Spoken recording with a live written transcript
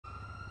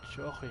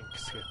Жоох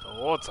ингэсгээд.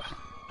 Оо за.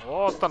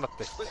 Оо одоо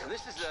надтай. Listen,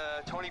 this is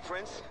Tony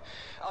Prince.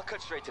 I'll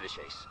cut straight to the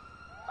chase.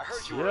 I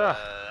heard you were a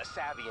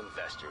savvy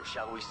investor,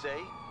 shall we say?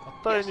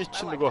 Одоо энэ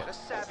чинь нөгөө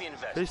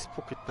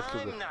Facebook гэдэг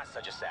л үү?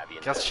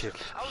 Газ шир.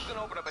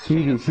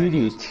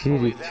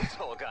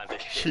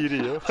 Шири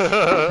ёо.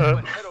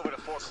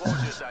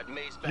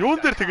 Юун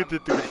дээр тэгэд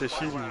идэг лээ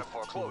шири.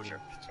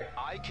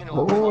 I can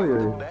open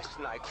the best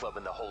nightclub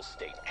in the whole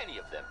state, any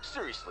of them,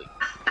 seriously.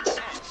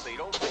 So you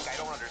don't think I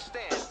don't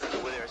understand.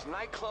 Where there's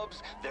nightclubs,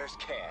 there's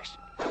cash.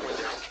 And where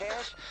there's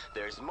cash,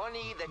 there's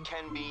money that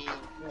can be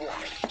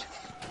washed.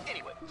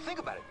 Anyway, think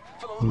about it.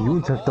 For the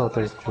love of all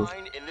that is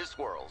fine in this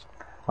world.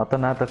 Одоо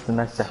надад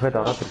цааш захиад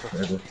ороод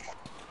ирлээ.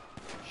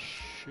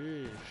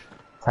 Шээ.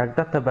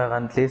 Цагдаатай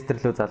байгаа нь Лестер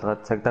лөө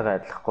залгаад цагдаагаа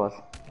адилахгүй бол.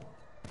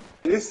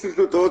 Лестер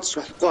лөө дуудаж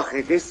болохгүй ах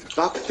юм. Лестер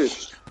логтой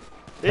шүү.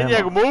 Энэ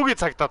яг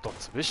мөөгийн цагдаа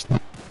дуудсан биз шүү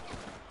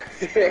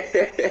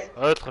дээ.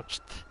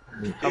 Ойлгомжтой.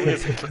 Хамгийн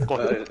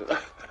сахилахгүй.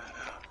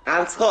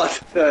 Ганцхан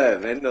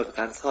мэнүүд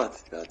ганцхан.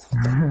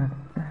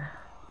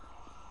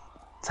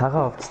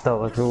 Цагаан овцтой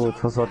байгаа шүү.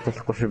 Цус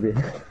олдохгүй шүү би.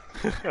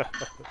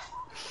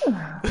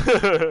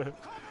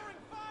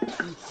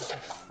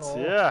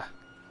 Зя.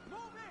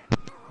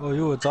 Оо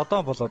юу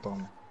зодон болоод байгаа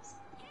юм.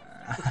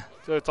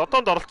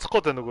 Зодонд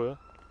оролцохгүй байна уу юу?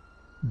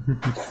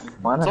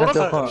 Манай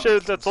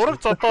зураг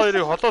зодоо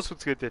хоёрыг холоос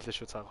үзгээд байлаа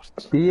шүү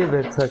цаагарч. Бие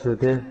барьцаа шүү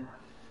тий.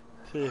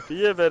 Тий,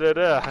 бие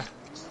бариараа.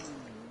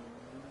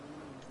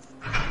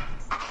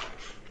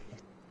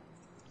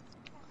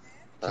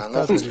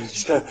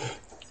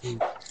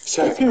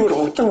 Шафивэр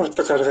хутан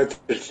гаргаад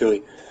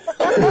ирлээ.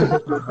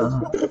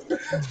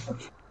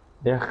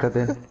 Яг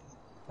гэдэг.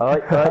 Ой.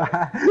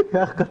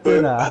 Яг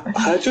гэдэг.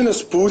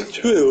 Хажуунаас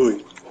бүлчвэ өө.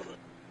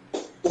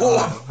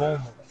 Оо.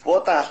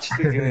 Фото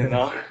авчдаг юм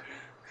нөө.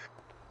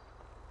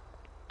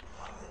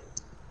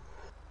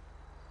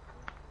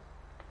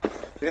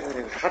 Яг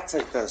хат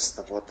цагтаас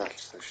та фото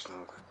авчдаг шүү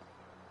дээ.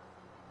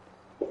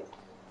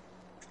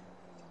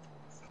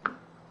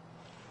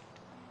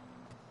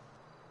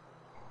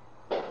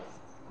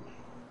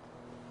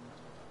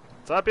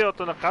 За би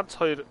одоо нэг ганц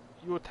хоёр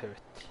юу тавиад.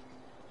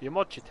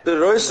 Эможи тавиад.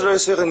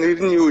 Ройс-Ройсийн нэр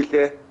нь юу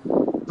илээ?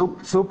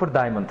 Супер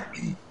Diamond.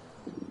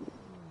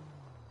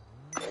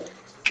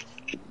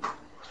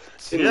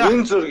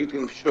 Энэ зур гэдэг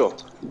юм биш үү?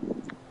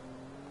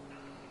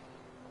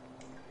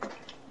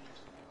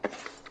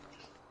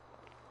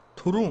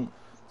 Түрүүн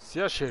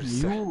Ся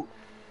ширсэн.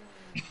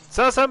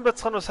 За сайн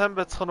байцгаана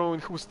уу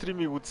энэ хүмүүс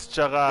стримийг үзэж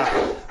байгаа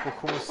бүх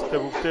хүмүүстээ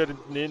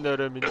бүгдээрэнд энэ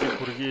орой мэндийг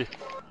хүргэе.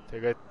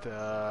 Тэгээд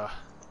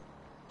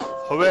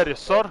хуваар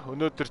ёсоор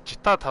өнөөдөр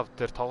Жита 5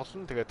 дээр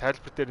тоглоно. Тэгээд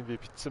тайлбар дээр нь би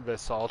бичсэн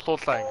байсан.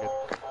 Олуулаа ингээд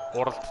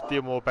уралдд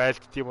юм уу,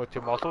 байлдд юм уу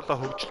тийм олуулаа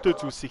хөгжилтөө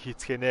зүйлсийг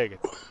хийцгэнэ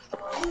гэдэг.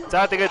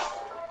 За тэгээд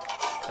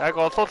яг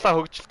олуулаа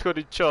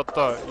хөгжилтгөөр эн чи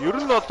одоо ер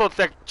нь бол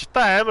яг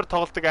Жита амар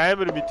тоглодог,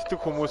 амар мэддэг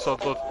хүмүүс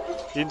бол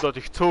энд бол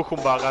их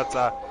цөөхөн байгаа.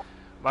 За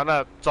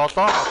манай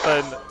золоо одоо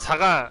энэ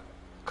цагаан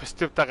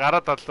костюмтай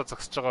гараад адлаа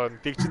зогсож байгаа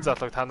дэгжин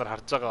залууг та нар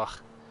харж байгаа бах.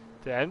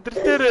 Тэгээ амьдрал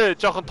дээр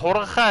жоохон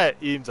туранхай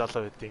ийм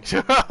залуу байдیں۔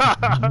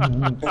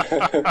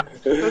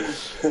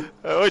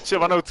 Ой чи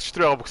манай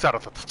үзэгчдэр байгаа бүксээр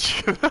харуулдаг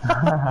чи.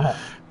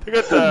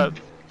 Тэгээд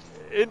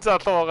энэ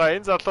залуу байгаа.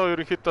 Энэ залуу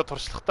ерөнхийдөө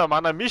туршлагатай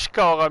манай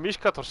Мишка байгаа.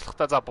 Мишка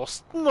туршлагатай. За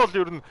бусд нь бол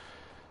ер нь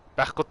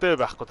байхгүй дээ.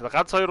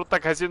 Ганц хоёр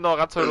удаа казино,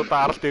 ганц хоёр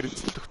удаа арал дээр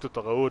эзэлт өгтөд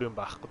байгаа. Өөр юм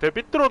байхгүй. Тэгээ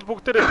бид нар бол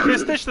бүгдээрээ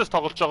PlayStation-аас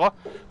тоглож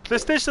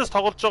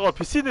байгаа.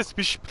 PC-нээс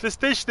биш,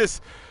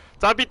 PlayStation-ээс.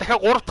 За би дахиад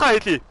 3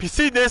 дахь хэлье.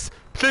 PC-нээс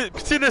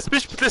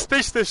биш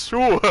PlayStation-ээс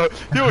шүү.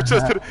 Тийм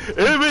учраас тэр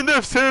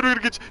MNF сервер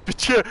гэж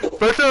бичгээ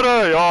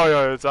болоорой.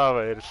 Яа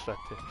заавал ярьлаа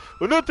тий.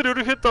 Өнөөдөр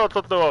ерөнхийдөө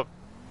бол нөгөө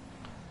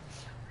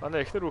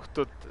манай эхнэр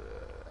хүүхдүүд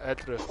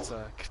айл руу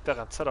явцсан. Гэртээ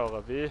ганцаараа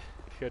байгаа би.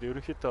 Тэгэхээр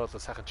ерөнхийдөө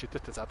бол сайхан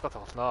чидэтэй задгаа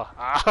тоглоно.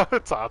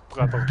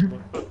 Задгаа тоглоно.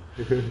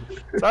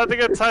 За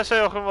тэгээд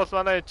цаашаа явах юм бол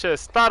манай энэ чи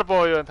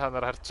Starboy та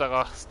нар харж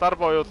байгаа.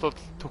 Starboy бол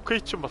Түкей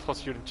чин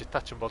болохоос ер нь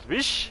Жита чин бол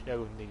биш. Яг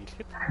үннийг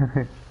хэлэхэд.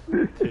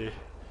 Тий.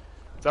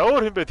 За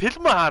өөр юм бэ?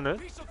 Тэлмэн хаана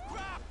вэ?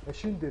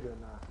 Машин дээр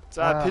байна.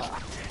 За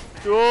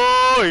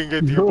ёо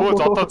ингээд бөө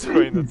зодоо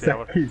зөхөө энэ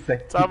ямар.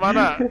 За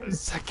манай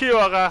Саки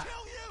байгаа.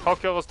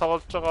 Токиогоос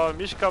тоглож байгаа.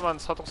 Мишка маань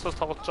Солонгосоос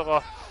тоглож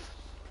байгаа.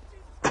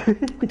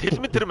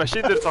 Тэлмэн тэр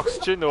машин дээр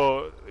зогсож байна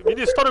нөө.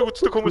 Миний сториг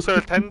үздэг хүмүүс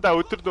байвал таньдаа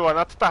өдөр нөгөө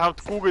надтай хамт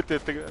гүүгээд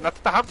байдаг.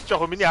 Надтай хамт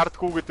жоох миний ард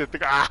гүүгээд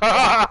байдаг.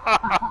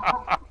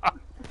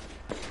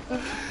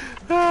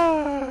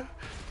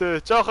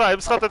 Тэ жоохон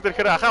амьсгалаад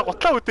ирэхээр ахаа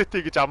гутлаа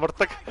үдээтэй гэж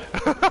амардаг.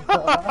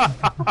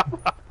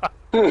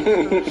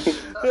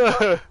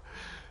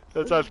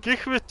 За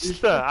гих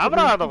мэтлээ.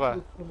 Амраа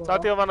байгаа.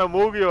 За тэгээ манай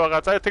мөөги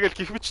байгаа. За тэгэл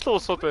гих мэтлээ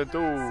улсууд байна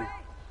дөө.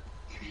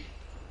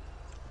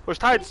 Хөөс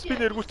та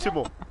спин эргүүлчих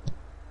юм уу?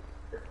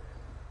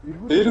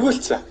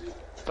 Эргүүлцээ.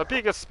 За би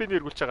игээ спин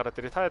эргүүлж гараад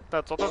ирээ. Та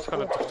хэд зодон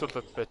зохионоо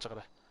зохицуулаад байж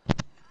байгаарай.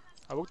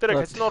 А бүгдээрээ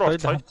казино руу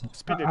орцгоё.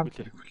 Спин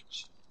эргүүлээ.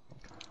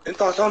 Энэ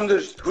тоглоом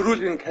дээр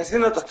төрүүлийн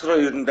казино дотроо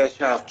ер нь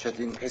байшаа авчаад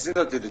энэ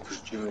казино дээр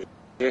төрж юм уу?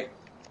 Тий.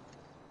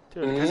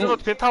 Тийм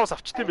казинод пентаус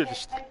авчт юм байл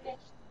шүү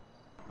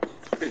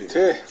дээ.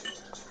 Тий.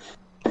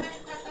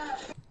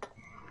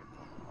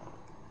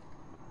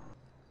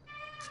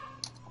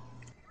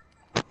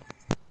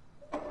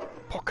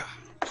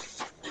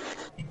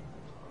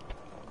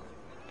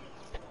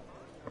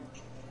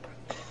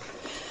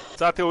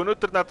 За тэгээ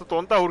өнөөдөр надад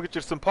дундаа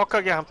хүргэж ирсэн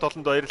Покагийн хамт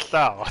олонд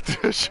баярлалаа.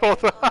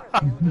 Шууд.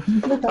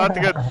 За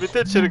тэгээд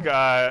мэдээж хэрэг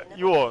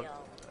юу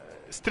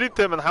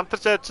стриттэй маань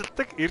хамтарч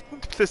ажилладаг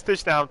Эрдэнэт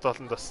PlayStation-ийн хамт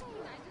олонд бас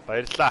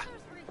баярлалаа.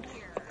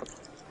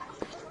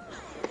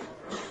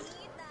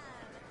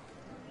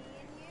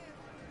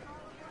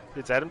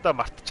 Би заримдаа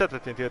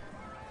мартчихад байна. Тэгээд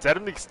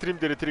зарим нэг стрим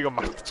дээр тэрийг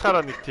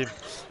мартчихаараа нэг тийм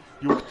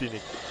юу гэдэг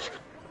нэг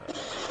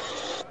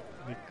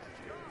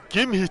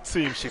гим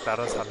хийцэн юм шиг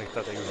дараа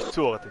санагдаад аюу хэцүү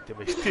байгаад байт юм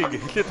ба. Ихтэй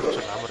ингээ хилээд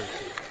очоод амар байт.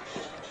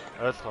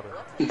 Ойлгохоор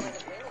байна.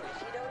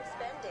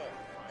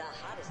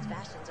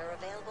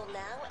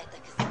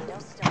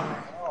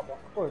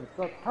 Баггүй.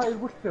 За та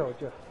эргүүлтээ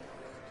явж.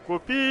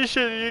 Гэхдээ би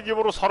ийшээ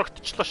юмруу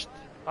сорогдчихлоо шүү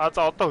дээ.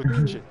 За одоо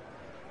хөдөлж чинь.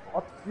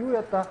 Юу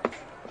яа та?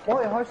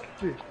 Бой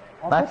хойшлчих.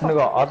 Наач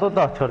нөгөө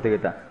олоодоо очихоор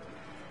тэгээд.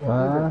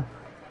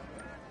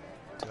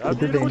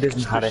 Өдөрт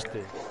эндээс нь хараа.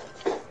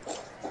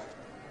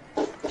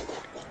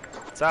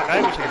 За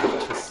гайгүй шиг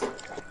болчихсон.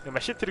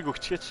 Машин тэрийг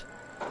өгчгээч.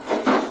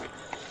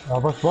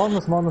 Бас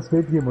бонус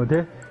гэдэг юм уу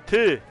те?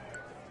 Тий.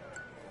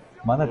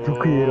 Манай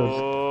түүхий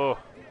яруу.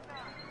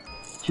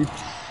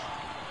 Чипс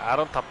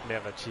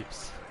 15,000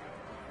 чипс.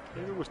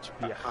 Энэгээр чи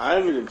би яах.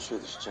 Амар юм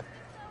шиг шүү.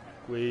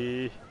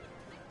 Гүй.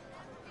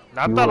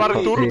 Надаа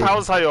бараг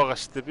 4-5 сая байгаа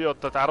шүү дээ. Би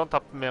одоо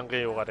 15,000-ын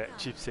юугаар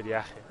чипсээр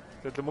яах юм.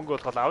 Тэгэл мөнгө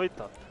болгоод авъя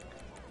та.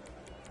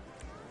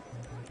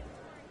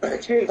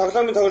 Чи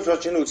тоглоомын тоглож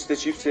болж энэ үстэй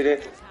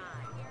чипсээрээ.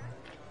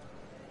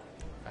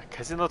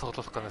 Казино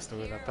тоглох гэнэс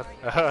нөгөө надад.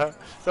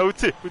 За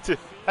үзье.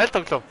 Аль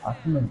тоглоом?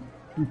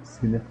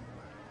 Чипс гинэ.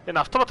 Энэ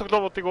автомат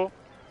тоглоомуудыг уу?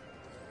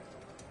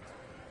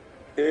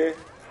 За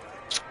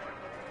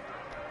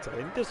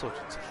энэ дээр сууж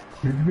үзье.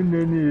 Хэлбэн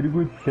нээний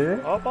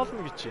эргүүлээ.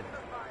 Болно гэж байна.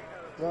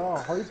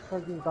 За 2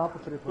 цагийн дабл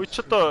трip.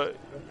 Үуч одоо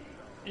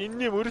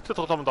энэний мөрөдө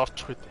тоглоомонд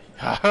орчих үү.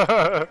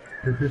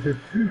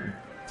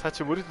 Цаа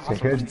чи мөрөдө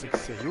тоглоом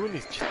гэсэн. Юуны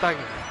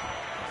читагийн.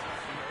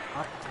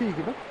 Атти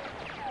гэдэг.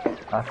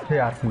 Атти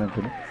артна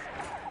гэнэ.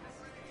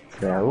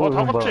 За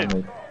тоглолт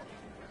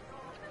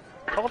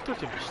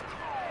юм биш үү?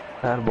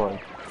 Старбой.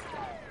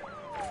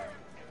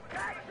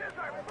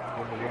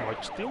 Юм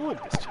очт юм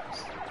дэс чи.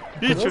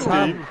 Би ч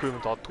ийм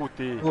юмд одгүй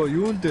дээ.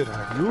 Юун дээр?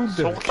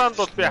 Суглаанд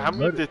бол би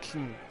хамгийн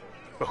дэдл нь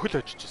охил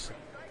очиж исэн.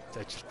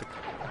 Ажилдаг.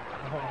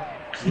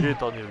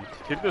 90-ад оны үед.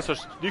 Тэрнээс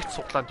хойш нэгт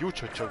суглаанд юу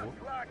ч очоогүй.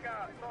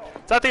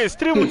 За тэгээ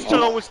стрим үзэж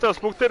байгаа хүмүүстээ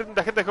бас бүгдээр нь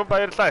дахин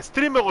баярлалаа.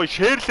 Стримээ гоё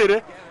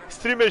шеэрлээрэй.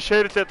 Стримээ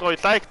шеэрлээд гоё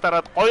лайк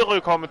дараад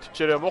гоё комент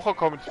бичээрэй, муухай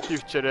комент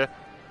бичээрэй.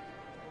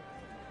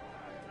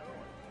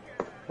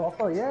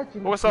 Яаж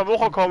ингэ? Уусаа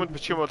муухай комент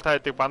бичих юм бол та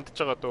хэдийг бандж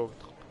байгаа дөө.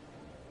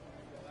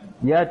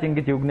 Яаж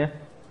ингэж өгнэ?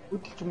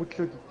 Хөдөлж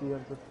мөдлөөд идэв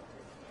юм.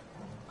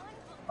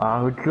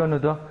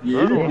 Хөдөлгөөнүүд үү?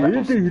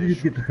 Ээдээ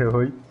хэрэглэгээд байгаа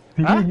хөөе.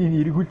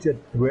 Биний эргүүлж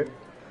яддаг.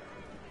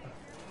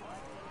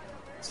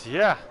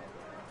 Зя.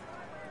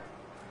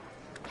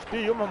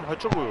 Би юм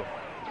хожоогүй юу?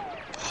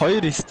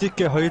 Хоёр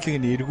стикээ хоёулыг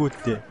нь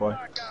эргүүлдэ. Бой.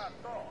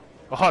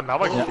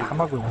 Намайг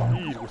хамаагүй.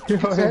 Би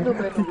эргүүлсэн.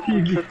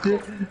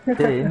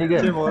 Тэгээ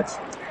энийг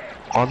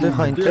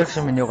голынхоо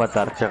интеграшн менюга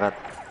дарж агаад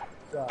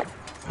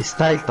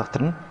стайл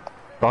дотор нь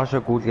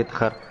доошо гүйлгээд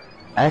хахаар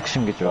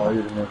акшн гэж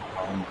байна.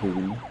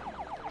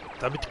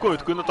 За мэдхгүй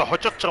өгдөггүй надад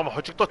хожигдож байгаа юм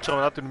хожигдоод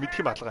байгаа надад мэдх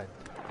юм алгаа юм.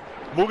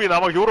 Мөгийн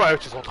намайг юу руу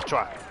авч суулгах ч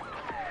баа.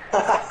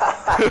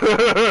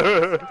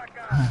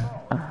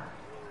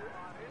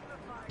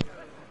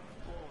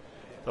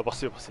 За бас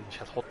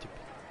шал хот юм.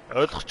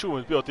 Ойлгохгүй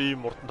юм би одоо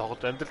ийм урдан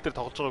тоглож амьдрал дээр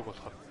тоглож байгааг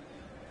болохоор.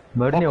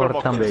 Морины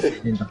уралдаан байдаг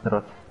энэ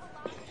дотор.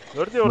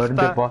 Морины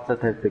уралдаан боцоо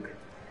тавьдаг.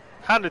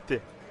 Хаана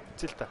үтээ?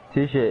 Зил та.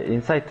 Тийш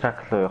inside track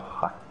руу явах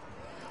хаа.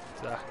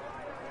 За.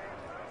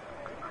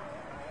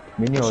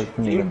 Миний ойд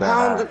нэг юм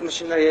байна. Импаунд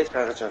машина яаж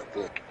гаргаж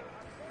авдгийг.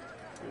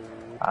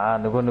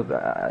 Нөгөө нэг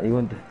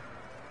юунд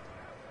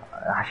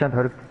хашаанд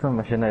хоригдсон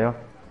машина юу?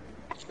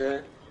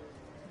 Тэ.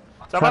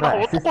 За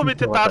манай удахгүй бид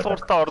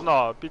даалгавартаа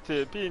орноо. Би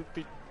энд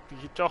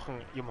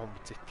жоохон юм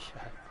үзээт.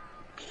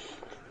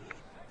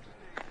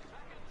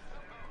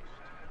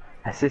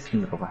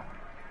 Ассистент руугаа.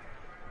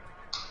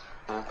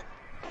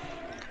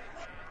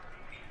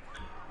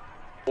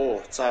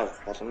 За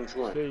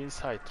боломжгүй байна. Тэгээ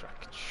inside track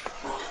гэж.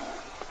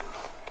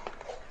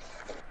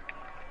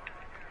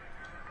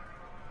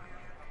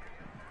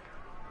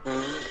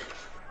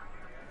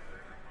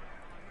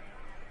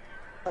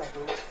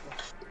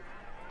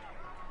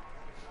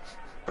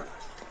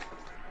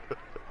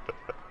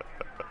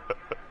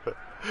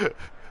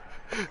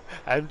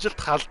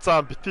 Амжилт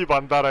халзаан бити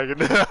бандаараа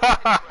гинэ.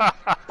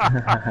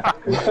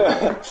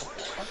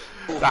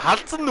 За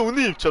халзан нь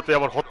үний юм ч одоо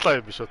ямар худлаа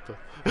юм биш одоо.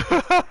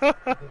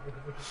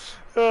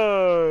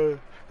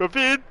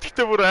 Би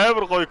эндэгтээ бүр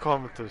амар гоё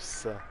комент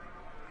байсан.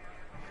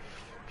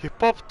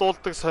 Хипхоп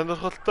дуулдаг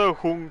сонирхолтой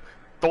хүн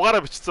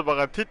дугаараа бичсэн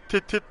байгаа.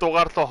 Тэд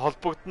дугаар руу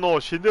холбогдно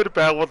уу? Шинээр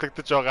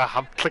байгуулагдаж байгаа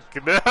хамтлаг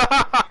гинэ.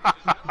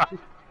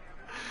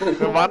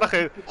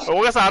 Манайх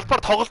угаасаа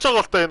албаар тоглож байгаа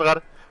бол та энэ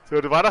гар.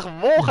 Зөвхөн манайх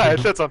муухай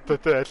алиа зантай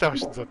те алиа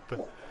машин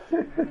зантай.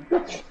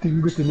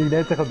 Тэнгүүт нэг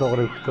найзынхаа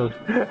дугаарыг өгсөн.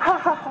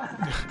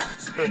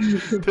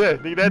 Тэ,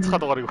 нэг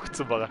найзынхаа дугаарыг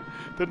өгсөн байгаа.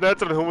 Тэр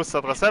найз руу хүмүүс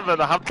садгаа сайн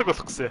байна хамтлаг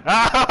болох гэсэн.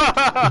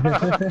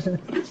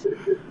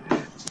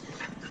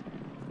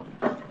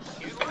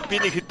 Би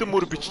нэг хэдэн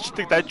мөр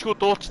биччихдэг, дажгүй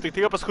дуулцдаг.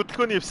 Тэгээ бас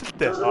хөдөлгөөний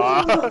эвсэлтэй.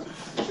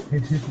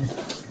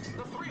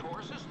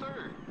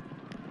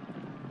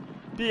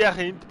 Би яах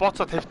энд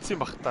боцоо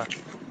тавьчихсан баг та.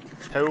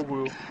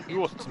 Тавиагүй юу?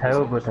 Юу болчихсон?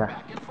 Тавиагүй та.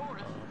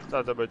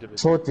 За бодё.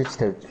 Сууд ич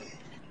тавь.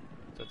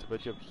 За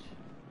бодё.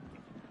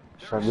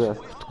 Шагаа.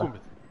 Утггүй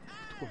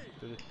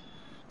юм.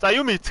 За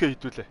юм хийцгээ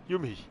хідүүлээ.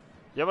 Юм хий.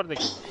 Ямар нэг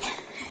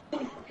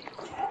юм.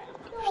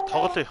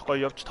 Тоглоё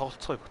гоё явж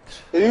тоглолцгоё бүтэр.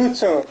 Юу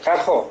ч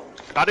гарах уу?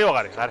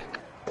 Гараа.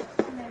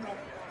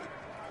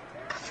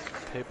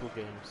 Table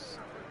games.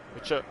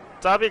 Өчөө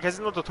за би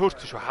казинодо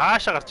төөрсөн шүү.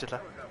 Хаашаа гарч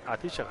илаа?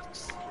 Тийшээ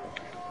гарчихсан.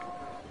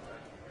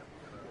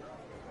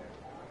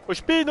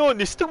 Өш би нөө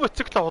нисдэг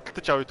моциклоо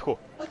худалдаж авъя дөхөө.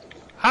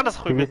 Хаанаас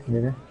авах юм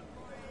бэ?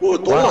 Өө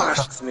дуу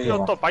гарчихсан Би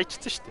одоо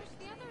баяжсан шүү дээ.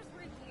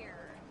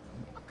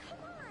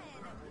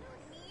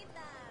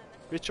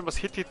 Би ч бас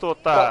хит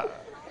удаа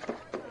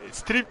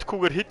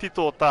стримтгүйгээр хит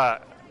удаа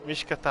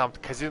Мишкатай хамт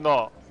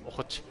казино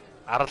ухаж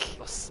арал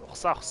бас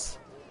усаа.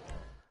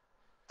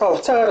 Та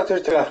уцаагаар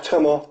тэр авчих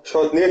юм уу?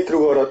 Шууд нэт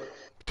рүү ороод.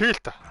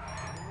 Тэгэл та.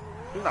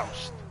 Энэ аав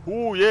шүү дээ.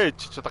 Үу ээж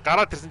ч одоо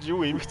гараад ирсэн чи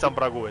юу эмх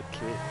замбраагүй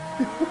байдлээ.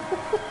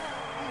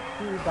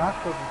 Би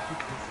даахгүй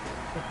биш.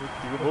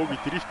 Тэгээ мөөг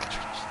дрифтэлж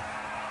өгч.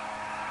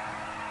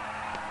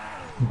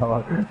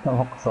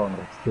 Намайг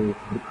соонроо.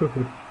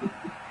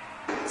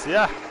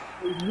 Зя.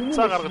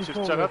 Цаа гаргаж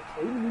ирж байгаад.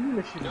 Миний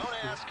машин.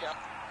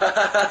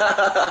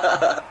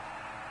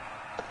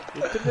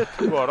 Интернет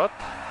рүү ороод.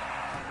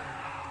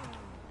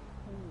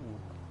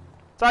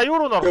 За юу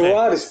руу орох вэ?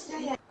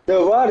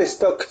 War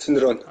stock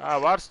syndrome.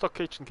 War stock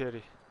kitchen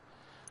carry.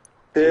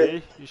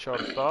 Тэ. Иш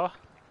орлоо.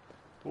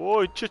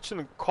 Өө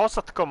чинь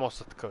косатка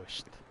мосатка байна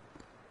шүү дээ.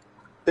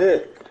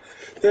 Тэ.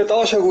 Тэгээ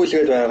доошоо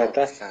гүйлгээд байгаа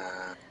даа.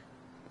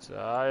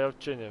 За явж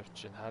гин.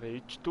 Хараа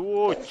ич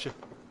дөөч.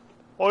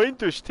 Энд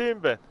биш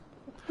тийм байна.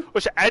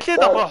 Өш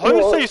алийг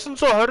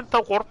 2925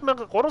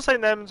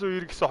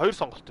 3890 гэсэн 2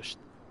 сонголт байна шүү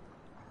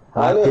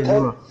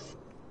дээ.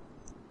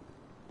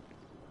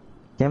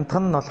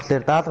 Гямтхан нь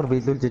болохоор даалгавар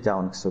биелүүлж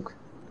авна гэсэн үг.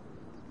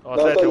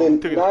 Одоо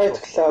үнэтэйг Night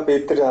Club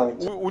эдэр авч.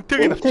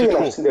 Үнэтэйг нь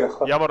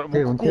авчихгүй. Ямар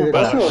мөнгөгүй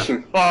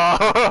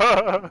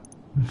байна.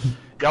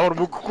 Ямар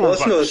мөнгөгүй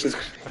байна.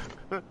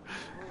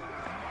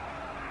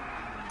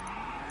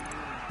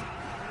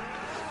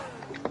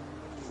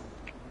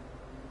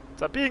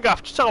 За би ингээ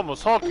авчиж байгаа юм уу?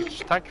 Sold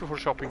гэж. Thank you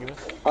for shopping гэнэ.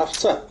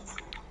 Авцсан.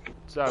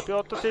 За би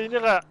одоо тэ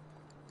энийг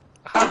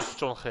хааж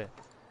унах юм.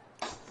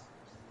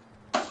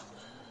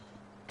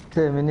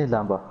 Тэ миний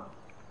ламба.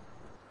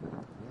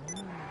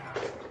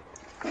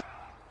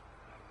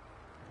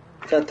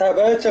 За та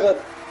байж байгаа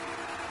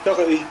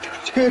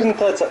төвчгээр нь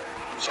та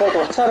шууд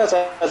уцаараа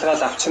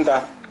зайлгаал авчин да.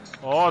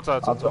 За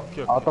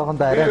окей.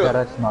 Одоохондоо арай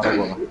гараж нь орог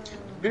байгаа.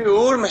 Би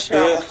өөр машин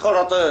авахаар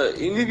одоо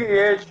энийг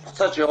яаж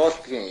буцааж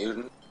явуулдаг юм ер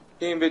нь.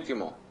 Тийм байд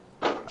юм уу?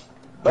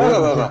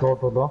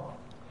 Бага.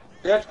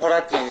 Яаж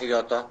хараад энийг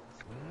одоо?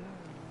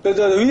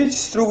 Тэгээд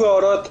виз рүүгээ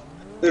ороод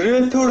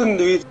рентөрөнд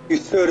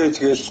визээрээ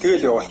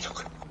тэгэл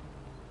явуулчих.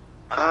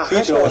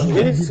 Хийж явуул.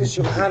 Виз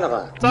шиг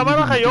хаанаага. За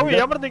манайхаа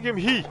ямар нэг юм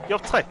хий.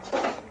 Явцгаая.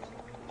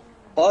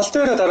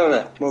 Олтойроо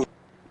дараарай.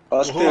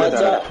 Олтойроо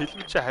дараарай.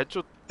 Фильм чи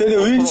хажууд.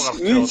 Тэгээд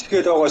виз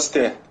гээд байгаа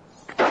сте.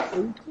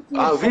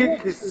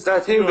 Виз за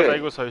тийм бай.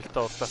 Айгуу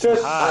соёлтой урлаа.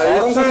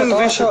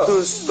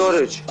 Return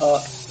storage.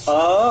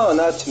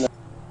 Наач.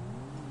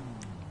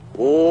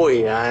 Оо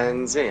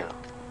янзэн.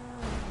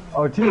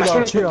 Тийм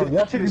яа.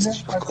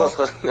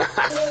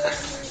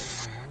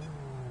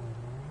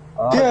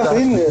 Тэгээ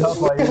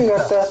энэ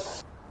ята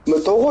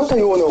дугуйтай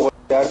юу нэг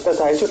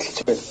ардаа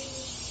ажиглаж байна.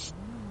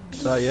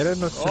 За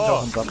ярианаас ч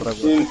жоохон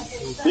замбраагүй.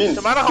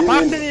 Энэ манайха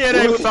партийн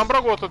яриа айгуу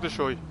замбраагүй болоод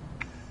шүү.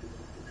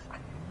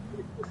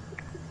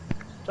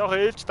 Жохоо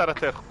ээлж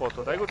дараатай ярихгүй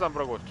болоод айгуу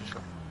замбраагүй болж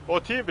шүү.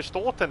 Тийм биш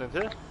дугуйтай нэ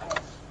тий?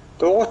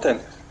 Дугуйтай.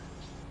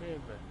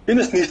 Тийм бай.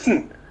 Энэс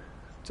нисэн.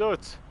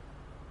 Зөөц.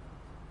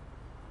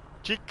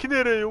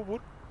 Чикнэрээ юу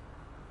бүр?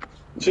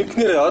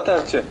 Чикнэрээ одоо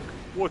авчи.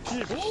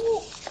 Тийм биш.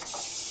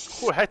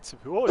 Хайц.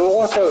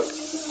 Дугуйтай.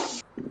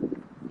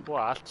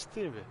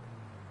 Алчтай юм бэ.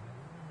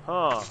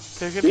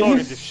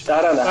 Технологийн дэвшил.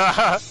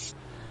 Дараа.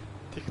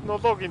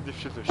 Технологийн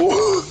дэвшил биш.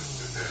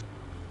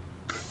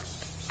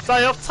 За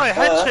явцгаая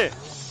хайч.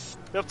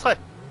 Явцгаая.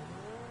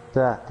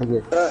 За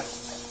тэгээд.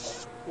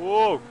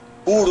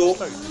 Бүрөө.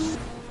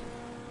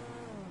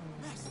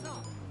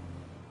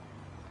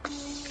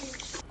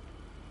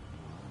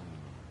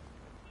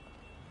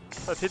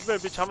 Хэлбэр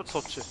би чамд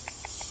суучих.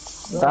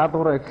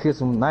 Даадуура гэхээс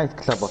өмнө Night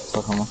Club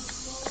болцох юм уу?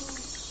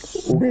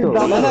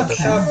 Манай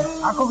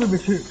акоги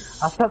биш.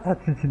 Алтаа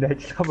татсан чинь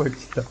ажиллах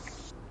болчихлоо.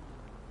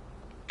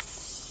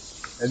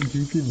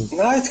 MVP.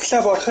 Night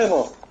Club орох юм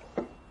уу?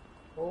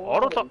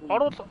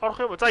 Орох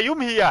юм. За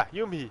юм хийя.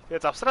 Тэгээ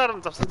завсраа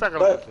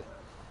гаргав.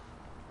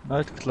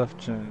 Night Club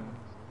чинь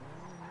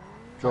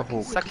жоох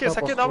уу.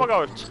 Саки намайг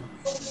аваач.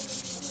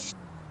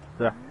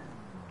 За.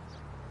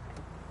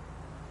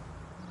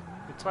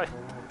 Бицгай.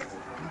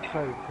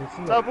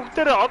 За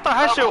бүгдээрээ одоо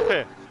хаашаа явах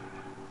вэ?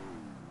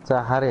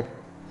 За харъя.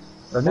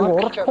 Нэг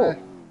урахгүй.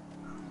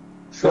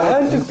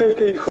 Хайрлах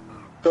бэкэй.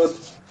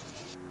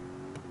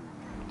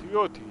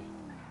 Тгөө тгий.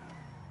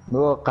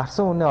 Нөгөө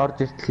гарсан үнэ орж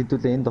иртэл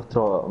хэдүүлээ энэ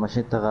дотроо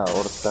машинтайгаа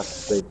уралдаад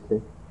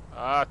байлээ.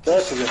 Аа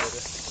тэгээ.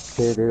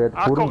 Тэгээд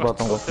бүрэн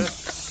болонгоос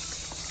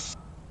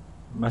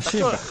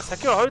Машин.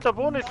 Сакио хоёлаа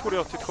бууны дэлгүүр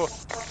явах тэтгэв.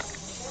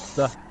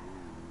 За.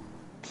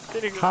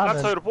 Тэнийг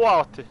ганц хоёр буу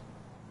авах тий.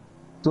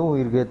 100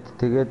 эргээд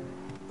тэгээд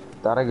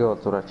дараагийн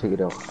уулзраа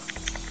чигээр явах.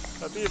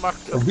 За би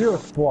марклаа. Би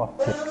бас боо.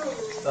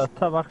 За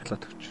та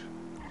марклаад өгч.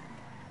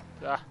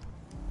 За.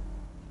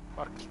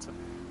 Марклцаа.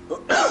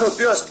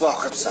 Би бас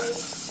боох юмсан.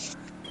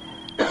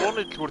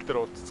 Бууны дэлгүүр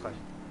дээр уулзцгаая.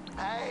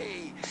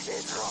 Hey,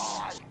 it's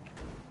Ron.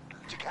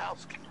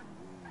 Tchaikovsky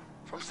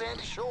from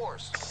Sandy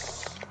Shores.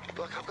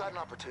 Look, I've got an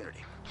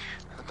opportunity.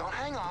 Don't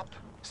hang up.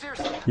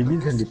 Seriously.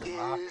 This is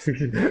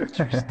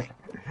interesting.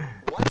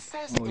 What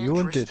says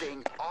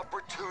interesting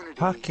opportunity?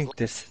 Паркинг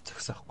дээр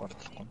зогсоохгүй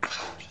болчихгүй.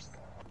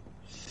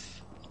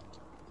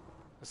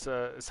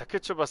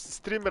 Сакич бас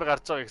стример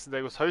гарч байгаа гэсэн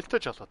айгу соёлтой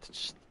ч болоод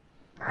чинь.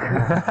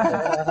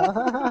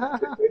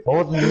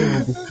 Уулын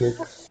юм бичээд.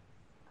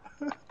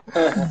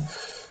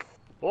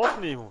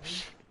 Уулын юм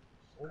биш.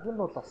 Уг нь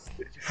бол бас.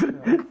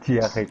 Чи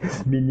яхаа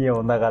миний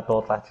унаага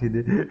дуулаач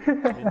гэдэг.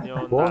 Миний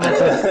унаа.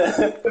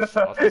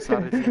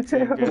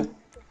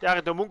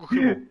 Яг л мөнгө өгөх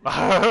юм уу?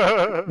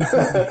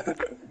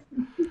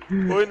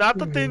 Ой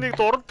надад энийг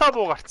дурантай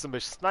буу гарцсан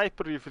байж.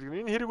 Снайпер рифл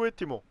энэ хэрэг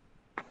байт юм уу?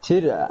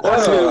 Тэр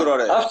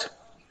Авч.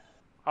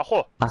 Ах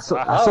уу?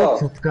 асуу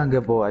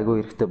шоткангээ буу айгу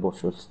эрэхтэй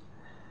буушвал.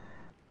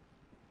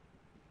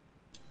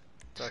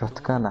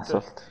 Шоткан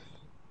асуулт.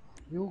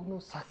 Юуг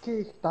нөө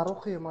саки их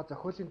даруухан юм а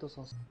зохиолын дуу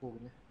сонсохгүй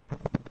гинэ.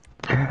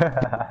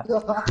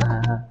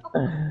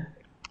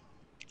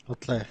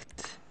 Бодлоо ярт.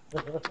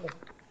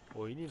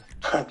 Ой энэ.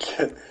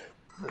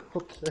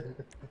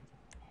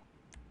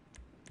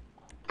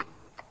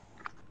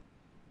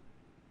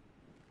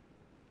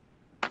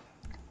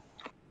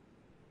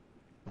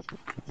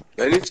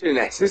 Менежерийн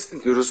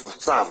ассистент юус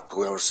буцаа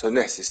авдаггүй ямар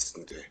сони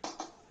ассистент вэ?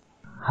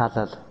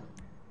 Хаалал.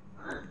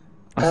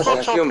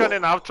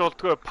 Шотканыг авч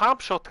болдгоо, памп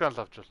шоткан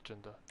л авч болж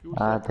байна да.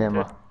 Аа тийм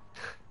үү.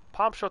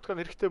 Памп шоткан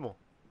хэрэгтэй мүү?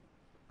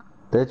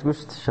 Дэжгүй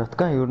шүү дээ.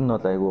 Шоткан ер нь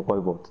бол айгу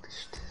гой бууддаг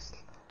шүү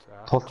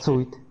дээ. Тулцсан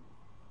үед.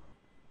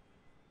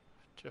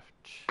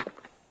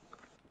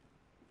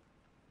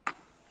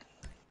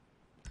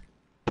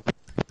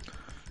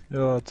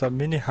 Йоо, за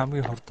миний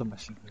хамгийн хурдан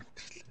машин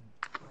мэдэрлээ.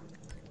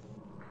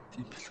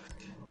 Тийм л.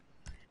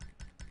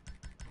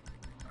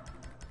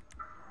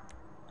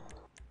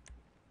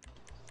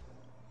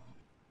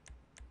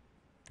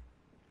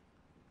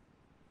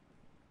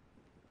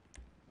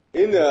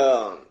 Энэ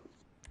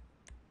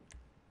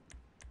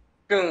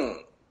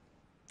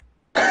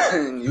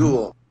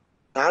юу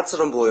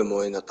наазран буу юм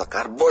уу энэ одоо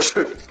гарбууш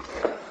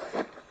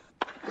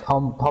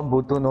Том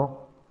бүдүүн үү?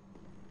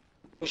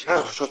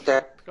 шаар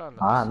шуутай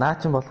Наа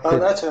чин болох тийм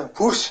наа чин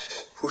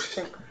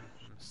пүршин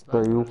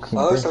юу гэх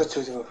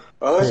юм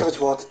ойлгож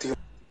боддөг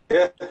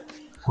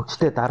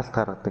хүчтэй даралт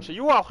гаргадаг. Чи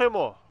юу авах юм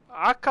уу?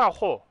 АК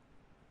авах уу?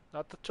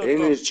 Надад ч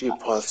Energy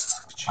Pulse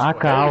гэж.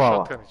 АК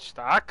аваа.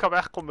 АК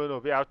байхгүй мөн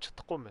үү? Би авч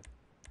чадахгүй мэн.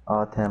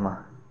 Тийм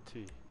аа.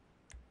 Тий.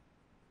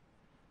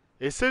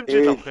 SMG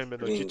авах юм бэ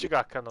нөө жижиг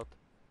АК-нууд.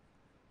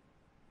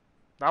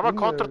 Намайг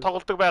контр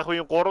тоглодог байх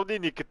үеийн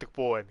 3-1 гэдэг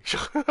буу байна гэж.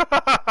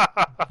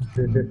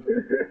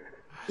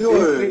 Юу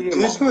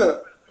тийм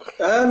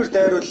амар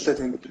дайрууллаа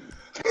тийм.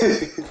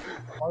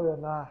 Ой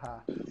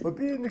наа.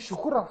 Би нэг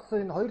шүхэр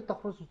авсан энэ хоёр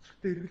давхраас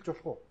үсрэхтэй эргэлж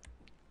болох уу?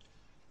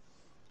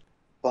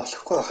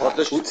 Болохгүй хаа.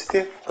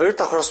 Үзтээ. Хоёр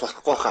давхраас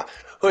болохгүй хаа.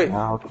 Хөөе.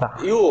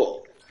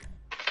 Юу?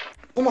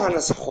 Сум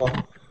ханаас авах уу?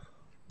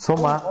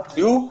 Сума.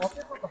 Юу?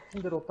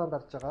 Авсан дээр удаан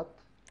дарж агаад.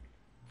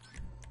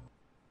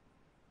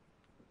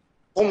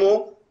 Сум уу?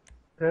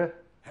 Тэ.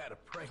 Had a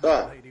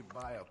pregnant lady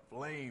buy a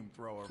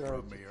flamethrower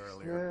from me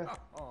earlier.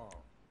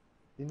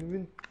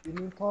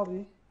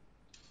 Inventory.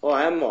 Оо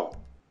аммо.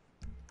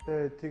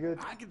 Тэгээд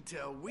I can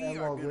tell we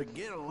are going to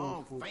get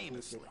along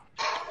famously.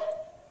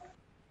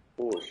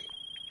 Ой.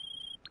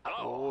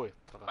 Ой.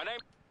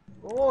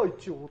 Ой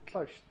чи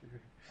удлаа шүү дээ.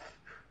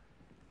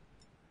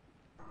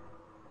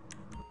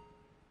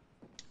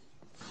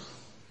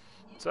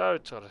 За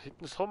гэж гараа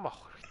хитэн сум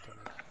авах хэрэгтэй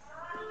байна.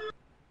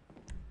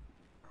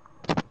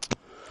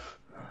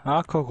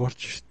 АК-г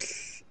орж иртэл.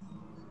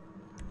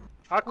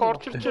 АК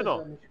орж ирж байна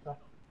уу?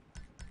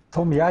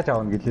 Том яаж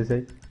аавна гэлээ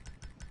сая.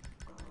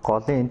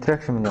 Голын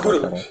interaction миний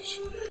гараа.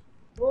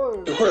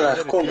 Төхөр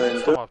гарахгүй юм байна.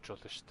 Сум авч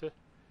болно шүү дээ.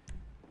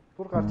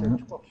 Түр гарч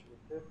явчихгүй шүү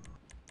дээ.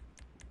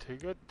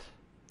 Тэгээд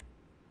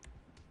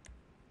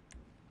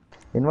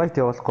Invite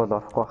явуулахгүй бол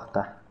орохгүй бах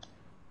та.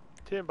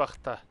 тийм бах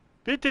та.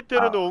 Би тэд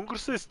дээр нөө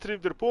өнгөрсөн стрим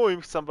дээр бөө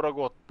имх самбрааг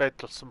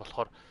байдал болсон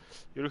болохоор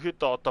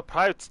ерөнхийдөө одоо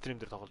private stream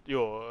дээр тоглолт.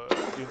 Юу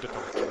дээр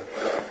тоглож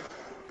байгаа.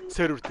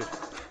 Сервер дээр.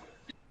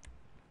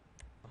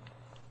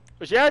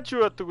 Яаж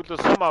юу яадаг вүлээ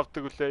сум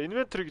авдаг вүлээ?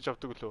 Inventory гэж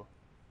авдаг вүлээ?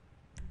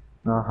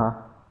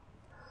 Аха.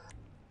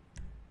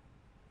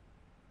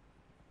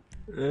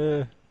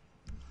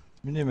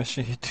 Миний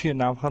машин хитрхи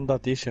намхандаа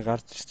дээшээ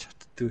гарч ирч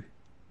чаддгүй.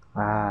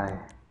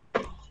 Аа.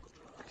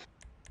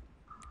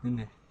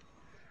 Энэ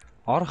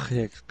орох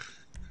яг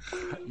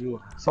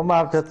юу Сумаа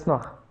авч чадсан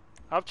уу?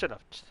 Авч.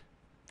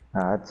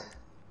 Аач.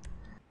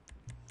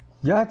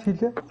 Яаж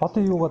хийлээ?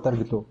 Голын юугаар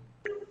дараглав?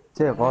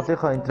 Тэ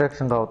голынхоо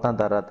интеракшнгаа удаан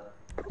дараад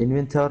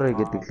inventory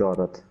гэдэг лөө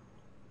ороод.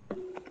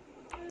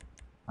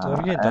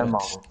 зургийн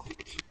дараа.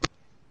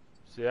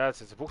 Яа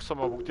бүх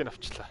сумаа бүгдийг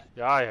авчлаа.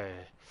 Яа.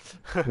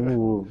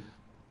 Юу.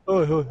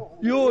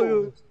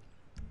 Юу.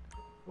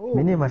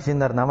 Миний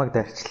машинаар намайг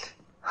дайрчлаа.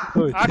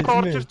 Ак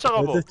орж ирж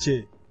байгаа боо.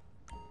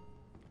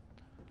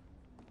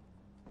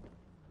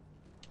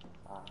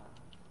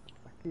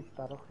 Акил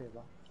дарах юм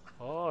ба.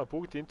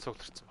 Бүгд энд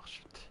цугларсан баг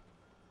шүү дээ.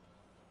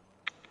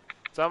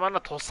 За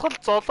манай тусгал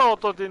золоо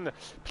одод энэ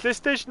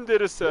PlayStation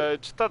дээрээс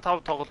GTA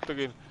 5 тоглодог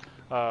энэ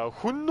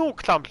хүннүү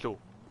клан лүү.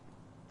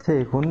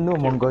 Тий, хүннүү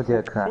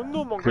Монголиа клан.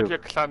 Хүннүү Монголиа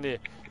кланы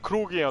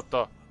крүүгийн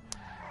одоо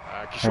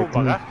гишүүн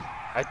байгаа.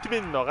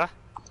 Админ байгаа.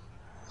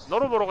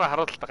 Нуруу муруугаа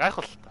харуулт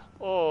гайхал та.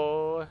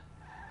 Оо.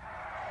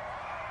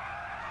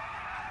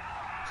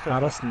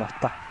 Араас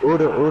нота.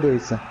 Өөрөө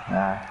ийсэн.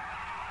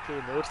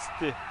 Тийм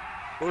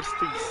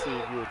өөрсдөө гэсэн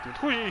юм юу гэдэг.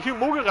 Хүү их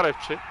мөгийн гараа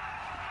авчи.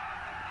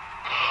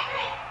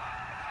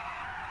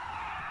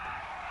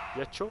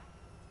 Ячо.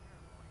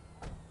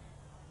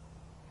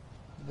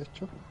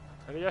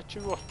 Ани ячи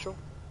юу очоо?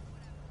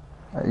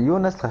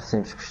 Юунаас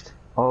гарсан юм шиг шүү дээ.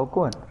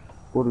 Үгүй байна.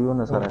 Бүр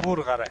юунаас гараа.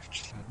 Бүр гараа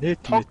авчлаа.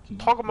 Нэт.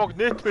 Тог мог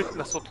нэт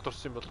асуудал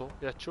орсон юм болов уу?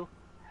 Ячо.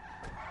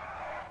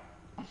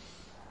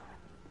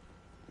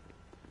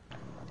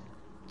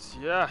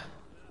 Зя.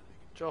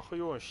 Жохо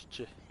юу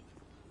уншчээ.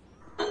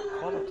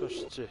 Коммент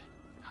уншчээ.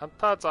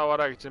 Хантаа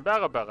заваараа гэж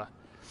байгаа.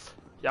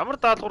 Ямар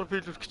даалгавар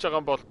биелүүлэх гэж байгаа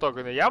юм бол доо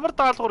гэнэ. Ямар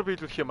даалгавар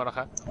биелүүлэх юм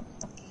манайхаа?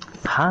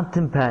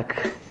 Hunting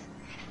pack.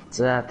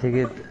 За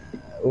тэгээд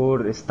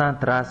өөр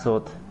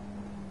стантрасууд.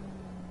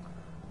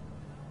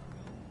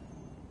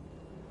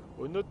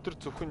 Өнөөдөр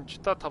зөвхөн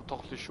GTA 5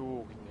 тоглоно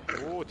шүү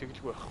гинэ.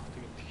 Тэглгүй байх.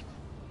 Тэгээд.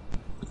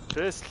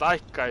 Press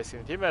like guys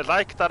гэнэ. Тийм ээ,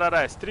 лайк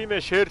дараарай.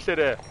 Стримээ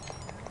шеэрлээрэй.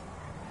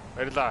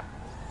 Баярлаа.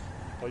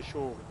 Гоё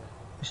шүү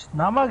гинэ.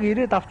 Намайг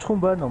ирээд авчих юм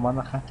байна уу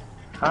манайхаа?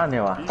 Хаана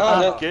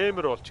яваа?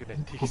 Геймер болж гинэ.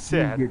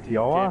 Тэгсээ харин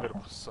геймер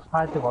болсон.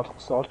 Хаалыг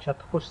олгосон олж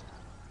чадахгүй шүү дээ.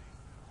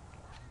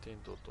 Тийм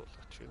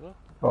дуулаач гинэ.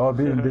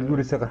 Би энэ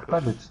дэлгүүрээсээ гарах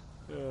гал үз.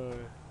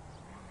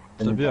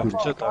 Би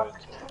авчаад аваад.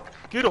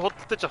 Гэр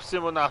худалдаж авсан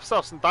юм уу?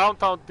 Авсан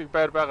даунтаунд нэг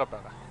байр байгаа.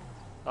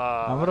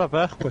 Амраа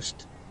байхгүй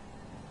шүү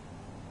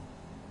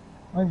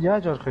дээ.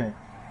 Яаж орох юм?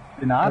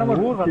 Энэ армор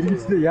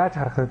хэрэгслээ яаж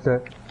харах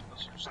вэ?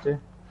 Шүү дээ.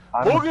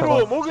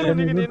 Мөгөө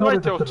нэг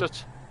инвайт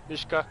явуулчих.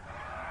 Мишка.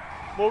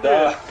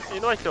 Мөгөө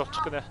инвайт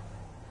явуулчих гинэ.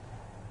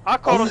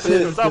 Акорон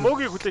за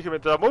мөгийг хүлээх юм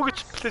байна. Мөгөж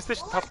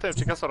PlayStation 5 тайм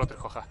чигээс ороод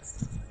ирэх баха.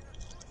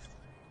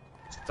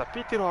 За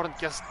би тэр хооронд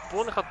гяс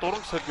бууныхаа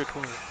дурам соль гэж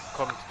хүн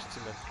коммент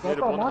хийсэн байна. Нэр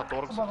бууныхаа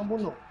дурам байгаа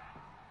мөн үү?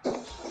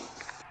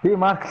 Би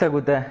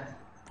марклаагүй дээ.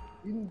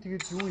 Энэ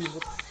тэгээд юу юм бэ?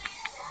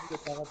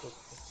 Тэгээд дагаад байна.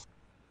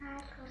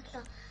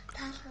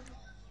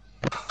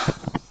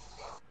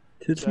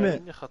 Тэлмээ.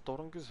 Энийхээ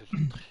дурангийн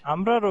солиодох.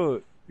 Амраа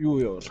руу юу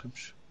явуулах юм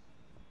шиг.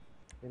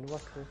 Энэ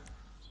бас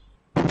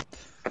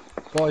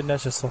Бой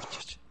наашаа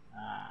суучих.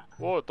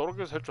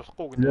 Дурангийн сольж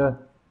болохгүй гинэ.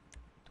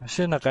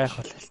 Машина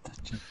гайхал л та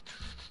чи.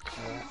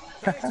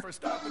 Thanks for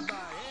stopping by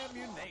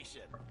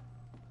Ammunition.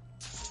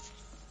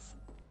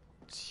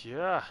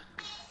 Yeah.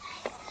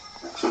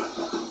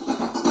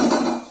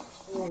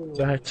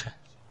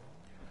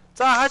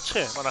 За хаачих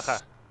юм манайхаа.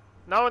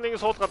 Наа нэг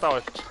суулгаад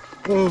аваач.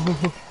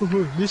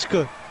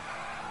 Мишка.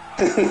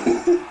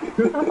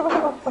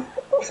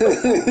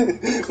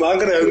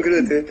 Мангар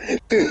өнгөрөө тэ.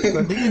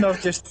 Нэг нь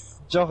орж ирсэн.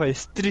 Жохо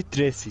стрит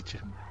рэйс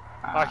хийж юм.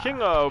 Хин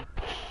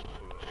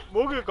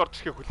мөгийг орж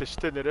ирэхийг хүлээш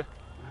тэ нэрэ.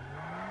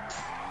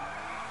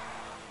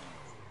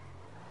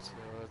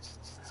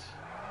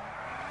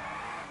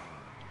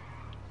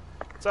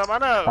 За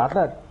манай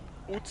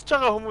үдчихэж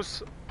байгаа хүмүүс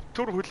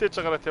төр хүлээж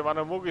байгаараа тийм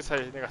манай мөгийн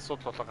сая нэг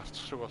асуудал болоо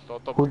гарчих шиг болоо.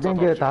 Одоо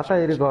хүлэнгээ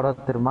 79-ыг ороод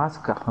тэр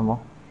маск авах юм уу?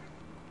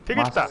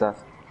 Тэгэл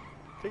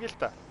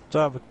та.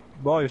 За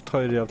боо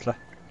 2 явлаа.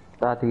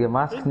 За тэгээ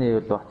маскны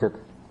юу л очиод.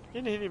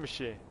 Энэ хэний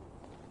машин?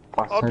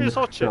 Би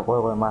сууч.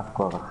 Гой маск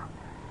байгаа.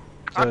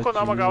 Ако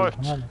намайг аваач.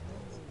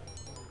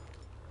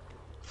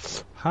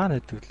 Хаана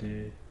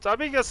хэдүүлээ? За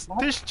бигээс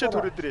тийшчээ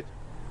түрээдрээ.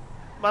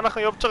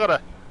 Манайхан явж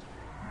байгаараа.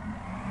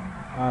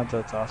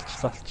 За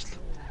алчлаа.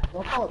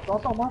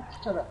 Долоо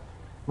маркчаарай.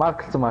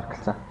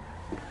 Марклцсан.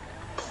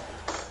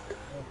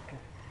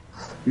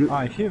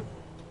 Хив.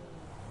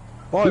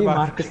 Бой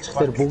марклчих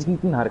дээр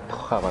бүгдэнд нь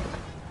харагдах хаа баг.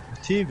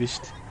 Тийм биш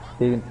үү?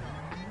 Тэгээд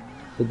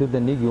хэдүүлээ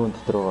нэг юун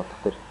дотор байгаа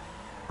тэр.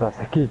 За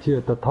саки чи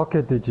одоо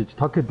Токиод дэжиж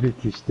Токиод дрит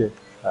хийж штэ.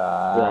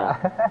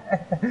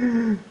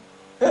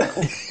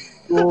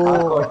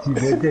 Чи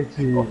мэдээ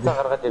чи. Уцаа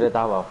гаргаад ирээд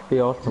аваа. Би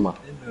явуулсан ба.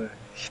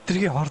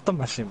 Хитргийн хордон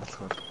машин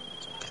болохоор.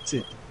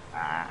 Тэцээ.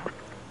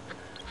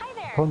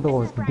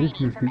 Тондоо дрит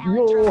хийж.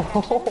 Йоо.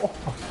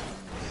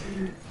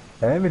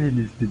 Амар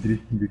хийнэс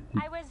дрифтинг гэдэг.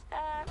 I was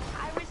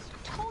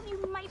told you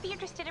might be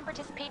interested in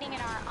participating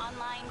in our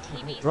online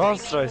TV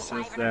Rolls streaming Royce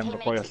live амар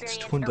entertainment гоё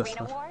experience болчих хүнд Arena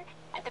басна. War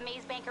at the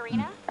Maze Bank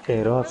Arena. Тий,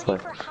 Rolls We're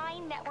looking Royce. for high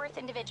net worth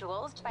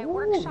individuals to buy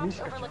workshops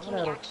overlooking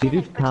the action and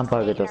Дрифт Тампа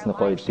participate гэдэг in бас our нэг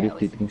гоё live дрифт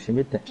shows. гэдэг юм шиг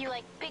ээ. If you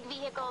like big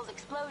vehicles,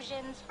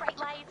 explosions, bright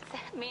lights,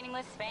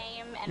 meaningless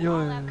fame, and Yo,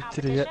 all-out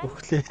тэр яа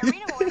competition, өглөө.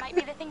 Arena War might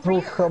be the thing for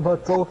you. Хама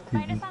зовт.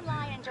 Find us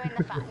online and join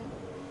the fun.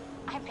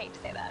 I'm paid to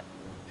say that.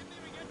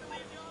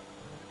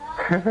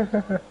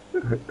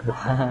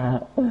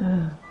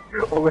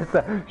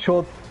 Угаасаа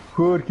шууд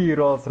хөөрхий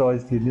Rolls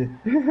Royce гинэ.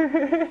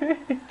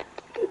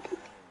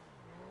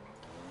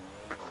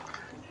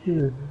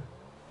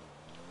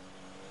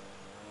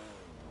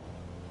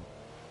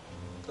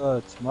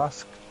 That's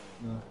mask.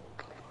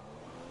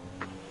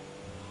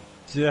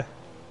 Зэ.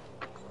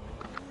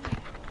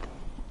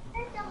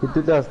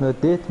 Хэдүүлээс нөө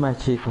дэт матч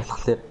хийх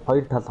болохоор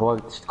хоёр тал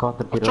хуваагдчих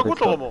контр гэрээ. Чоггүй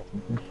л юм уу?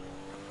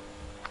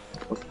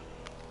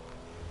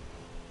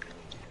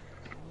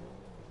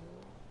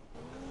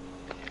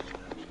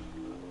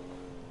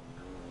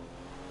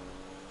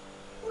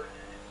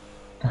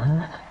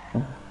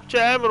 Чи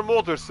амар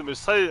муу дэрсэн бэ?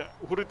 Сая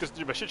хүрээд ирсэн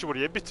чи машин ч бүр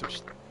ябицсан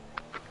шүү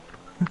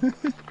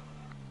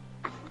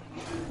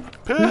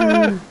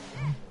дээ.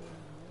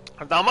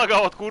 Дамаг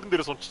аваад гүүрэн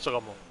дээрээ сунчиж байгаа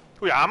юм уу?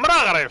 Хүү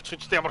амраа гараа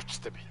явчих чи ямар ч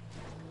ч би.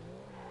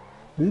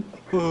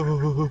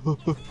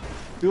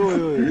 Ёо,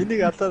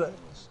 энийг алдаа.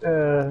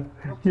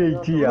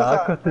 Чи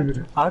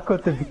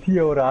акотой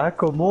битиора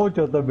ако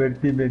мож одоо барьд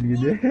юм байна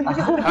гинэ.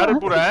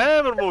 Харин бүр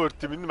амар муу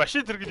өрт юм. Энэ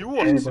машин тэргэл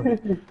юу болсон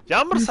бэ?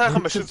 Ямар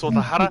сайхан машин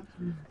суулаа хараа.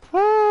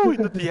 Хүү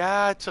энэ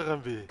яаж байгаа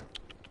юм бэ?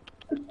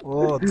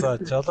 Оо за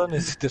жолооны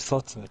хэсэг дээр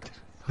суудсан байт.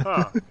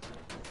 Хаа.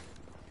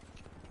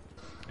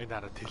 Энэ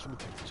хараа тэлмэн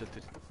тэмчээл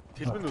тэр.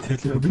 Тэлмэн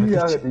үү? Би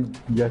яагаад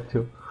яач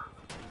вэ?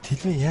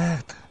 Тэлмэн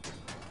яагаад?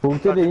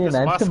 Бүгдээ ийм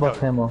амтан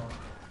болох юм уу?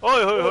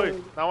 Ой.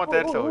 Намаа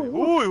дайрлаа ой.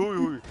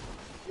 Үй.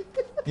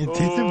 Энэ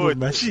тэлмэн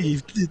машин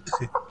эвдлээд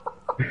их.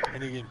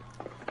 Энийг юм.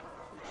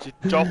 Чи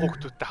жоох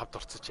хүүхдүүдтэй хавд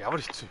орцож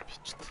ямар хэцүү юм бэ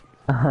ч.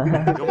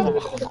 Юм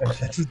авах болохгүй.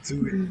 Тэлмэн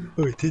зүгээр.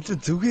 Ой,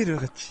 тэлмэн зүгээр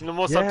байгаа чи. Энэ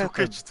муусаа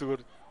түкэж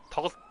зүгээр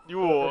тоглолт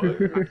юу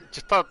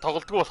чита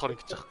тоглолтгүй болохоор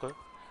ингэж байгаа байхгүй.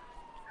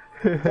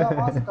 За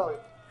маск авъя.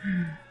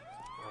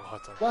 За.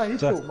 За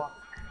хийчихв маа.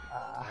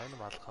 Энэ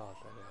малгай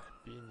болоо.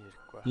 Би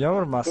нэрэхгүй.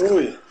 Ямар маск?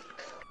 Ой.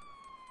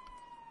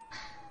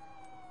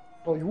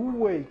 То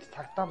юу вэ?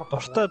 Тагтаа маа.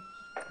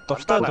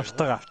 Дуртай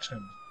авчих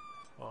юм.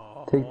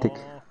 Тэг.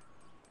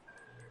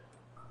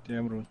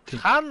 Ямар үнэтэй.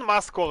 Хаана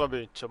маск байгаа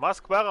бэ энэ чи?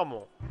 Маск байгаа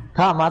мó?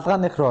 Та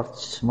малгааных руу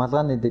орч.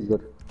 Малгааны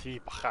дэлгүүр. Тий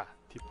баха.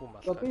 Типүү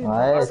малгай.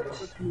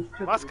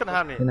 Маск нь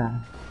хаана юм?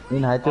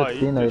 Энэ хажууд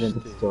энэ хоёрын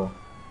төсөж байгаа.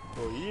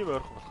 Оо ийм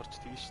ойрхон болохоор ч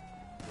тэгэн шүү дээ.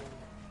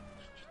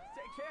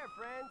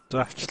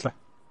 За авчлаа.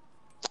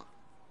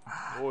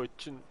 Оо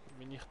чин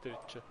минийх дээр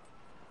чи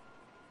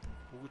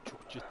өгч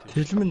итээ.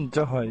 Тэлмэн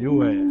жоохон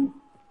юу вэ?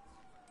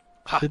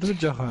 Тэлмэн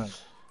жоохон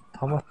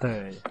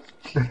томоотой.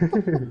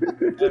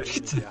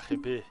 Яах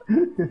юм бэ?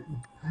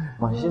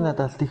 Машина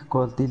далдихгүй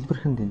бол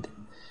дэлбэрхэн дэнд.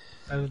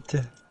 Амин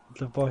тий.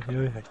 Лобо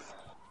юу яа.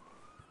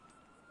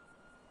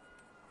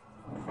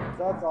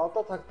 За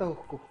одоо тагтаа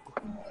өгөхгүй.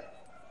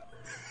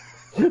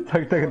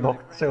 Тагтаг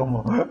ногтчих юм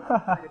уу?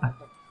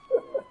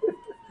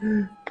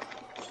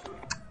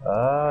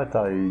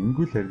 За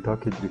ингүүл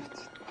Токио дрифт.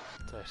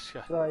 За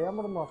ашиг. За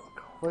ямар маск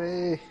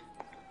вэ?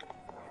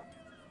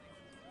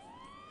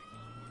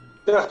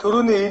 Яг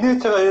түрүүний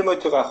инээж байгаа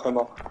эмojиг авах юм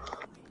уу?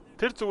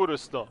 Тэр зүгээр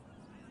өснө.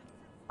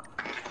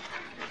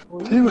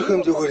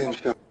 Тиймэрхэн зүгээр юм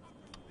шиг.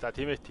 За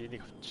тийм ээ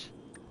энийг авчих.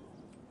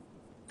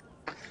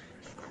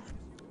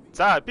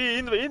 За би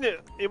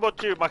энэ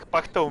эможи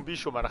багтаа хүн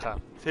биш үү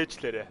мараха.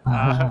 Сээжлээрээ.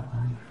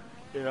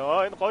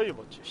 Энэ гоё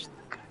эможи шүү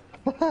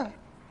дээ.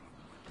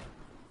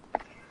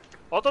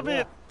 Одоо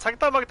би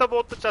цагдаа магтаа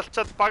буудаж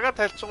алчаад бага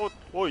тайлчгууд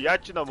оо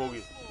яаж ийна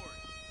мөгийг.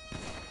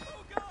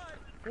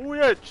 Оо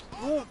яаж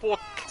юу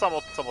буудалцаа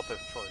болоо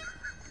явчихваа.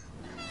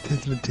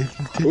 Тэлмэн.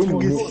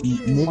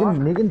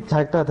 Нэг нь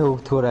цагдаа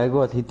төвөгдөхөөр агай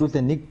бол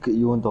хэдүүлээ нэг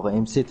юунд байгаа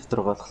MC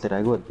дотор болохоор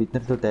агай бол бид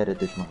нар л дайраад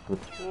байж магадгүй.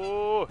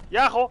 Оо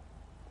яах вэ?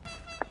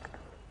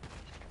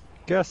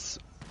 Газ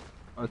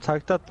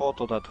цагтаад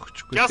буудуулаад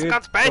өгчихгүй. Газ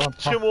ганц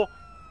байлчих юм уу?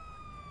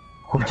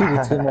 Хүчиг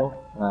үзэх юм уу?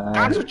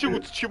 Ганц хүчиг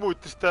үзчих юм уу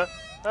өдөртөө?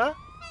 Аа?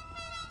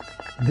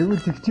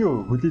 Тэгвэл тэгчээ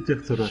үү? Хүлээж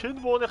явах зураа. Шинэ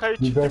бууны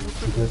хаяж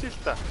үзээ л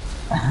та.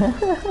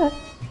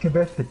 Их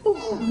байт.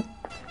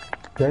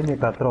 Дэний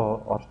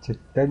гадруу орчих.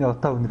 Дэний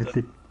утаа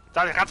үнэрлээ.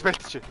 За ганц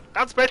байлтчих.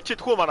 Ганц байлтчих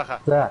тхүү манаха.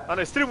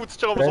 Манай стрим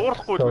үзэж байгаа хүмүүс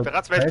уурахгүй л үү?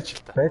 Ганц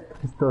байлтчих л та.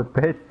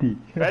 Байти.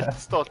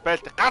 Байлтстол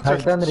байлт. Ганц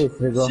байлт. Цагдаа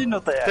эсрэгөө. Шинэ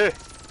удаа яа.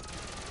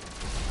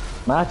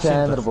 Наач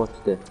амар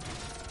бууттай.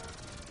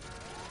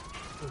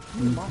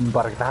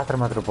 Бараг даатар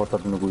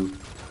бодоод нэг үү.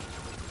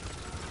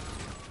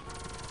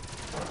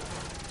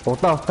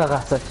 Удаа утаагаа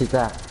асаач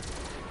за.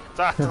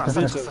 За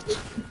асаач.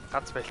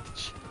 Ганц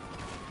байлтчих.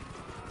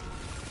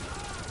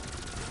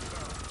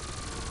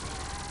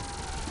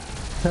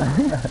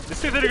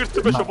 Эсрэг дээр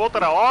ирсэн байх шүү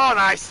буудаараа. Оо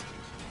nice.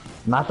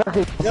 Надад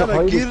их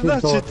Яна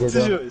гэрнаа чидсэн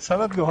шүү.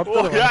 Санаад би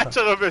Оо яаж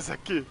байгаа бэ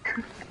Саки?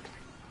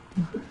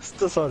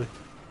 Sorry.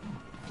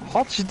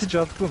 Хот шидэж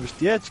болдгоо юм шүү.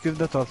 Яаж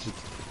гэрнаа тоол шид.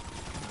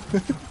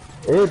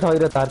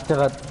 хоёроо дарж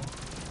хагаад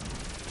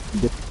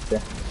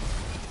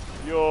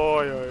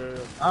Ёо.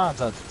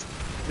 За.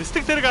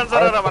 Стик тэрэг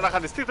анзаараарай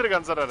манайхаа стик тэрэг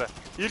анзаараарай.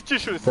 Ирж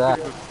шүү стик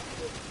тэрэг.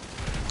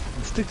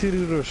 Стик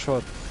тэрэг рүү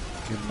шууд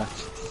гэрнаа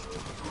чид.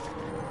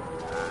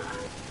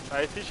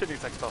 Айтишнийг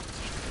цагтаа.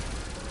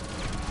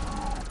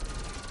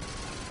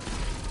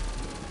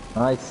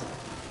 Nice.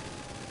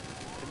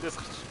 Эндээс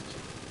гарч.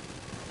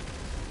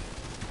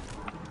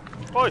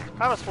 Ой,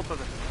 ханаас фотод.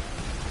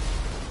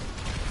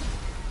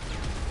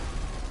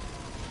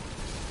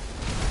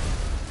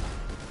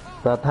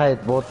 За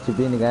таад бууд чи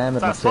би нэг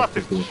амар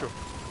настай шүү.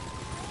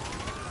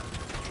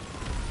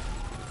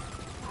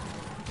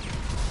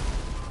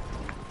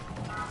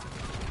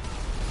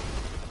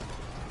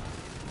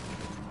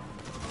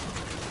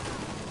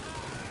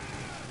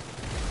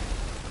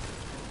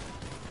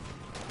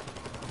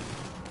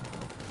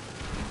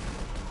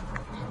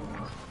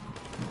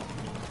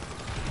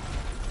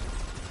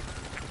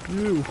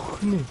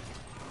 Ухни.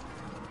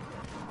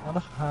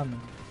 Анах хаана.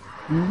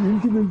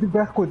 Энд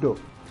байхгүй дөө.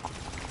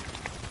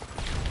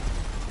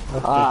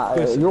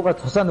 Юугаа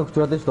тусаа нөгч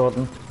болно шүү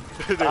дуулна.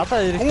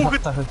 Алаа эрэг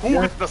талтаа.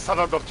 Хүүхэд нас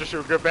санаанд орж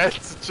шүү гэ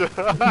байлцсан ч.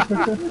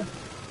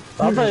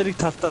 Алаа эрэг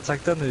талтаа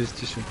цагтаа нь ирж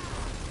шүү.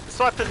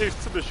 Сватыг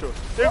ирсэн байх шүү.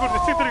 Дээгүүр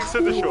нэцэг дэрэг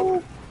гисэн байх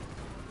шүү.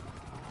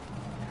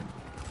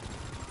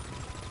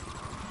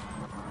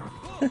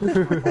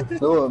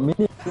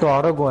 Миний то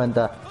ороогүй байна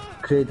да.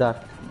 Кредит.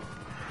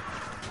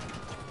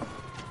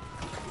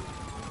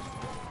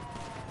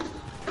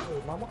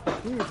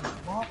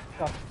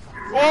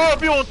 Оо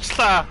би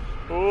унтлаа.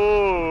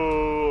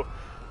 Оо.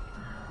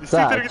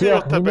 Нэцэг дэрэгний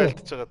утаа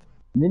байлтж байгаад.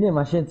 Миний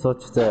машин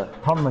сууч заа.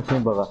 Том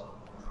машин байгаа.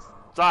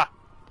 За.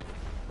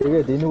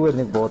 Тэгээд энүүгээр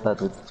нэг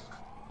буудаад үз.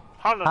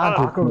 Хаана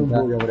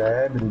Ямар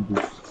амар юм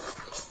бэ?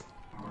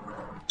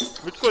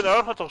 Мэдгүй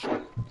ойрхож байгаа шүү.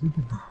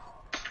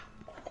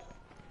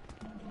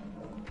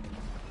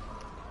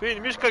 Би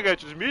Мишка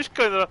гэж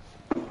Мишка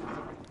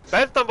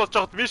байлдан болж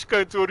байхад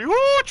Мишка зүгээр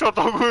юу ч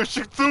бодоогүй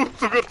шиг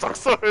зүгээр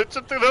зогсоо байж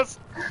тэрээс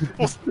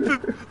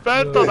бусдад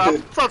байлдан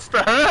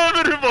авцаастай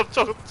амар юм болж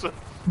байгаа ч.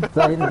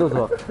 За энэ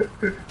дөө.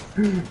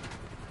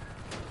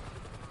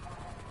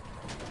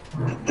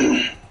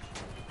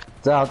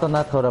 За одоо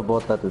наадхаараа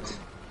буудаад үз.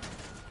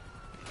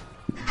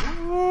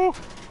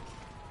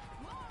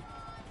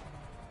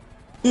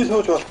 Би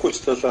сууж болохгүй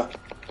ч таалаа.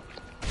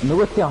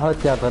 Нөгөөтийн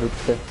хойд яагаар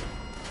үстэй.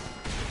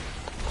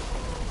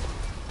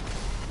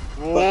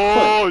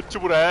 Оо чи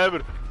бүр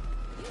амар.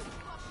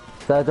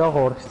 За жоох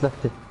урагшлаа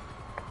чи.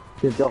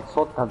 Тэр жоох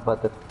сууд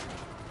талбаад.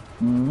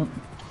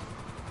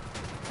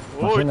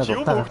 Оо чи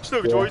юу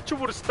хөгчлөө гэж ой чи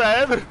бүр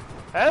өстэй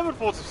амар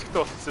бууз хэвсэгтэй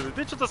болчихсон бэ.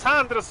 Би ч одоо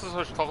Сан Андреас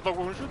хойш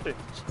тоглоогүй хүн шүү дээ.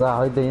 За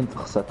хоёулаа энд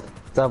зогсоод.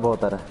 За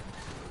буудаарай.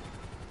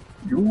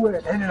 Юу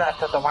вэ? Энэ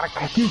наатаа бараг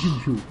катиш юм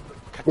шүү.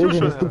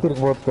 Катюш тэр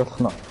буудаж болох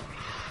нь.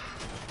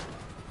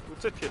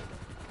 Үзet хэ.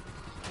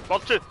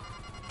 Болж байна.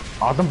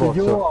 Олон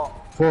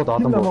буудсан. Фод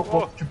олон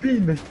бууд. Би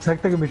энэ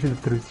цагтаагийн машин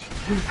дээр байсан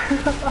шүү.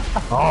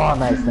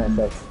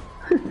 Nice.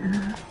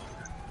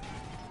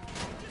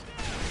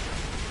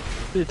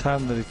 Би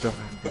таам нарыг жоох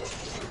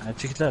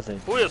ажиглаа лээ.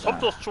 Өө сум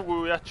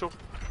дуусчихгүй яач юу?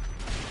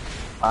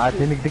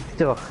 Тэнэгдэж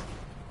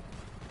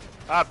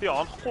байгаа. Би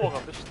онохгүй байгаа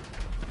юм байна шүү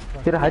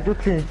дээ. Тэр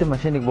хажуудлын эдэн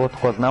машиныг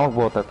буудахгүй бол намайг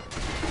буудаад.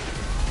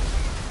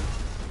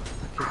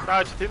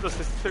 Таач тэнд бас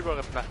стек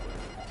байгаа даа.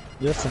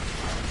 Яасан.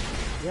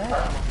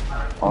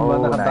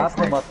 Манай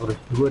даалгавар мадгар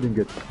зүгээр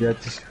ингээд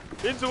яаж ш.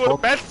 Энэ зүгээр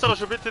байлж байгаа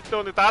шүү. Би тэд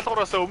нэг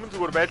даалгавраас өмнө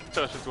зүгээр байлж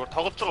байгаа шүү. Зүгээр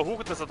тоглож байгаа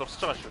хүүхднээсээ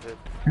дурсаж байгаа шүү.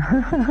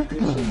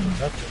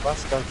 Наач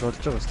бас гарч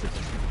болж байгаа шүү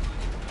дээ.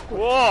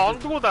 Оо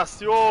ондгоо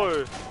дас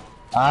ёо.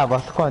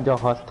 Болохгүй энэ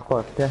жоох холдохгүй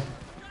бол тий.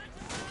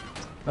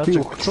 Наач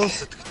өгчөөс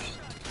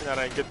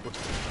Нараа ингэж бүр.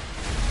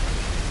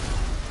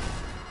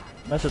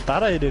 Наач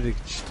дараа ирээрэй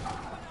гэж.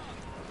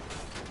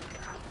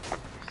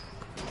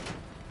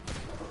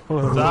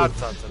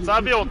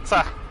 За би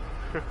унтцаа.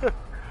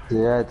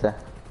 За.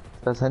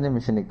 За саний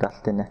машиныг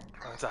даалт гинэ.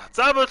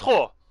 За болох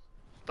уу?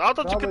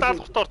 Одоо чиг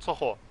даалгаварт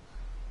орцох уу?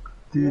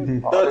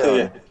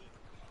 Тий.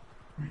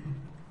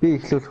 Би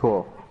эхлүүлэх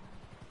үү?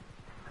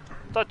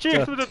 За чи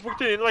эхлүүлээд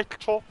бүгдийг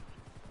инвайтлчих уу?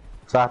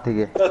 За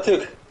тэгээ.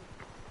 Тэг.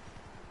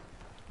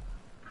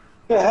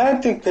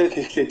 Хайртын пэк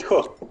эхлэе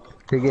тхөө.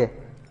 Тэгээ.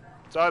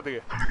 За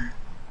тэгээ.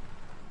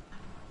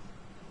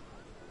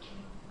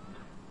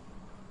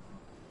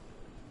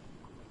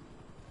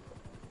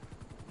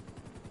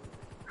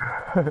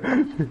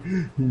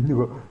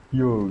 Нөгөө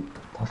юу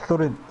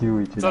тослорын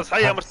юу гэж. За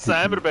сая ямар ч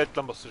амар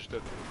байдлаа болсон шүү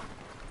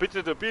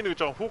дээ. Би нэг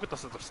жоохон хүүхэд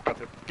тасаад урсах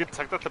гэдэг. Гэт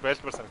цагдаатай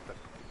байлбар санагдаа.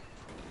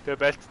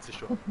 Тэгээ байлцсан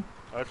шүү.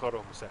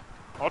 Ойлгоорой хүмүүсээ.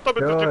 Одоо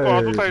бид нэг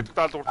одуулаа хийдэг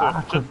даалгавар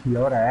болж байна.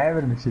 Ямар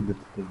амар машин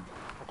дэвтэй.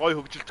 Гой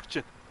хөгжилдөж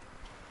байна.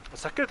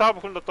 Саки та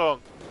бүхэнд одоо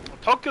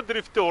Токио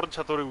дрифтийн уран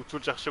чадварыг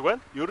үзүүлж явах шиг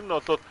байна. Ер нь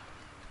бол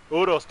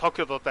өөрөө бас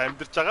Токиод одоо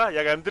амьдарч байгаа.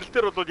 Яг амьдрал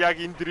дээр бол яг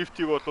энэ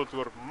дрифтийг бол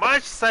зүгээр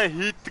маш сайн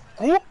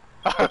хийдэггүй.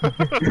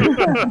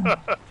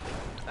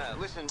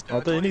 Listen,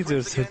 Одоо энийг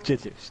зөв сольжээ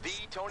л the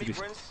Tony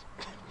Prince.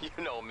 You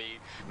know me,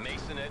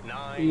 Mason at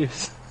 9.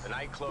 Yes. The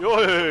nightclub. Юу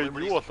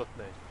болоод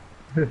нэ.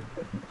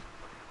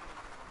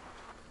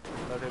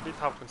 Тэгээд би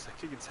тавхан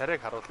сахиг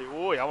царайг харуулъя.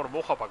 Өө ямар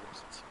муухай баг юм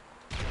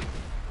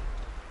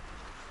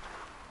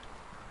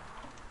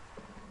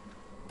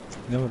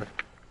бэ? Ямар.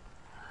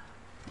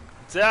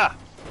 За.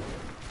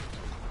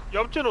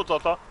 Явж гэнэ үү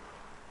одоо?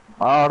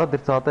 Ороод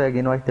ирсэн одоо яг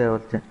invite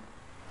явуулж байна.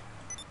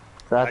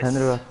 За тань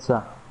руу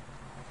очсон.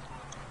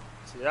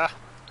 За.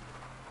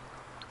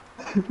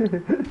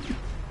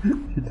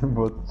 Хитэн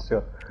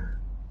бодсоо.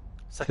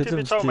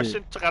 Сахиг цаа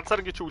машин чи ганцаар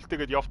ингэж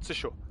үлдээгээд явцсан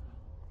шүү.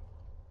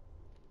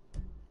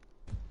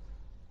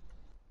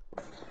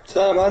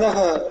 За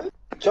манайха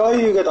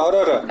Joy гээд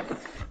ороорой.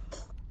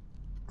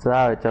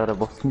 За яараа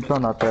боссон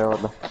л одоо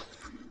явуулаа.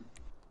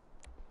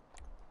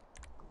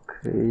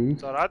 Окей.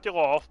 За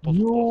радиогоо оф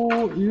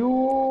болгох.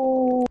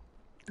 Юу.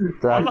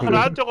 За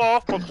радиогоо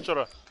оф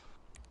болгочороо.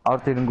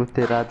 Орд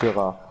ирэнгүүтээ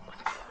радиогоо.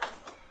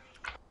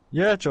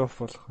 Яаж оф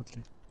болох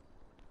вэ?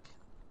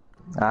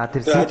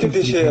 Тэр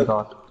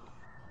сэтгүүл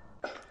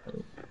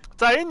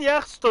За энэ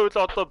яах ёстой вэ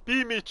одоо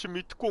би ми чи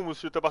мэдгүй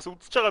хүмүүс үү бас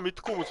үзэж байгаа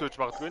мэдгүй хүмүүс байж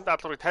магадгүй. Энэ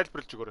даалгаврыг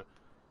тайлбарлаж өгөөрэй.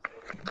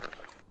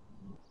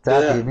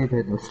 За би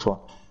тайлбарлахгүй.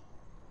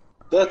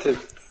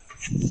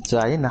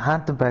 За энэ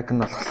хаантан баг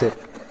нь болохоор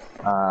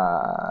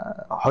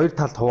хоёр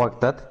талд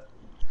хуваагдаад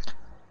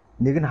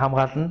нэг нь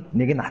хамгаална,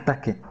 нэг нь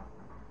атак юм.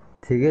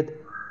 Тэгээд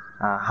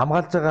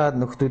хамгаалж байгаа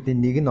нөхдүүдийн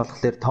нэг нь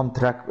болохоор том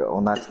трак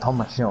унаад, том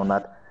машин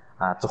унаад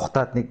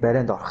зүхтаад нэг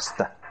барианд орох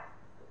хэвээр.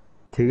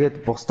 Тэгээд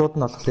бусдууд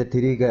нь болохоор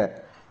тэрийг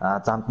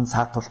замд нь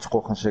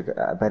саатуулчихгүйхэн шиг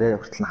барай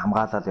хүртэл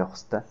хамгаалаад явах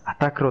хэвээр.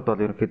 Атакерууд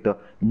бол ерөнхийдөө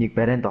энийг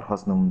барианд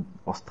орохоос өмнө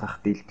устгах,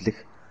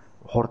 дэлбэлэх,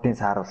 хурдын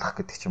сааруулах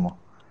гэдэг ч юм уу.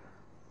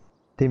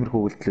 Тиймэрхүү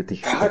үйлдэлүүд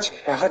их.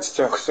 Хахаж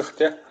зогсох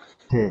тий.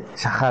 Тий,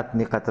 шахаад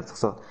нэг газар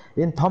зогсоо.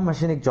 Энэ том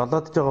машиныг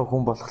жолоодж байгаа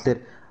хүн болохоор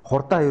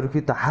хурдаа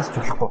ерөнхийдөө хасч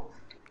болохгүй.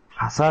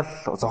 Хасаал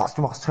зогсож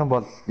мосчих юм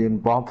бол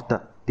энэ бомбтой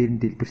дэрэн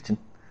дэлбэр чинь.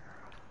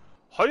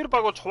 Хоёр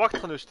баг болж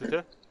хуваагдах нь шүү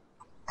дээ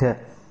тий.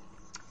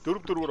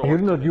 Дөрөв.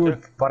 Ер нь бол юу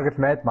бараг л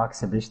Mad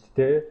Max юм биш үү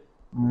те?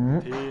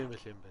 Тийм л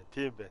юм байна.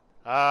 Тийм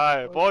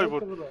байна. Бой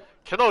бүр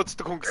кино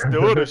үздэг хүн гэсэндээ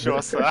өөр шүү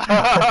бас.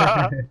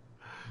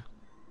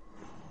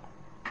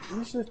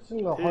 Энэ чинь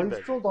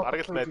 200 доллар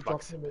гэж байна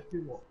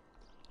тийм үү?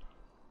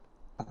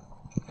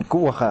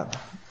 Гүү баха.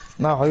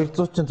 200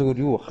 ч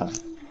зүгээр юу баха.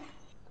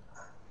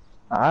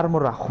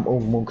 Армор авах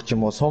мөнгө ч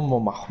юм уу, сум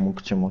авах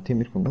мөнгө ч юм уу,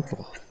 тиймэрхүү юм л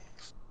байна.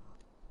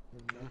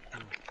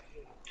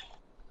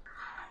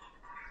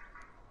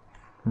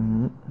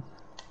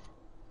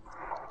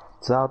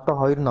 За одоо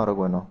хоёр нь орог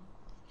байна уу?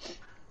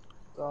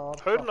 За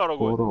хоёр нь орог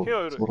байна.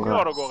 Хин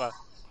орог байгаа.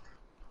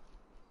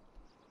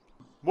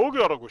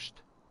 Мөгийн орог шүү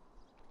дээ.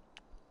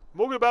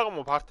 Мөгийн байгаа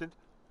мó партинд?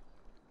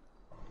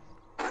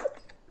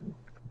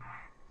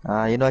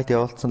 Invite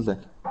явуулсан л.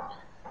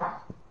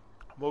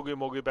 Мөгийн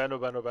байна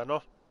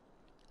уу?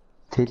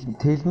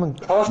 Тэлмэн.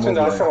 Тоостын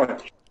алсан байна.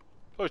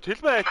 Ой,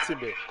 тэлмэн айцсан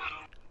юм бэ?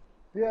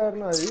 Би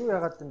харна юу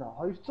яагаад байна?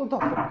 200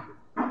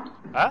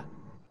 доллар.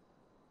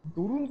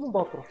 400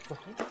 доллар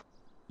болчихсон.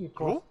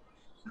 Юу?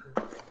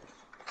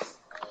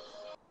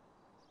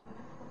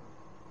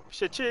 Биш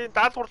чи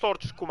даалгавар руу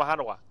орж ирэхгүй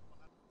хаана угаа?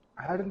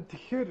 Харин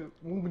тэгэхээр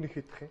мөнгө нэг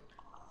хэдэх юм.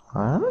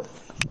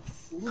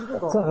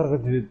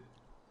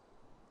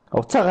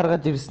 Уцаа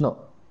гаргаж ирсэн үү?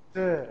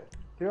 Тий.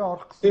 Тэгээ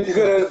орох гэсэн.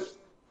 Тэгэхээр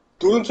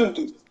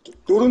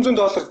 400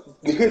 доллар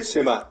нэхэдсэн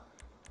юм аа.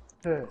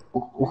 Тий.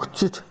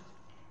 Өгчөж.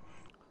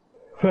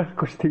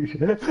 Байхгүй шүү тэгш.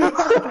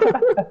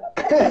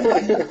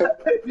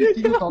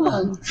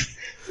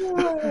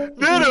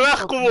 Нэр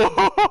байхгүй юу?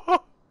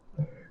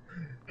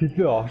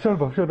 Билээ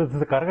офшороос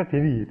гаргаад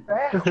тэрий.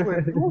 Байхгүй.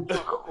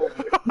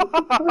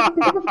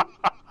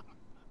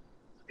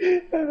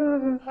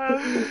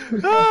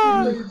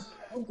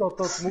 Хүн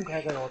зодоод мөнгө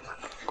хайгаа яваад.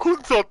 Хүн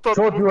зодоод.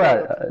 Шууд юу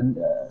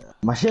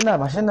машина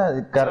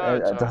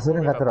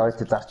засварын газар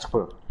ойч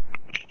зарчихгүй юу?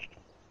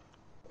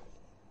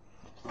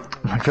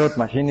 Шууд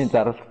машины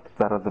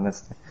заруулнаас.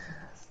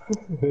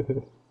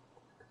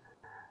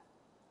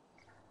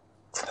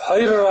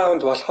 2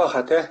 раунд болох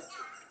байхаа тий.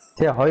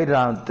 Тий 2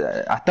 раунд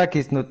атак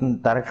хийснүүд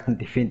нь дараагт нь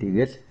дефенд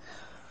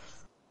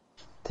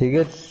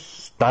тэгэл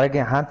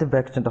дараагийн хантинг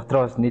бэк чинь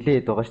дотроо бас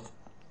нилээд байгаа шүү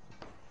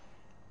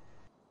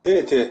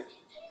дээ. Тий.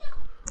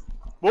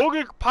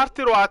 Мөгийг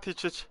парти руу ад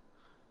хийчих.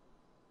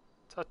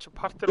 За чи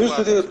парти руу.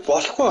 Тэгээд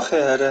болохгүй бах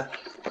яриа.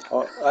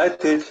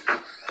 Тий.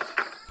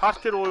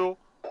 Парти руу юу?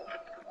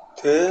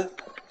 Тий.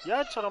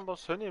 Яаж чарам бол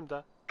сони юм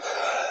да.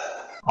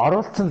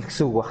 Оруулсан л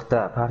гэсэн үг бах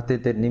та. Парти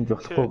дээр нэмж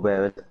болохгүй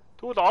байвал.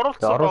 Тэгвэл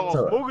оруулсан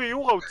байгаа. Мөгийн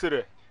юугаа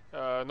үзээрэй.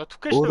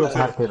 Notification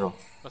үзээрэй.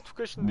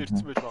 Notification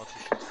нэрсэн байж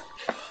магадгүй.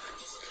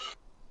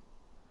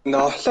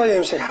 Нофлоо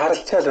юм шиг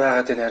харалцаал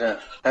байгаад байна арай.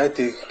 Айд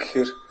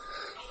гэхээр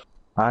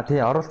тий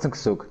оруулсан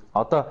гэсэн үг.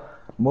 Одоо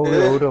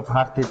мөгийн өөрөө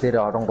парти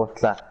дээр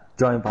оронгуутлаа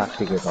join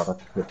party гэж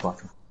ороод ирэх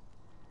болно.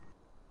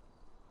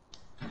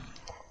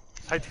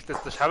 Сайд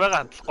ихтэйс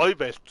шаваагаа хандлах гоё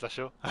байлтлаа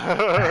шүү.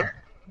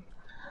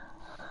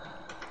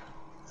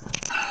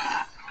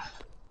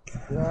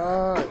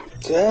 Яа.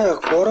 За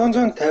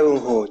 350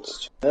 хөөж.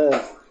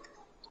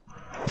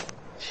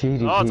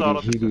 Шири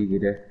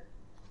гэрээ.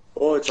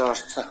 Оо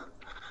заарцаа.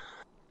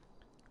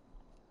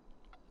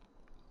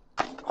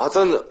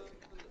 Одоо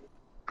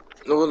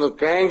нөгөө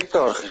гангд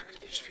орох юм.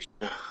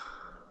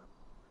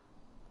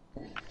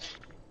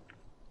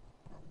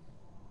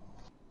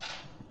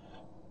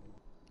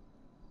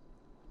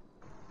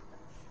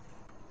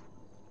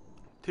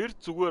 Тэр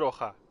зүгээр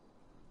баха.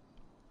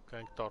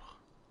 Гангд орох.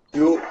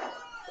 Юу?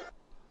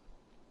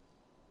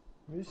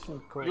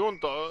 Mission code.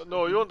 Юунд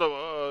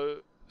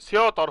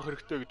Сиод орох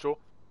хэрэгтэй гэж үү?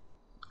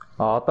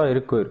 Одоо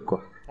хэрэггүй.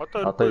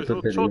 Одоо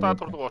шууд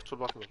даалгавар орчвол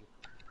болно.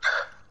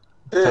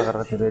 Буцаа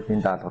гаргаад ирээд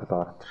энэ даалгавар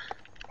руу ороод.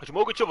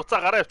 Мөг чи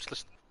буцаа гараа авчлаа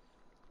шүү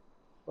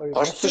дээ.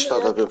 Орсон шүү дээ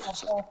одоо би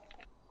буцаа.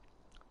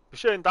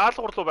 Биш энэ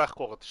даалгавар руу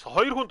байхгүй байгаа шүү.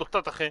 Хоёр хүн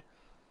дутаад ах юм.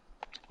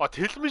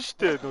 Тэлмэн шүү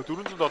дээ.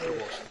 $400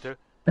 байгаа шүү дээ.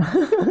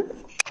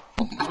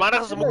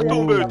 Манайхаас мөнгөтэй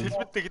хүн байвал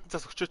тэлмэдтэй хэдэн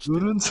цаас өгчөөч.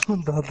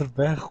 $400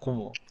 байхгүй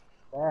мó.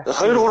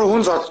 2-3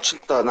 хүн зодч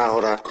л та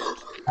наагаараа.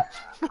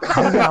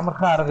 Хамгийн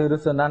амархан арга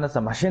ерөөсөө наанаас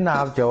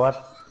машина авч яваад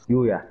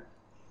юу яа.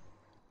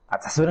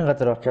 Засварын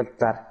газар очиод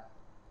зар.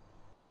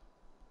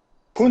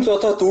 Хүн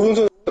зодоо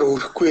 $400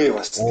 өгөхгүй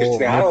бас. Тэр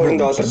чинь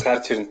 $10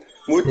 гарч ирнэ.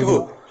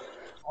 Мөдгөө.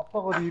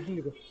 Одоогоор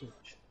 91 болчихсон.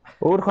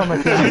 Өөрхөө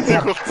машина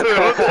болсон.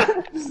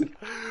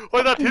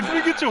 Ой на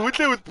тэлмэгийн чи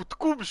хүлээвэл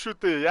бүтэхгүй юм шүү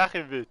дээ. Яах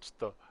юм бэ ч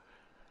тоо.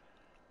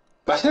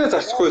 Машина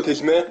зарчихгүй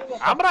тэлмээ.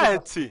 Амраа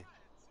хайцсан.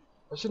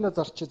 Машина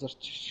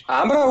зарчих.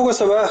 Амраа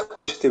угаасаа байхгүй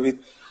шүү дээ бид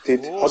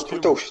тэгэд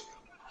холбогдоо шүү.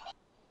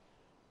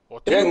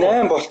 Яг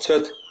 8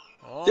 болцоод.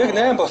 Яг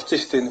 8 болцсон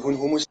шүү дээ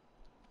хүмүүс.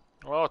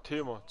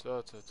 Тийм үү.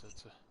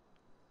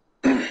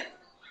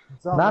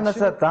 За.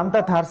 Наанасаа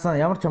замдаа таарсан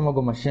ямар ч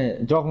хамаагүй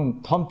машин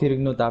жоохон том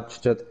тэрэгнүүд авч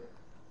очиод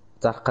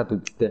зарах гээд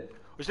үдтэй.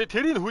 Өшөө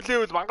тэрийг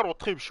хүлээвэл мангар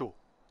удах юм шүү.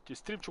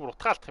 Стрим ч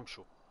утгаалдах юм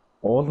шүү.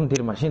 Уул нь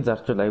тэр машин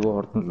зарчвал айгүй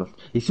хурдан л бол.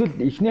 Эсвэл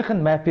эхнийх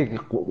нь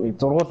мапыг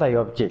зургуулаа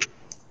явжээ.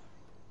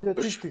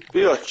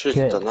 Би очиж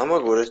та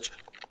намайг өрөөж.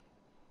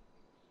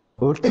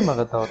 Өөртөө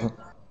байгаа даа.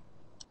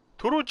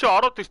 Түрүү чи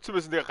ороод ирсэн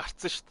байсан тэгээ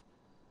гарцсан шүү дээ.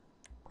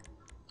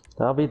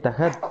 За би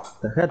дахиад юм.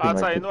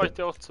 За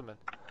invite явуулсан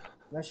байна.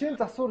 Машин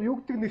засвар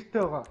юу гэдэг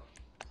нэртэй байгаа?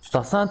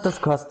 Santos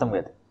Custom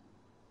гэдэг.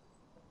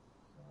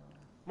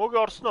 Мөг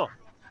орсноо.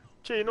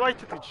 Чи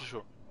invited гэж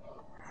шүү.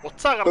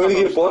 Уцаа гаргаад.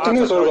 Өөрийн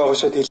бодны зураг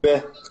авахшаа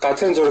хэлбэ.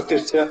 Газрын зураг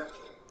дээр чи.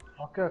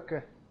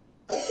 Окей.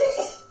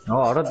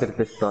 Ороод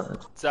ирлээ шүү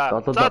дээ. За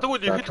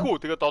тэгвэл эхлэх үү?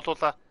 Тэгээд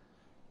долуулаа.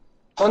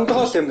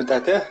 Хондгоол юм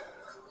да тий.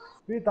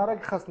 Би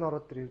дараагийнхаас нь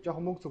ороод ирээ.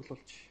 Жохон мөнгө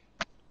цуглуулчих.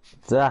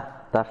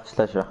 За,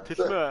 дарчлаа шүү.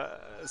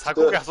 Тэлмээ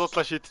сагуугийн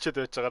асуудлаа шийдчихэд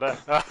байж байгаарай.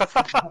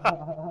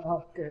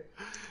 Окей.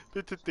 Би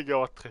тэднийг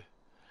яваадах юм.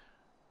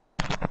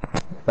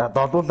 За,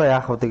 долуулаа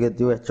яах вэ? Тэгээд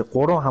юу яачих?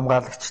 3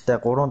 хамгаалагчтай,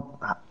 3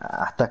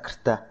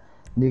 атакертай,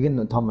 нэг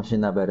нь том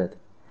машина бариад.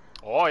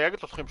 Яг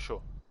л болох юм шүү.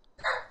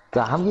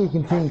 За, хамгийн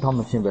ихэнх том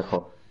машин барих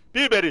уу?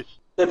 Би барь.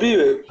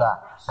 Би.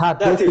 За,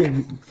 та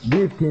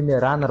би тимээ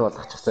раннер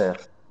болгочихсан яа.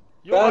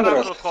 Юу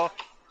раннер болгоо?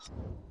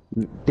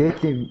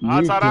 Дэтийн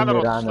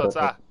раннер.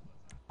 За.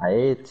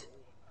 Аяд.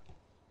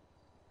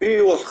 Би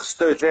юу болох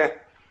хэвтэй вэ?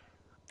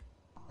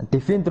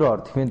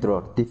 Defender.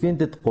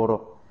 Defended 3.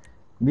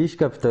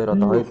 Мишка битээр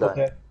одоо хоёлаа.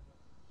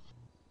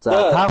 За,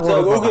 та гоо.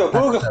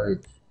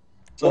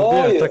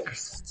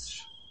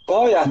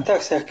 Гой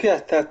атак, саки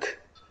атак.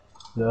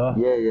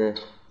 Яа.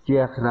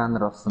 Яах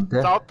раннер болсон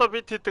тий. За одоо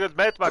бид тэгэл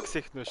Mad Max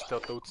их нөө шүү дээ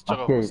одоо үзэж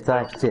байгаа хүмүүс.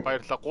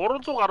 Баярлалаа.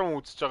 300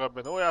 гаруй үзэж байгаа юм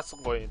байна. Оо яасан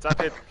гоё. За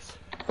тэгээд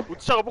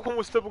үзэж байгаа бүх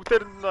хүмүүстээ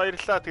бүгдээр нь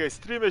баярлалаа. Тэгээд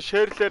стримээ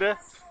шеэрлээрэй.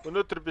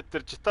 Өнөөдөр бид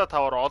тэр жита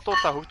таваар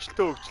олуулаа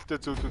хөвчлөлтөө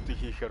зүйлүүдийг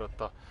хийхээр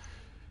одоо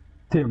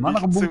тийм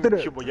манайхан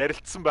бүгдээр юм уу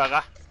ярилцсан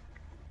байгаа.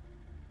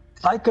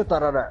 Лайк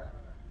дараарай.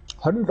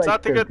 20 лайк. За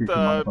тэгээд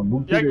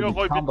яг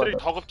гоё биднийг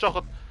тоглож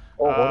байхад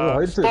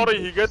стори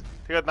хийгээд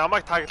тэгээд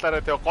намайг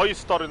таглаарай. Тэгээд гоё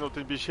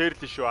сторинуудыг би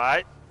шеэрлээ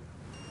шүү.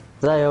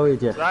 За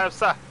явъя. За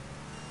явсаа.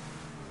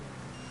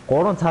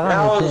 3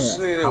 цагаан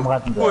машин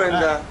хамгаалсан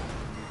байна.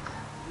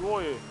 Юу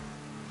ээ?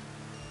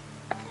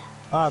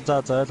 За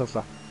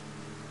ойлголоо.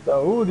 За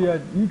өөр яа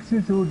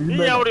X-с өөр юм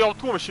байна. Ямар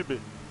явдггүй машин бэ?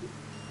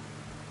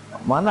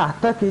 Манай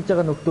атак хийж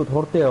байгаа нөхдүүд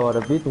хурдан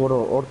яваараа бид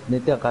урд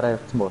нэдэ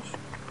гараа явцсан боош.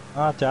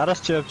 Тий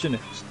араас чи явж гинэ.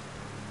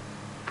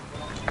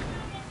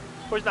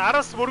 Хөөе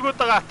араас мөргөөд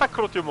байгаа атак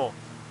руу юм уу?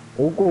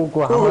 Үгүй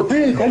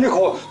би таныг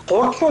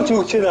хурдлууч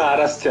өгч нэ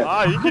араас чи.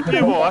 Ингэдэг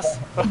юм уу бас?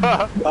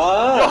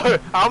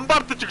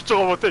 Амбард ч өгч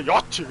байгаа юм уу те?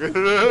 Яач.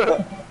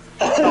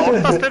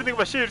 Одоос тэр нэг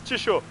машин ирж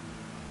шүү.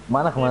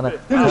 Манайх.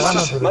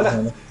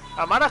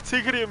 Манайх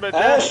цэгэр юм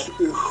байна.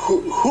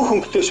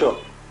 Хөнгөтэй шүү.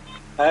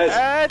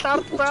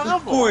 Ард байгаа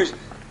мó.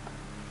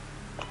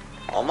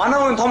 Манай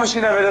хүн том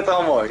машина бариад байгаа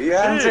юм уу?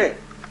 Яанзэ.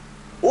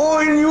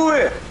 Энэ юу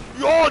вэ?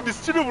 Яа,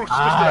 дистрибьютор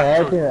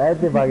бүрхшээ.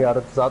 Айд баг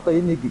орсон. Одоо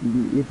энийг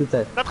идэ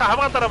цай. Надад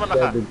хамгаалаараа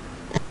манайхаа.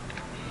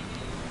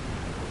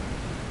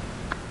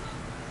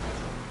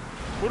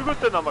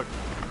 Мөргөөтэй намайг.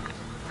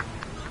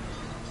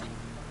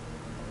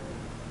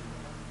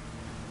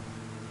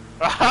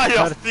 Аа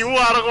яст юу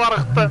арга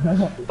баргатай.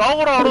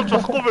 Доогоор оруулж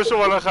болохгүй байх шүү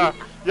манайхаа.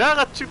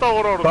 Яагаад чи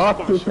доогоор оруулж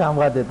болохгүй Доотлыг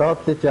хамгаад яа,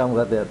 доотлыг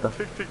хамгаад яа даа.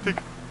 Тэг.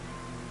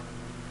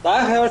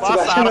 Даах яваад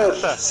машинаар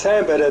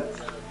сайн бариад.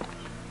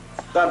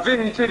 За би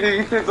энэ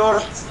хийхдээ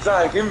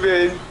зурлцсан хэм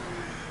бэ?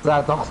 За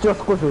зогсож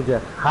болохгүй шүү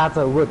дээ.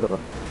 Хаазаа өгөөд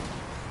байгаа.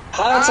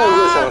 Хаацаа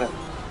өгөөсэй.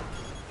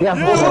 Яа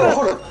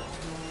Охор.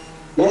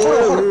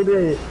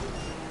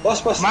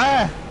 Бас.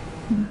 Маа.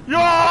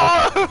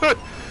 Яа!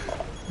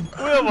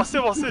 Ой, бас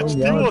юу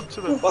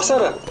болчихно.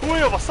 Басаараа.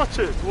 Ой, басаач.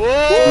 Оо!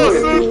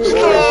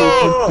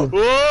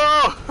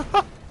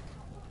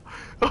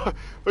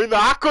 Ой,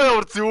 наako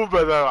ямар зүв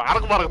байна.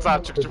 Арга марга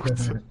зааж өгч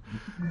өгсөн.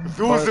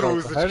 Лүүзер.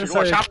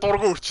 Шал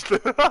дургу өрчлөө.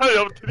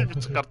 Ямар тэрийг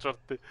бичих гарч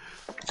бартыг.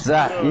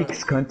 За,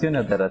 X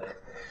контейнер дараад.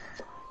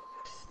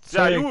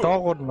 За, юу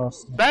доогуур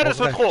ноос. Байраа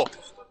солих уу?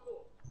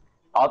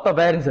 Одоо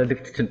байрын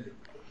солигдчихно.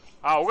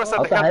 Угаасаа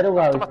дахиад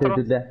хариугаа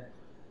үлдээлээ.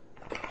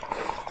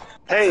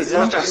 Хей,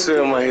 яаж авсан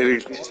юм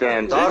хэрэглэж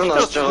байна. Доор нь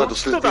орж байгаа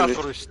төсөлд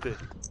даалгавар шүү дээ.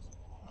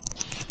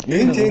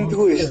 Энэ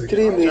тэндгүй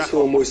стрим хийсэн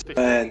хүмүүс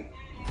байна.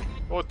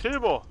 Оо, тийм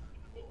үү.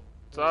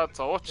 За,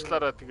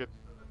 уучлаарай тэгээд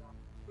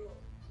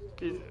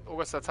би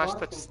угаасаа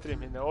цаашдаа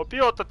стрим хийнэ. Оо, би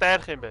одоо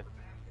дайрах юм байна.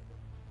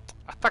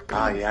 Атак.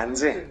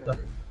 Янз.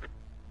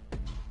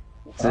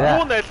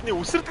 Юу найлны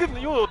үсэрдэг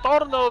нь юу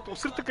доор нь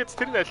үсэрдэг гэж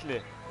тэр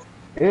найлны.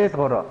 Ээл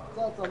 3.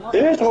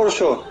 Ээл 3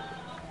 шүү.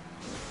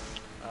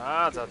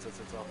 За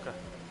окей.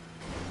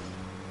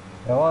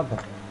 Яваад.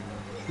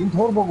 Энэ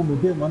турбог юм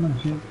үү манай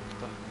машин.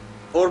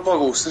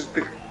 Турбог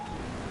өсөрдөг.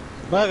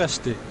 Бага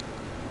штий.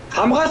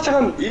 Хамгаалж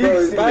байгаа нь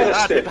байгаа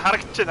штий. Тэд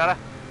харагдаж байна.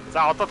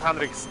 За одоо та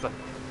нарыг өстө.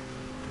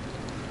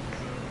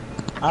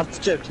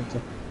 Ардч явж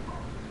байна.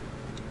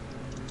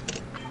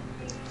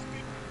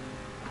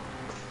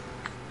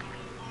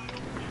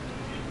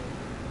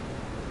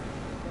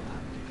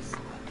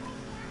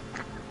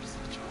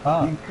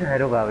 Инх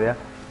хариугаа авъя.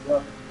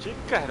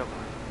 Чикка хариугаа.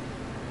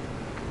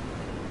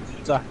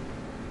 За.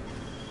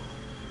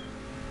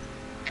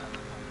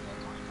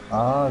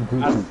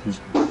 Гүн.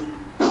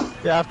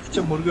 Яарч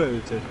мөргөө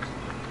юу зэ.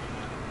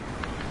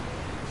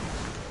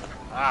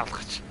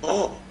 Алгач.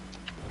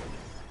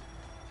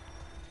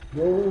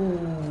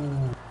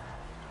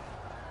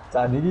 За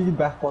нэгийг нь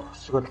байхгүй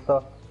болчих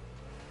боллоо.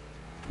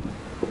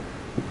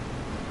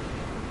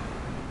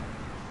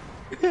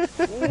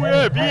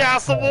 Үе би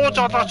яасан бууж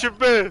олооч юм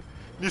бэ?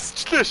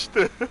 Нисчлээ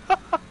штэ.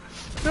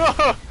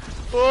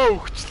 Оо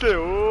өгчлээ.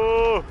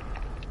 Оо.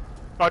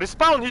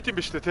 Респаун хийх юм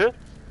биш үү те?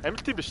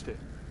 Амилт юм биш үү?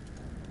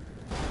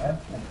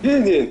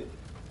 Тийм. Тийм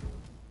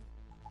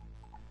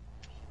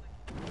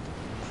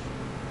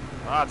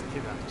аа.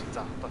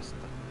 За одоо.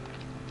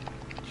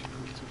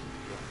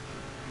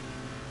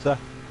 За.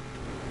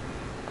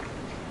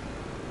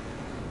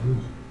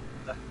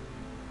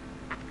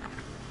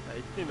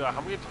 Эдний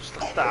хамгийн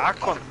туршлагатай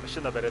Акон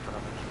машина бариад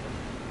байгаа юм.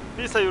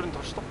 Би сая ер нь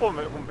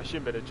туршлагагүй хүн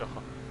машин бариад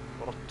жоохоо.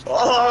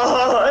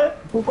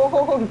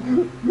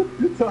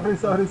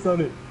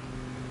 Sorry.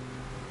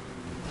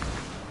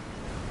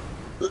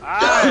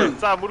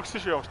 За мөргсөн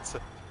шүү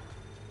явцсан.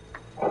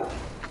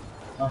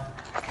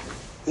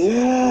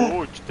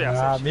 Оо, чтэй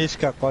яасан.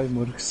 Мишка гой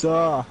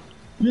мөргсөн.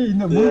 Би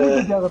энэ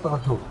мөргөд яагаад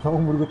байгаа шүү?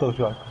 Чамаг мөргөд байгаа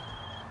шүү.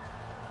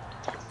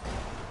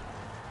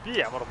 Би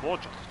ямар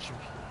бууж болох юм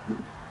бэ?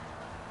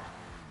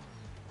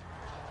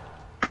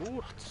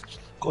 Өөр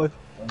хацчих. Гой.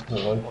 Энд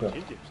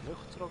явснаа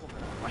хоцроогүй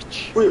мач.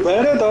 Үгүй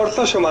байраад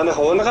орлоо шүү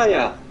манайха унгаа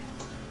яа.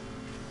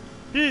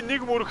 Би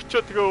нэг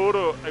мөргөчөө тэгээ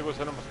өөрөө айгуу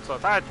сонирн болцоо.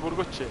 Та хэд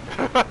мөргөөч.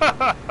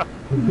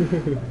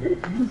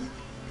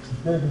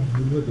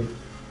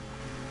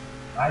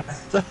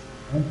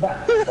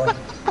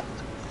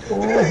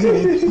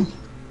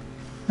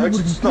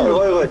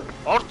 Гой.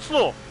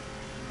 Орцсон уу?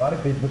 Бараг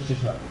бид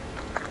шээ.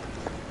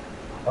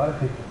 Бараг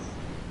бид.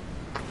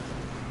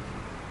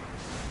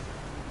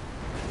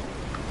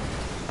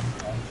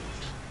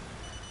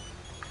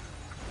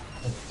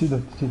 Чи.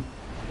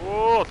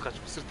 Оо, гач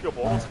бүсэрдгээ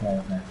боос.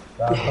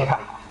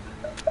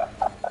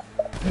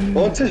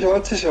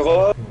 Онцш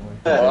гоо.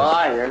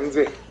 Янз.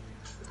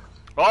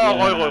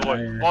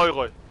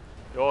 Гой.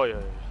 Йоо.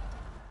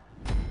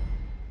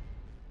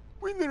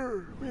 Winner.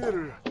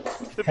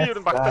 Би ер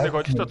нь багтаа нэг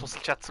олжтой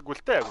тусалж чадсаггүй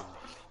л дээ агуу.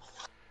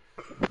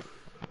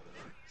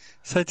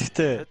 Сая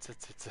тэгтээ.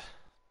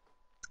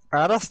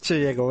 Араас чи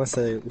яг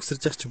угаасаа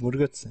үсэрж явах чи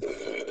мөргөөдсөн.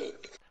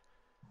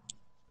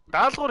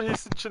 Даалгавар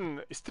хийсэн чинь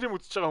стрим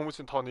үзэж байгаа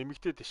хүмүүсийн тоо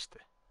нэмэгдээд байна шүү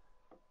дээ.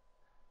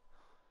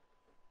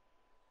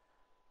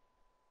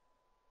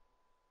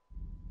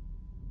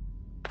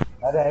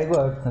 Арай айгүй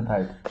ойрхон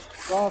таа.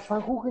 За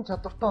санхүүхийн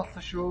чадвартай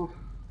болсон шүү.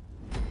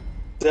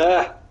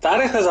 За,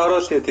 дараагаас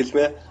оруулъя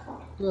хэлмээ.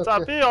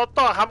 За би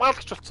одоо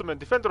хамгаалагч болсон байна,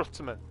 дефендер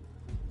болсон байна.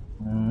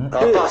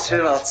 Одоо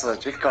шир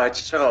авсан, жилк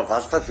ажиж байгаа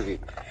балдаад үгүй.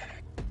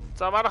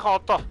 За манайха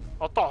одоо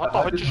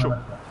хожиж шүү.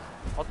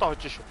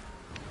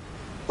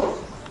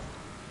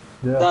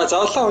 За,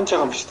 зоолоо унж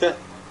байгаа юм биш те.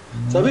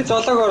 За би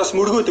зоолоогоороос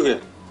мөргөөд үгүй.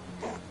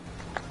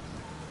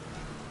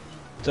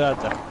 За.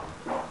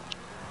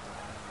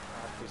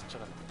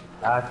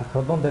 Тэг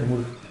тулуун дээр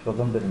мөргөж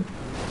тулуун дээр.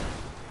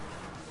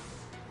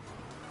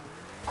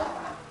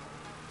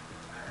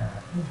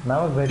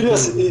 Намайг байж.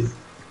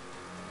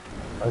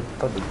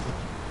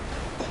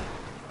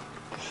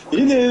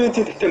 Энэ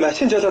ивэнтэд гэхдээ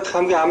машин жолоод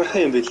хамгийн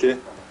амархан юм билээ.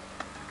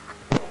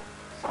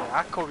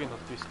 Акогийн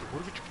бол бист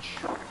хөргөж өгч.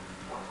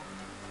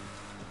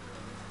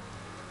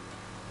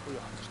 Ой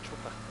хацарчуу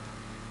та.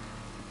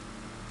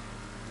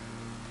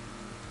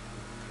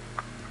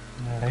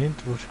 Энд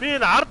бүр. Би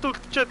энэ ард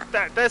үлдчихэд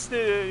дайсны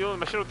юу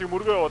машинуудыг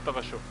мөргөө яваад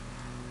байгаа шүү.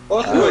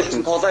 Өөхгүй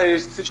чинь толоо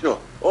ирсэн шүү.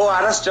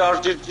 Араас ч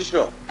орж ирж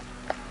шүү.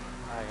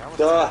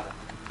 За.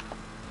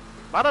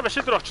 Манай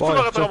машин дээр очсон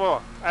байгаа даа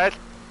мó. Айл.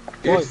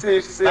 Ирсэн.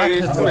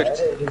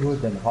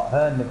 Эгүүд энэ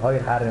хойно нэг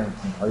хоёр хар юм.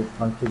 Хоёр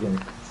фанкиг юм.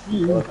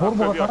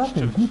 Турбо дараад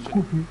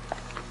гүйтгүй.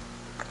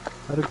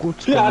 Аре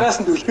гүйтгүй. Би араас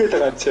нь түлхээд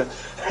байгаа чи.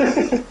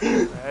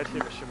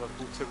 Айлын машин бол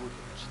гүцээгүй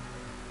юм чинь.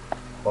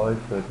 Гой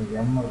шүү.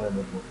 Ямар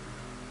байна бэ?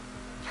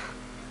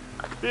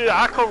 Би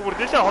Аког бүр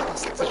нэлээд хол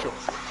тасалсан шүү.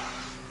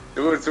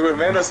 Зүгээр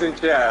манаас энэ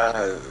чи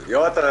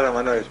яваад байгаараа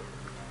манай хоёр.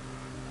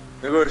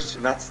 Нөгөө чи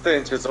нацтай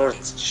энэ чи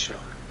зурлцчих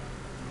шүү.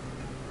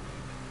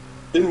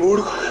 Энэ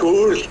мөрөх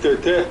өөрөлтэй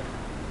тий.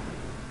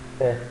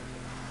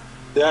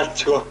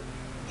 Яалчгүй.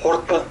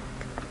 Хурдан.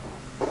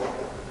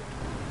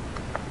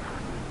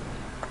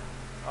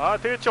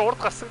 Тэгээ чи урд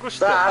гарсангүй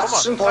шүү дээ. Арс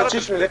шин тоож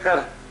иш мэлэг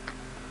гар.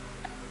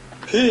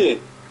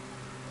 Хи.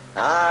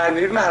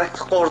 Нэр нь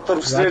харагдахгүй урдаар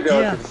үсрээд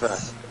яваад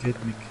байсан. Гэт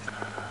нэг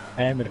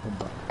амар хүн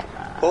ба.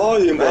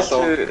 Юм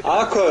болоо.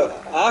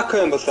 Ако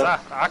юм болоо.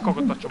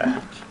 Акогод очиж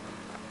өгөх.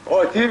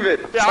 Тийм бэ.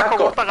 Би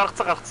Аког урдаа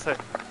гаргацсан.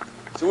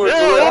 Зүгээр.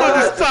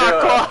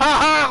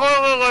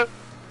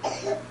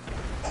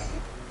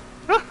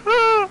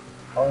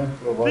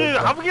 Би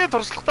хамгийн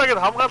туршлагатай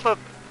гэд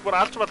хамгаалаад бүр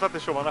алж балаад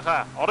шүү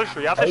манайхаа. Орно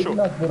шүү, ялаа шүү.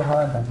 Бүр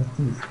хойно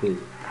тасалсан үстэй.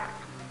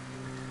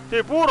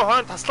 Тэгээ бүр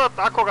хойно таслаад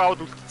Аког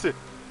аваад үлдсэн.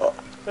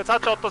 Тэгээ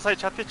цааш одоо сая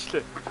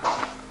чатичлээ.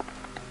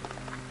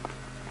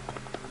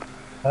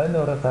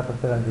 Хойно ороо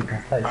татдаг юм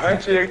таслаа.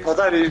 Хойно чи яг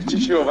толоор ирж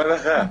шүү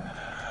манайхаа.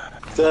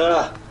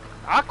 За.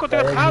 Аког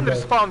тэгээ хаана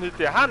респаун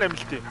хийдэ? Хаана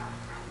амилтыг?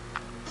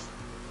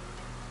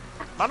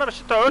 Манай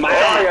машинтай ойлоо.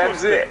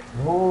 Nice.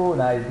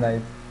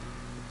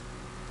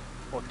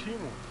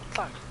 Тийм үү.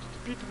 Тудлаа.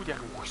 Би тэгвэл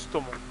яг өгөх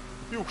ёстой юм уу?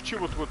 Би өгчих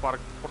бол тэгвэл баг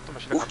хурдан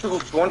машинаа өгч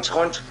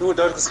гонч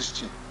тэгвэл ойргос гэж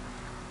чи.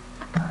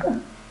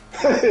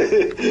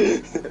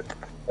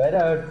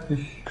 Бараа ойртож.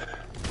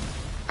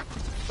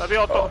 За би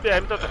одоо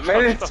амьдаад очиж.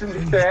 Мэрийн чинь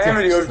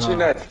амар явж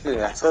байна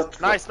тий.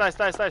 Асуудал. Nice.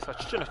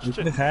 Очиж.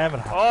 Бидний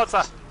амар.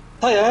 За.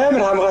 Та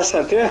амар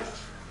хамгаалсан тий.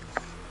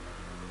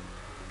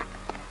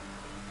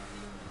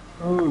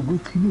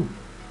 Гүтгэв.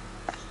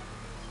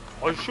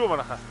 Ой шүү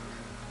манайхаа.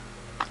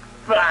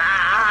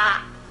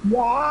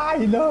 Яа,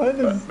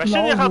 илээ.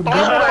 Машиныхаа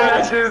доор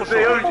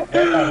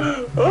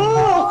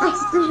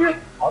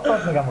одоо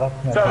нэг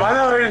амгаалсан. За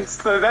манай хоёр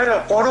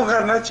дараа 3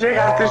 гарна чиг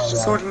хатчих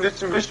сүүлэндээ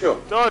чинь биш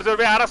үү? Зөөр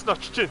би араас нь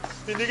очиж чинь.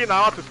 Би нэг нь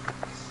аваад үлдээ.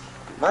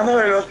 Манай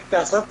хоёр бол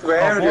асуудаг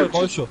амар юм.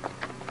 Гой шүү.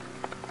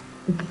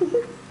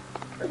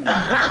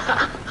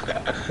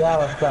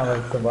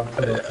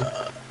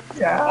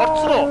 Яа,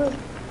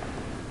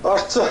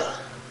 Орцоо.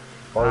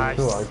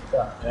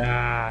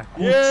 Яа.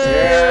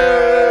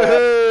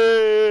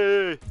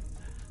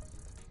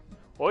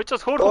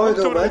 Ойчос хөөрхөн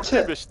зүрх юм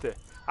ба штэ.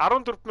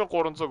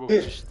 14300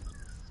 өгч штэ.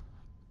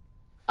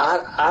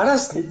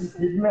 Араас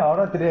хэлмээ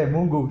ороод ирээ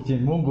мөнгө өгч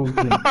юм.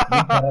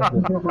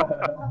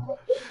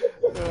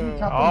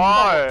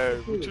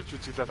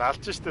 Хүчилээд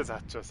алж штэ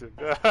заачаас юм.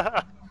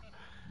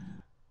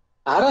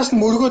 Араас нь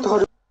мөргөө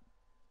тохор.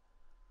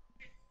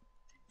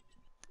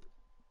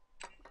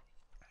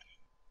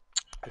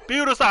 Би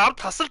юусаа авд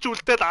тасалж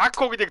үлдээд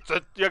Аког яг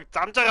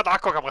замжаагаад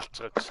Аког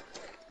хамгаалчих гэж.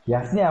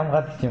 Ясны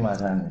хамгаалагч юм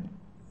аа.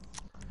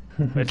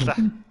 Баярлаа.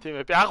 Тийм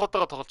ээ би анх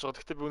удаага тоглож байгаа.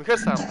 Гэхдээ би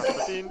үнэхээр сайн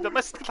хамгаалсан. Би энд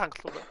маш сэтгэл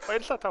хангалуун.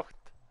 Баярлалаа та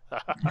бүхэнд.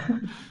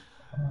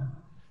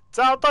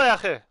 За одоо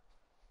яах вэ?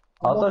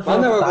 Одоо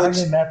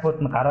дараагийн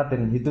мапууд нь гараад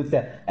ирнэ.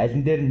 Хэдүүлээ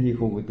алин дээр нь хийх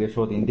үү гэдгээ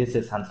шууд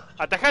эндээсээ санал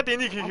өгч. Дахиад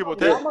энийг хийх юм уу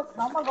те?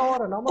 Намайг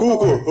аваарай.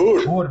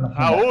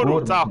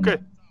 Өөр. За окей.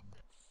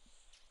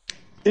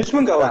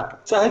 Хэлмэн аваа.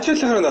 За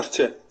хажуулахаар нь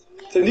орчээ.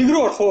 За нэг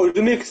рүү орох уу?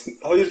 Remix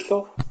 2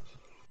 лөө.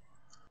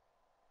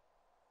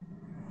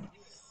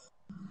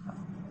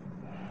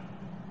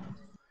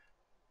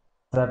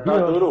 За би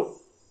өөрөө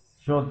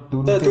шууд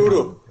 4.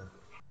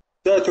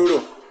 За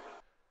 4.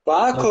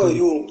 Баако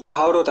юу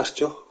хаврууд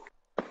арчоо.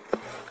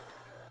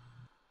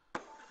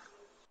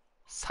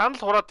 Санал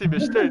хураад юм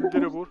байна шүү дээ энэ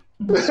дээрээ бүр.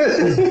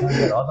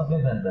 Одоо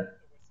тийм байна.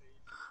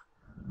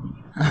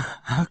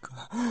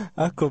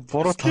 Ако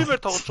бороо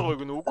Steam-ээр тоглож байгаа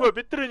гэнэ. Үгүй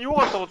бид нар энэ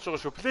юугаар тоглож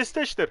байгаа шүү?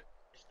 PlayStation дээр.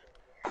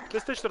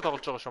 PlayStation дээр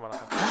тоглож байгаа шүү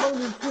манайхаа.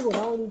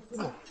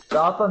 За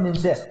одоо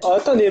нэмлээ.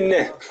 Одоо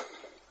нэмнэ.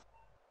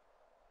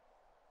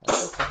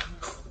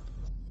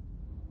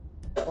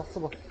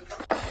 Болсон.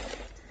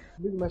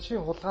 Нэг машин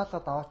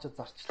хулгаалаад аваач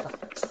зарчлаа.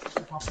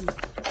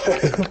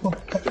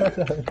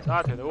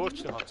 Тэгээд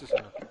өөрчлөн хоцсон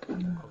юм.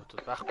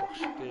 Байхгүй баг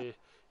шүү дээ.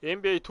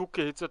 NBA 2K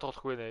хийзээ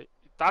тоглох вэ нэ?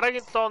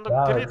 Дараагийн 7 хоног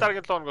тэрний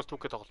дараагийн 7 хоногоос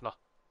 2K тоглоно.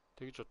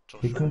 Тэгж бодож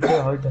байгаа шүү.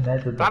 Тэгвэл хоёул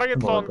найзууд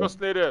дараагийн 7 хоногоос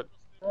нэрээ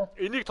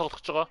энийг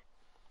тоглох гэж байгаа.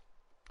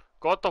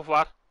 God of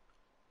War.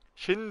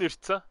 шинэ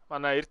нэрцэн.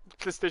 Манай Эрдэнэ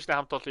PlayStation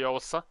хамт олон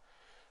явуулсан.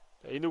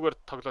 Энүүгээр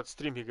тоглоод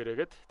стрим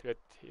хийгээрээгээд.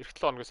 Тэгээд эх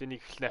 7 хоногоос энийг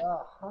эхэлнэ.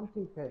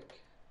 Hunting pack.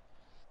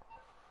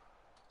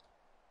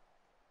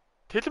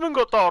 Тэлмэнг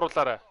одоо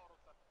оруулаарай.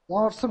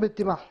 Орсон байт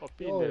юм аа.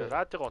 Би нэр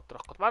радиог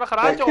унтраахгүй. Манайха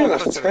радиог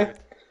унтраач.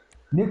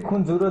 Нэг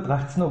хүн зөрөөд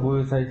гарцсан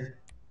уу сая?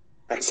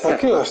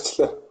 Саки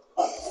гарчлаа.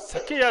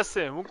 Саки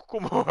яасан? Мөнгөгүй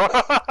мө.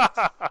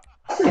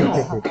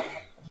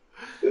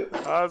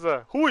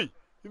 Аза, хүй.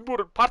 Энэ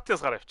бүр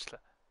партиас гараа авчлаа.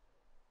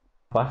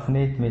 Бас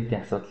нийт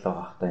мэдийн асуудал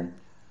байгаа хта энэ.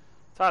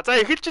 За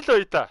эхэлж л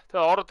бай та.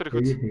 Тэгээ ороод ирэх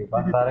үз. Тэгээ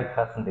бас дараг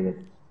хаасан тэгээд.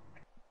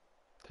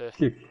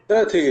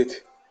 Тэгээд.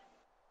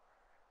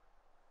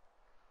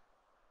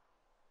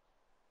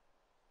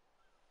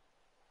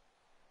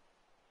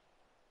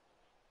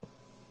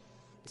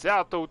 За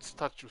одоо үз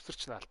тааж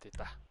өсөрч наалтыг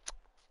да.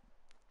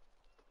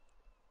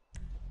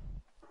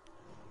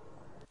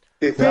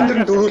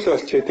 Defender дөрүүл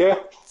болчихё тий.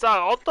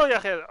 За одоо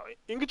яах юм?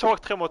 Ингэж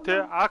хуваагдах юм уу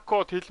те?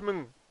 Ако,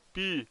 Тэлмэн,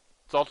 би,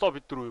 Золоо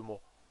бид нар юм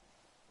уу?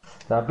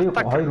 За би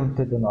хоёр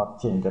үнэтэй дэн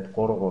орчих ингээд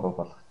 3-3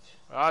 болгоч.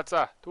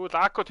 За тэгвэл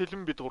Ако,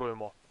 Тэлмэн бид 3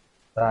 юм уу?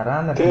 За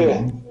ранер.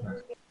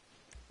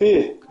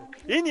 Би.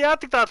 Энэ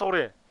яадаг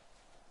даалгавар юм?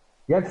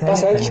 Яг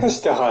бас ажиллах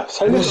шүү дээ хаа.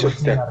 Сайн шүү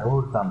дээ.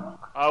 Өөр зам.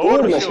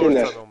 Өөр машин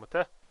юм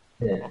те.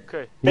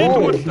 Окей. Би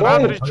тэгвэл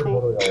ранер ичхүү.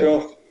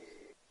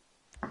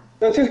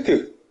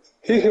 Тэр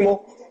хийх юм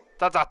уу?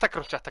 За атак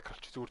оруулж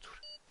зүгээр.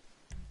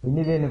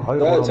 Энийг нэг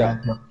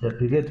 2-3 минут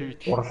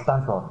тэгээд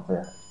уралдаанд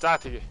орсон.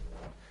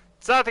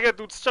 За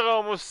тэгээд үзэж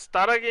байгаа хүмүүс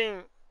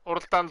дараагийн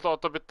уралдаанд л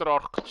одоо бид нар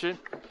орох гэж байна.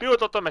 Би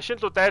бол одоо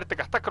машин руу дайрдаг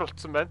атак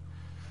оруулсан байна.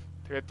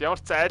 Тэгээд ямар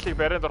ч айлыг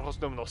барианд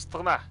орохоос өмнө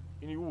устгана.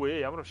 Энэ юу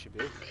вэ? Ямар юм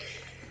бэ?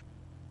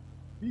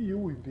 Би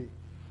юу юм бэ?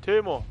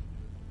 Тийм үү?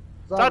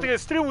 За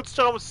тэгээд стрим үзэж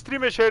байгаа хүмүүс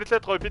стримээ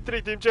шеэрлээд гоё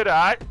биднийг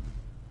дэмжээрэй.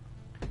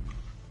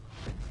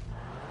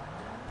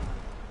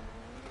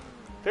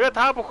 Тэгээд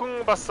та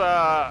бүхэн бас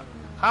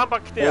хаан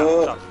банкны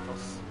явуулаад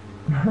бас.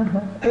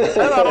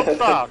 Сайн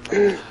оруулаа.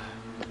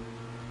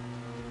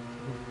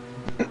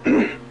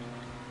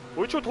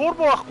 Өчигд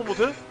турбо байхгүй мó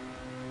те?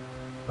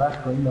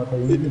 Байхгүй энэ одоо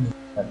юм.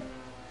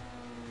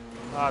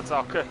 За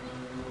окей.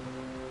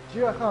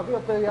 Чи яхаа би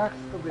одоо яах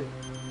вэ?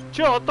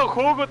 Чи одоо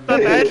хөөгд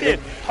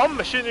айлын том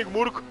машиныг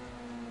мөрөг.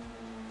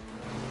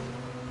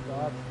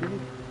 За би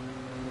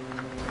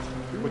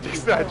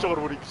Үтгсэн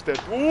хажуугаар мөрөг гэжтэй.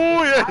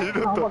 Үу яа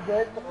энэ одоо.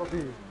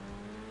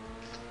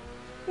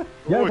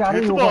 Яг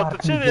ари юу баа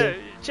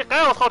чи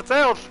гай болохоор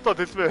зай бололтоо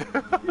хэлбэ.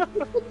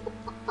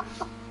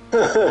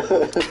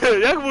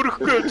 Яг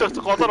мөрөхгүй явж байгаа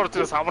чи голоор орж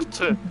ирээс амарч.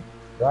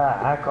 За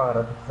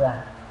акаар за.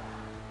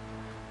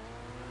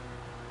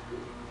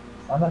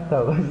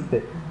 Анатаа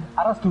үстэй.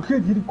 Араас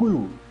түлхээд хэрэггүй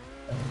юу?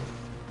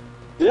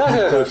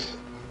 Яах.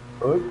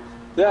 Ой.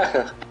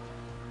 Яах.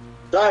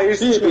 За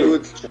ирсэн би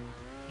хөдөлж.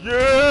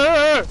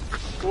 Ее!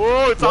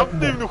 Ой,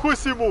 замдын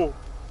нөхөөс юм уу?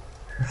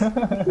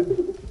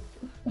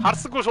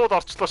 Харсангүй шууд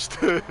орчлоо шүү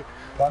дээ.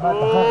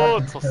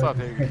 Оо, цусаа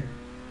тэг.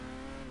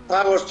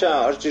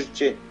 Таагуурчаа орж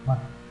иржээ.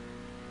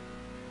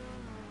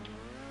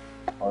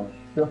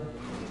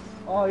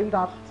 Энд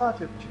алцаа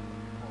ч явчих.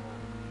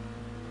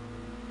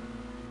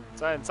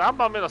 За энэ зам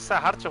бамыг бас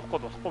сайн харж явахгүй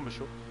болохгүй юм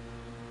шүү.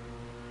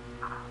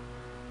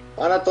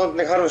 Манай донд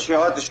нэг хар шиг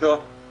яваад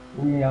шүү.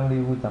 Үгүй ямар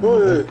юу зам.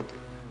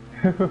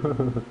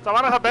 За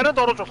манайха бариад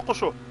оруулж болохгүй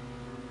шүү.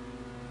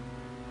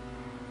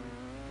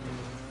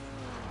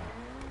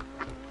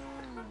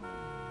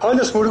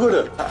 Ханаас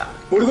мөргөөрэй.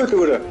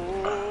 Мөргөөрэй.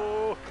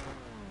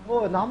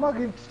 Оо намайг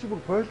энэ чи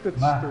бүр бойлдод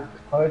шүү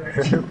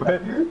дээ.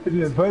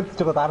 Тэр бойлдож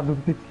байгаа дараа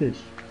нүдтэй.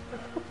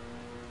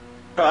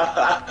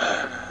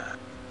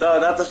 За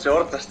надад ч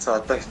урд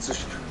гарцсан одоо хэцүү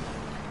шүү.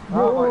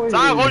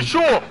 За гоё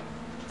шүү.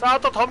 За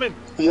одоо том ин.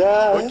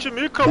 Яа. Чи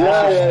микрофон.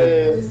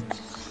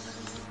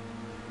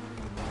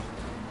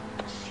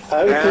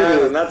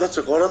 Хавь надад ч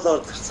гурал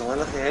орд гарцсан.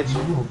 Манайх яаж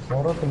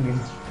гурал ингэ.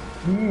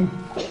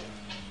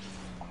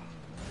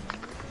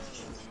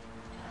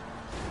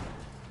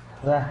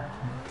 За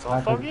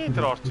Золоогийн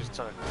тэр орж ирж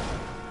байгаа.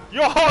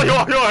 Ёо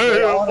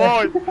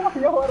бой.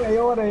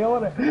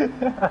 Яваарэ.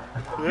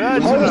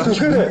 Яаж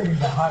түшгэрээ.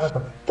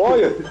 Бой.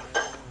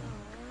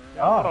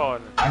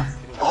 Яараа.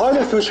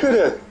 Ханаас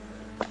түшгэрээ.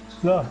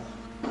 За.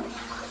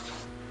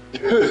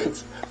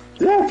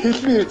 Яа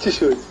хэлми ирж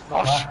шүү.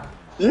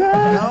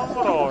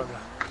 Яараа.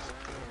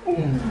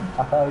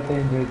 Ахаа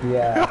энэ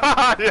яа.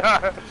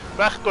 Яа.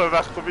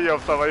 Байхгүй би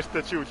явлаа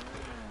баяртай чи үл.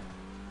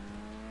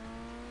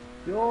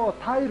 Йоо,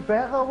 тайр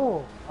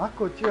байгаагүй.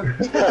 Ако чи.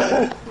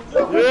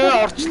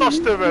 Орчлоо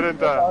штэ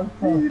баринда.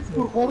 Бүр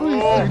 3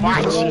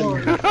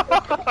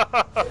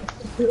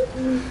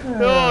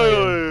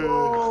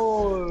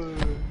 Йоо.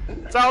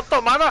 За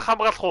одоо манай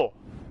хамгаалах уу?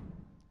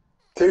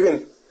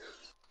 Тэгнь.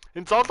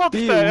 Энэ золоод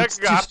яг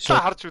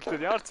ардаа харж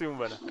үлдээд ямар зүг юм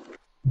байна.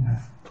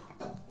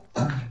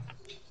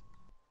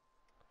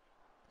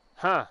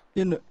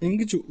 Энэ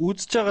ингэж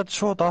үзэж байгаад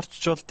шууд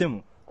орчиж болд юм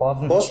уу?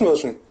 Болно.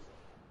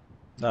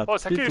 Оо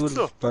саки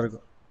ирсэн.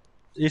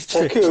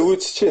 Ирчлээ. Саки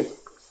үзчихээ.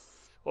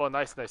 Оо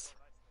nice.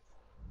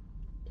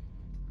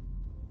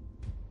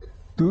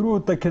 4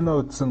 удаа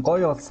кино үзсэн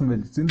гоё олсон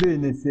байл. Зөндөө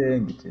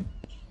инээсээ гэж байна.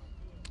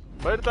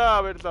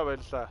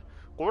 Баярлаа.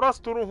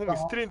 3-4 хүн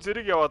стрим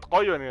зэрэг яваад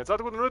гоё байна. За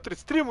тэгвэл өнөөдөр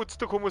стрим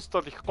үздэг хүмүүст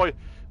бол их гоё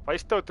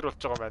баяртай өдөр болж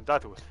байгаа юм байна да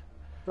тэгвэл.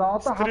 За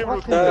одоо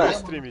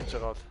стрим хийж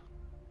байгаа бол.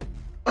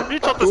 Би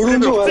ч одоо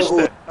стрим хийсэн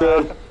шүү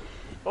дээ.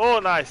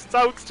 Оо nice.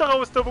 За үзэж байгаа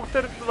хүмүүстээ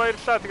бүгдээрэнд нь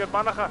баярлалаа. Тэгээд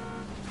манайха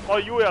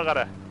гоё юу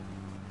ягаарай.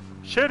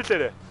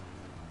 Шеэрлээрэй.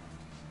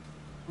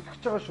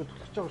 Түлхэж байгаа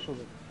шүү.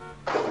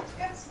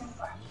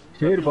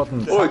 Шеэр болно.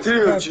 Ой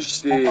тэр явж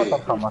шүү дээ.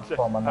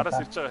 Араас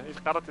ирж байгаа.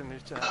 Их гараад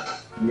ирнэ хийж байгаа.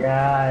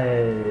 Яа.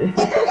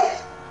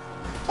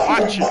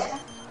 Ачи.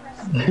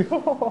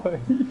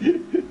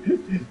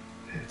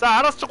 За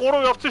араас чи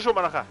 3 явцсан шүү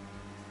манайха.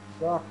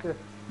 За окей.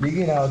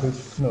 Нэгийг аваад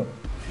үлдсэн үү?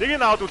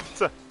 Нэгийг аваад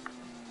үлдсэн.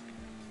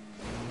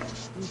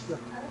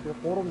 Тэгээ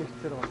 3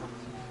 мэгцээр байна.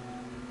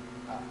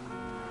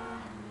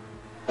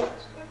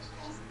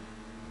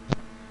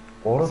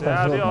 Гурав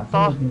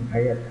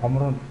хаяа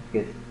томрон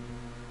гэж.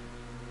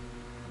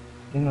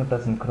 Энэ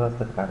удаас нь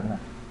кроссд гарна.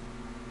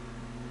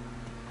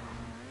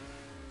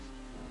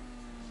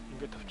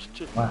 Ингээд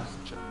товчилчихээ.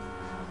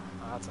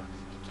 За.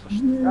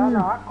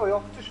 Яна ако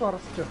явчих шүү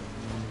араас чи.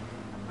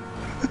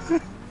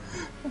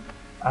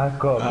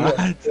 Ако.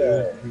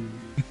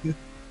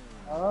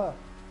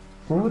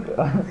 Goed.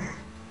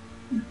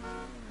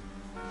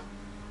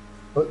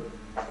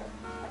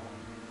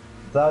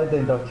 Zou je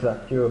denken dat je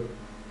dat joh?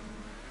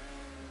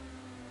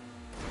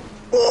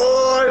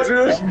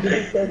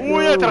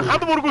 Ой яа тэр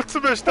хад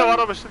мөргөлдсөн байж та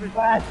бараа биш.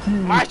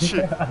 Мачи.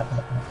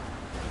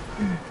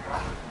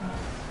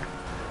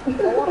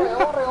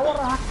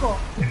 Ора ако.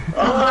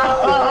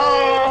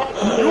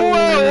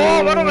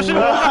 Юу бараа биш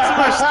мөргөлдсөн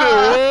байж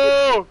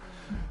тээ.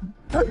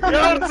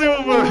 Яар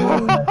зүг.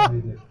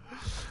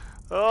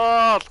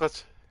 Алгач.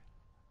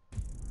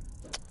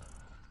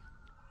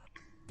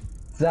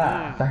 За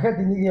дахиад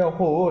энийг явах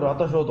уу өөр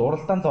одоо шууд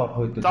уралдаан доорх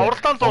үед. За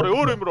уралдаан доор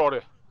өөр юм руу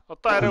орё.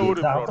 Одоо арай өөр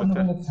юм руу орё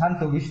тий.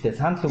 Санал өгнө штэ.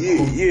 Санал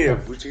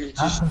өгөх. Бүжиглж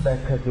шүү.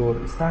 Дахиад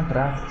өөр стант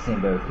рац гэсэн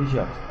юм байв. Тийш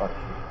явах.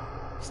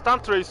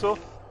 Стант рейс үү?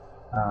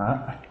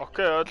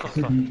 Окей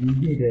ойлголоо.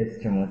 Энийг рейс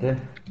ч юм уу тий.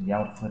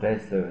 Ямар ч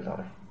рейс байвал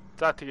орё.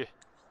 За тэгье.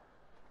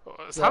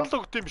 Санал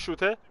өгд юм биш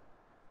үү те?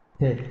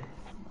 Тий.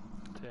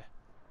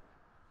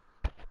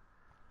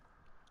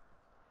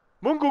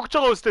 Мөнгө өгж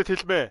байгаа үстэй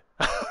хэлмээ.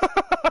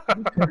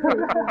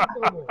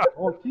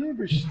 Тийм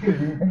биш.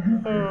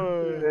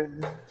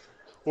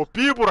 Оо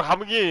би бүр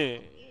хамгийн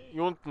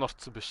юунд нь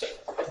орцсон биш.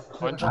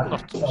 Онжид нь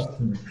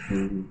орцсон биш.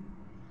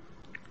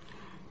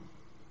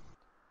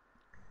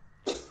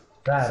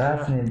 За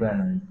раасны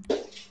байна.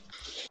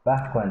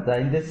 Баахгүй. За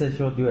эндээсээ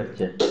шууд юу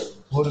ячээ.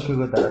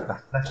 Өөрөөгөө дараа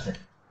батлаач.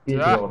 Би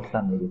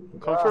уралдаан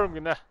нэгэв. Confirm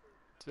гинэ.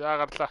 За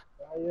гарлаа.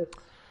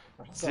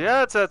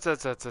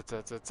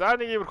 За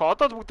нэг иймэрхүү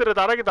одоо л бүгдээрээ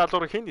дараагийн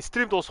даалгаврыг хийн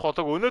стрим дуусах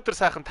болоог өнөөдөр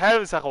сайхан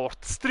 50 сайхан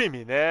урт стрим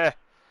хийнэ.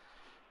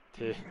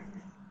 Тий.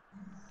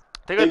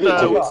 Тэгээд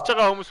үзэж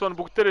байгаа хүмүүс маань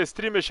бүгдээрээ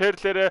стримээ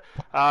шеэрлээрээ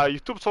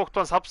YouTube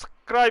цогтон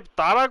subscribe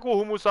дараагүй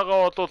хүмүүс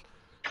байгаа бол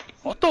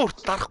одоо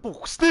урт дарахгүй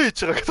хүснэ гэж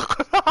байгаа гэдэг.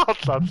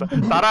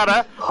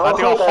 Дараарай.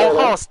 Тэгээ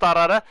хонхоо бас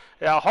дараарай.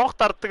 Хонх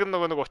дарддаг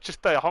нэг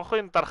учиртай.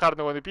 Хонхын дарахаар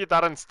би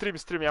дараа нь стрим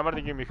ямар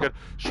нэг юм ихээр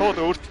шууд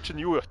өөрт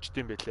чинь юу очт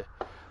юм бэ лээ.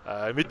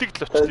 Мэддэг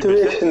л очив.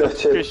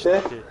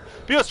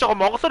 Би бас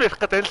жоохон монголоор ярих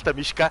гэдэг л та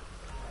Мишка.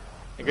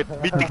 Ингээд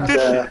мэддэгтэй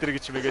л энэ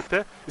гэж мэгээ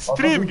те.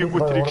 Стрим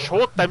гингүү тэрийг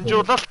шууд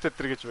дамжуулаад л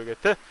тэр гэж мэгээ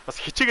те. Бас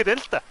хичээгээд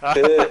байна л та.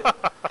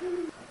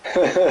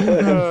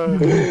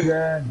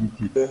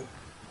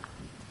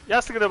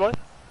 Яасан гэнэ бай?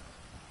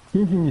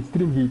 Хин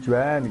стрим хийж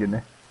байна гинэ.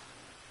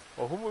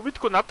 Хүмүүс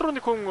мэдгүй над руу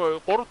нэг хүн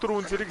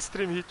 3-4 зэрэг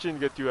стрим хийж ийн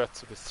гэдээ юу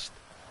яатсан байсан шүү дээ.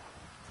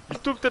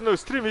 YouTube дээр нөө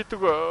стрим хийдэг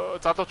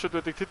залуучууд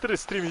байдаг. Тэд нар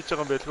стрим хийж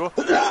байгаа юм байлгүй.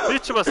 Би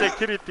ч бас яг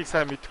тэр хэдийг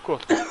сайн мэдэхгүй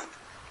бол.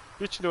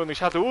 Би ч нөгөө нэг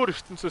шал өөр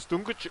ертөнцөөс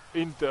дөнгөж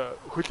энд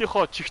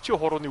хөлийнхоо чигчийн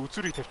хурууны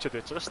үзүүрийг тавьчаад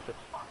байж байгаа шүү дээ.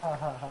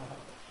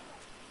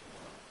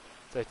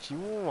 За чи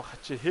юу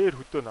хачи хээр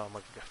хөдөө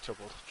намайг авчаа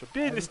болох ч.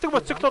 Би нэстэг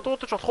моциклоо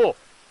дуудаж болох уу?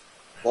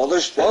 Болно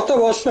шүү. Одоо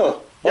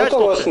болно. Одоо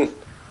болно.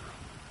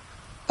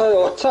 Та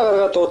уцаа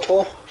гаргаад дуудах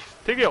уу?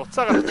 Тэгээ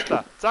уцаа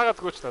гаргачлаа. Заагаад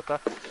гүйч та да.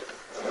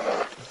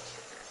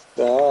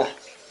 За.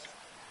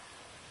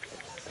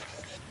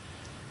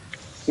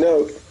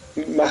 No,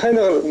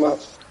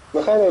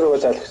 маханаар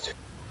залгаж.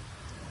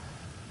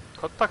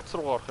 Контакт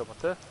руу орох юм ба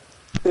тий?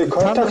 Би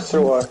контакт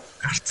руу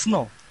гарцсан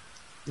уу?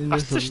 Энэ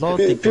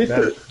лоодинг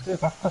байна.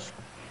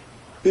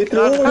 Бид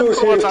өөрөө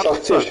сервис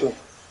авчихсан шүү.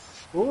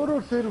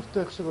 Өөрөө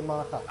сервистэй их шиг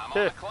манайхаа.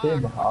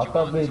 Тийм ба.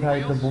 Одоо би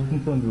тайлбар бүгдэн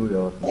түнд юу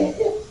явуулна.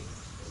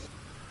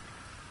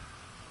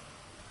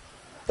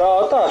 За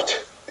одоо авч.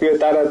 Тэгээ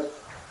дараа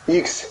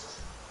X.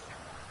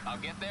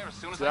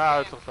 За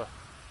ойлголоо.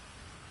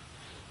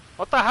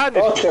 Одоо хаана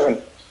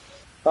ирэх?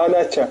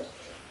 Наача.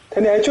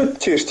 Таны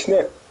хажууд чи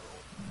ирчихнэ.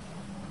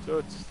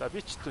 Зөө за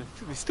би ч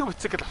нэстэг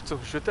моцикл авсан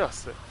хүн шүү дээ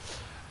бас.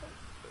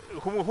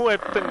 Хүн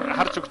амьтан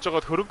харж өгч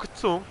байгаад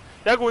хөрөнгөцсөн хүн.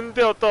 Яг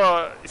үнэндээ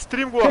одоо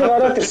стримгүй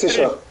хараад ирсэн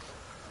шүү.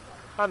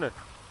 Хаана?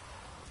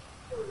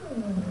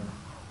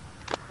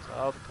 За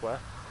авахгүй.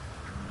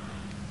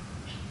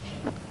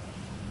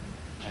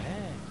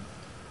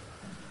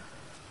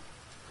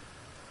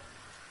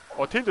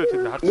 тэнд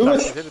хардлаа.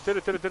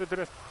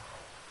 Тэр.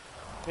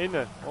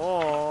 Энэ.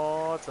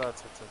 За.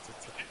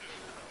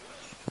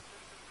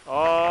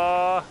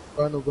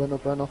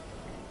 Бано.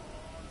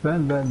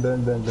 Бэн.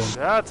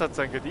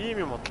 За ингээд ийм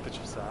юм бодолтож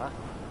явсан.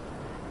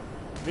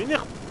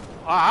 Минийх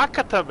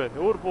аката байна.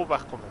 Өөр буу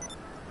байхгүй юм байна.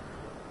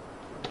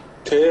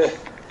 Тэ.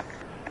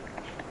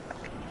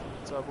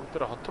 За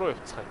бүгдээ хот руу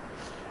явцгаая.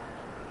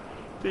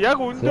 Тэг яг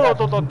үндэ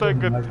бол одоо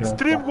ингээд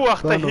стримгүй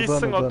байхдаа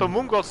хийсэн одоо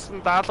мөнгө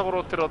олсон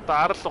даалгавруу тэр одоо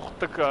арал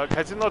ухдаг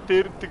казино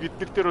дээрндэг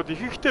эднэр дээр бол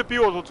ихэнхдээ би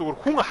бол зүгээр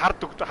хүн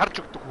харж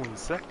өгдөг хүн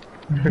юмсан.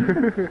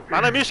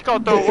 Манай Мишка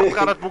одоо урд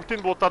гараад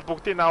бүгдийг буудаад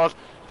бүгдийг аваад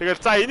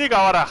тэгэл за энийг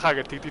аваарай хаа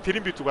гэдэг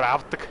тэрийг би зүгээр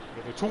авдаг.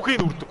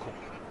 Цүнхийн үрдэг хүн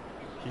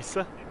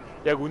хийсэн.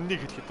 Яг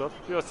үннийг хэлэхэд бол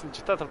би бас энэ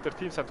чита тав дээр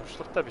тим сайн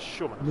туршлагатай биш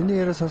шүү манай.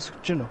 Миний яриа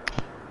сонсогч байна уу?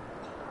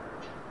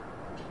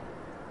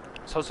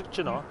 Сонсогч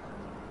байна уу?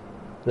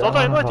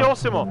 Зодоо энэ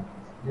явуулсан юм уу?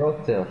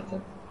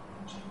 Явуулсан.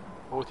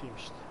 Тийм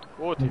шүү.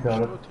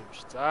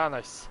 За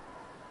nice.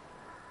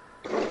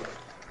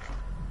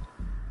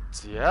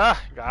 За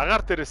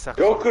агаар дээрээс ах.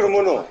 Жокер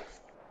мөн үү?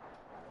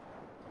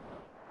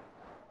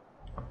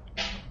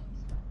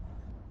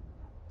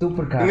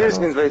 Супер кар.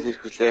 Инээсний байл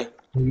ирхүүлээ.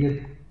 Тэгээд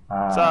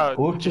за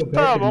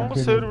өөрчилтөө Монгол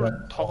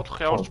сервер тоглох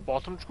яварч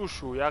боломжгүй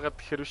шүү. Ягаад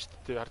гэхээр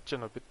шүү дээ харж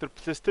байна уу? Бид нар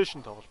PlayStation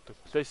тоглодог.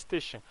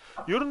 PlayStation.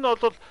 Ер нь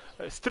бол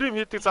стрим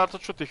хийдэг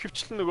залуучууд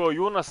ихэвчлэн нөгөө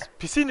юунаас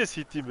PC-нээс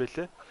хийд юм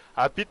байлээ.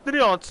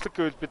 Бидний онцлог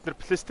гэвэл бид нар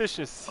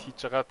PlayStation-с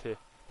хийж байгаа тий.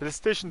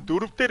 PlayStation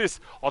 4 дээрээс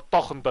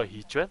одоохондоо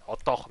хийж байна.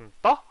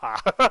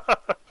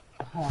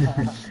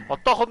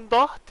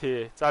 Одоохондоо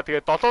тий. За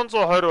тэгээд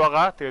 720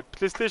 байгаа. Тэгээд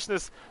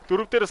PlayStation-с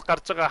 4 дээрээс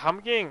гарч байгаа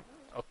хамгийн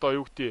одоо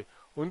юу гэдэг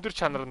өндөр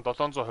чанар нь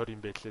 720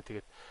 юм байлээ.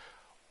 Тэгээд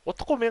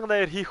удахгүй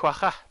 1080-аар хийх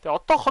баха. Тэгээд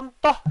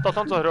одоохондоо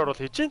 720-оор бол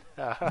хийж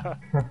байна.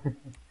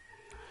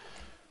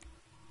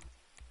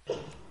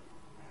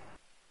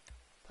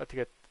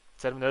 Тэгээд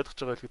зарим нь ойлгож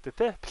байгаа л гэдэг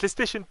те.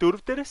 PlayStation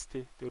 4 дээрээс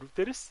тий. 4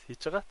 дээрээс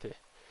хийж байгаа тий.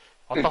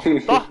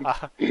 Одоохондоо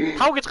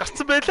 5 гэж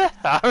гарцсан байлээ.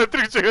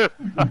 Өдөр гэж.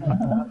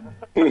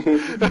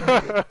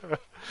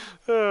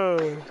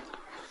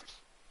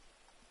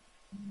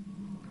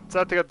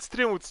 За тэгээд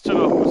стрим үзэж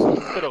байгаа хүмүүс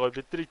өндөр байгаа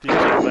биднийг дийж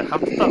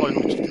хамтдаа гоё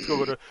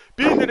хөгжөлтгөөгөөр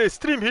би нэрээ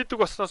стрим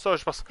хийдэг болсноос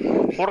хойш бас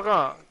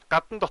хурган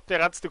гадна дотны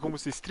ганцдаг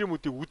хүмүүсийн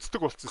стримүүдийг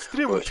үздэг болсон.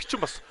 Стрим үзэх чинь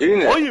бас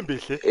гоё юм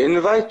байлээ.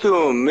 Invite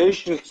to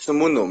mission гэсэн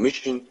мөн үү?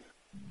 Mission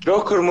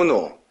Joker мөн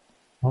үү?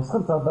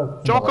 Тусгал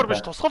золоо. Joker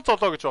биш тусгал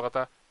золоо гэж байгаа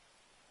да.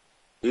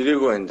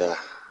 Ирээгүй байна да.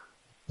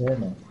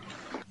 Тийм.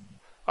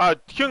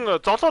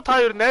 Тэгэхээр золоо та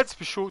хоёр найз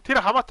биш үү?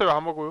 Тэр хамаатай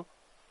хамаагүй юу?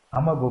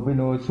 Хамаагүй би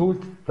нөгөө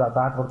сүүлд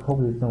даадгар туг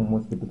хийсэн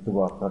хүмүүс гэдэг зүг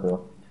болохоор юу.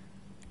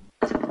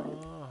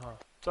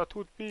 За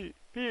тэгвэл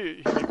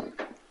би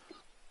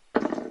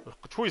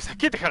чүй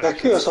сакид дахиад.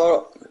 Сакиос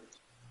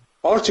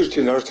орж ирж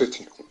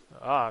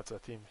байна. За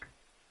тийм.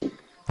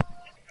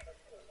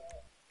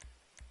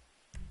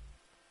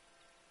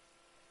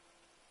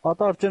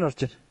 Одоо орж ийн.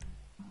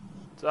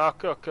 За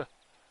окей.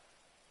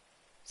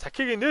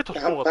 Сакигийн нэ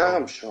тулахгүй байгаа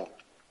юм шүү.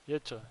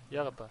 Яаж байгаа?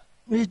 Яагаад ба?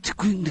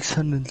 Мэдгүй нэг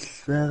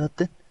сонирхол байгаад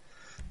байна.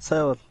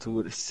 Сая бол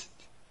зүгээр эс.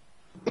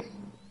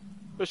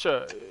 Биш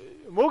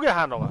мөгийн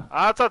хаана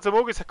байгаа? За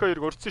мөгийн саки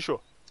хоёрыг өрцсөн шүү.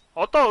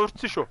 Одоо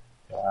өрцсөн шүү.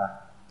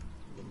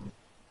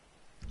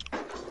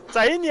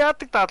 За энэ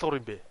яадаг даалгавар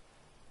юм бэ?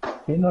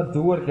 Энэ бол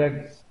зүгээр яг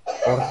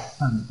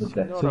уралдсан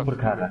гэдэг супер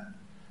кар.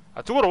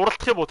 Зүгээр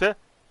уралдах юм уу те?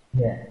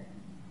 Тий.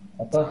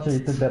 Одоо чи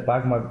эдгээр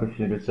баг маг биш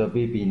ерөөсөө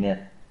би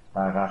нэ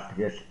дагаал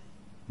тэгэл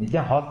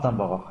нэгэн хоол зам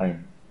байгаа хаа юм.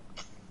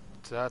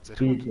 За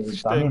зэрэг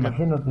энэ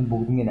машинуудын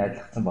бүгднийг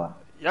ажиллагдсан байна.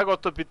 Яг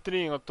одоо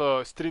бидний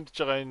одоо стримдж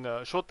байгаа энэ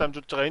шууд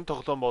дамжуулж байгаа энэ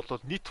тоглоом бол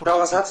нийт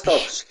форс сацтай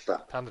болчихлоо.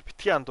 Та нар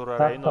битгий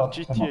андуураараа энэ бол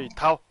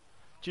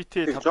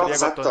GTA 5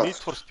 яг одоо нийт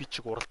форс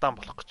бичиг уралдаан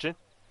болох гэж байна.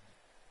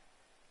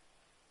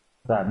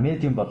 За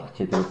медиум болгох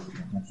ч гэдэг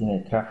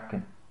машины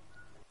трафик.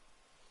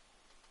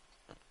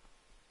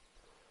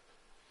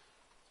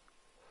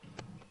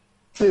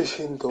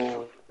 Шин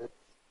доо.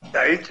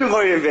 Энэ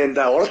гоё юм байна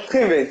да. Уралдах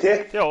юм байна тий.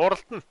 Тэгээ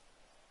уралдана.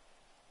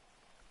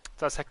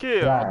 За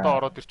саки одоо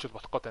ороод ирчүүл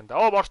болох гээд байна да.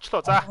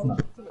 Орчлоо. За.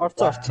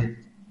 Орцоо.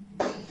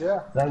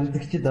 За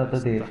үзэгчд одоо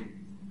тэгээ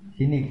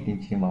хэнийг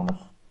дэмжих юм аа.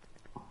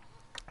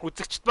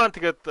 Үзэгчд маань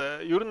тэгээд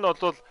ер нь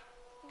бол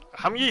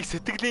хамгийн их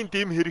сэтгэлийн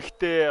дэм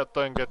хэрэгтэй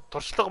одоо ингээд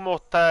туршлага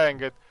муутай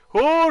ингээд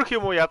хөөх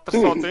юм уу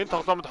ядарсан одоо энэ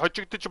тоглоомд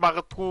хожигдож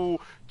магадгүй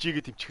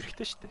жигээ дэмжих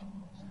хэрэгтэй шүү дээ.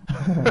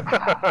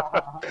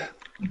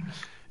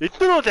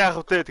 Эдгээр бол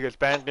яах вэ тэгэл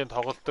байнгын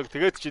тоглолдог.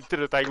 Тэгээд ч энэ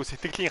төр айгу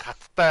сэтгэлийн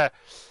хаттай.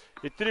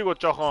 Эднийг бол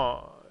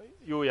жоохон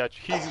юу яаж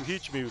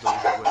хийж мэйвэр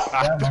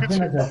байгаа.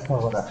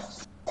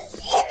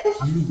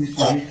 Хамгийн дэс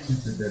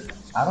хийсэн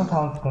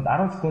 15 секунд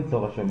 10 секунд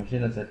байгаа шүү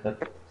машинаас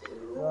залгаад.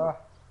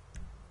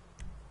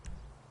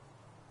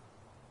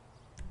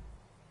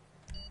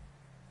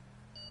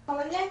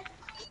 먹을래?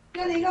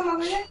 이거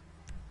먹을래?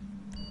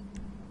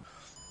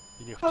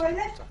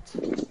 먹을래?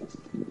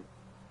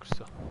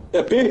 그래서.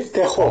 야, 비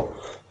대호.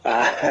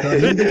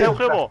 비 대호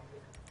뭐.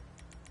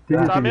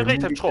 자, 명이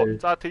тавьчихо.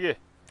 За тэгээ.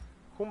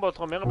 Хүн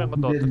болгоо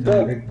 1000 доо.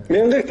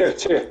 1000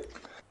 тавьчих.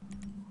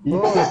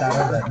 이거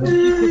나가자.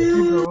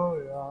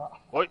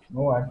 Ой.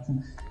 Нуу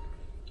альцсан.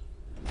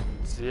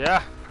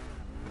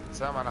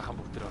 За манайхан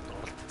бүгд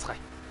оролцгаая.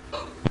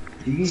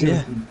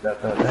 이게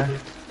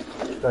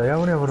за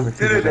ямар мэт.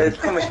 Тэр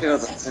адилхан машинаа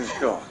зогссон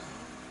шүү.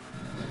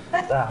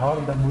 За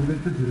хоорондоо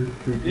мөргөлдөж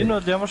ирэх. Энэ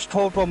бол ямар ч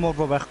туурбо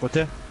мөрбо байхгүй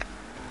тий.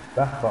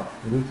 Байхгүй.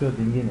 Ерөөсөө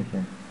дингийн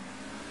машин.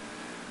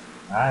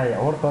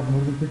 Урд бол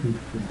мөргөлдөж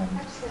ирэх юм байна.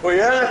 Өө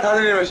яа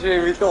таны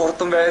машин илүү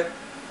урдан байна.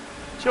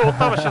 Чи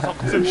удаа машин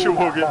сонгосон юм шүү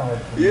хөөг.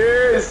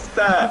 Yes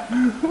та.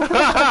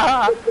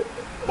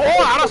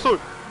 Оо харасуу.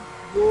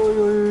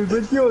 Ой,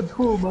 бэлио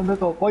тхүү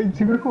манайгаа гоё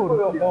цэвэрхүү урд.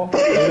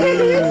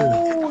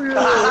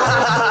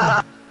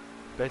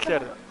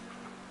 Балиар.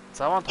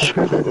 Заван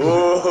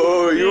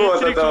Оо юу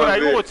болоод байгаа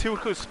юм бэ? Айгуу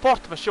цэвэрхүү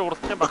спорт машин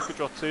уралдах юм баг гэж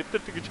бодсон.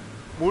 Эдгээр тэгж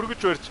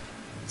мөргөж барьж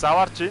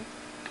заваарж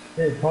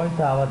байна. Point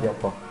аваад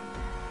явах.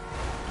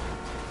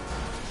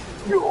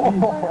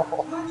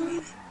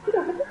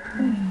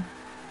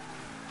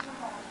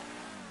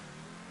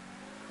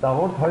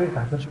 Даваад хоёр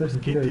таталтай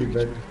сэтгэлээ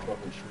байж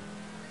болно шүү.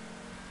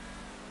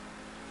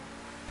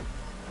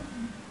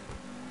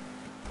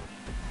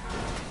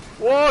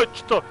 Оо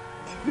ч то.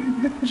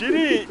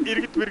 Жири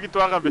иргэд мэргэд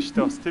байгаа юм ба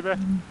штэ бас тийм ээ.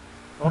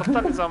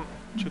 Уралдааны зам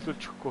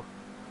чөлөөлж өгөхгүй.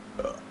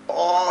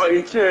 Оо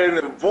энэ чинь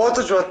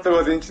бодож боддог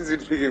бол энэ чинь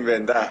зэрлэг юм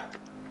байна да.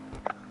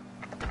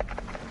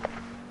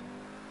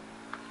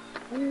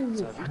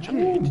 За би ч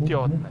хэд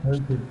яваад байна.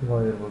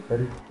 Хоёр бол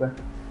баригтай.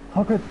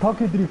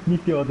 Токи дрифт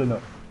нийт яваад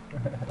байна.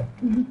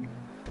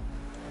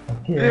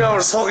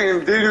 Яар сог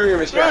юм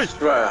дээр юм шаач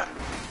ба.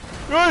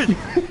 Ой.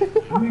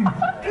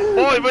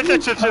 Ой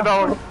болооч чи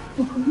даваа.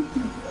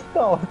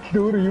 Таа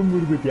өөр юм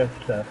мөргөд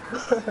яачлаа.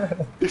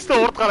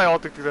 Эсвэл урд гараа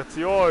яваад гэдэг зац.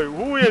 Йоо,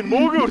 хүү яа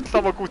мөөгийн хүртэл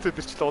хамаа гүцээд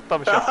ирчлээ удаа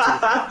маш авчихсан.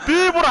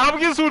 Би бүр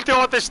хамгийн сүүлд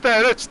яваад байна штэ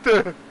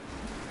арайчтай.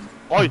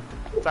 Ой.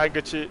 За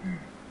ингэ чи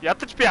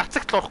ядаж би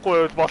ацагт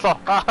орохгүй байвал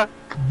болоо.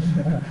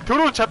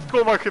 Төрөө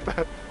чаддгүй маа гэхэд.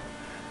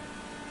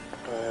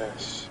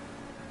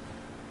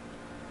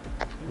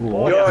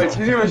 Йоо,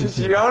 чиний машин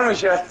чи ямар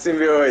машин алдсан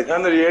бэ ой?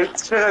 Та нар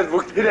ярьж байгаа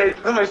бүгд тэр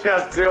адилхан машин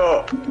алдсан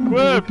ёо.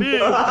 Гүй би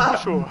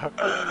шүү.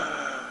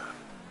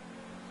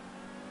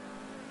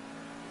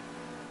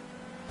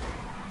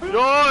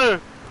 Йоо.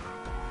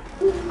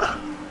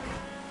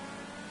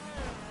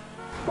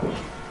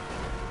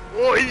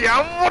 Ой,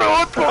 ямар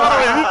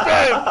утгаар юм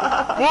бэ?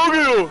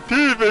 Богио,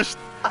 тийм биш.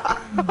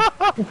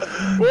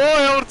 Оо,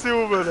 ямар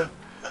зүг байна.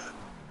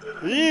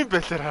 Ийм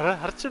байлаар хараа,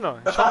 харж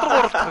байна. Шодрог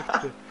оролцох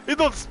хэрэгтэй. Энэ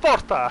бол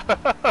спорт аа.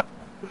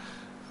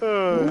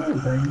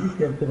 Энийг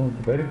ярьдаг юм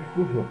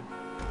баригдгүй шүү.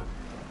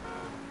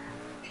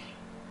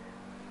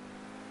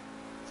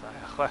 За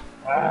яах вэ?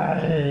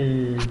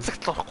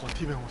 Цэгт орохгүй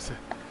тийм юм хүмүүсээ.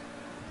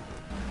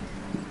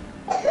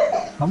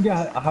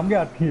 хамгийн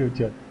ард хий явж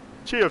байна.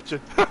 Чи явж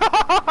байна.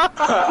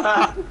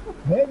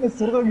 Мэн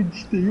 6 гэж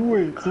штэ юу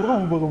вэ? 6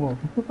 хүн байгаа юм уу?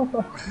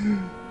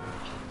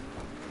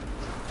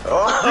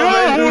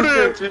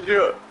 Яа чи.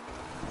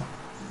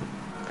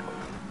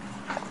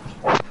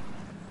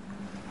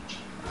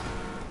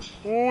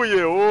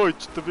 Ой,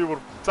 ч би бүр.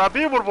 За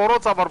би бүр буруу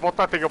замаар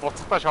будаа тэгээ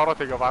буцалтаа шороо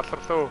тэгээ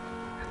баалрлаа.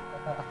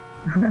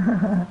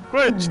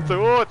 Гүй ч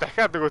өө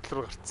дахиад нөгөөтөл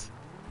рүү гарцсан.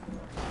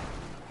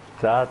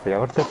 За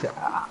ямар ч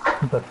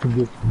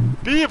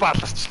би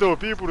баларчлаа.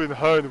 Би бүр энэ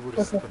хойно бүр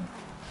өстө.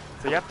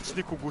 За ядч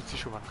нэг хүн гүйтсэн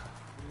шүү манайха.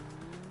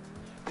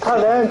 Та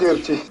лайнд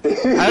явж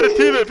штэ. Харин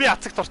тийм ээ би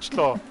ацагт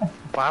орчлоо.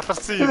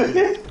 Баларсан юм.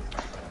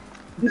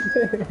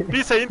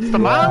 Би сая энд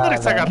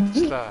мангар цаг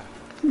алдчихлаа.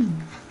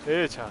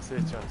 Чаас.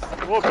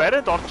 Оо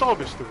бариад орж байгаа юм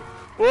биш үү?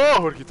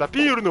 Оо хөрхи. За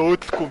би ер нь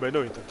өөдлөхгүй юм байна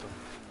уу энэ тоо.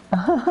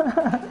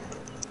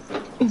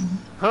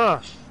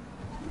 Ха.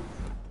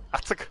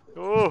 Ацаг.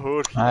 Оо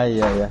хөрхи.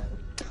 Ай.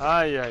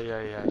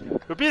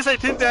 Би сая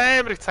тэнд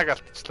амар их цаг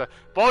алдчихлаа.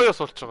 Боёо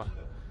суулж байгаа.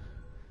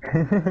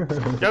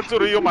 Янз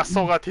бүрийн юм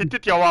асуугаад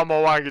хэдэд яваа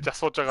моваа гэж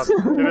асууж байгаа.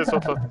 Тэрээс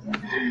болоод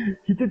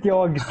хэдэд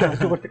яваа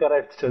гэж асууж гараа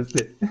авчихсан.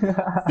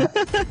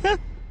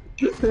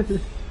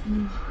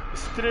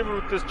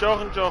 Стримүүдээс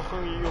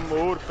жоохон юм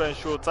өөр байна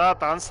шүү. За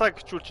дансаа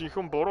гिचүүл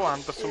ихэнх буруу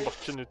андарсан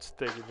болчихно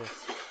үсттэй гэлээ.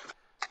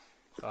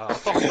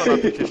 Одоохондоо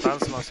надад тийм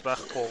данс мас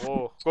байхгүй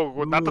гоо.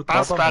 Гоо надад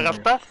данс байгаа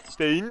л да.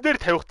 Тэгээ энэ дээр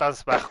тавих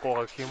данс байхгүй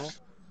байгаа гэх юм уу?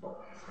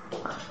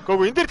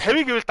 Гоо энэ дээр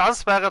тавих гэвэл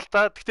данс байгаа л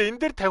да. Гэхдээ энэ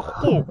дээр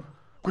тавихгүй.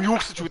 Гоо юу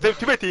гэсэн ч үү?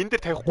 Тийм ээ энэ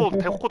дээр тавихгүй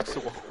гэсэн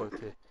үг байхгүй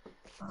тий.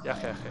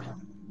 Яах.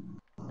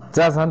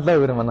 За саналаа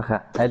өөр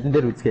манайха. Алин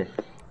дээр үзье.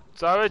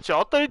 За вэ чи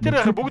одоо энэ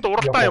дээр бүгд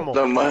уралдаа юм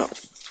уу?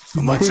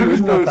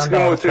 Мацгүйтэй үзэх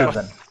юм уу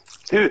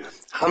тэр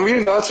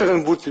хамгийн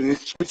наачагийн бүт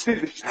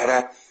нэсчмэлтэй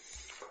хараа.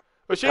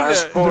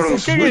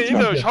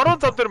 Энэ шорон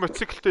зам дээр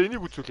мотоциклтэй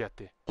энийг үзүүл яа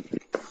тий.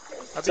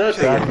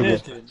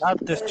 Наад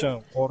дээр ч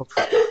 3.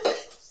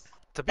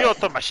 За би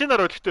одоо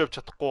машинаар өлтөө явж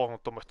чадахгүй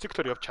одоо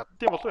мотоциклоор явж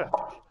чаддсан болов яа.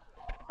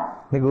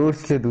 Нэг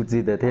өөрчлөөд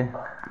үзье да тий.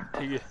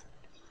 Тэгээ.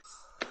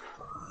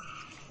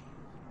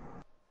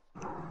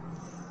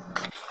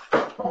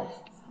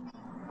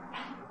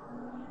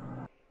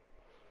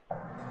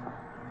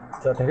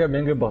 За тэгээ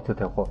мэнгэ ботод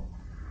тавих уу?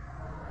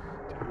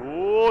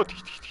 Оо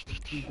тэг.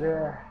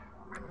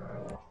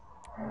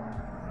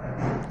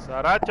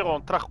 За радиого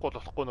унтраахгүй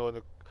болохгүй нөгөө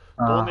нэг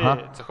дууны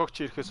зохиогч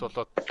ирэхээс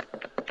болоод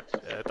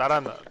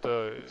дараа нь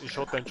одоо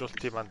шууд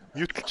дамжуулалтыг маань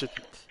мьютлчихэд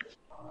байд.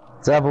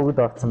 За бүгд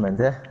орсон байна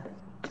тий.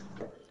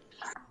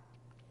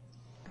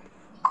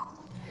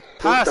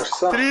 Та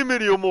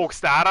стример юм уу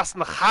гэсээ араас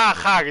нь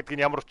хаа гэдэг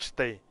нь ямар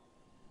учиртай юм.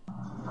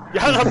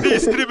 Яагаад би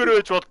стример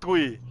байж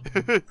болдгүй.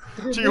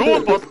 Чи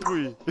юу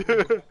болдгүй.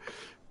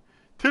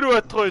 Тэр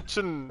байтугай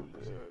чинь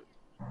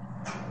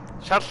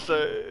шал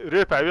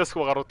рэп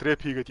авьяасгүй гарууд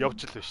рэп хийгээд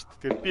явж л байна шүү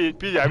дээ. Тэгэхээр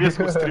би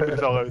авьяасгүй стример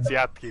л байгаа үз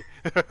яадгийг.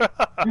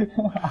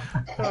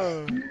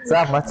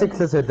 За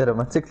мотоциклээс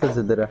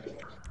өдөрөө.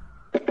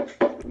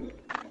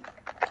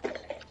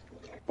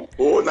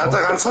 Оо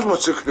надад ганцхан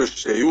мотоцикл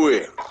шүү дээ. Юу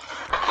вэ?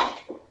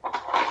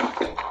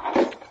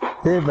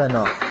 Тэ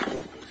байна.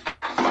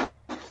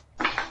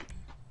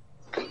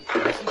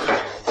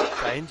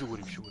 За энэ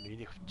зүгээр юм шүү гэнэ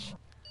энийг авчи.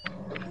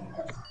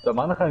 За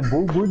манайхаа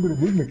бүүндөр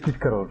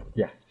мексикаар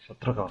урдъя.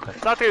 Шотроо авах.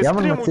 За тэгээ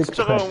стрим үзэж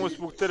байгаа хүмүүс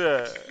бүгдээрээ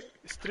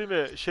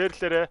стримээ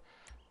шеэрлээрээ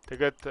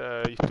тэгээд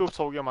YouTube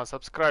сувгийн маань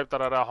subscribe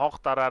дараарай, хонх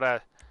дараарай.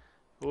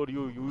 Өөр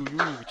юу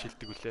гэж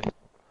хэлдэг вүлээ.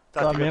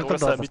 За тэгээд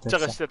угаасаа мэдж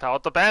байгаа шүү дээ. Та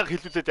одоо байнга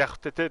хэлүүлээд явах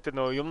те тэр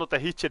нөө юмнуудаа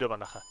хийчээрэй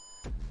манайхаа.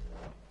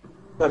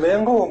 За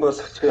 1000 хүн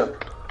босчих юм.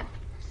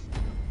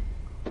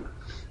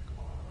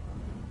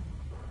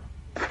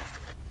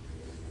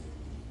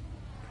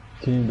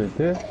 Тийм бэ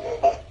те.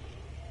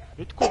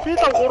 Мэдгүй би л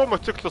 3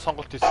 мотоциклоо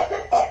сонголт хийсэн.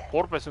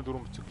 3 байсан 4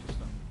 мотоцикл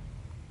хийсэн.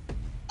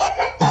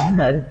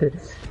 Харин тэ.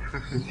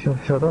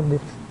 Шорон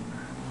нэг.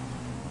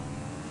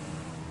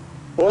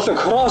 Уулын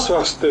кросс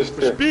бастай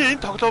шүү дээ. Би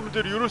энэ тоглоомн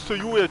дээр ерөөсөө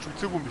юу яаж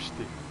үзээгүй юм биш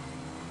үү?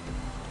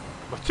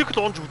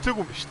 Мотоцикл унж үзээгүй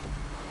юм биш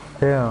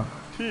үү?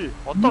 Тий.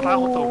 Одоо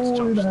лагуудаа үзэж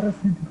байгаа юм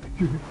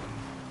шиг.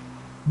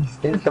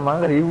 Энэ л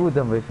мангар ивүүд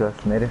юм биш бас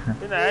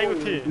нарийнхан. Энэ айгу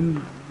тий.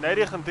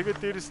 Нарийнхан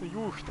тэгээд дээрэс нь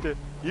юу ихтэй?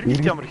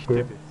 Иргэлт ямар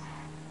ихтэй бэ?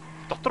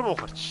 Дотор муу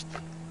гарч шít.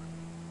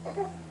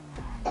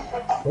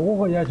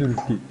 Уугаа яаж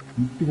өрөвдөй?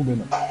 Мэддэг юм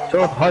байна.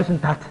 Шууд хойш нь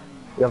тат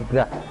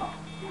явдгаа.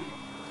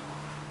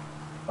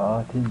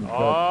 Тийм үү.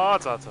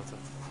 За.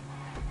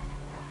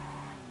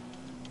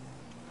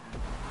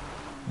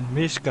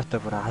 Мишката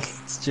бүр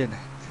алдчихж байна.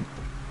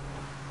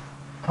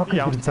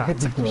 Ямар захад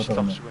захиж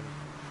байгаа юм шиг байна.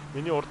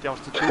 Миний урд ямар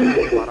ч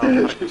зүйл бараа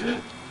харах гэж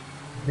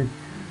байна.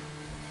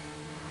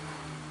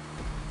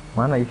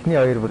 Манай ихний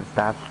хоёр бүр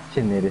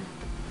даалчих нэрээ.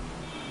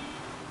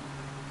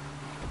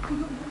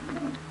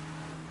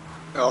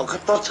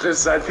 Каточ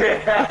хийсэн тий.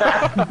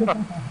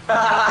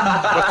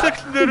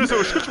 Мотоцикл нэрээс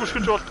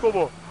өшгөж болтгоо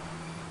бо.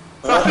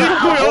 За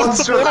хийхгүй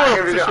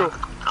явуулсан.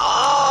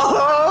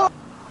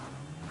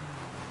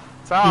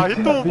 За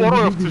хэдэн бороо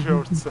явуулсан шүү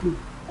явуулсан.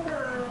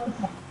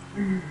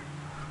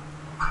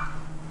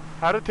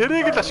 Харин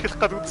тэрийг л ашиглах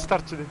гэдэг үдс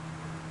тарч байна.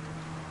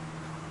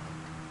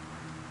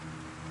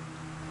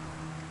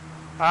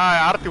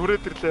 Ард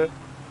хүрээд ирлээ.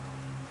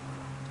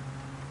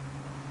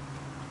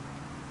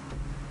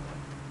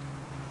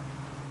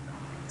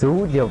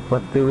 Зөв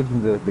явбал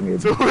ингээд.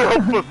 Зөв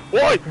явбал.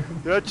 Ой,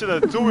 яаж ч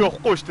зөв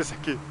явахгүй шүү дээ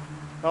саки.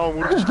 Аа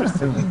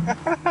мөрөгчлээсэн.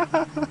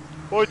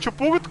 Ой чи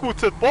бүгд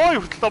гүцээд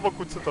бой хүртэл намайг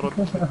гүцээд ороод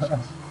ирлээ.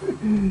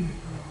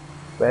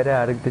 Барай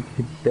харагдаж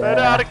хэллээ.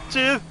 Барай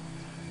харагдчих.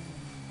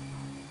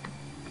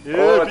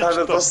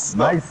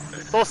 Nice.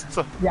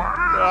 Тусцсан.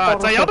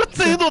 За ямар ч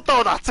энэ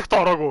удаа нацагт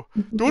ороогүй.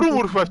 4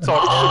 өрх байцсан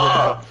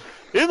орчихсон.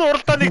 Энэ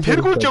уралдаа нэг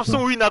тэргүүлж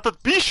явсан үе надад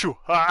биш шүү.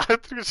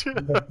 Тэр гэж.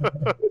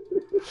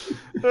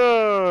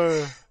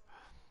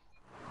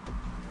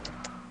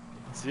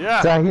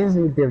 За хин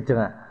зүйл явж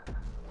байгаа.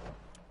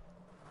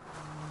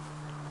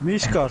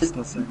 Мишка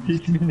орсноос.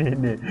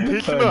 Хэлмэнэ.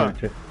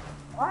 Хэлмэ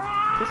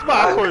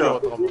ахгүй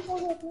яваад байгаа юм.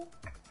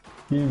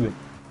 Тийм үү.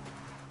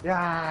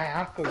 Яа,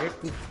 яахгүй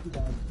гэдэг.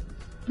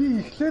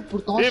 Би эхлээд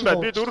бүр доош. Тийм бай,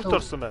 би 4-т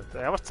орсон байна.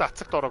 Ямар ч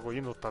цацагт ороогүй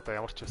энэ удаадаа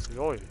ямар ч байсан.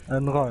 Йоо.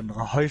 Өнгөө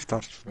 2-т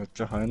орж байна.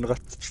 Жохон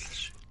өнгөцчлээ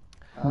шүү.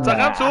 За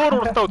ганц өөр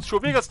уралдаа үзчихв.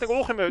 Би гас нэг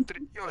уух юм өдөр.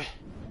 Йоо.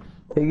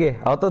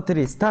 Тэгээ, одоо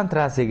тэр стан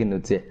трасыг нь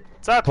үзье.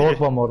 За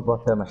турбо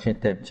морботой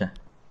машинтай юм чинь.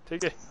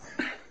 Тэгээ.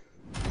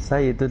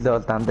 Сая хэдүүлээ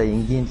бол дандаа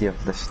энгийн л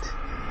явлаа шүү дээ.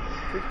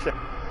 Тэглээ.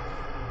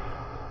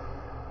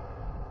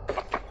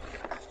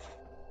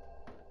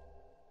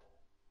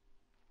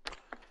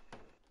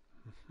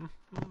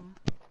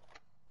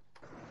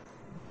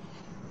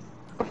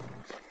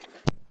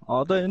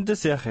 Одоо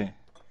эндээс яах юм?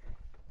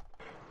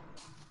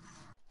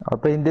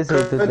 Одоо эндээс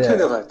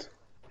хэдүүлээ.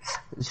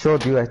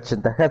 Шууд юу ач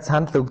чинь дахиад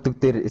санал өгдөг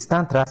дээр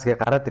стан трасыг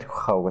гараад ирэх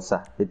хаа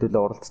угаасаа.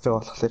 Хэдүүлээ уралдаж байгаа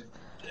болохоор.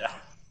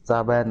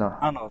 За байна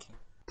уу?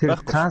 Тэр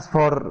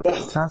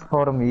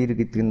трансформ ир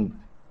гэдэг нь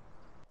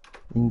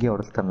ингийн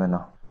уралдаан байна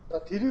уу? За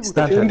тэрийг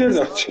энэ дээр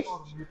л очив.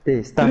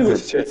 Тий, стан.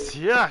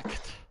 Яа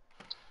гэт.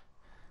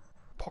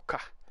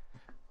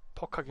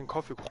 Покагийн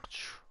кофег уух гэж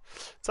шүү.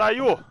 За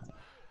юу?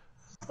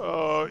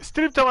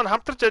 Стримтэй маань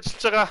хамтарч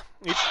ажиллаж байгаа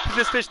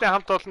PlayStation-ийн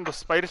хамт олонд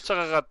бас баярлж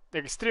байгаагаа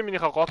яг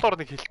стримийнхаа голоор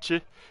нэг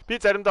хэлчихье.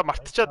 Би заримдаа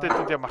мартчихад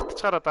байдсан. Тэгээ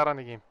мартчихаараа дараа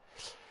нэг юм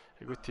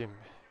айгу тийм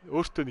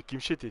өөртөө нэг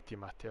гимшээд байд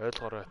юм аа тий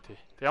ойлгоорой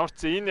тий. Ямар ч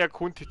зэ энэ яг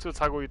хүнд хэцүү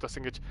цаг үед бас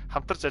ингэж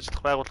хамтарч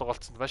ажиллах байгууллага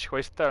болцсонд маш их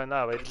баяртай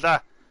байна.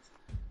 Баярлаа.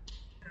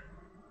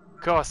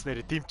 Гос нэр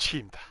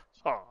дэмчих юм да.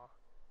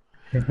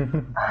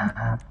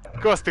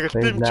 Гос тэгэл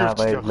дэмжүүлж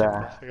явах юм.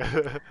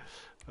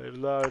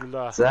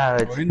 Баярлаа.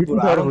 За энэ бүр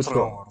 16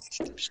 оролцсон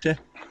биш тий.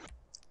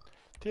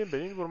 Тийм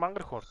бэ, энэ бүр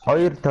мангар их орд.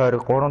 2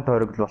 тойрог, 3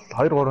 тойрог л бол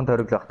 2 3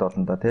 тойрог л багт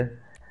болно да тий.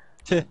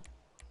 Тий.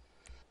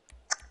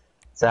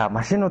 За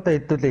машинуудаа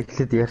хэдүүлээ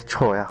эхлээд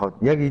ярьчих уу яах вэ?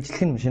 Яг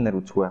ижлэх машинаар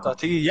үзэх үү яах вэ? За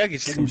тэгээ яг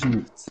ижлэх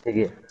машин.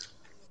 Тэгээ.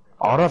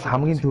 Ороод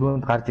хамгийн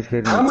түрүүнд гарч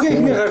ирэхээр хамгийн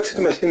ихний гарч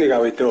ирсэн машиныг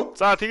авъя дөө.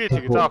 За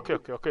тэгээ. За окей.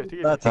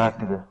 Тэгээ. За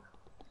тэгээ.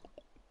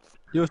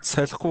 Юу ч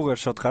солихгүйгээр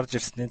шууд гарч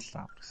ирснээ л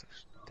аа гэсэн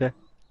шүү дээ.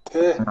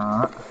 Тий.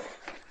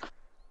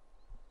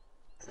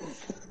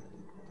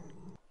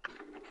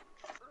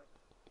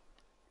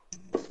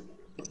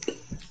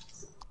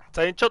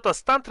 За энэ ч одоо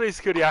стант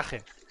рейсгээр яах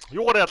юм?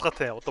 Юугаар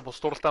ялгаатай одоо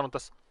бус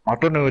дуралтаануудаас?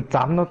 Одоо нөгөө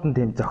замнууд нь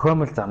тийм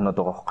зохиомл замнууд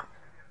байгаа байхгүй.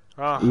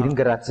 90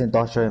 градусын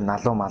доошоо юм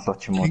налуу малуу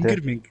ч юм уу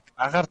тийм.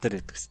 Агаар дээр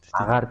идэх гэсэн.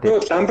 Агаар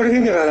дээр.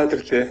 Ламборгини гараад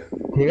ирлээ.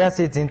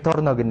 Pegasus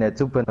Zentorno гинэ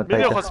зүг байна уу?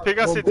 Миний хос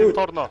Pegasus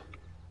Zentorno.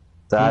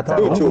 За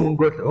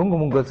өнгө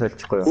мөнгөөл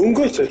соличихгүй юу?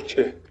 Өнгөөл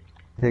соличих.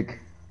 Тэг.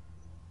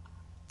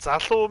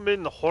 Залуу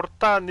минь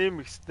хурдаа нэм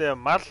гэснээр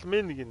мал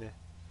минь гинэ.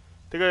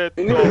 Тэгээд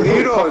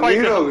Нiro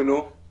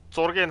гинөө.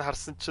 Зургийг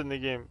харсан чинь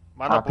нэг юм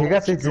манай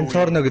Pegasus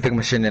Zentorno гэдэг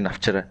машиныг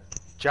авчираа.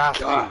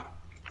 Жаал.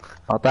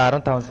 Одоо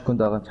 15 секунд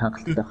байгаа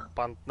чангалтай.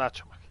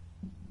 Банднаач юм.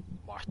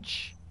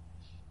 Моч.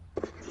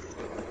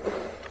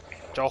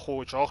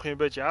 Жоох юм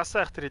байж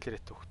яасаа их тэр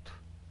хэлээрээ төгт.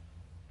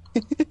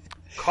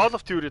 Call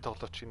of Duty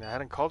тоглооч гинэ.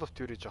 Харин Call of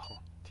Duty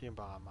жоохон тийм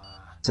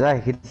байгаамаа. За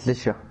эхэллээ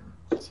шүү.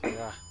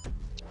 За.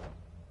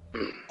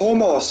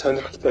 Оомоо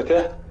сонирхолтой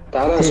тий.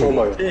 Дараа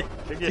суумаа юу.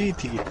 Тэгээ.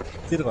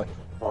 Тэр гоё.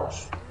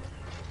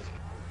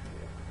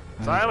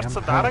 За ямарч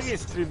дараагийн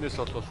стримнээс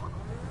бол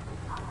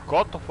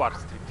God of War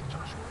стрим гэж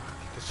байгаа шүү.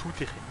 Гэтэ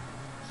сүүлийнх юм.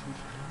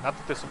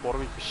 Надад дэс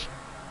буруу биш.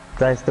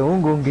 За эсвэл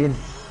өнгөний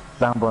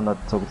ламбонод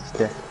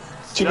цуглжтэй.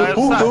 Чи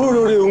бүгд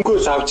өөр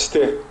өнгөөс авч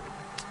тээ.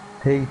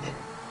 Тэг.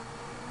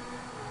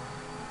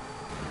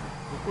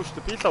 Үгүй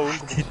шүү дээ. Би л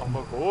өнгө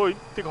сонгоог. Өө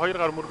энтиг 2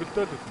 гар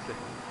мөргөлдөө л үтлээ.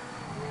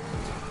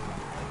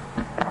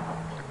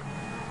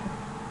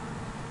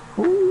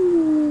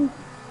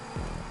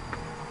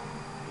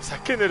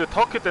 Сакэ нэрэ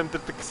Токиод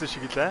амьдардаг гэсэн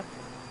шиг лээ.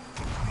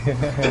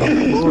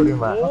 Өөр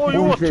юм аа. Оо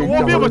юу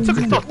би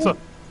боцогтой болсон.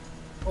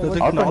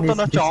 Одоо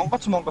нөө чи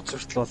онгоц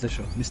хүртэл болно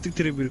шүү. Нисдэг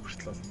тэрийг бэр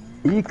хүртэл болно.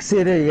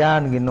 X-ээрээ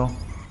яана гинөө.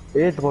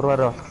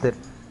 L3-аараа болохоор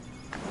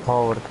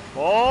power.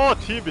 Оо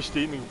тийм биш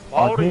дээ энэ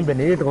power. Тийм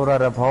байна.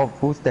 L3-аараа power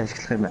boost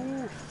ашиглах юм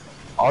байна.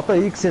 Одоо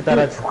X-ээ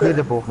дараа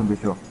зүхээрээ буух юм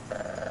биш үү?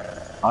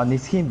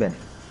 Нисэх юм байна.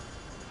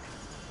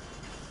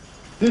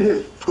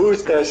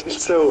 Boost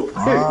ашигласан.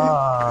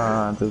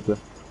 Зүг.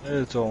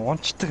 Зөө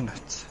унцдаг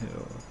нац.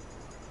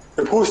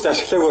 Boost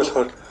ашиглаг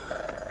болохоор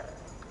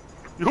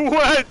юу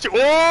байж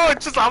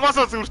чи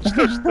самаасаа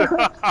зүрчлөө шүү дээ.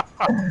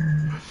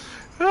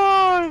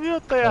 Би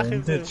одоо яах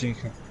юм бэ?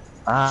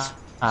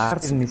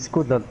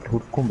 Нисгүүл бол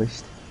хүрхгүй юм байна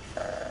шүү дээ.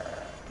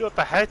 Би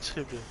одоо хайчих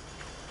юм бэ?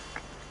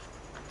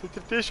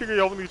 Тэр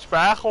дэшигээ явна гэж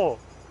байх уу?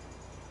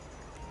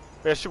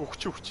 Яшиг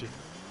өгч.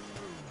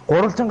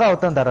 Гурвалжингаа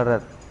удаан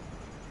дараарай.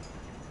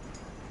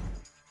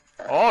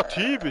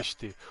 Тийм биш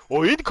тий.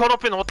 Энэ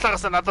коропын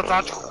удаагаас надад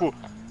зааж өгөхгүй.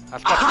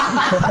 Албаа.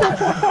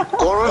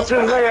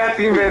 Гурвалжингаа яах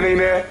юм бэ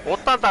нэ?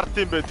 Удаан дард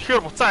юм бэ.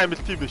 Тэгэхээр буцаан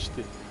амилт юм биш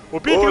тий.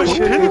 Би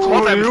тэнийг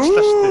хол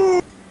амилчлаа шүү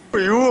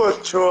дээ. Юу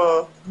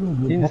болчихоо?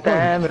 Энэ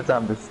амар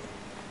зам биш.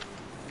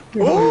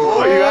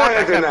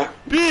 Яа гэнэ.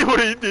 Би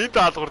хөрөө энд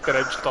даалгавар дээр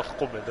амжилт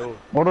олохгүй юм байна өө.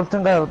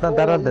 Гурвалжингаа удаан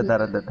дараад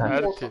та.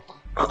 Харин тий.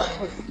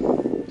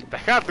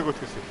 Дахиад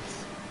нөгөөдгөөс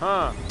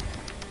хэлсэн.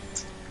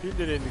 Би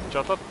нэрээ нэг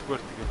жолоод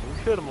төгөөр тэгээд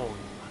үнэхээр муу.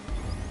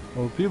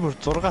 Би бүр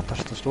 6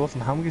 тарсан шүү. Уул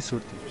нь хамгийн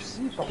сүрд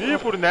юмжсэн. Би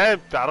бүр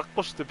 8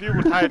 аргагүй шүү дээ. Би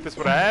бүр та хэдээс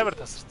бүр амар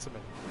тасарсан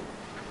байна.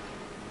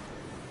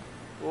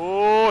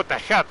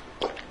 Дахиад.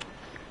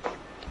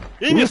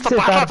 Энэ яста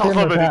баха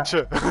тоглоо байна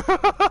чи.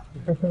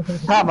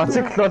 Та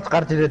мотоцикл болж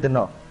гарч ирээд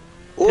байна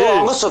уу?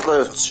 Ангас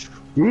болоо явуулсан шүү.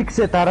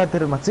 X-ээ дараа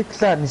тэр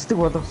мотоциклаа нисдэг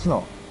болгосон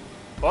уу?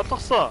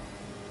 Болгосон.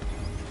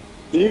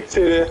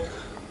 X-ээ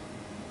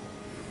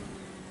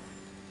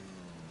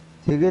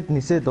тэгээд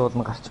нисээ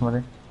дуулна гарчмаар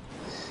юм.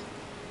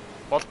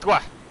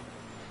 Болдгоо.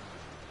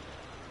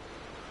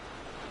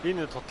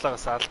 Энэ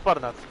тутлаагаас албаар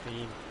надад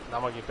ийм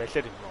намайг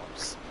балер юм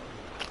оомсон.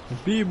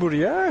 Би бүр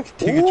яг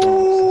тэгэж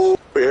оомсон.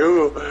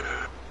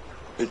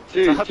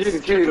 Чи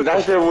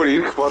наашаа бүр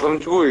ирэх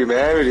боломжгүй юм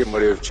амар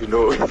юмар явж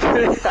гинөө.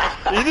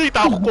 Энийг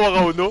давахгүй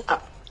байгаа үнөө?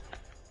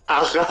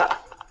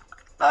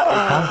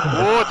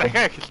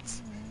 Дахиад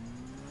эхэлсэн.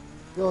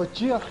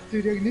 Чи ах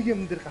тэр яг нэг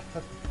юм дээр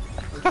гацаад.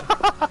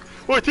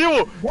 Тийм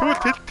үү?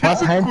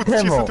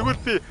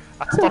 Тэгвэл би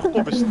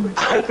ацтахгүй биш.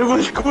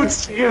 Тэгвэл гүц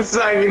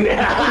хийсэн гинэ.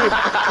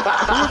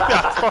 Тэгвэл би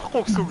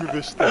ацтахгүй гэсэн үг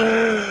биш.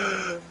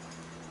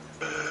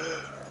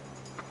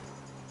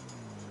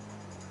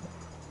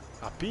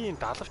 Би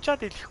энэ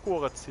далавчаад илэхгүй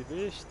байгаа гэсэн юм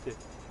байна шүү дээ.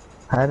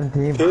 Харин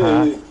тийм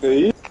хаа.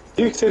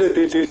 X-ээрээ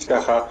дэлгэж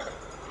тахаа.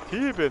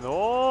 Тийм байна.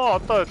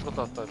 Одоо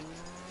ойлголоо.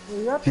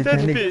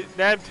 Тэгэл би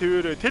 8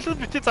 твээрээ. Тэлбэр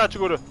битээ зааж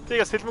өгөөрэй.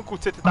 Тэгээ сэлмэн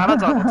гүцээд дараа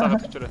заагаад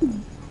өгчөөрэй.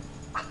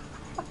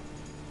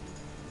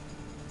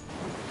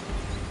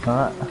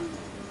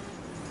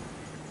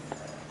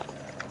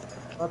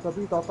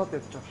 Би долоод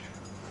явж байгаа шүү.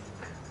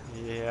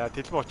 Яа,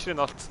 тэлбэр очрыг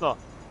олцсноо.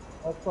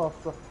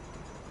 Олсон.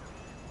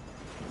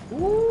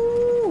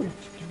 Үу.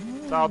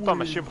 За одоо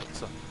машин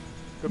болцсон.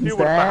 Би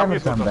бүр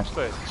хамгийн сүүлд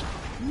очтой яаж.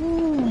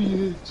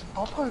 Үу,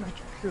 толгой гэж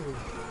хэлээ.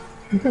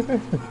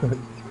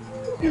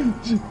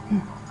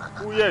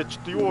 Үу яаж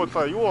юу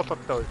болоо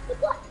таа.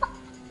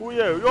 Үу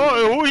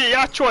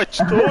яач вач.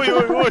 Ой.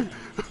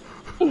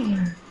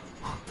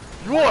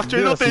 Юу болч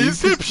энэ одоо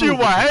инсепшн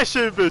ба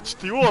хаашаа юм бэ ч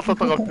юу болоод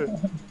байгаа юм бэ?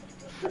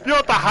 Би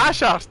одоо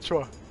хаашаа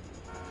харчваа.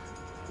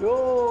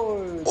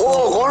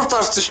 Гол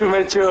тарсан шүү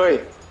мэн чи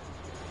ой.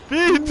 Би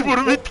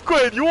бүр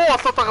мэдхгүй байх. Юу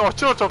болоод байгаа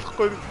очрооч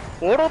болохгүй.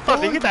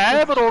 Уруудаа ингэж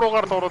амар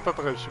уруугаар л уруудаад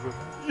байгаа юм шиг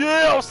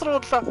байна.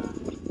 Усрууллаа.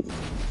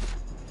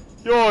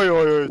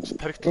 Йоо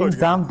тархитлаа. Энэ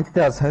зам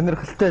дэгтэй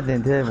сонирхолтой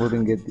дээ тийм бүр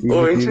ингэж.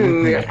 Энэ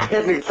чинь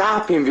нэг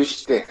лап юм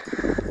биш үү?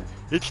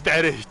 Эдгт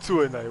арай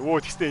хэцүү байна.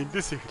 Тэгснэ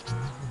эндээс эхэлж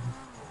байна.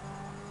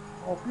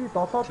 Би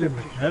долоод юм.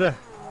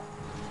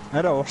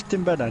 Арай урт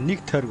юм байна. Нэг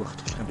тойрог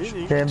багтчих юм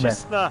шиг.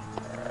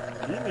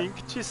 Энэ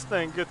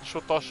ингэжсэн ингээд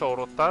шууд доошоо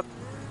уруудаад.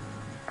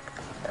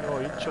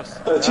 Энэ ч бас.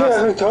 Чи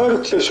яг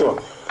тойроглоо шүү.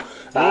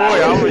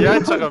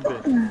 Яаж байгаа юм бэ?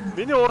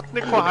 Миний урд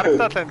нэг хөө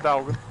харагдаад байна даа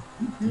уг.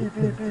 Би.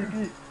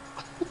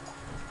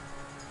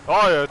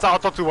 За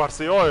одоо зүг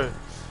харсан.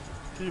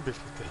 Тийм байх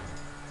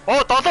үү.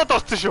 Долоод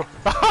орсон шүү.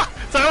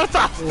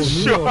 Заавал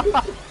шүү.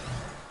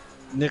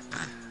 Нэг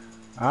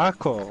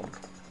Ако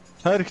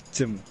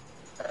таригцсан.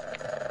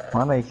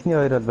 Манай ихний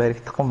хоёр бол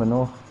баригдахгүй байна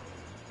уу?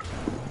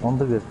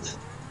 Мундаг явж.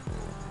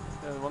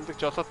 Мундаг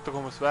жолооддаг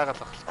хүмүүс байгаа л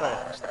ахaltaа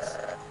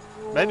явчихсан.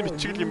 Мань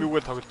бичгэл юм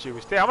юугаар тоглож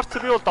ийггүй шүү. Ямар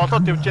ч би бол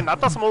долоод явж байна.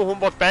 Надаас муу хүн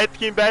бол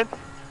байдгийн байна.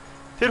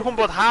 Тэр хүн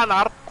бол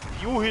хаана ард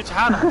юу хийж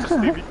хаана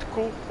хацчихсыг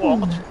мэдэхгүй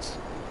онгоц утсан.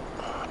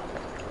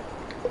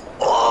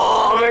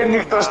 Мань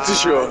нэг тарсан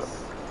шүү.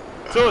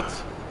 Зөөц.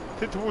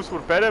 Тэр хүмүүс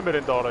бүр барай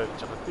мэрэнд ороо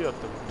явж байгаа. Би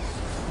одоо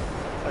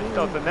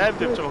одоо 8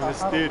 девж байгаа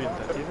хүнээс дээр юм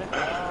да тийм ээ.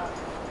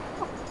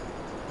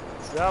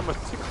 За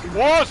мотоцикл.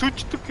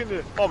 Сүнждэг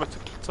гинэ.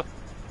 Мотоциклцоо.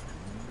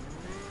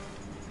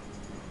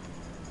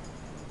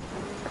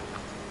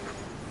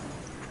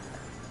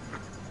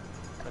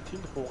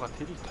 Тэнд буугаад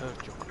тэрийг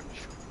тойрж явах юм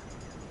шүү.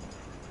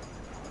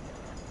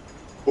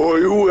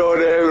 Юу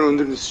яарэ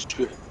өндөр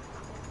нисчихвэ.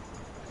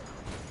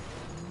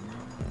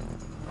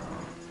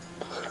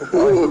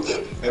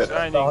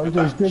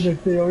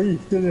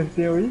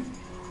 Истэнэртэй.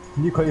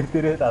 Нэг хоёр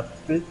дээрээ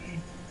татсан.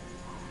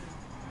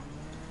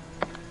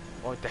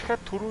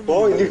 Дахиад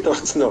түрүүний нэг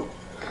дорцсон уу?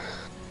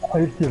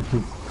 Хоёр тийм.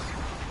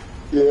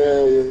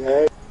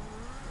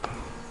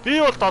 Би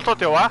бол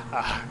долоод яваа.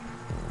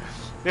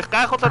 Нэг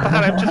гайхуулаад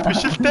ахаар амжилт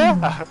биш л дээ.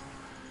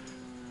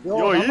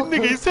 Энэ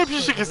нэг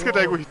инсепшн шиг хэсгэд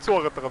айгу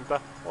хэцүү байгаа юм да.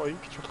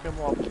 Ингэж болох юм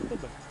уу амжилттай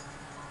байна.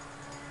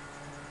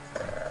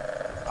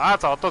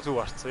 За одоо зүг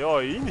харцсан.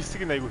 Энэ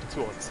хэсэг нь айгу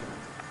хэцүү болсон.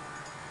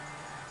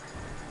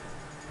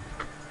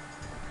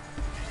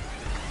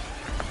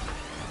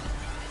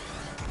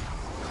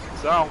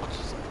 За онгоц.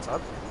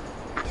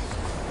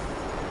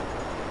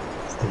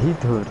 Хий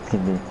төрдөг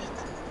юм байна шүү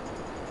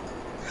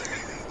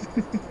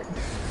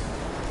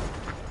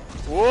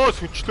дээ.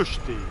 Сүнчлөө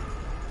шүү дээ.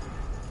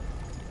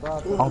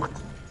 Онгоц.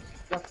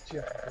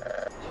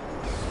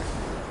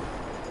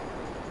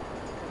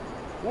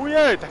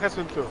 Дахиад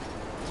сүнлөө.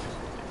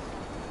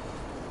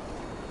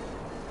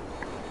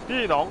 Би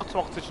энэ онгоц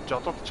чинь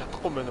жолоод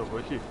чадахгүй юм байна уу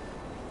хөөе.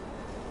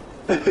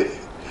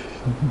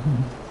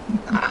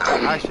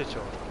 Аашаач.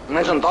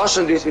 Мэн доош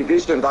нь дээш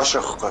нь доош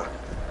явахгүй.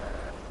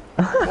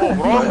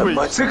 Броонгүй.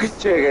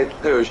 Мотоциклчээ гэж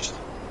тавьж шүү.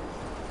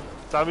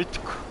 За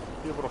мэдгүй.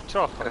 Би бүр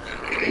уучраа болох.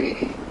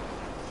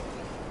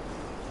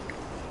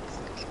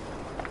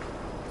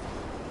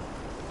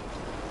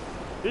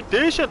 Би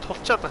дээшээ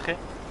тулчаад ах юм.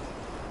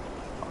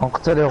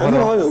 Онгоцоор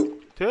яваа.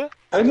 Тэ?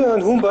 Ани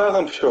хүн байгаа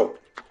юм биш үү?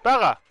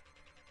 Бага.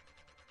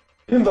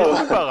 Хэн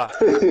байгаа?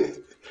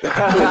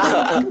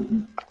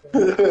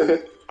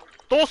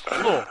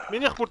 Дууссан уу?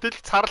 Минийх бүр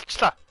дэлгэц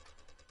сарлчлаа.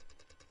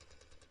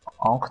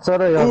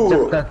 Онгоцоор явж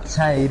байхдаа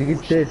цаа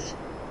эргэлдээл.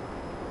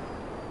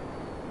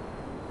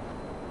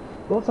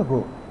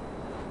 Дуусаагүй.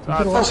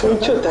 За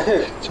сүнчээ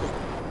дахиад.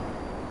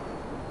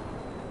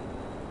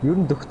 Юу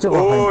н дөгч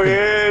байгаа юм.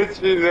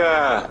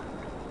 Ээжина.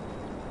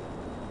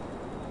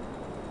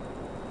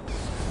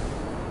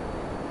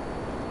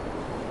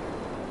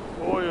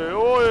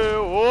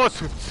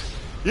 Сүнц.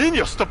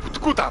 Энэ ёстой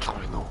бүтэхгүй даалгав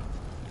байна уу?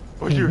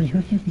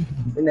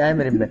 Энэ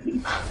амар юм байна.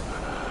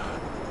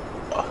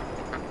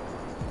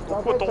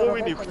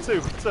 Дуугийн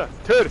өвцөө.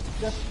 Тэр.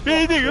 Би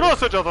энийг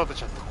юусоо жолоод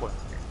чадахгүй.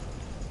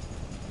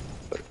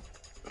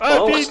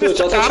 Би энэ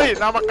гарыг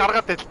намайг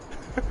гаргаад байл.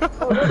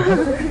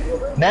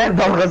 8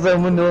 дорхоос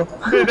өмнө үү?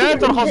 Би 8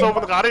 дорхоос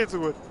өмнө гарыг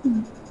зүгээр.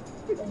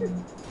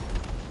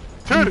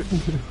 Тэр.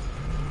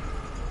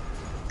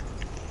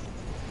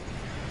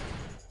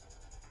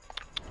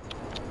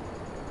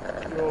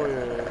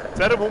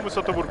 зарим хүмүүс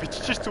одоо бүр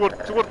бичиж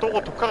зүгээр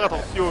дууга тукаага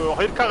тоглох юу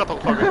 2К-га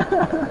тоглоо гэх.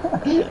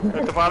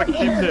 Это баг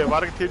тийм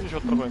баг тэрний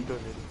шудраг байна дөө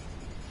нэр.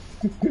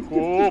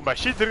 Оо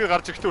машин зэрэг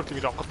гарч ирэхдээ үрт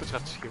ингэж онголтож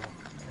гарч ирэх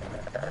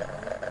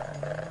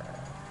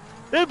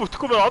юм.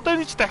 Бүтэхгүй байна. Одоо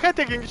энэ ч дахиад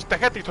яг ингэж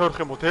дахиад их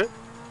тойрох юм уу те?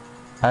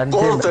 Харин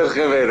тойрох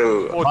юм байна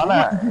уу?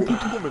 Манай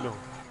бүтэхгүй байна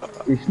уу?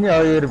 Ишний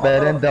хоёр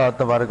байранда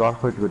одоо баг орох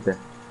байлгүй дээ.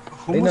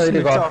 Энэ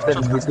хоёрыг орохтой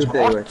хэдүүдээ юу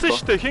вэ? Орсон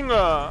шүү дээ. Хин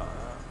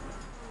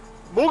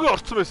мөгийн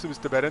орсон байсан юм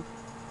шүү дээ баринд.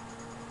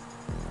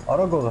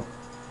 Ороогүй.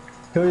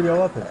 Тэр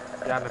яваад байна.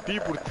 Яна би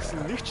бүр тэгсэн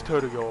нэг ч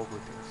тойрог яваагүй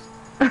тэгээс.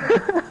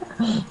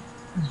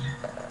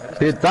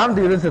 Тэгээ замд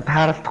ерөөсө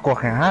тааралдахгүй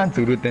байх юм хаан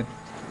зүрүүд байна.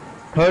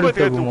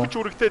 Тэгээд үхэж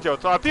үрэгтэй яа.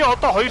 За би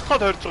одоо хоёр дахь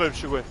тойрж байгаа юм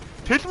шиг байна.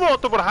 Тэлмүү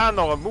одоо бүр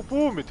хаана байгаа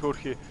бүү мэд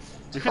хөөрхий.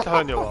 Их л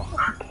хойно яваа.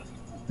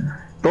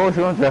 Дуу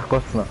шуунж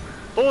байхгүйсэн.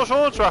 Дуу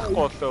шуунж байхгүй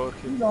болоо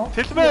хөөрхий.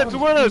 Тэлмээ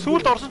зүгээр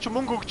сүүлд орсон ч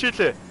мөнгө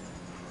өгчээлээ.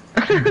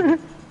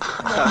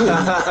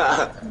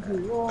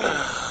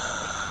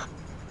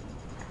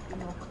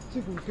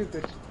 Чиг үнхээр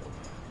байж.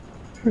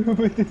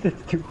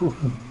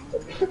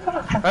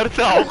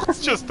 Харин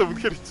онгоцч өстө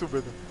үнэхээр хэцүү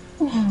байна.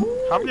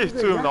 Хамгийн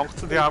хэцүү юм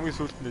онгоцсон тэгээ хамгийн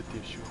сүүлд нь байд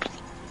юм шүү.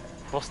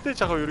 Бусдын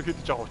жагаа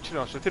ерөөхдөө жагаа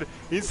учрын оншоо. Тэр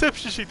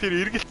Inception шиг тэр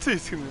эргэлцсэн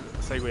хэсэг нь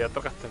айгу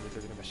ядаргаатай юм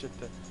байлаа тэр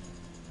машинтай.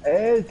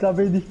 За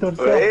би нэг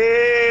дуртай.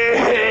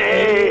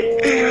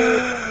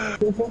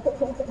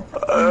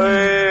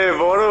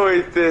 Бороо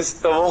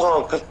итэс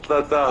томхон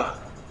катлаа да.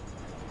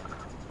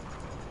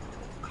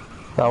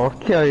 За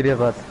уртлын хоёрыг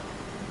бол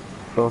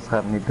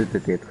дуусгаар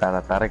мэдүүлээ тэгээд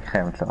гараа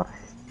дараагийнхаа юм л орох.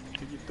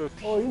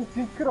 Оо энэ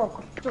тэнхэр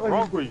онголтож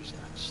байгаа юм гэж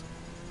тааш.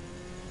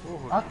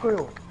 Аагүй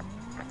юу?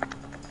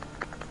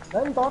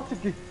 Нанд орж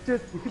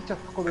гихчээд ихэлж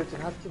чадахгүй байж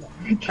харж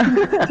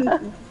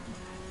байна.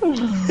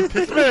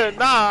 Тэлмээ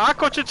наа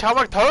Ако чи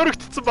чамайг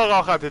тойрогдсон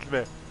байгаа хаа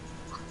тэлмээ.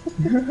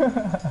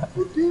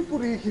 Би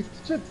бүр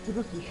хөвтчээд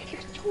тэрөөс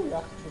ихлэхчихгүй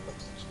яах вэ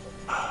гэсэн чинь.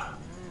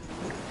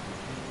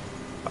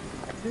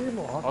 Тийм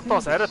үү?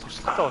 Одоос арай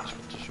туршлагатай болж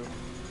байна шүү.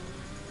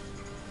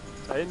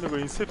 За энэ нөгөө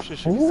Inception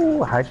шиг.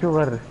 Оо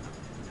хажуугаар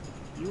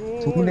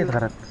зүгнээд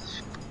гараад.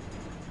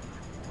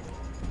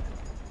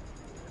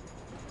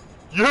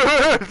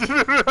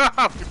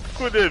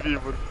 Бүтгэхгүй би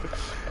бүр.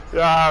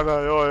 Яа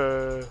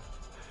ёо.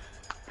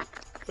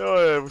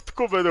 Ёо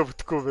бүтгэхгүй байна.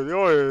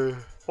 Ёо.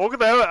 Уг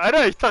нь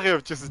арай итах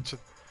явж ирсэн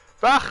чинь.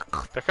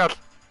 Байхгүй дахиад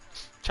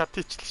чат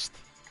хийчихлээ шүү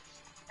дээ.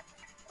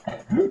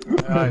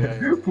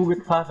 Яа.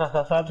 Бүгд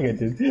хахахахаа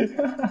гэдэг.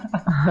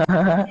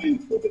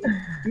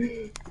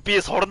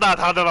 Би сурнаа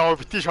та нараа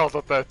бити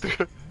шоолоодаа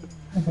гэдэг.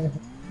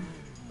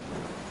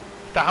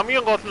 Та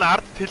хамгийн гол нь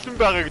ард тэлэн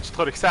байгаа гэж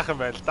бодохоор их сайхан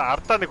байл та.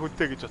 Ардаа нэг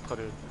хүнтэй гэж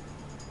бодохоор юм.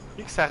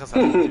 Их сайхан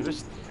санагдаж байна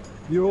шүү дээ.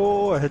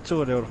 Йоо,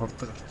 хажуугаар яваар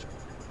хордог гарч.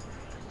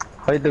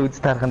 Хоёулаа үз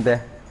таархан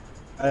дээ.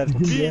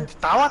 Би энд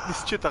даваад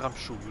нисчээд байгаа юм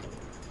шүү.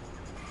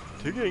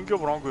 Тэгээ ингээ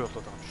бронгүй болоод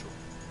байгаа юм шүү.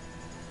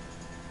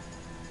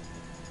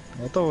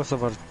 Одоо уусаа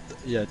бар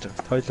яаж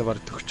байгаа. Хоёулаа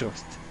бар төгсөж байгаа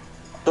шүү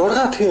дээ.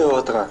 6 тийм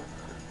яваад байгаа.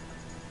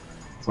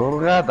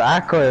 6-ад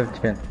Ако явж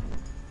байна.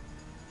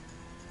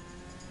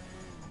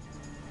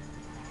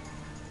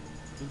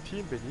 Энэ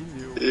тийм байна энэ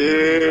юу?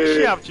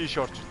 Машин авч ийш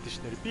орж ирдэ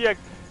шнэр. Би яг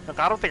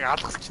гаруудыг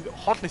алгасч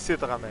хол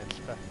нисээд байгаа юм байна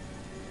л та.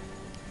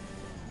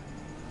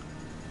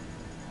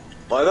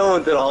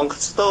 Баруун дээр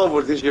онгоцтойгоо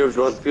бүр тийш явж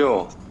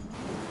болдгоо.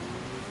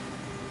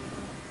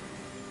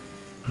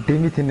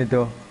 Дэми тэнэ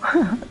дөө.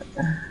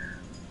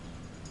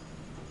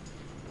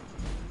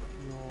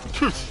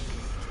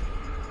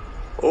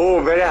 Оо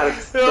very hard.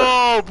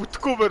 Яа,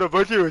 бүтэхгүй байна.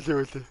 Боли.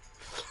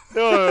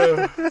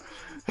 Яа.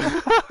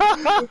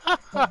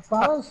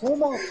 Баран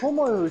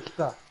сумаа юу л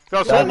та.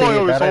 За сумаа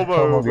юу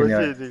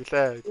боли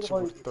нэглээ.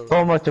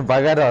 Сумаа ч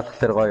багаараа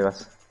болохоор гоё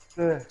бас.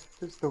 Тэ,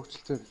 тэс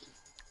төгчлцээ.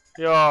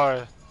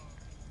 Яа.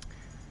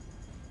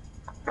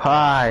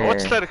 Пай.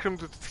 Уучлаар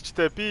ихэмд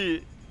үзэгчтэй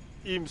би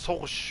ийм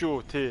суг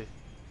шүү тий.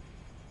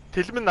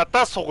 Тэлмэн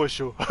надаас суг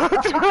шүү.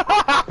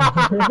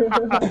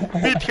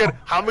 Би тэгэхээр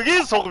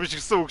хамгийн суг биш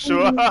гэсэн үг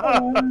шүү.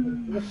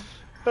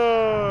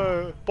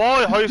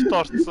 Бой 2-т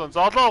орсон,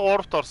 золоо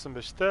 3-т орсон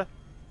байж тээ.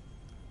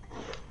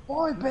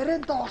 Бой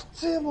баренда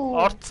орсон юм уу?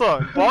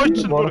 Орсон. Бой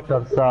ч бүр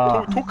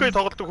орсон. Түүхээ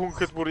тоглодог хүн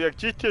гэхэд бүр яг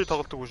GTA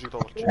тоглодог хүн шиг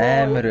тоглож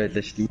байна. Амар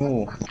байлаа шүү дээ.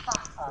 Юу.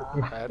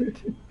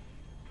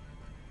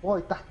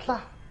 Бой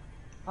татлаа.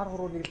 Хар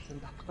хуруу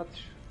нэгэлсэн татах гад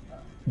шүү.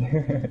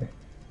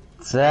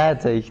 За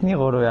ихний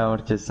 3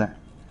 ямарч байсан.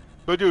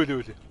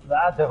 Боли.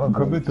 За жоохон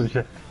коммент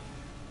уншаа.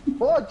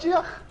 Оо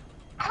жиах.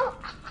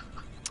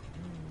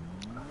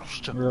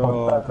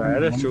 Яа,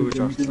 арай ч өгж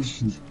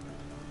орсон.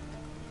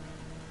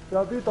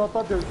 За би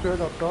дотоод явж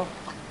байна одоо.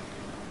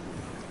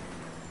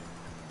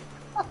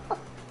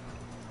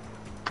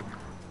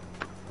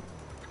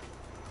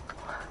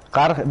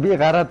 Би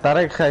гараад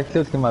дараагийнхаа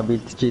эхлүүлэх юм а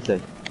бэлтжийлээ.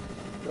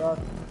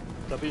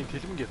 За би энэ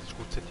тэлмэн ядаж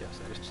гүцээд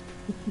яасан арайч.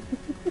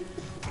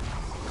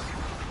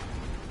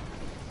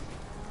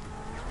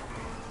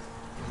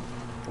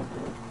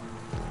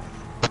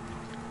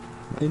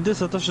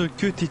 Эндээс одоо шүү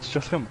Q хийчих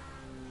болох юм.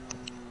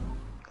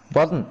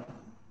 Болно.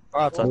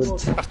 За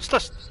арчлаа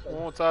шүү.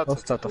 Оо за.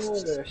 Дуусцаа.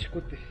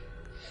 Ашиггүй.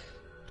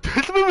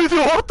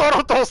 Хэлбэмэний урд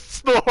ороод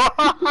дууссан уу?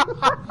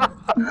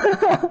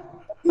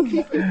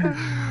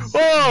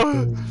 Оо.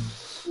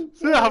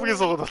 Сэ хамгийн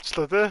согод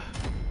болчлоо те.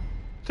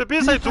 Тэ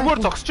би сая зүгээр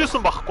зогсож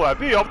исэн байхгүй.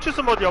 Би явж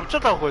исэн бод явж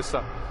л авах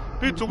байсан.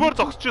 Би зүгээр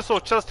зогсож исэн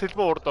учраас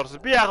тэлмэн урд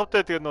орсон. Би яг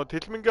хэвдээ тэгээ нөө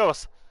тэлмэнгээ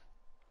бас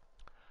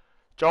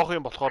жоох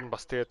юм болохоор нь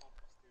бас тэгээд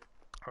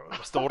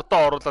бас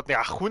урдаа оруулаад нэг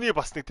ах хүний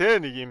бас нэг те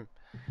нэг юм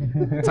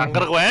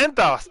зангараг байна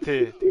да бас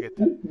тий. Тэгээд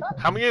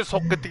хамгийн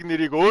суг гэдэг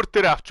нэрийг өөр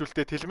дээрээ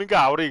авчултээ тэлмэнгээ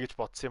аврыг гэж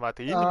бодсон юм а.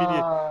 Тэгээ энэ миний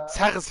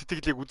сайхан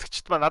сэтгэлийг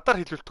үзэгчд маа надаар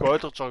хэлүүлдэг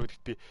ойлгож байгаа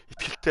гэдэгт би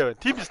итгэлтэй байна.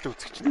 Тийм л л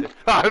үзэгчтэй.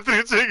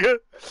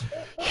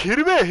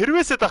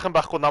 Хэрвээсээ дах юм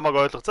байхгүй намайг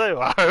ойлго заа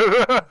юу.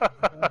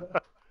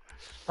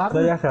 За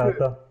яхаа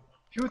одоо.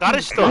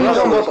 Гарна шүү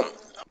дээ.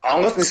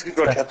 Ангас нисгэж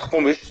бол чадахгүй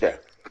юм биш үү?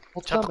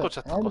 Чадахгүй.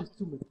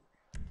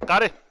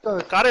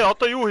 Гари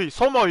одоо юу хий?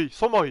 Сумо хий.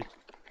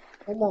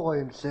 Сумогоо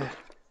юм лээ.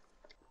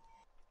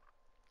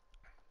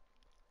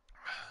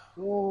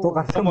 Тоо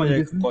гарсан мó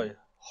яг гоё.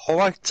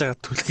 Хуваагдж байгаа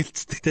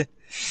түлхэлцдэг те.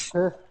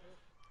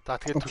 За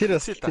тэгээд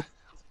түлхэлцээ та.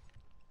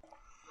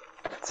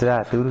 За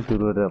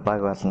дөрөөр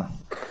баг болно.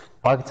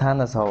 Баг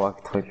цаанаас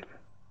хуваагдах байл.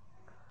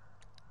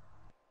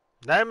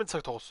 8 цаг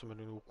тоглосон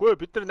байна уу? Үгүй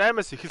бид нар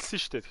 8-аас эхэлсэн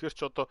шүү дээ. Тэгэхээр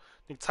ч одоо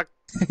нэг цаг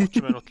 30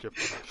 минут л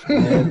явчихсан.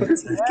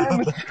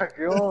 8 цаг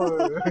ёо.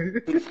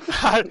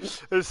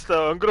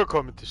 Өнгөрөө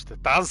коммент шүү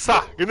дээ.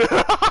 Дансаа гинэ.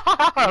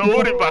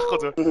 Өөр юм байхгүй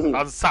зөв.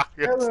 Дансаа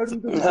гэж.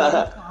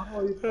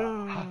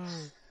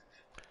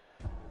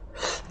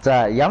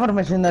 За ямар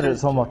машинаар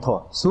сумах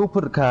вэ?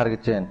 Супер кар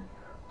гэж байна.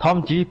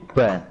 Том джип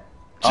байна.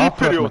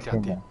 Джипэр юу яа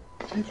тийм.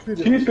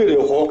 Джипэр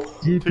юу?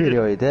 Джипэр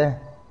юу те?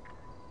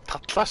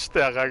 Татлаа штэ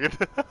ягаа гинэ.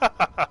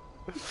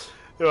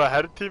 Яа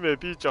харин тийм ээ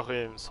би жоох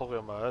юм суг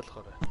юм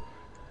ойлгоорой.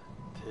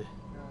 Тий.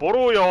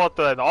 Буруу яваад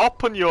байна.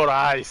 Open your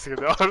eyes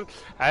гэдэг.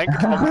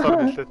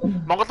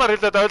 Монголоор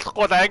хэлээд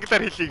ойлгохгүй бол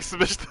англиар хэлье гэсэн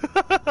байна шүү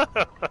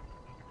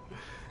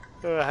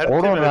дээ.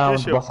 Харин тийм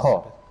ээ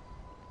босхоо.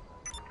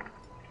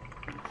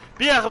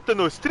 Би яг хэвдээ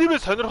нөө стримээ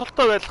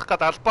сонирхолтой байх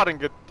гээд албаар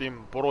ингээд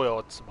тийм буруу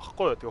яваадсан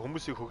багхгүй юу. Тэгээ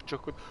хүмүүсийг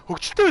хөгжөөхөд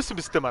хөгжилтэй байсан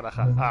биз дээ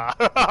манайхаа.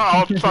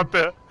 Одлоо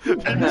тэ.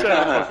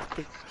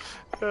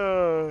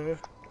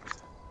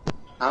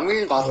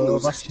 Хамгийн гол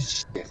нь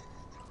үсчихтэй.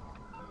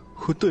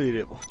 Хөдөө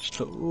ирээ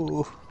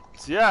болчлоо.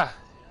 За.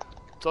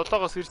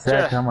 Золоогоос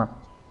ирчээ.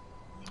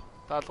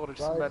 Даалгавар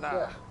ирсэн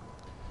байна.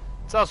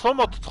 За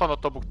сум одцгоо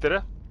одоо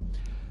бүгдээрээ.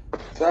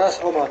 За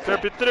сум од.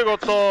 Тэгээ биднийг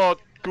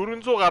одоо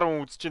 400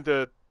 гаруй үзэж ин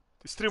тэгээ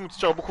стрим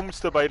үзэж байгаа бүх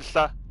хүмүүстээ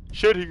баярлалаа.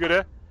 Шеэр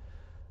хийгээрэй.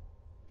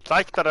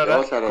 Лайк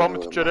дараарай,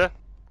 коммент хийгээрэй.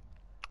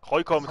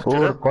 Гоё коммент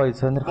хийгээрэй. Гоё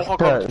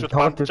сонирхолтой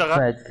тоолж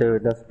байгаа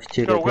ажлаас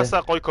бичээрэй.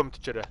 Угаасаа гоё коммент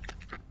хийгээрэй.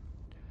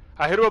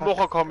 А хэрвээ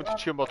муухай коммент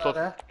хийх юм бол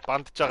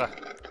бандж байгаа.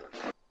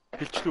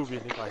 Хэлчлүү би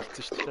нэг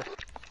хэлсэн шүү дээ.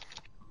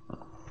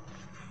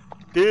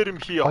 Дээрм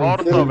хий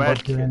хоордоо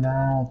байлт.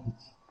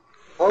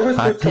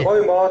 Огт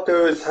гоё мод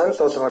байвал санал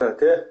болгоорой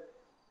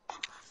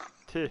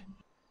тий.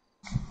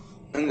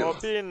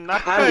 Би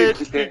нака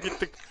хэлдэг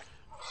гэдэг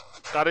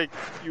гарыг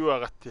юу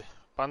байгаа тий.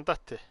 Бандаа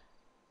тий.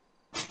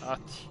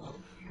 Тий.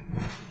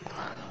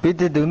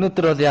 Бид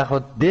өнөөдөр бол яг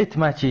хуу дэт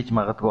матч хийж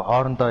магадгүй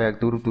хоорондоо яг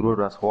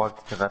 4-4-оор бас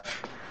хуваагдаж байгаа.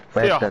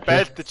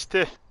 Байлдаж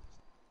тий.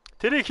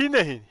 Тэрийг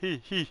хийнэ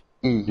хий.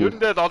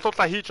 Ерөндөө л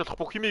олуулаа хийж болох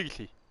бүх юмыг л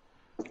хий.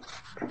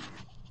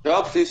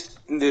 Job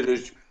list-эн дээр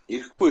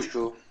ирэхгүй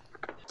шүү.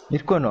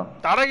 Ирэхгүй нөө.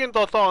 Дараагийн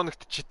 7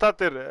 хоногт Чита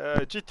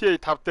дээр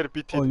GTA 5 дээр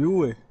бид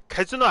юу вэ?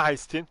 Казино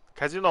хайст тийм.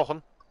 Казино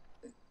хон.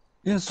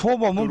 Энэ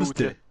сууба мөн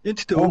үстэй. Энэ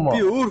гэхдээ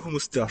би өөр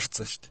хүмүүстэй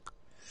орцсон шүү дээ.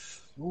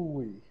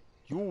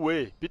 Юу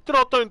вэ? Бид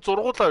нар одоо энэ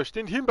зургуулаа биш.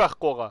 Энд хэн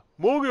байхгүй байгаа?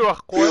 Мөөги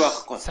байхгүй.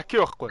 Саки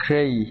байхгүй.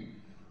 Крей.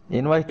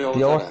 Invite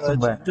явуулсан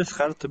байна. Тэс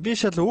хард би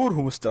шал өөр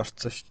хүмүүстэй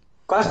орцсон шүү дээ.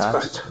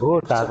 Гарч.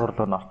 Өөр даалгавар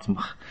руу орцсон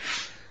баг.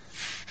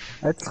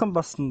 Адилхан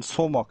бас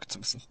суумо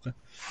гэсэн байна.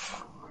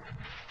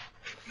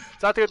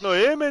 За тэгээд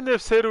нөө MNF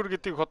сервер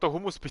гэдгийг одоо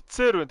хүмүүс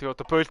битсээр байна. Тэгээд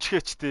одоо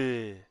бойлчгээч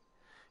дээ.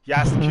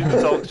 Яасан кино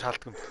зовж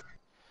шаалдсан.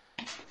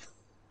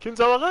 Кин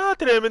завгаа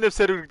тэр MNF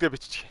сервер гэдэг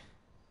биччих.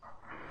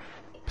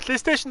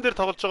 PlayStation дээр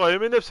тоглож байгаа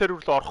MNF сервер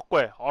рүү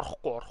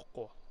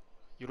орохгүй.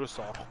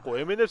 Ерөөсөө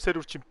орохгүй. MNF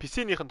сервер чинь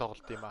PC-ийнхэн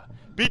тоглолт юм аа.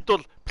 Бид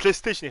бол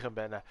PlayStation-ийнхэн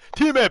байна.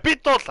 Тийм ээ, бид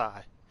бол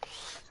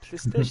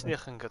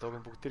PlayStation-ийнхэн гэдэг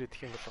уг бүгдээрээ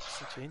тэх юм бол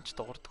болсон чи энэ ч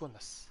догордгүй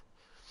нас.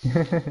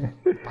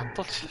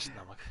 Бантуулчих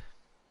намайг.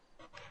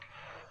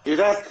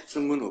 Ираад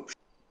гэсэн мөн үү?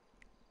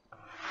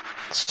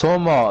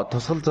 Сумо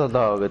тусгал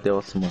золоо гэдээ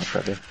явуулсан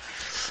байна тий.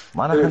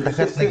 Манайхан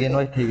дахиад нэг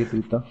invite хийгээд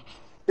өгдөө.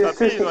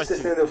 PlayStation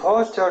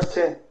Fall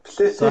Charge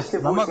PlayStation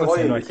намайг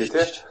гоё юм тий.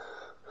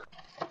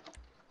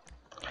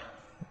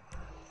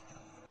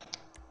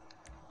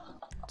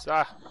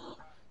 За.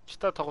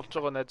 Чита тоглож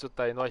байгаа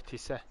найзуудаа invite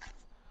хийсэн.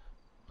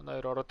 Манай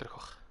хоёр ороод ирэх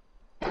бах.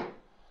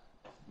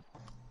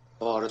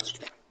 Ороод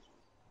ирлээ.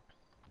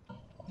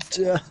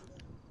 За.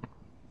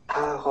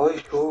 Гоё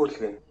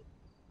шүүлгээ.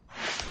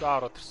 За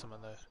ороод ирсэн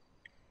манай хоёр.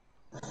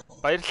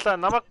 Баярлалаа.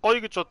 Намайг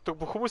гоё гэж боддог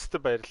бүх хүмүүстээ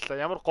баярлалаа.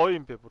 Ямар гоё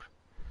юм бэ бүр.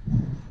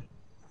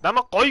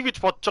 Намайг гоё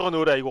гэж бодож байгаа нь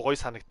өөрөө айгүй гоё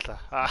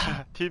санагдлаа.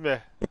 Тийм ээ.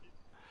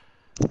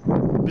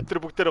 Бид нар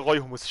бүгдээрээ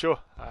гоё хүмүүс шүү.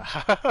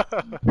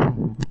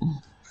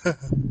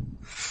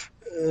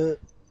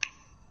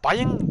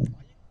 Баян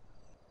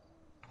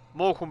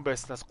муу хүн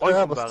байснаас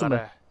гоё хүн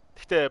байгаарай.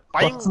 Гэхдээ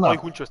баян гоё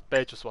хүн ч бас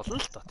байж бас болно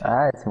л та.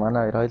 Аа,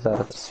 манай хоёр хоёлоо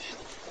ороод ирсэн шүү.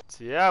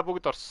 За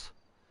бүгд орсон.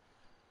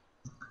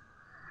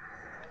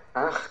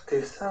 Ах,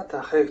 десант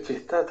ахыг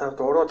жита тавд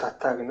уруу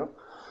татаа гинөө.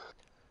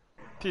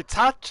 Тий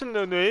цаад чин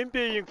нөө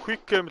NBA-ийн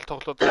quick game л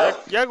тоглоод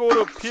яг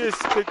өөрөө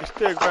PSP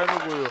гэртээ яг байна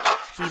уугүй юу?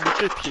 Би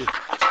мэдээдхий.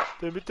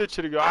 Тэгээ мэдээч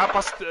хэрэг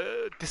бас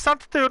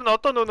десанттай ер нь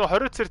одоо нөө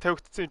 20 цэр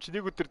тавигдсан юм чи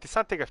нэг өдөр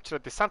десантыг авчираа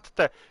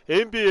десанттай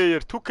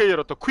NBA-ээр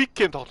 2K-ээр одоо quick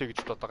game тоглоё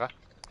гэж бодоод байгаа.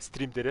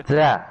 Стрим дээрээ.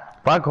 За,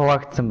 баг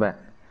хуваагдсан байна.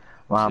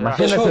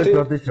 Машина сольж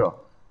болно шүү.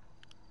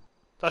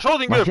 За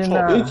шууд ингэ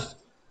явчих.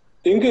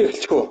 Ингэ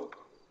эхэлчихв.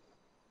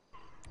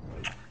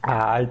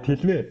 Аа,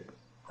 тэлмээ.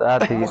 За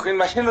тэгээ. Бүх энэ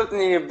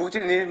машинуудны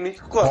бүгдийг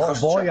нэхэхгүй болох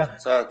шүү.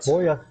 За,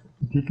 боо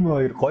тэлмээ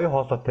хоёр гоё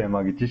хоолойтой юм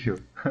а гэж шүү.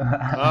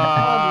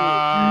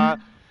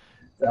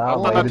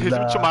 Одоо над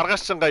хэлм чи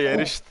маргааш чингаа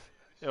ярина шүү дээ.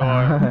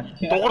 Йоо.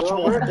 Дугарч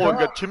болохгүй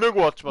ингээд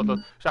чимээгүй болж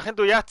болоод. Шахын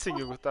дүү яатсан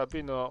ингэ та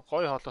би нөө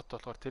гоё хоолойтой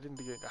болохоор тэрийг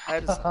ингээ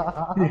хайрсан.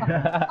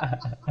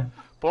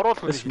 Буруу л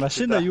хүн.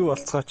 Машина юу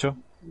болцгоо ч юу?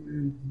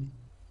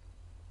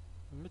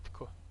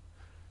 Мэдгүй.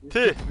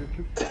 Тий.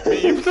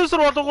 Инфлюенсер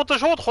болгонгуудаа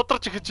шууд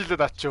хударч ихэж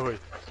илээд ачаа хөөе.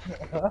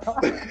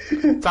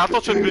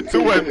 Залуучууд би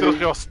зөв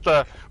амьдрах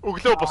ёстой.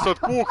 Өглөө босоод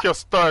гүүх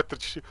ёстой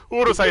гэдэг.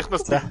 Өөрөө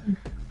саяхнаас 14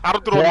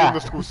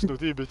 минут гүйснэ үү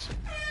тийм байж.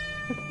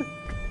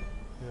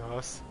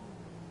 Яас.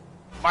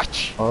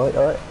 Мач. Ой.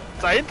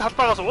 За энэ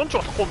талбайгаас унж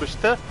болохгүй юм биш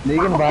те.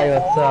 Нэг нь бай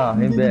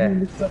болсон юм бэ.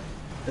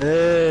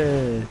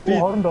 Би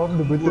хоорондоо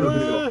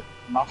бүлэр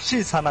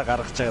навшийн санаа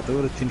гаргаж байгаад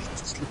өөрөө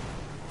тэнэгтчихлээ.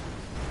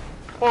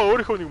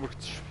 Өөрийнхөө нэг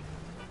мөрөгч.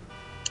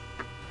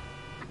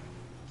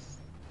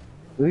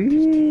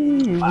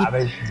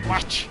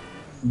 Мач.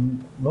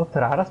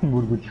 Нотер араас нь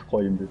бүргүүлэх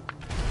гоё юм бэ.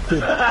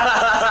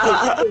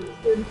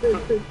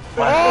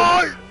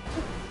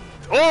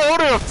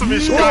 Өөрөө явцсан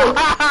биш үү?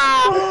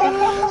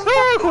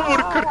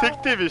 Хүмүүрхэр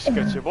тэгтэй биш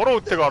гэж. Буруу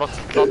үтэг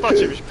орооцлоо. Одоо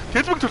чи биш.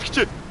 Хэлбэг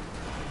төлчихье.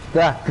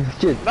 За,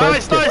 төлчихье.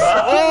 Nice. Гой.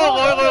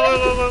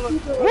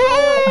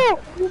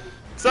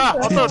 За,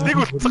 одоо нэг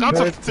үлдсэн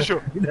ганц үлдсэн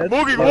шүү.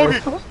 Мөгийг.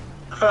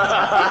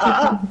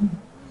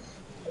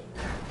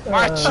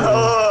 Мач.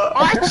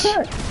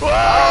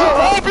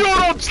 Би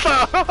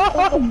орооцлаа.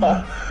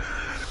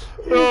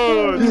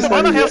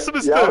 Манай хэлсэн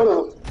биз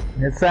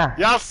дээ.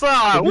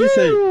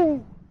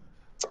 Ялсан.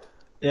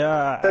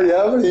 Яа.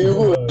 Ямар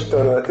юу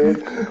болоо тий.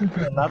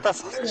 Надаас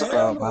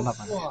авчихсан манай.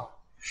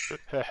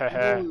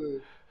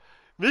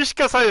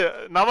 Мишка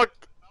сая намайг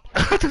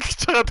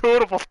төлөж байгаа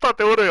төөр болтоод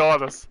өөрөө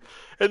яваанаас.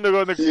 Энэ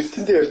нөгөө нэг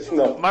эртэндээ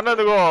ярьсан уу? Манай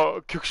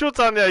нөгөө кюкшүү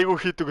зааны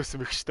айгуу хийдэг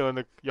гэсэн их штэ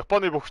нэг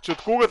Японы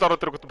бөхчүүд Google ороод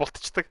ирэнгүүт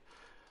болтчихдаг.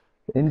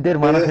 Энэ дээр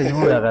манайхаа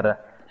юу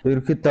байгаараа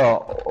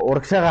ерөөхдөө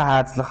урагшаага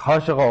хаазлах,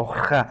 хоошоогоо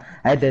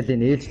ухрахаа аль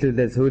алийг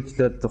ээлжлүүлээд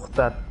сөөжлөөд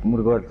зүхтаад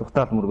мөргөөд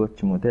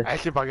ч юм уу те.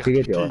 Айлын багийнх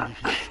тэгээд яваа.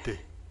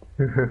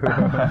 За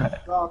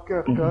окей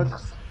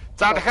ойлгосон.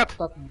 За дахиад.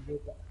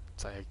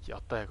 За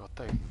яг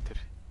одоо тэр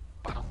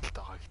баруун талд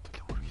байгаа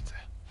хэлбэл мөргий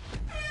заа.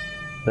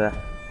 За.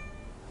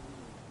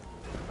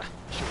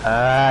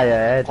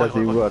 Яа, das ist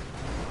gut.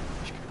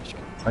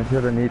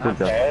 Анхаараа нийлүүлж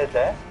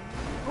байна.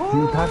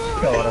 Тийм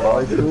тактика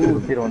ороо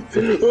юу тэр онц.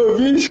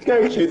 Виш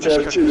как хийж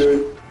авчихлаа.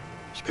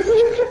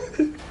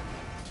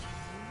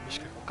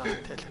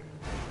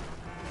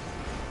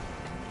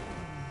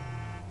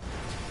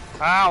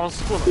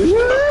 Унсгүй.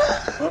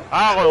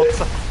 Гой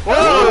утсан.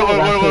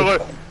 Ой.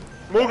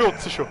 Мөг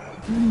утсан шүү.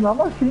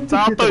 Намаа хин.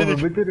 За одоо энийг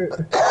бид нэр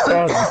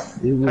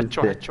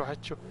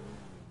хачуу.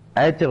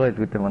 Айж байгаа л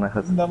гэдэг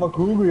манайхаас. Намаа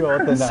гүүгүй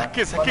яваад байна.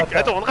 Сакик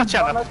одоо унгаач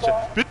яагаад чи.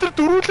 Бид нар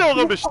дөрүүлээ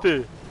байгаа юм ба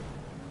штэ.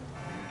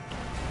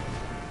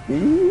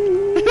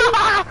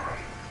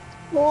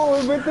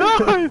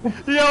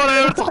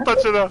 Яа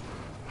цогтооч байна.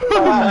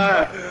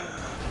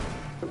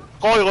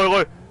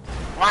 Гой.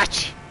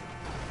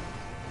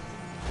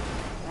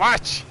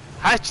 Мач.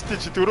 Хайчтай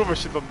чи дөрөв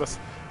машин дундаас.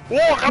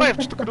 Гараа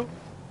явчихдаг гэнэ.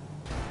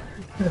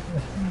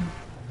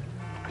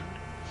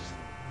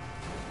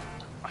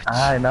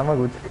 Намайг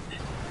үз.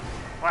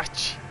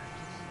 Мач.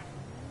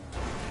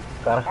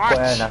 Гарахгүй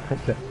байна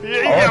ахчих.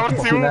 Ямар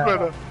ч юм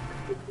байна.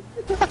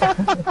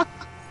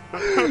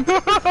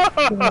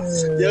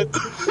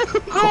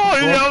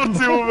 Ямар ч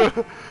юм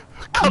байна.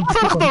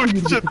 Ганцаараа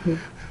үлдчихэд.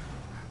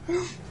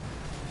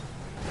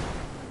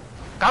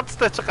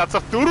 Ганцтай чи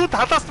газар дөрөв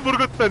талаас нь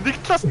мөргөд байна. Нэг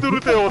талаас нь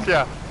дөрөвдөө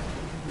явуулъя.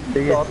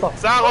 Тэгээ одоо.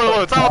 За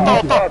гой. За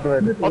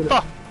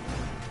одоо.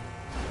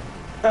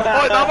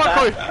 Ой,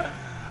 намайг.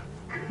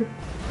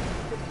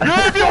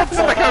 Би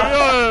утсан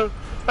дахиад.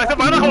 Та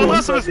манайх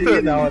унгаас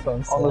үстэй.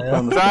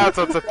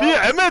 За. Би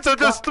амиа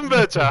золиослон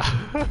байж аа.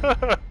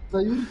 За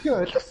ерөнхий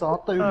ойлгосон.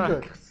 Одоо ерөнхий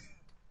ойлгосон.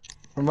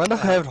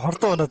 Манайх хайр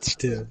хордоо унаад ч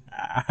тийм.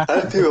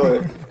 Тийм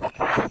бай.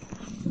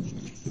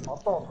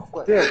 Одоо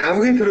болохгүй. Тэгээ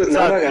хамгийн түрүү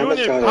намайг амлаж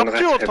байгаа.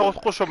 PUBG бол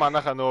тоглохгүй шүү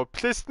манайхаа нөгөө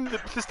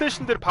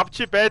PlayStation дээр PUBG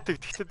байдаг.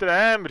 Тэгтээ тэр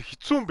амар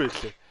хэцүү юм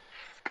байлээ.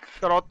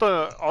 Тэгэхээр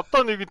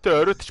одоо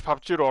нэгэнтээ оройтч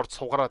PUBG руу орж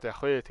суугаад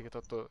явах вэ. Тэгээд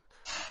одоо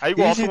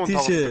айгүй олон хүн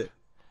тоглодог.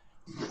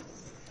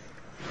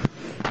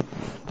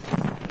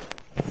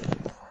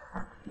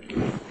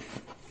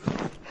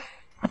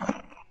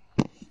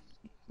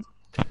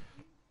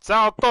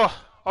 За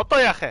одоо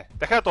яах вэ?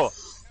 Дахиад уу.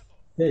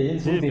 Тэгээ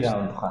энэ сүүлийн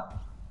раунд хаа.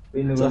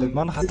 Энэ нөгөө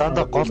манайха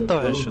дандаа голдоо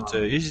байна шүү.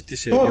 Зөө ийж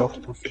тийшээ явах.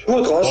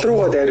 Шууд гол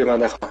руугаа дайрыг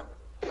манайха.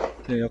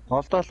 Тэгээ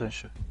голдоо л байна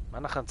шүү.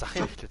 Манайхан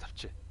захын эхлээд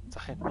авчи.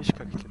 Захын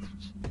мишка эхлээд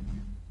авчи.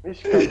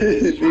 Мишка.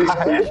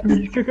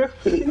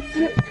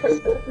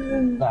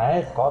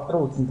 Найс гол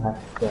руу үзэн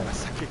таартай.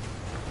 Саки.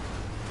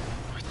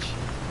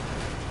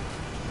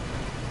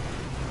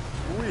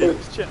 Ой,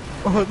 чи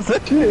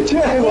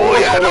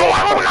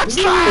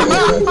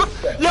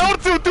ямар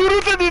зү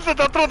дөрүүлээ нийлээ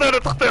дотроо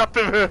дайраад тахтай ят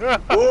юм бэ.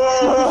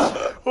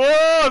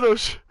 Оо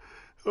нош.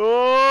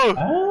 Оо.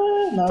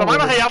 За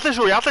манайха ялан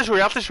шүү.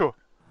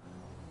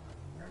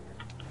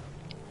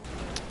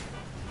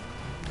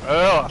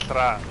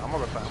 Алтраа.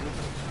 Намаг удаа.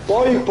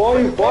 Бой.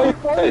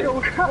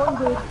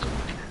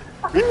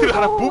 Бид тэр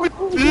хараа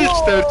бүгд ийж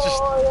тавьж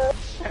шít.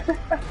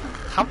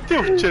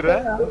 Хамтын өвчээрээ.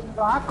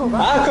 Ако.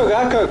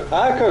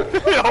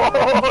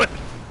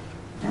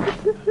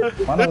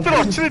 Тэр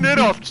очрын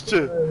нэрээ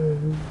олчихжээ.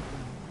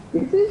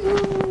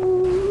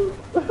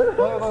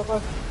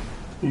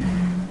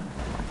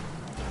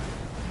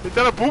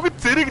 Тэр бүгд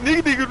зэрэг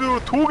нэг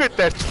рүү түүгээд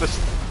дайрчлаа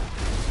шít.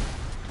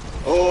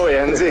 Оо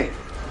янзи.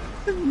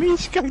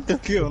 Мишка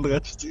гэдэг юм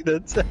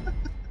гацчихлээ.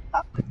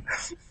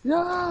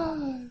 Яа.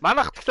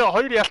 Манайх тэгэхээр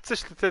хоёр ялцсан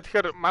шүү дээ.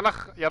 Тэгэхээр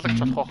манайх ялагч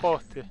болох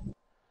хоо тий.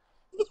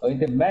 Ойд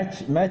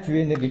матч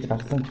винер гэж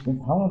гарсан чинь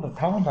 5 раунд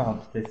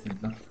байсан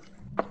юм.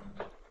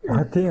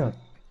 А тийм.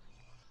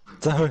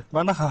 За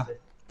манайха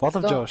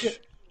боломж байгаа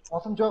ш.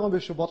 Боломж байгаа юм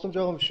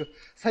биш үү?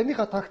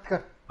 Саяныхаа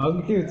тактикаар.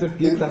 Хамгийн үзэр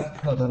гэр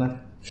тастаа даа.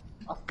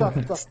 Ата.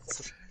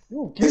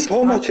 Юу гис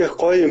томоч их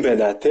гоё юм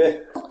байна тий.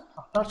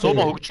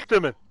 Цомо хөгжилтэй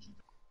байна.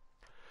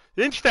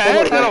 Энд ч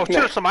айл хараа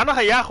учруулсан.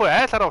 Манайха яах вэ?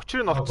 Айл хараа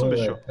учрыг нь олцсон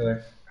биш үү?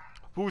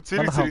 Бүгд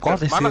зэрэг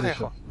манайха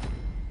яах вэ?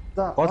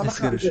 За гол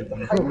хэсгээр шүү.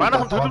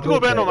 Манайхан төлөвлөгөө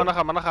байна уу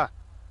манайха?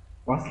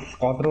 Бас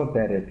гол руу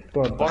дайраад.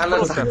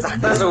 Манайх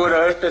захтаас өөр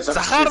ойртой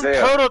захаар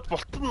тойроод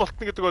бултан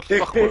гэдэг бол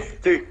баггүй.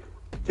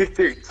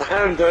 Тэг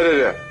захаар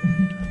тойроо.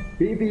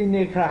 Би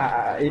нэг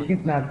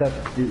ихэнх надад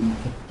юм.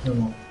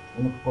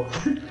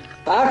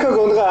 Ака.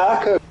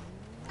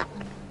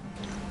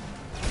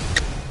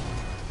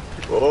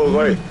 Оо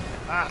гой.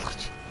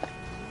 Аалгач.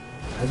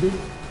 Аби.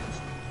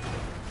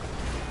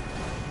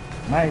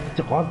 Май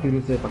чи гол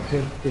гэрээсээ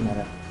багшаалтын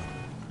нараа.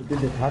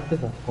 Тэдээ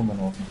таатаас авахгүй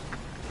мөн уу?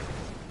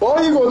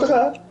 Бой гоо.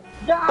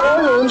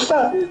 Бой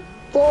унсаа.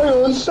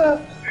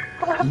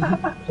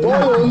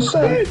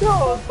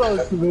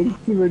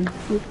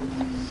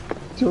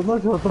 Чоноо.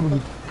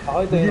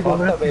 Айдаа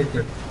гоо байж.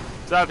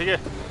 За тэгээ.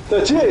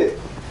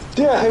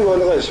 Чи ахын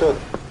гонгоо шууд.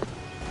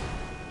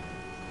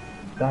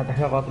 За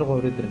дахиад гол руу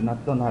өрөөдөр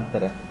надад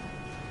наалтаарай.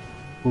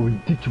 Өө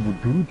чи ч бүр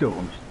дөрүл явах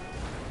юм шиг.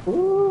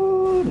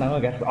 Оо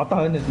намайг одоо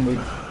хойноос нь бий.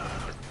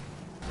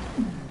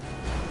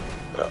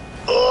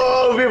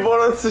 Оо би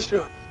боролцсон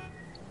шүү.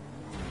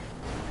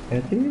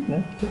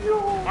 Эдийн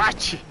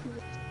Ачи.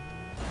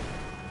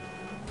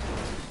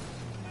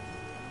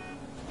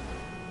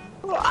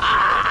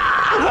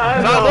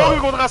 За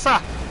логик унгасаа.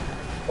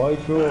 Ой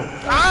шүү.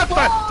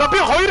 За би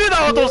хоёрыг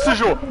аваад дууссан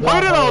шүү.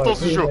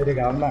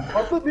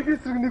 Одоо нэг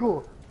эсрэг нэг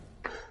үү?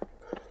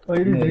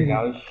 Хоёрыг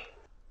авах.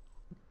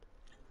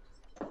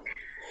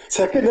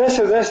 Саки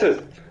дэшэр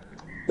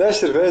байж.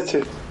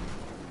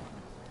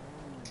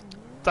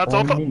 За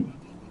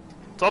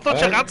зодоо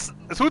чи ганц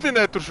сүүлийн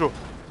найдвар шүү.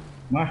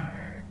 Маа.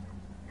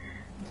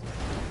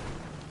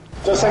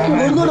 За саки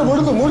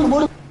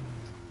мөргөө.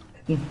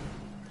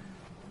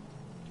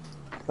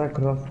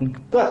 Сакросын.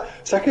 За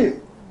саки.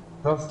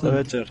 Тавьж.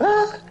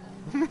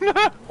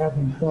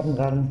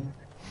 Гарна.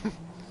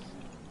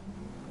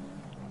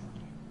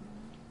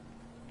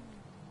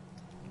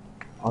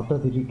 Одоо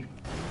дэрийг.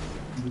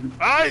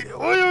 Ай,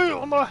 ой,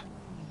 оноо.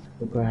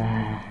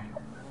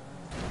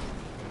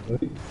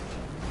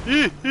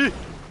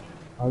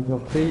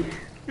 Агофи.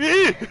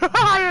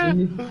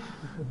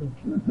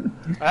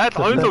 Айл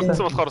хоёул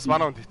үлдсэн болохоор бас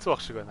манай хүнд хэцүү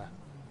байх шиг байна.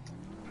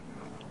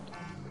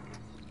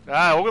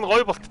 Уг нь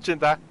гоё болтож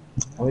байна да.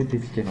 Ой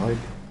тийж байна.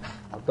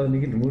 Одоо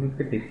нэг нь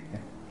мөрөгдөд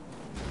ирсэн.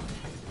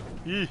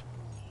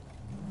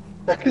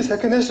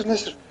 Саки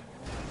нэшэр.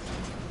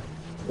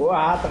 Оо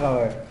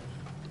аатгаа.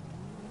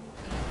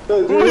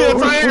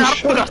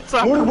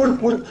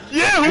 Мөрг.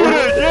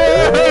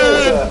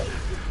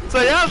 За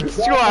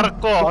яалтчгүй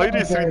аргагүй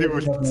 2 эсрэг нэг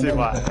үлдсэн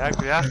юм аа. Яг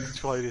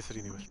яалтчгүй 2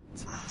 эсрэг нэг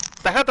үлдсэн.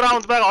 Дахиад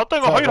раунд байгаа. Одоо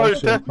ингээ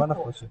 2-2 те.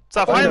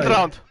 За final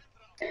round.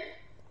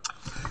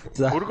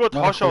 За өргөд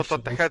хоошоо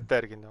болоод дахиад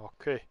дайр гинэ.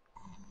 Окей.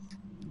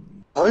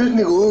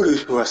 2-1 өөр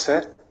шүү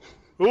басаа.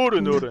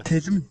 Өөр.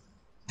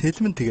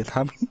 Тэлмэн тэгэл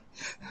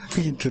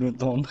хамгийн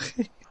түрүүнд дуунах.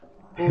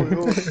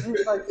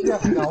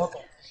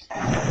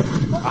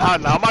 Аа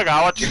намайг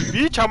аваад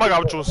би чамайг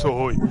авч унсан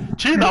хөөе.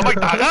 Чи намайг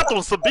дагаад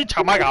унсан би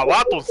чамайг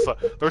аваад унсан.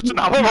 Тэр чи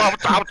намайг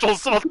авч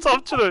унсан болцсон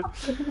юм чи.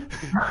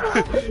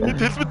 Энэ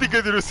хэлбэд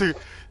ингээд юусыг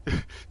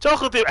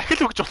жоохоо тийм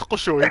ахил өгч болохгүй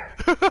шүү.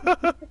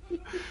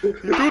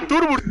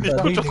 Дүр бүрд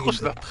нийтгүүлж болохгүй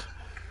шүү надах.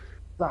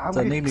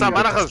 За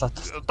манайхаа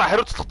одоо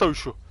хариуцлагатай үе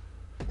шүү.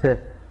 Тий.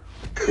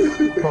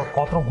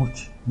 Годрон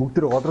хүч. Бүгд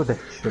тэр годроо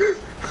тавьчих шүү.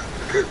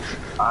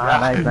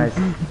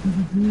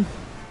 Nice.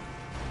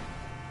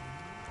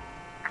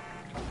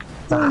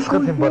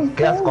 Заалхал юм бол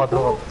газ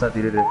годроо буцаад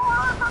ирээрээ.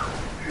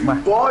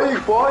 Бой.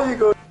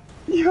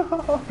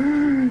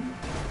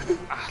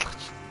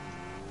 Ахлагч.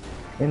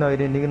 Энэ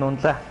хоёрын нэг нь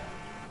унлаа.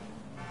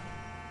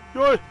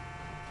 Йой.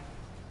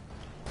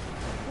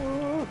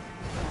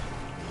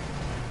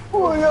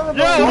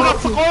 Яа,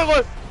 угаас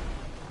гой.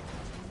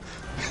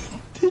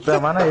 За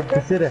манай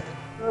эдгээрээ.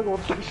 Яг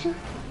урлаг биш.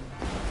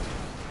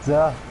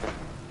 За.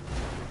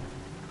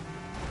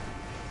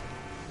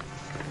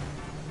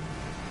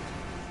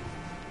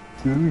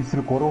 Тэрний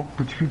эсрэг 3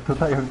 хүчрэг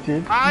тулаа явж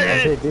байна.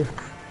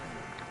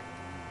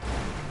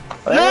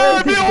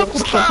 Яа, би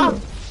уцлаа.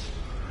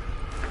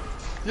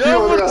 Яа,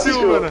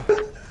 уцлаа.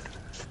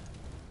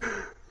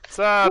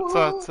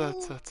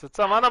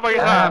 За манай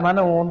багийнхаа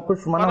манай унахгүй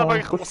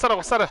манай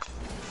усаараа.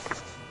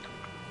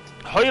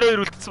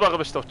 2-2 үлдсэн байгаа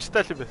ба шүү дээ.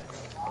 Учиртай л юм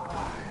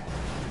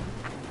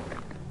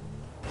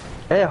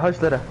байна.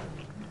 Хойшлаарай.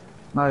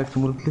 Наа их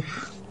мөрөглөв.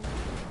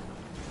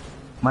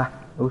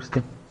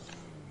 Өөрсдөө.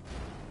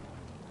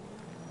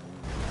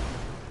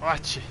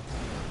 Ачи.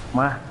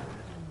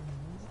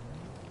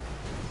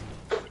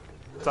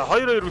 За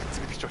 2-2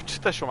 үлдсэн гэдэг чи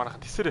учиртай шүү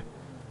манайхад тэсэрээ.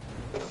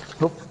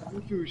 Топ.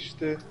 Юу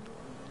штэ.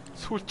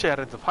 Сүүлчээ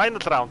хараа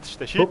final round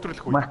штэ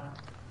шийдвэрлэх үе.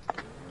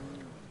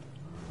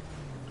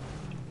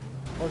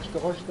 Гоштой.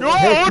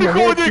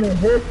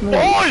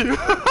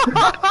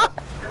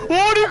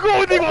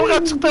 Өөрийнхөө нэг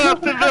угаачтай юм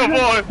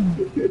бай.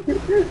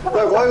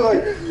 Гой.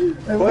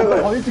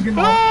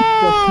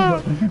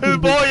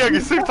 Бой яг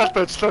эсрэг талд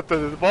ажиллаа та.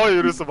 Бой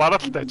ерөөсө манай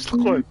талд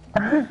ажиллахгүй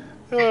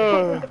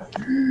байна.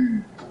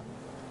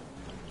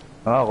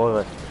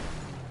 Гой.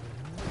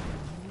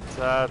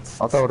 За.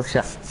 Одоо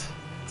урагшаа.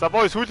 За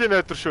бой сүүлийн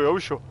найдар шүү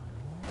явна шүү.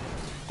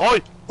 Гой.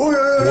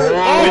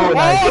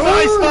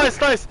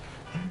 Nice.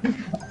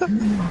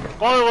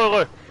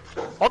 Гой.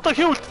 Одоо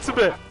хин үлдсэн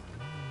бэ?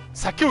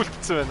 Саки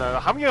үлдсэн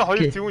байна. Хамгийн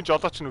хоёр зөвүүн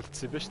жолооч нь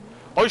үлдсэн юм байна шүү.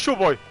 Гой шүү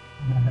бой.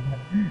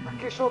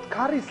 Саки шууд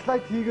carry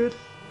slide хийгээл.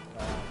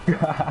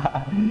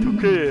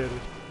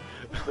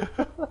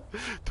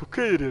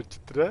 Түкээр ярьж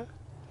тэрэ.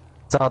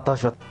 За одоо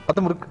шууд.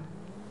 Одоо мөрөг.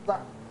 За.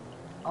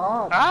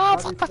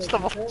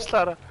 Цогточлаа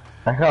болчихлаа.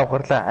 Дахиад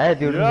ухарлаа. Айл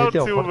ер нь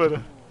нэлээд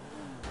ухарлаа.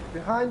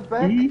 Behind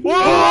back.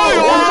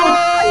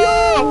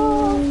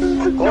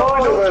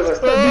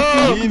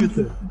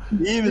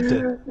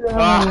 Иймэтэй.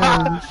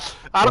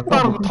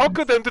 Аргаар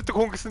Токиод амьдардаг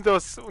хүн гэсэндээ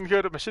бас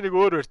үнэхээр машиныг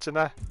өөр барьж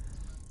байна.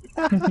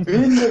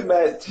 Winner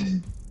match.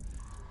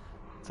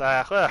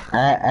 За яг бай.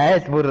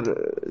 Айл бүр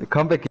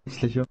comeback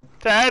хийлээ шүү.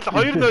 Тэ айл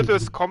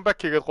 2-0-өөс comeback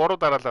хийгээд 3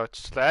 дараалал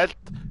оччихлаа.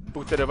 Айлд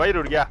бүгдээрээ баяр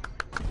хүргье.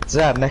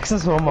 За Maxen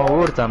суума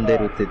өөр зам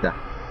дээр үтээ да.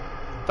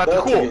 За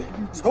тэхүү.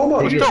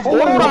 Суума 3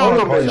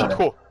 раунд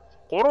орчихгүй.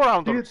 3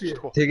 раунд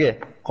орчихгүй. Тэгээ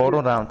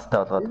 3 раундтай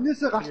болгоод.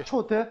 Энээсээ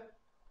гарчихуу те.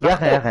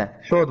 Яхан.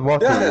 Шууд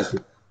vote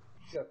хийе.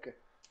 Окей.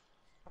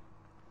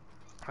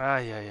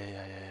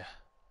 Яа.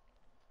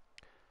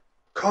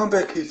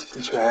 Comeback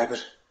хийлээ шүү амар.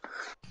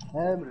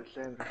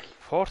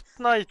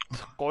 Fortnite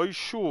гоё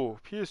шүү.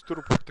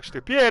 PS4 бүрдэг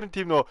штэ. Би харин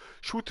тийм нөө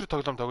шүүтер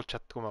тоглоом тоглож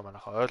чаддгүй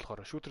манайхаа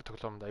ойлгоорой. Шүүтер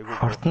тоглоомд айгүй.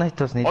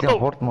 Fortnite-ос нэлээд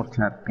хурд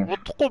чаддаг юм.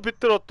 Удахгүй бид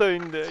нар одоо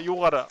энэ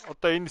юугаар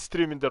одоо энэ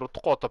стримэн дээр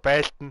удахгүй одоо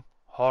байлтна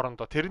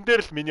хоорондоо. Тэрэн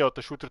дээр л миний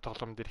одоо шүүтер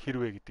тоглоом дээр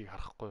хэрвээ гэдгийг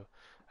харахгүй юу.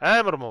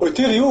 Амар муу. Ой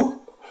тэр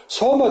юу?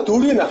 Суума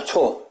дөрвийг авчих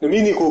уу?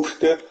 Миний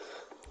гүүртэй.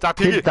 За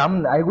тэгээ.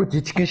 Зам айгүй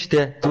жижигхэн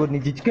штэ. Зүгээр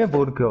нэг жижигхэн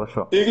бөөрг байгаа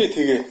шүү.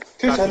 Тэгээ.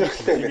 Тэр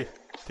сонирхолтой юм.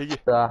 Тэгээ.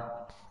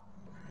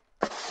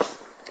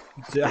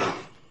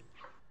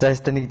 За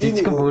нэг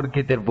жижигхэн бөөрг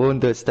дээр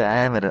бөөндөөстэй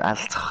амар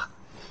алцах.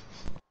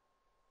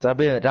 За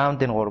би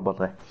раундын 3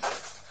 болгоё.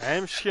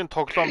 Аимшигын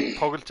тоглоом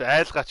тоглож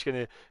айлгаач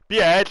гэнэ.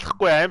 Би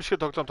айлахгүй аимшигын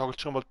тоглоом тоглож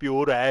байгаа юм бол би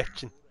өөрөө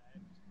айвчин.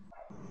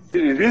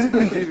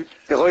 Resident Evil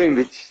гоё юм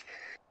биш.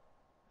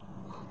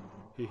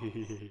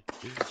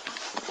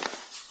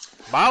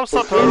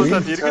 Маусаа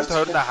тойруулаад эргэн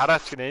тойрноо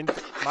хараач гэнэ. Энд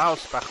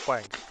маус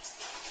байхгүй ингэ.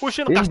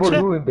 Хүшин гарч.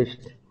 Юу юм бэ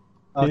шүү.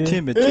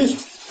 Тийм байх.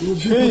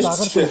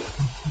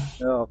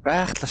 Яа,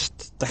 байхлаа шүү.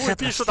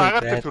 Дахиад би шууд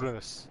агаардаг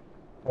төрөнөөс.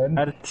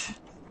 Харин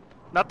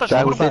надад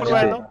шууд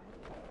байна уу?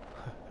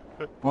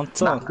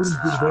 Онцон.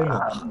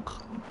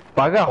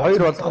 Бага 2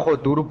 болгох уу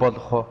 4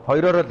 болгох уу?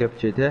 2-ороо л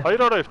явчих тий.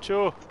 2-ороо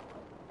явчихё.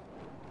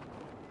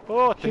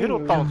 Тэр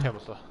удаан юм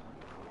болоо.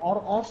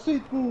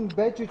 Орсон хэдэн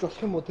байж иж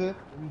болох юм уу те?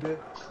 Эндээ.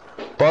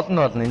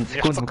 Болно энэ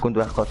секунд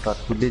байх болоод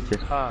хүлээж.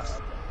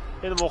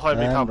 Энэ муухай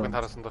би тавханд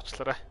харасан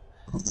дочлаарай.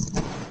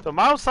 Тэгээ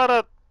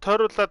маусаараа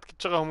тойруулаад гэж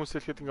байгаа хүмүүс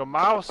хэлэхэд ингээ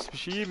маус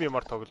биш ийм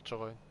юмар тоглож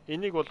байгаа юм.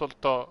 Энийг бол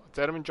одоо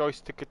зарим нь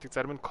joystick гэдэг,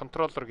 зарим нь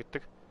controller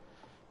гэдэг.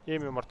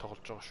 Ийм юмар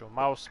тоглож байгаа шүү.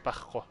 Маус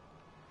байхгүй.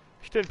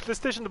 Гэхдээ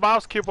PlayStation-д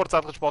маус keyboard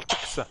залгаж болдог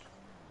гэсэн.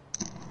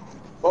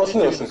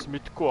 Болно.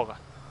 Мэдхгүй байгаа.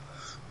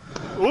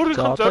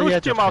 Өөрийнхөө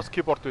зориултын маус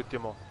keyboard үүд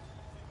юм уу?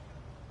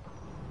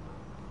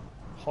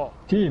 Хоо.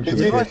 Тийм.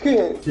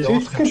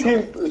 Жижигхэн тийм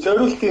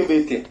зориултын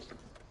байдیں۔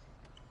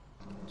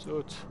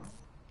 Зөөц.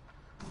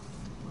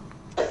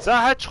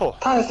 За хайчих уу?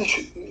 Та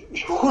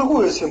шүхэргүй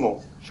байсан юм уу?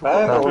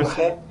 Аа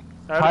байсан.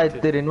 Хайд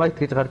дээр invite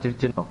гэж гарч ирж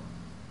байна уу?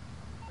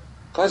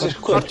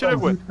 Гарч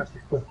ирэхгүй.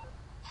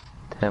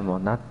 Тийм үү,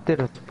 над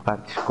дээр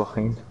гарч ирэхгүй бах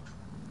юм.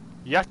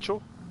 Яач уу?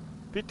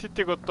 Бид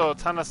хэдийг одоо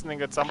цаанаас нь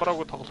ингээд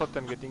замбраагүй тоглоод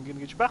байна гэд ингэн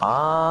гэж байх.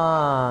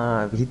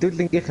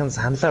 Хэдүүлэнгийнхэн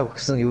саналаа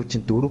өгсөн юу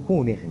чинь 4 хүн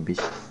үнийх юм биш.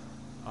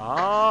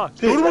 4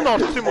 нь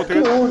орсон юм уу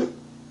тэгээд?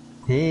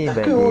 Тийм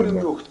байна. Өөр юм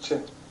өгчээ.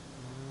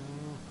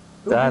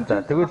 За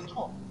тэгвэл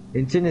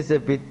энэчнээсээ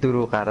бид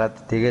 4 гараад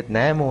тэгээд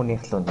 8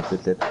 хүнийх л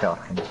хэдүүлээд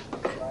орох юм.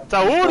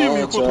 За өөр юм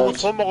юу тэгвэл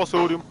суммогоос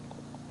өөр юм.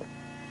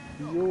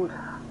 Юу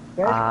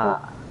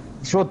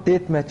шууд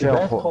дэт матч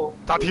явах уу?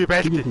 За тэгээ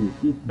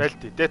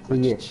байлти. Дэт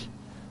матч.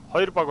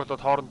 Хоёр баг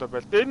болоод хоорондоо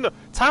байлт. Энэ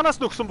цаанаас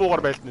нь өгсөн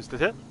буугаар байлт нь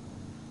үстэй тий?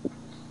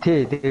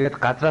 Тий, тэгээд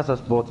гадраас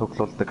бас буу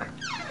цуглуулдаг.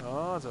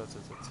 За.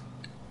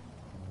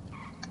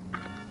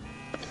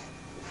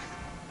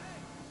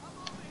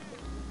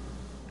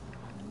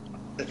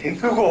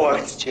 Тэнхэгөө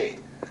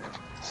вагтчээ.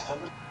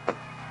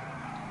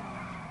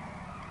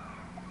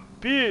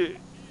 Би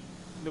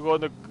нөгөө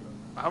нэг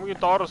хамгийн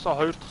доороос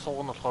 2 дахь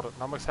сууг нь болохоор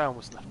намайг сайн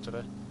хүмүүс нь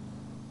авчираа.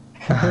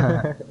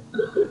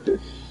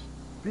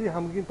 Би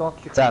хамгийн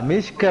доотлох. За,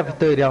 Мишка бит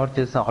хоёр ямар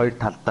ч хэлсэн хоёр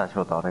талдаа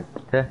шууд орё,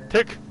 тий?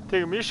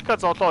 Тэг Мишка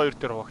золоо хоёр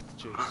дээр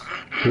хуваагдчихжээ.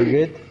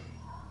 Тэгээд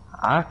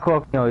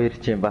Акогийн хоёр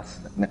чинь бас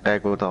нэг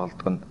гайгүй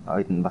тоглолтог нь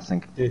хоёр нь бас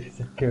ингэ.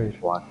 Саки хоёр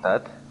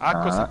хуваагдаад.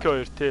 Ако Саки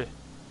хоёр тий.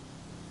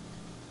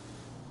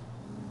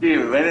 Би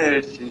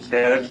мэнэ чинь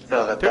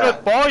левэлтэйгээ.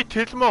 Тэгээд бой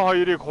Тэлмэ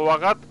хоёрыг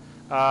хуваагаад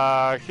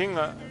хин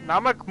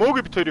намайг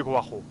мөөгийн бит хоёрыг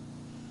хуваах уу?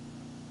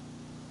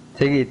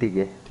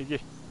 Тэгээ.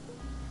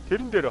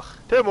 Тэрэн дээр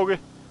бах. Тэ мөөгийн.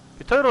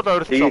 Бит хоёр бол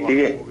ойрлцоо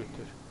байгаа. Мөөгийн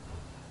тэр.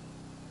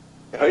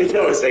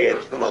 Хоёулаа усаа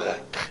гэдэг юм аа.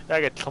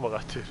 Яг адилхан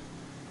байгаа тэр.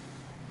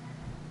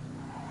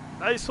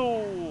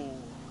 Найсуу.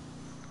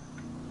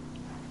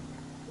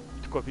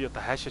 Тэгэхгүй би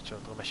одоо хаашаа ч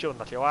яваад машин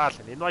унал яваал.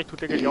 Invite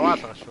хүлээгээл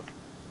яваал байгаа шүү.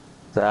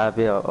 За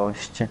би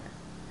уншиж байна.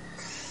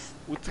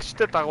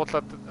 Үзэгчтэй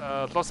дагуулад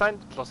Лос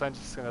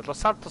Анжелес гэнэ Лос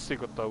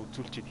Сантосыг одоо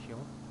үзүүлж идэх юм.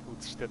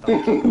 Үзэгчтэй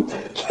дагуулад.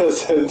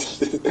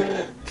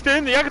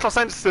 Гэтэ энэ яг Лос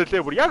Анжелес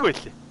байлээ бүр яг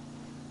байлээ.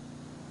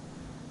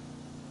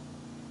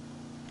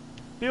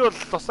 Би бол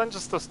Лос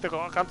Анжелестаас нэг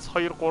ганц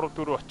 2 3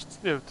 4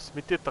 очицсны хувьд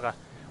мэдээд байгаа.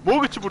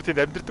 Мөөг чи бүр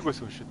тэнд амьдэрдэг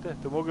байсан юм шүү те.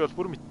 Тэг мөөг бол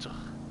бүр мэдж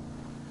байгаа.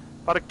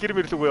 Бараг гэр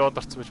мэрлэг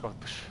яваад орцсон байж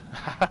магадгүй ш.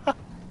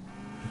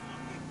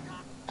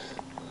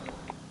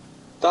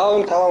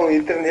 Даунтаун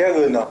эдгээр нь яг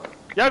байна.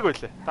 Яг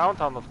байлээ.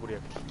 Даунтаун бол бүр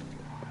яг л.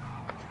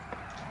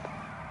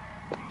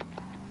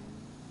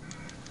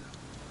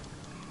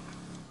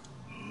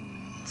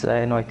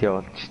 За энэ үед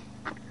явуулж.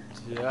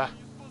 За.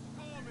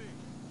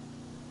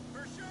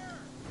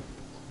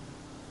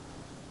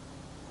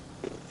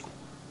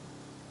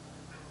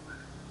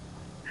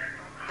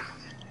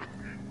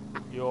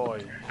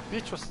 Йой. Би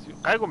ч бас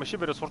гайгүй машин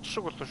бариа сурч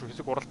шиг боллоо шүү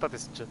хэсэг уралдаад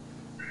байсан чинь.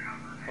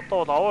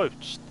 Одоо бол аваа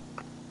өвч шүү дээ.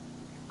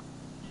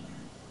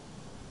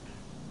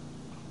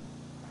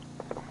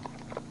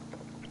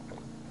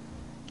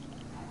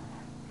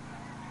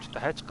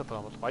 Хайчих гэдэг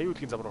юм бол баян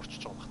үлгийн замаар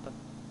орчиж байгаа юм бах та.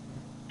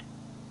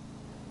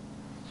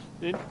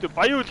 Энд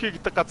баян үлгий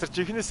гэдэг газар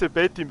жихнээсээ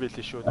байд юм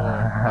байлээ шүү.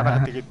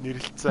 Манайхад тэгээд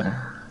нэрлэлцээ.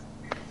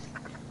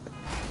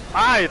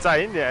 За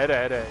энэ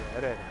арай.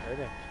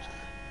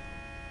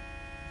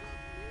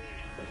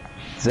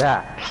 За.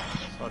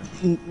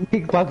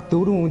 Нэг баг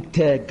 4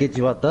 үнэтэй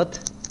гэж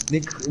бодоод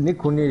нэг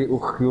хүний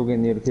өгөх юуг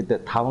нь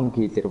ерөөхдөө 5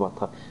 килээр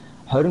бодохоор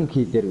 20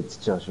 килээр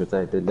үзэж байгаа шүү.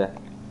 За хэдүүлээ.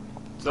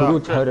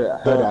 Түрүүд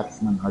 20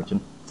 авсан нь хожим.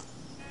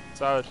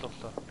 За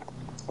ойлголоо.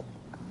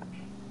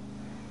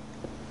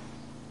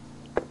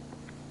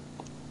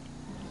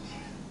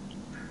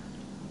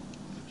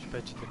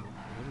 Байж тэр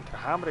энэ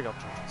хаамрыг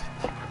авч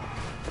байгаа.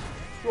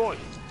 Йой.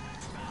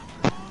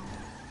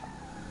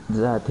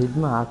 За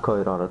Тэлмэ АК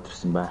 2 ороод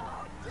ирсэн байна.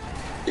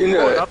 Энэ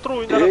над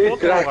руу энэ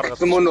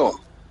гаргасан мөн үү?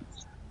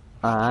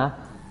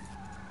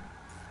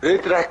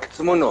 Ретракт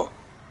мөн үү?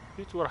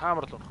 Би зүгээр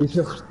хаамар л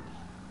байна.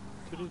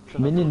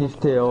 Миний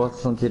нэртэй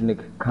явуулсан тэр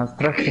нэг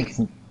construction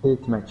гэсэн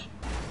date match.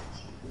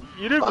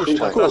 Ирээгүй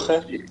шүү.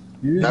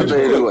 Надад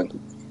ирээгүй.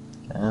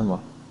 Аама.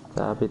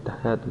 За би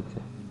дахиад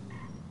үзье.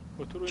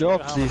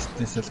 Job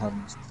list-ээс л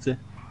харна тий.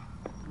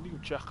 Нэг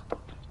юм яах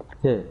гэдэг.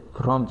 Тий,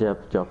 from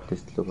job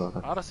list л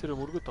байгаа. Араас ирээ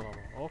мөргөд байгаа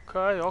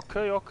юм.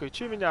 Окей.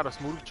 Чи миний араас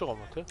мөргөж байгаа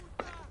юм уу тий?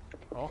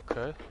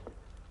 Окей.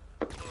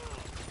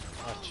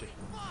 Ачи.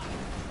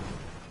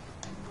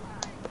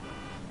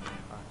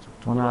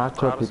 Манай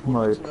ачаа бидний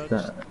хоёрт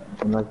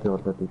унаад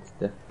явуулаад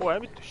идтээ.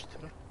 Амьд шүү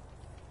дээ.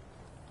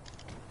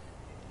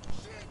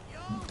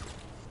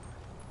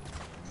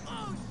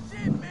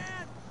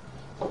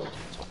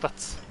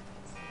 Цутац.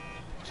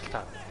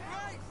 Жилтаа.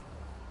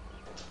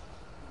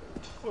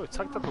 Ой,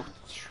 цагдаад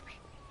өгсөн шүү би.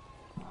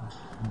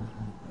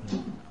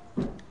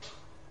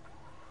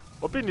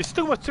 Би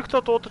нисдэг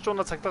моциклоо дуудаж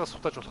унаа цагдаагаас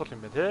сутаж болох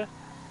юм байна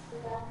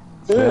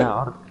те.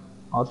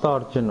 Одоо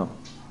орж ийн үү?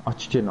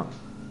 Очиж ийн үү?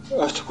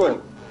 Очихгүй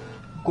байна.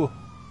 Үгүй.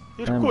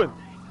 Ирэхгүй байна.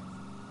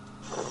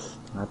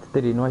 Над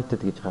дээр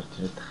invited гэж гарч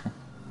ирээд тах юм.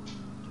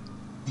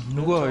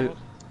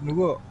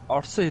 Нөгөө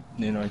Орсын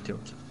хэдэн invite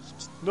явуулж.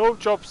 No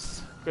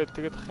jobs гэдэг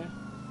тэгээд ах юм.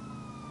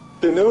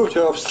 Тэгээ no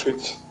jobs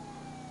гэж.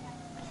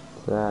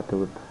 За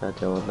тэгвэл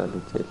дахиад явуулаад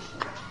үзье.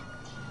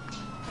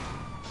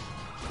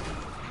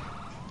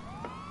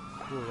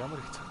 Юу ямар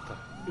их цагтаа.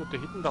 Би одоо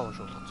хідэн даван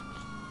шуулгах юм бол.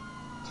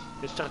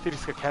 Ялж байгаа тэр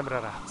хэсгээ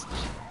камераараа хаацсан.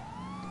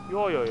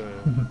 Йоо.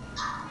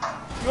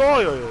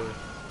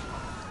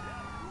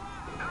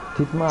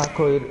 Тэдмээ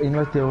ако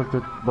invite явуулж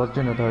болж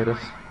байна уу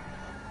хоёроос?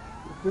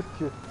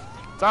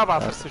 За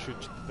баалгарсан шүү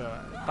ч.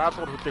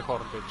 Даалгавар хүлээх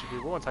хооронд байж би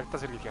гоо цагтаа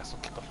сэргийлэх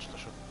асуудалтай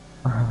болчихлоо шүү.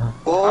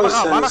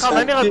 Манайхаа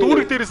таньгаа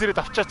дүүрэг дээрээс ирээд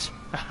авчаач.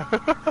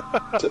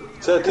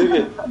 За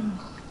тэгээ.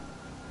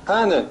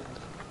 Хаана?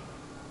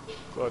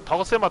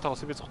 Тоглосон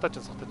би цухтаач.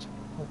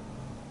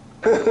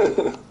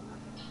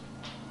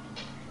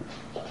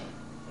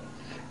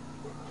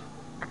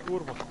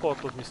 Дүүр болохгүй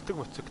бол мистик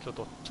моциклоо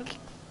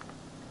дуудчихл.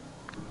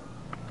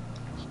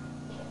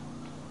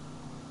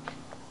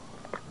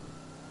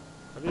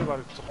 Би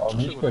баг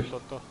цухчих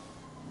боллоо доо.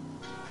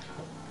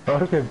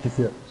 Орох юм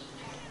гэсэн.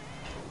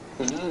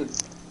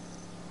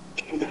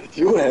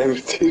 Юу амар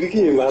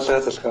цэргийн юм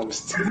алгаазалах юм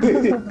шүү.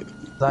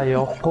 За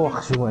явахгүй бах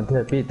шиг байна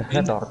те. Би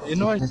дахиад орно.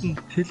 Invite нь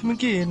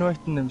Тэлмэнгийн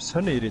invite нь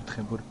сонио ирээд их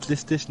юм бүр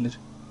PlayStation-ээр.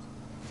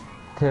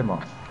 Тийм үү.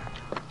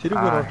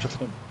 Тэрүүгээр орж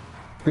болох юм.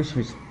 Биш.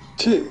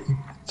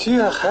 Чи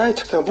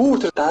хайж та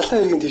бүр тэр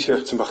 70 иргэн тийш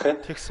явцсан бах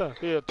ээ. Тэгсэн.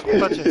 Би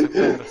тутаач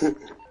цагтаараас.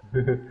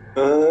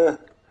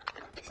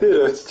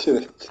 Тэр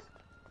очиж.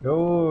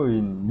 Йоо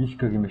энэ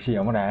Мишкагийн машин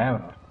ямар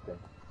амар.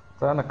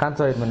 За нэг ганц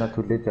 2 минут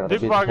хүлээж аваад.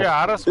 Нэг багийн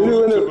араас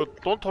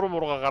өгөөд дунд турам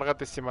мурга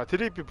гаргаад ирсэн юм а.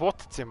 Тэрийг би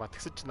буутцсан юм а.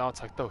 Тэгсэн чи наваа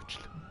цагтаа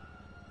өчлөө.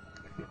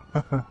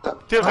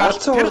 Тэр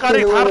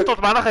гарыг хард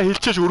бол манайхаа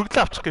хилчээж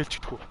өргөдлөө авчих гэж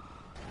хэлчихдэг.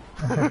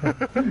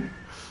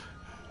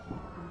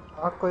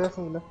 Акко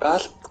яасан гинэ?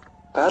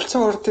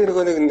 Галцсан урдын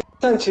нэг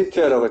тань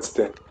читээр байгаа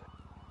зү.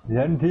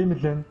 Ян тийм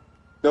л энэ.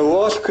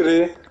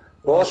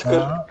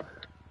 Волкер.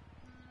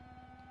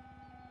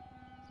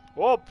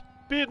 Оо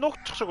би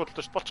нугчих шиг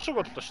боллоо шүү. Болчих шиг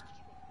боллоо шүү.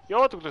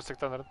 Яваад өглөө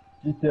цагтаа нарна.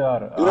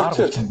 GTR.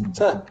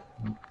 За.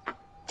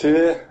 Тэ.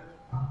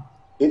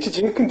 Энд чи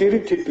жинхэнэ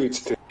дэрэг хэлдэг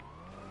үстэй.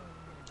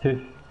 Тэ.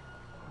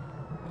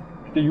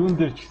 Гэтэ юун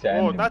дээр ч гэсэн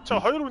амар. Оо наа чи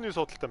 2 хүний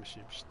судалтай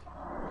машин юм шүү дээ.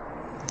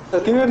 За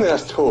дээр нэг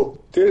харчих уу?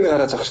 Дээр нэг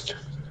хараа зогсчих.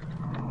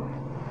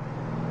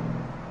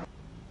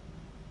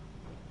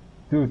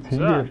 Зүг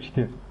тэнгээ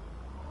явчих.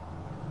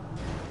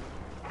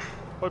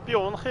 Ой би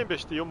унах юм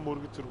байна шүү дээ. Юм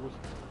мөргө зөргүүл.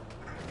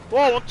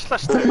 Оо унчлаа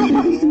шүү дээ.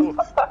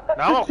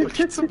 Намаа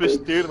хулцсан байж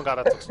дээр нь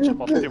гараад зогсчих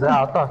болт юм.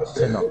 За одоо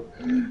очиж байна уу?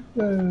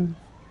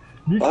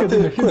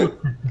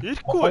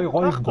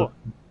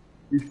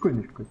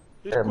 Ирэхгүй.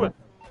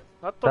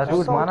 За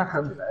тэгвэл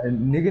манайхан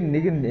нэг нь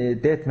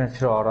дэт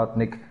матч руу ороод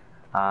нэг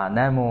 8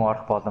 хүн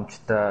орох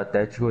боломжтой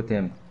дайжгүй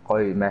тийм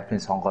гоё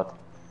мапын сонгоод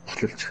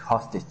эхлүүлчих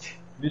хост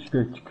ич.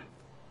 Мишкач.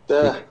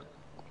 За.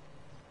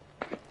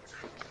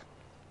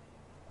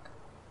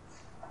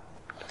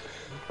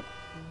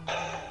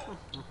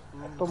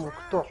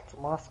 Мөнгөтэй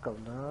болцсон маск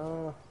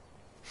авнаа.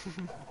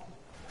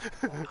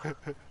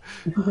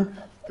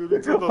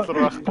 $400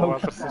 байхгүй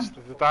баларсан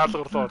шүү дээ.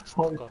 Даалгавар руу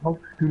орчихсон.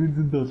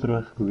 $400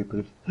 байхгүй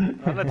гэдэг л.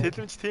 Манай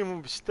тэлэмж тийм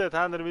хүн биш дээ.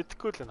 Та нар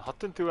мэдэхгүй л энэ.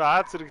 Хотын төв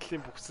Аз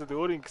зэрэглэлийн бүхсэд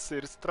өөр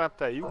ингэсэн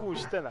ресторантай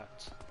эвгүй шүү дээ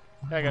наач.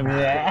 Яг юм.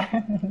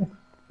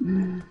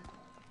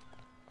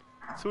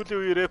 Сүүлийн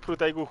үеийн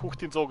рэпрүүд айгүй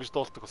хүүхдийн 100 гэж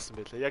дуулдаг болсон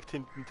байлаа. Яг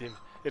тэнд нь тийм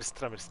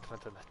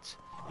ресторантай наач.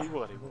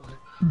 Эвгүй.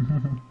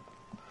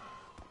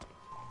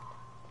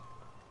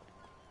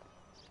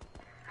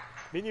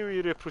 Миний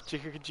үеийн рэпрүүд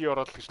чихэж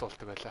ороод л гэж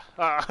дуулдаг байлаа.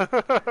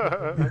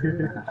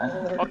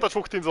 Одоо ч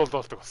хүүхдийн 100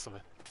 дуулдаг болсон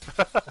байна.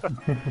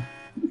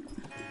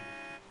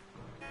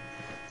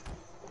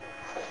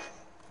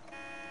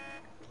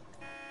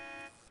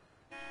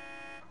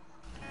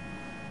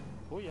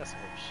 Ой яасан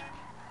биш.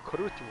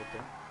 Корот юм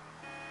уу?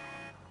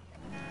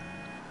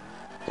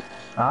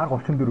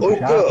 R34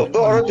 биш.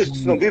 Өө ороод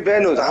ирсэн үү? Би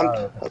байна уу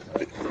хамт?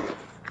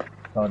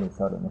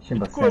 Sorry.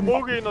 Машин бас. Үгүй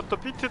мөөгийн одоо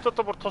битэд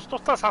одоо бүр тус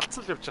тусаа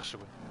салцсан л явчих шиг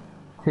байна.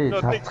 Тийм.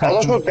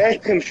 Алгуу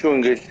байлт юм шүү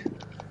ингээл.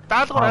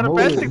 Даалгавар харин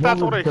байлтыг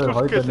даалгавраа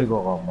эхлүүлэх гээл.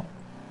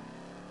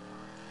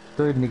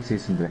 Тэр нэг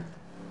хийсэн бэ.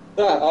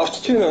 За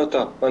очиж байна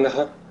одоо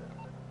манайхаа.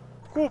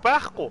 Үгүй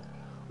байхгүй.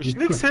 Биш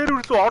нэг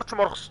сервер рүү орж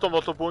морох хэвээр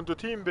болов бөөндөө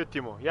тийм байт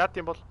юм уу? Яат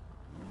юм бол?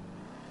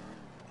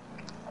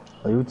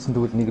 Аюудсан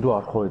тэгвэл нэг рүү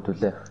орох уу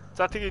хэдүүлээ.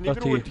 За тэгээ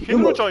нэг рүү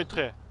хэн рүү жойнтх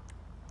юм?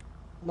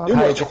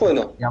 Юу очихгүй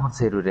нөө? Ямар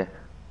сервер ээ?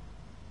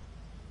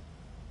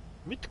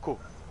 Мэдгүй.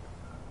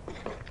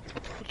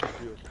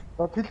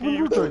 За тэлбэр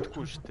рүү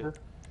жойнтгүй шүү дээ.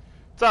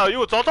 За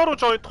юу золоо руу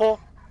жойнтох уу?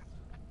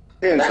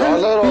 Тийм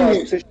золоо руу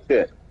орсон шүү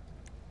дээ.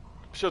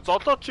 Биш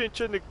золоо чи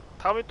энэ нэг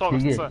 5-ын тоо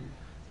гэсэн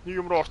нэг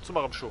юм руу орсон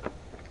байгаа юм шүү.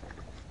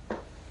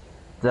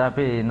 За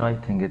би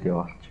invite ингэж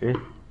явуулчих.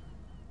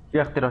 Би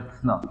яг тэр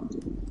очсон уу?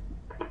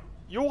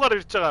 Юугаар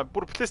ирж байгаа?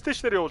 Бүр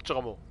PlayStation-аар явуулж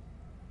байгаа мó?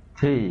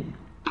 Тий.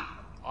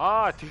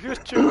 Тэгэхээр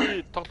чи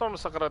би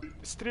тоглоомноос гараад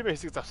стримээ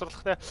хэсэг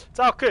завсарлах нэ.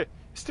 За окей.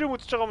 Стрим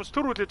үзэж байгаа хүмүүс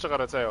төр хүлээж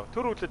байгаараа заяа.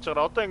 Төр хүлээж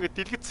байгаараа. Одоо ингээд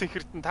дэлгэц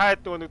сэнхэртэн та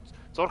хэд нөгөө нэг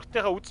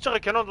зургатынхаа үзэж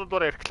байгаа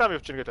кинонуудаараа реклам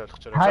явуулчихна гэж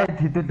ойлгож байгаа. Хаяд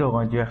хэдүүл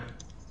байгаа юм яах?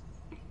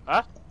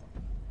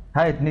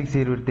 Хаяд нэг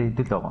сервер дээр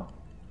хэдүүл байгаа.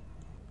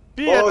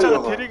 Би яаж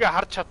байгаа тэрийг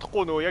харж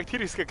чадахгүй нөгөө яг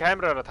тэр хэсгээ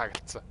камераараа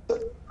тагалцсан.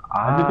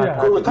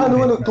 Та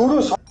нөгөө нэг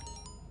дөрөв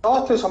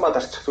доотлын сумаад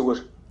арчих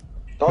зүгээр.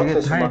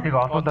 Тэгээд хаядыг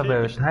олоодаа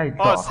байвал хаяд.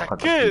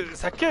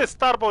 Саке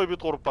Starboy бид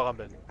гурав байгаа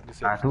юм байна.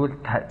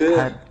 Тэгвэл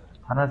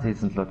танаас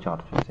хийсэн л орж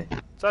үзье.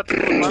 За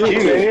тэгвэл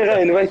манайгаа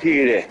invite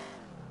хийгээрэй.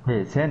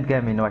 Тий, send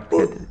game invite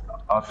гэдэг.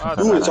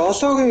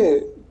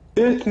 Зоолоогийн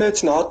date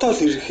match нь одоо л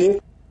ирэх юм.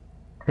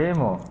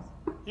 Тийм үү?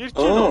 Ирж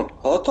байна.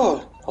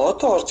 Одоо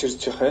орж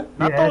ирж байгаа юм.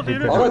 Надад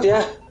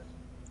ирээд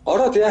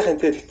ороод яах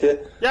юм те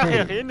гэхдээ. Яах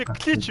энэ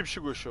глич юм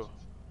шиг үү шүү.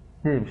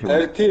 Тийм шүү.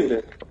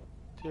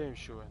 Тийм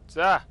шүү.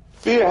 За.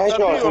 Би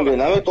хаашаа орсон бэ?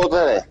 Намайг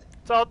дуудаарай.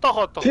 За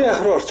одоохоо. Би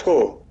яах руу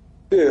орчихгүй.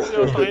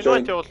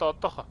 Invite явуулаа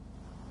одоохоо.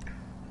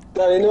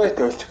 За invite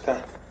явуулчих та.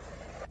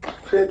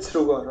 Friends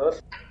руугаа ороод.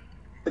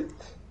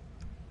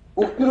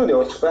 Бүгд рүү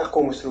явуулчих байхгүй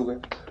хүмүүс рүүгээ.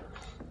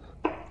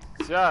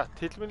 За,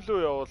 тэлмэн лүү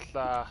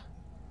явууллаа.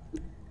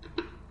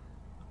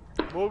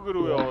 Мөөг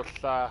рүү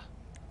явууллаа.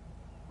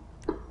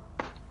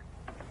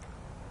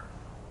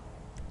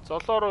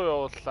 Золоо руу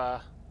явууллаа.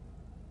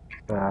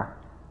 За.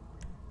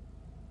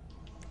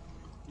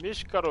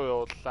 Мишка руу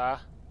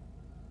явууллаа.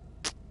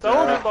 За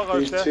өөр юм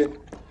байгаа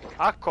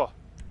үү?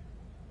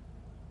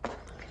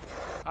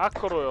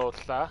 Ако руу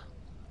явууллаа.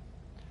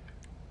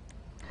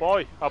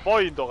 Бой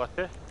энд байгаа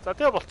те. За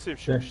тэгээ болцсон юм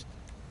шиг шүү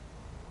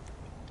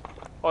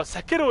дээ.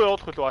 Саке руу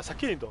явуулах үлээ.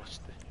 Саке энд байгаа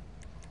шүү дээ.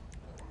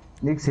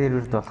 Нэг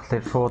серверд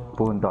болохоор шууд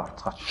бөөнд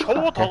орцгооч.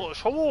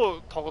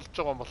 Шувуу тоглож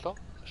байгаа юм болоо.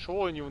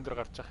 Шувуу энэ юун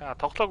дээр гарч байгаа.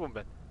 Тоглоогүй юм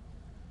байна.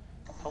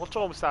 Тоглож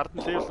байгаа хүмүүс ард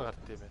нь левел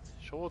гард юм байна.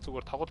 Шувуу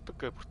зүгээр тоглодог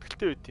гэ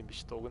бүртгэлтэй байт юм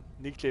биш үү?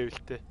 Нэг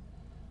левелтэй.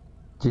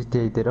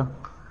 GTA дээр үү?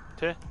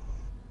 Тэ.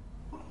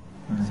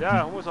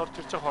 За хүмүүс орж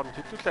ирж байгаа хооронд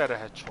хэдүүлээ арай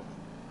хайчих уу.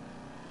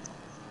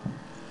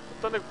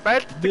 Одоо нэг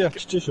байлддаг би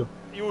явчих шүү.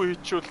 Юу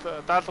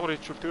хийчихвэл даалгавар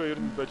хийчихвэл тэгээ ер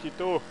нь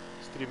болидөө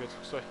стримээ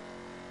зогсоё.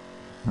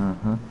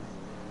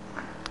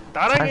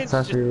 Дараагийн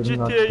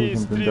GTA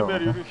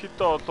стримээр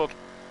ерөнхийдөө бол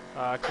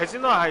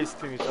казино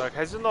хайстинг гэж байгаа.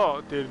 Казино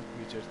дээрмд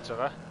гэж ярьж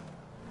байгаа.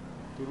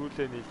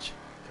 Дөрүүлээ нийлж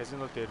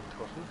казино дээрмдэх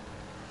болно.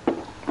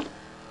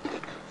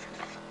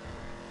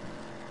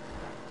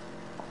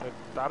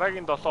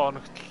 Дараагийн 7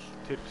 хоногт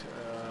тэр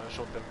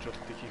шууд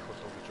дамжуулалтыг хийх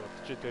болов уу гэж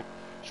бодож. Тэгээд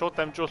шууд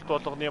дамжуулалт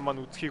болгоны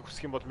маань үзхийг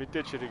хүсэх юм бол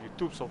мэдээж хэрэг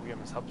YouTube сувгийн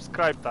маань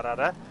subscribe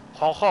дараарай.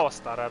 Хонхоо бас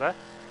дараарай.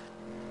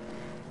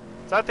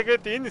 За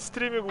тэгээд энэ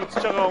стримийг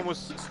үзэж байгаа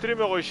хүмүүс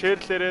стримээ гоё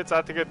шеэрлээрэй.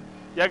 За тэгээд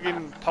яг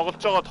энэ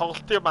тоглож байгаа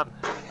тоглолтын маань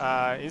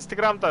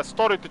Instagram-да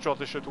story дэж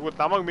болно шүү. Тэгвэл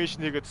намайг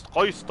меншн хийгээд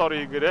гоё story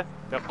хийгээрэй.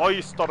 Тэгээд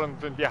гоё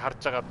story-нд би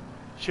харж агаад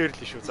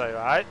шеэрлээ шүү. За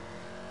яа.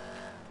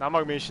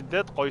 Намайг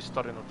меншндээд гоё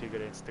story-нууд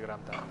хийгээрэй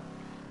Instagram-да.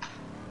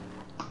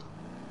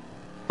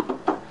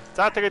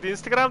 За тэгээд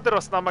Instagram дээр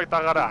бас намайг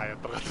дагаарай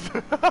ядаргаад.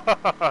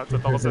 За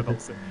тоглосоо.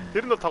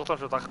 Тэр нь бол тоглоом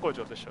шүү дагахгүй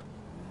гэж болно шүү.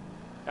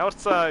 Ямар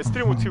ч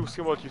стрим үзхийг хүсэх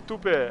юм бол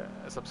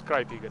YouTube-ээ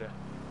subscribe хийгээрэй.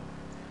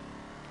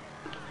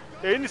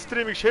 Тэгээ энэ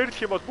стримийг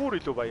шеэрлэх юм бол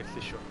бүр илүү баярлалаа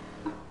шүү.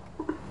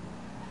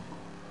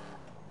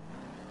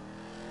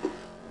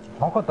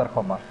 Хонхоо дарах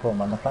марко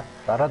манайхаа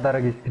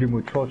дараагийн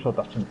стримүүд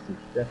шууд очих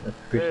гэсэн үг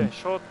тийм.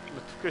 Шууд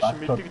notification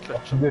мэдээлэл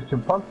очих. Тэр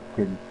чинь фон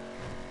гэдэг.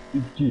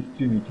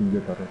 Стримийг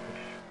ингэж ороод.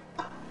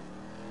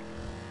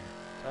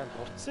 За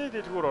хурцсан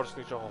дэлгүүр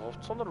орсныг жоохон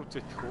хувцсанаар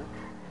үзээдэх үү?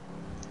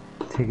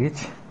 Тэгэж.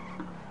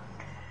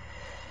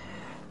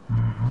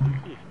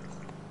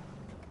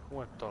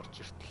 Хүнт орж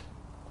иртэл.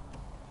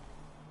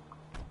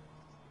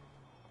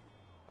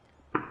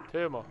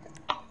 Тийм үү.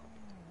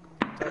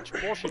 За чи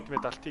бошит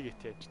медалтыг ит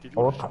яаж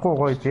дэлгүүр. Удахгүй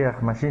гоё би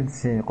яг машин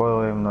дэсийн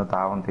гоё юмнууд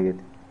аавн тэгээд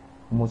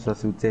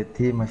хүмүүсээс үзээд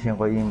тийм машин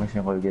гоё, ийм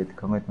машин гоё гэдэг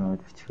коммент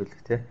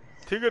бичүүлэх тий.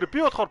 Тэгэр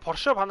би болохоор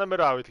Porsche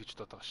Panamera аавал гэж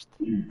бодож байгаа шүү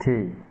дээ.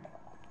 Тий.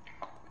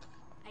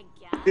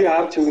 Би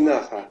авч өгнө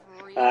хаа.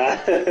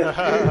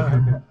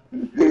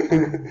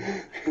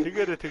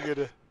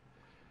 Тэгэрэ.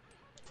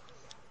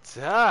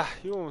 За,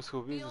 юу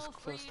өмсгөө бизнес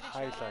класс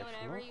хайлайт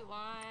юм уу?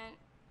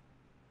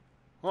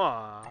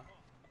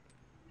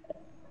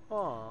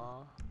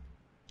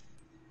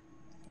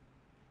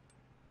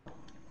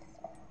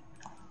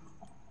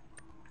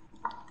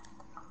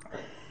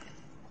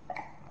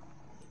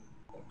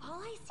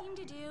 All I seem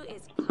to do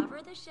is cover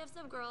the shifts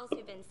of girls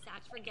who've been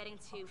sacked for getting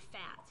too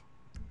fat.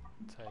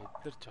 За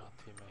эдгээр ч байгаа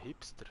тийм ээ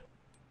хипстер.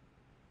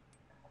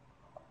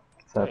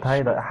 За та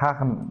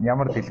хаахан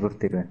ямар дэлгүүр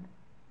дээр байна?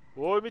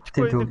 Өө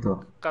мэдхгүй нэг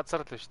газар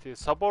л байна шүү.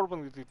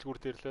 Suburban гэдэг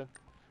дэлгүүр дээр л байна.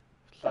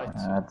 Flight.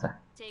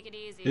 За.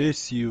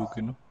 SU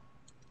гэнэ.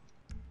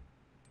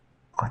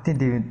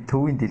 Хотын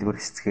төвийн дэлгүүр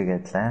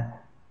хэсгээ гэдлээ.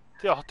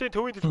 Тий хотын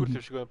төвийн дэлгүүр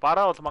юм шиг байна.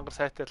 Бараа бол мангар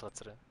сайтай л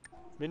газар байна.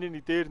 Миний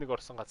нэг дээр нэг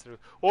орсон газар.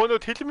 Нөө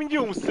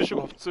тэлмэнгийн өмссөн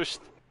шиг хувцсан шүү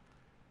дээ.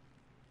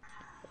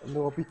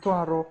 Нөгөө битүү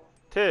харуу.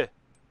 Тий.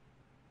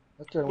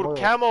 Бүр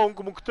камо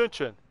мөнгөтэй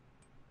ч байна.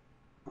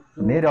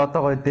 Нэр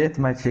одоо гоё дэт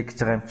матч хийж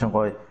байгаа юм чинь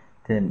гоё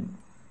тийм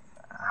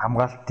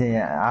хамгаалтын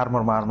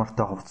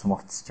армортой хувцсан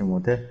мовцс ч юм уу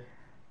те.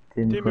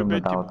 Тийм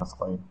юм даваас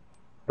гоё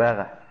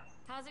байгаа.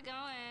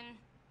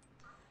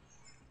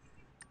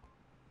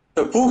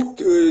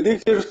 Бүгд нэг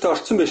зэрэгт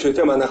орсон биш үү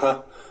те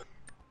манайхаа.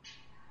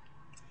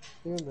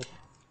 Тийм байх.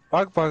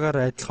 Багаар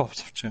адилхан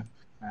хувц авчих юм.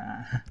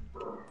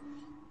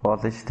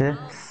 Болно ш те.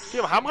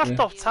 Тийм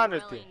хамгаалалтаа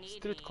хувцаана байдیں۔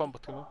 Street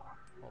combat гэнэ.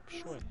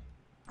 Биш үү?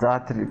 За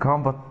тэр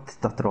combat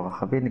дотор байгаа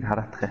хаа. Би нэг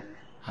хараадах юм.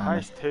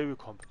 Highest heavy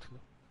combat гэнэ.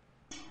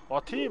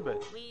 Тийм байна.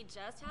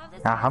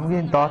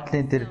 Хамгийн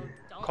доотлын тэр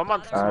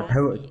command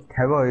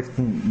 52-т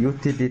нь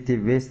utility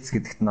vests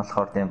гэдэгт нь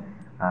болохоор тийм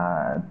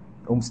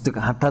өмсдөг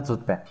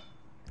хантаазууд байна.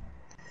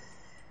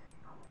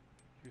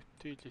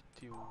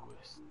 Utility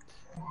vest.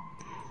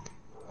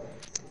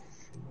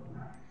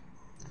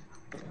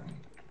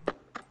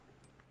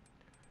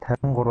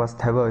 $53-аас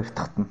 $52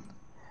 дахьт нь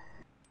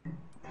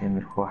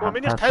тиймэрхүү хантаа.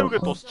 Миний 50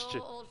 гээд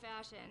дуусчихжээ.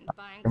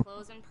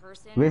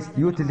 Vest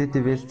utility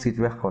vests гэж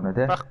байхгүй нэ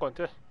тий? Байхгүй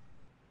тий.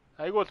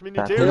 Айгу бол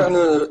миний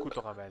level гүйл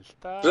байгаа байл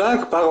та.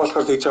 Rank баг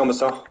болохоор тэгж байгаа юм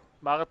байна.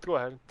 Магадгүй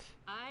харин.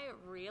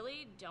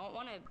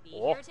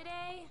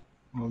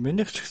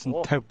 Миний ч гэсэн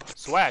 50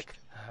 болцсон. Swag.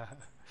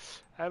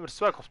 Амар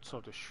swag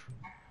хувцснууд биш.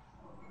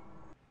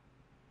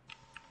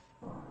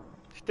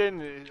 Гэтэ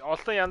энэ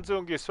олон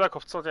янзын өнгийн swag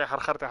хувцсуудыг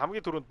харахаар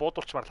хамгийн түрүүнд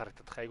буудуулчмаар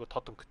харагдаад байгаа. Айгу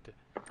тод өнгөтэй.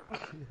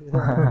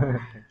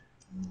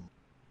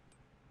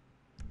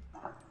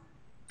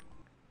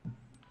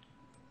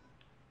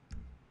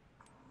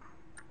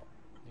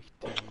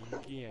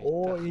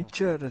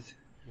 Ичээр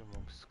юм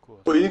өмсөхгүй.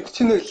 Энд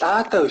чинь нэг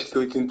лаада биш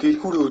үү энэ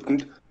дэлгүүр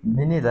үүдэнд.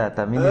 Миний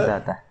лаада.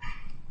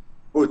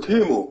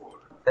 Тийм үү?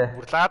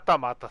 Бүр лаада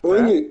мадаа.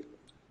 Өөний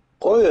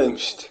гоё юм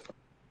шүү дээ.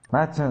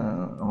 Наа чи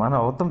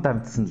манай удам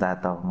дамжсан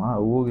лаада маа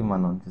өвөөгийн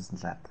маань унжсан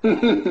лаада.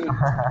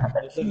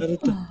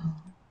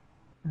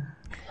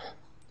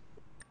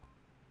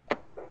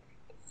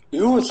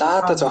 Юу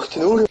лаада зогч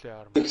нь өөрөө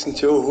гэсэн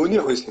чи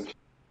өөний хойс юм.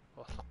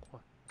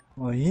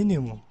 Оо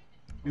энэ юм уу?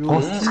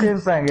 Гусчих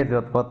юмсан гэж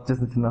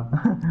бодчихсон ч нөө.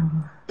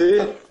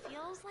 Ээ.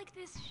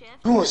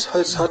 Юу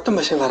содон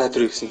машин гараад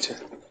ирэх гэсэн чи.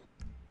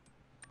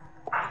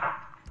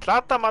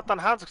 Лаада мадаа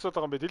хаан зөксөд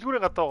байгаа юм бэ?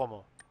 Дэлгүүрийн гадаа байгаа юм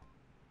уу?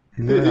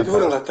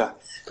 Дэлгүүрийн гадаа.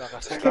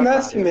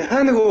 Нас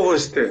механик уугаа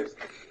штэ.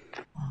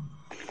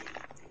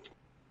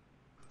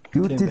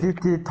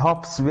 Utility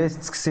tops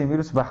vests гэсэн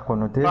юм ерөөс байхгүй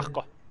нү тий?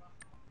 Байхгүй.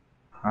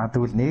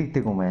 Тэгвэл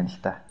нэгдэг юм байна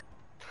л да.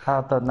 Та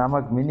одоо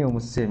намайг миний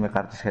өмссөн юм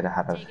гарч ирэхээр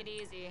хараа.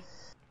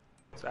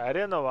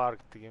 Arena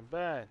war гэдэг юм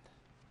байна.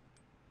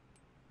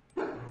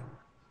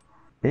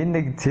 Энэ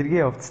нэг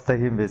цэргийн хувцастай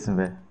хэм байсан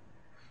бэ?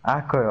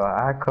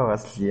 Ако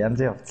бас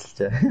янзын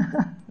хувцалчаа.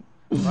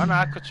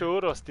 Манай Ако ч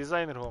өөрөө бас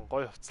дизайнер хүн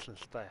гоё хувцлан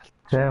л та ялт.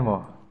 Тийм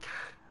үү.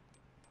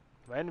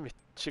 Мань мэт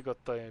шиг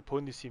одоо юм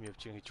пөнис юм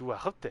явж байгаа гэж юу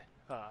ахав те.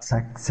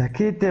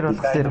 Саки дээр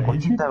болохоор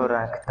 35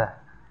 ранктай.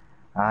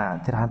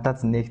 Тэр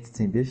хантаас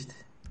нэгдсэн юм биш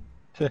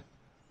үү?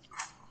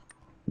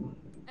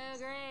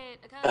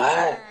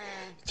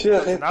 Чи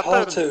яхаа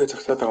тооцоог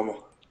зогсоод байгаа юм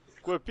уу?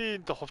 Үгүй би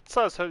энд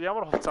хувцас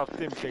ямар хувцас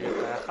авд юм блэ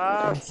гэдэг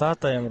хаа.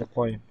 Лаада ямар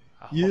гоё юм.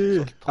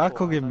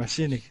 Акогийн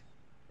машиныг.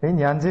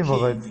 Энэ янзын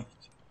байгаа.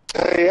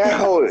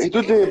 Яах вэ?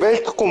 Хэдүүлээ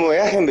байлдахгүй юм уу?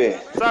 Яах юм бэ?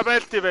 За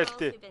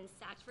байлтий.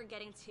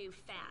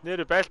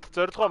 Нэр байлт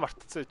зорилгоо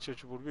мартцсан чи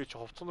бүргээ чи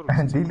хувцсноор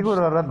дэлгүүр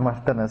ороод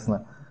мартанаас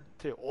нь.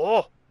 Тий.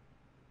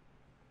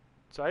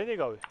 За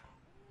энийг авъя.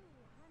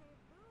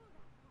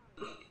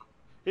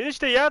 Энэ ч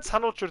тэ яаж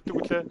сануулж өрдөг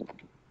үлээ?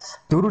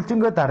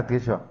 Дөрвөлжингөө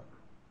дарддаг шүү.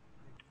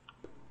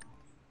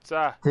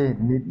 За. Тий,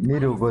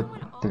 нэр өгөөд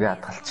тэгээ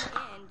хатгалч.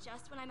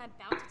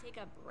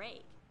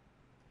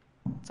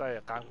 За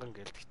ганган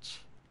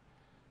гэлдэгч.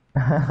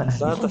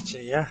 Лаада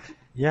чи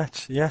яах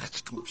ч юм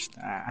шүү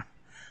дээ.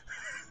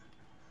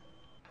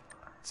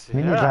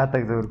 Миний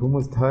лаадаг зөвөр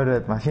хүмүүс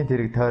тойроод машин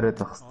тэрэг тойроод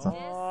зогссон.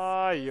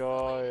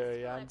 Ёо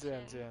янз.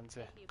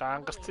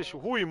 Гангарцсан шүү.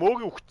 Хүү юм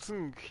өөгийн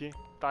өгцөн гэх юм.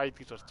 Дайд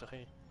гэж орж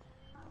байгаа юм.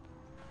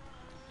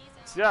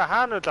 За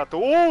хаана вэ лаад?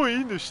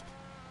 Энэ шүү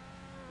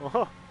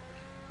дээ.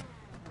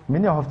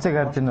 Миний хувцыг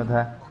харж байна уу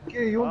та?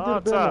 Юун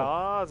дээр байна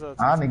уу? За.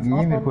 Нэг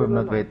иймэрхүү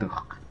юмнууд байдаг.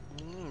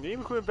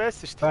 Иймэрхүү юм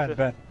байсан шүү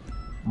дээ.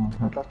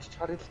 Лавч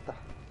харъя л та.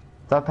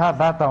 За та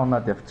лаада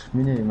унаад явчих.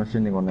 Миний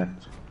машиныг унаад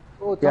явчих.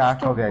 Я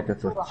акогийн айдаа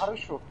зурчих. Харна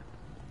шүү.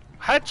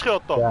 Хайчих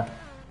одоо.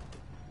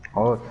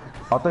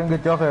 Одоо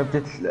ингэж жоохоо явж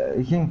идэл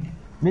ихэн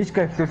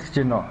мишка эхлүүлчих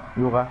чинь үү?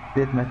 Юугаа?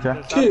 Дэд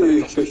мача.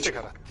 Эхлүүлчих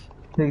хараа.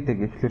 Тэг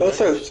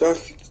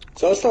эхлүүлчих.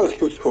 Золоо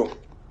эхлүүлэх үү?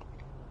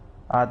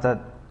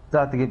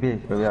 За тэгээ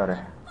би яваарай.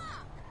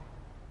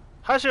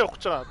 Хаашаа явах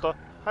гэж байгаа одоо?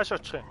 Хаашаа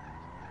очих юм?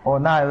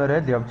 Наа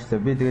яваарай л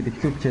явчихлаа. Би тэгээд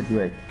эхлүүлчихэд юу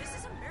яа?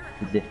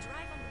 Билээ.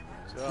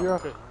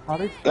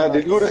 За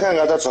дэлгүүрийн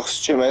гадаа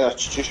зогсож юм аа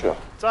очиж шүү.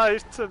 За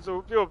ирсэн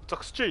зөв би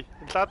зогсчихъя.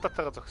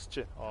 Лаадатайгаа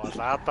зогсчихъя.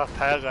 Лаада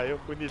тайгаа юу?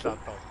 Хүний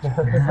лаада.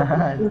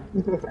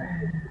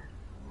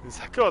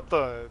 Саки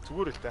одоо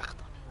зүгээр л байх.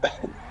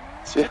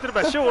 Тэр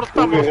машин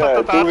уралдаа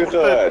муулаад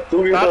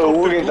дүүгийнхээ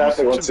өвөгийн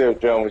лаадаг унцсан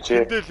явж байгаа юм чи.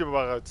 Тэндэл юм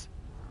байгаа үз.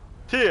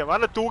 Тий,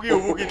 манай дүүгийн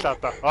өвөгийн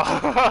лаадаа.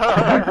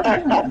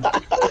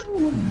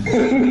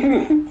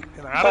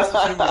 Энэ араас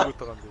юм өгöd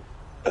байгаа юм.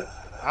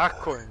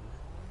 Ако энэ.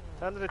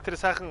 Та нарын тэр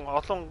сайхан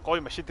олон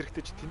гоё машин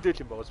хэрэгтэй чи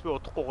тэндэл юм байгаа. Би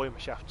удахгүй гоё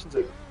машин авчин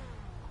заяа.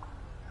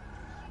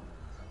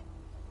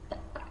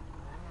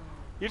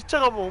 Ирж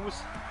байгаа мó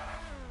хүмүүс?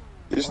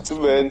 Ирсэн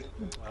байна.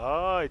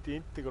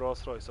 Эдинтиг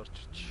Rolls Royce орж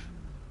ирж.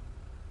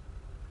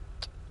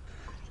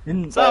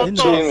 Энэ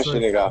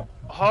машиныг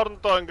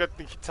хоорондоо ингээд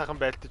нэг хит сайхан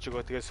байлдаж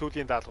өгөө. Тэгээ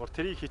сүүлийн даалгавар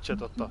тэрийг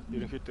хийчихэд одоо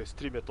ерөнхийдөө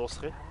стримээ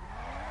дуусгая.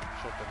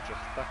 Шууд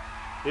дамжуулалтаа.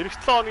 Эх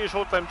 7 хоногийн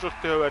шууд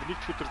дамжуулалтын хувьар нэг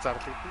өдөр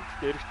зарлагдана.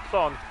 Эх 7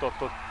 хоногт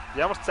бол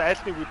ямар ч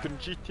айл нэг өдөр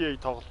нь GTA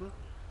тоглоно.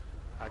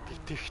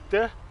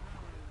 Гэхдээ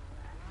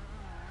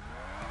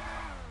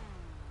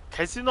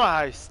казино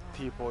хайст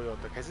буюу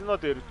одоо казино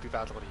дээр үүдэг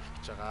даалгавар хийх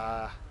гэж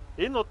байгаа.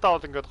 Энэ удаа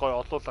бол ингээд гоё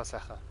олуулаа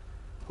сайхан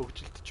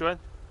хөгжилтж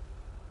байна.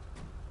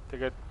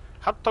 Тэгээд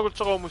хамт тоглож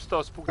байгаа хүмүүстээ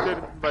бас бүгдээр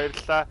нь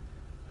баярлалаа.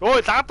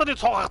 Ой, ладаны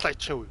цуугаглаа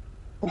ичээ үе.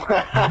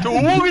 Чи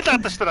өвөөг л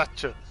адаа шүү дээ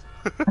чи.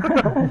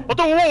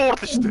 Одоо өвөө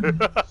уурлаа шүү дээ.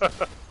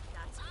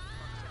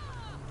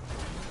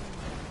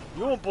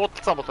 Юу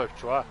бодолцоо болоо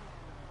өвчваа.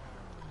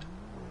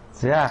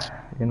 За,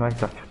 энэ майк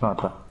авчихсан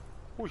одоо.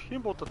 Үгүй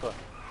хин бодоод байгаа.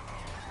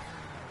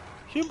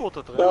 Хин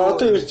бодоод байгаа.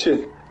 Одоо ирж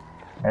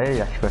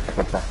байна.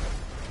 Ашигтай.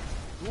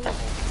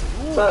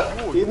 За,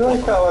 энэ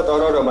майк аваад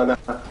ороороо манай.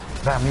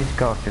 За,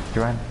 мишка авчих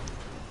байна.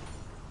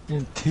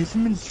 Энэ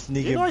тэлмэн л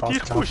нэг юм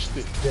болж байгаа шүү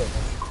дээ.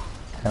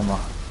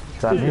 Тэмээ.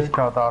 За,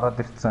 мишка одоо ороод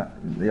ирсэн.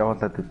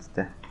 Явуулаад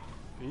үзтээ.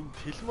 Энэ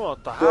тэлмэн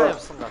одоо хаа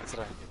явсан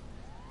газраа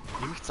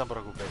нэмэх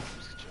замбраагүй байх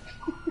юм шиг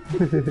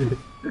байна.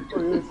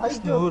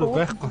 Сайн өөр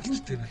байхгүй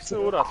болчтой юм.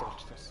 Өөр алга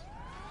болчтой.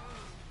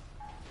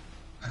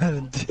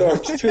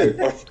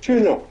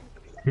 Оччихно.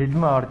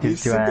 Тэлмэн орж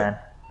ирж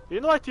байна.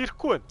 Энэ майт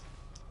ирэхгүй байна.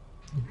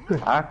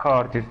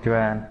 Ака орж ирж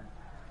байна.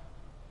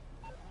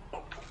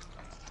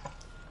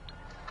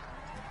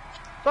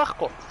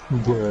 Байхгүй.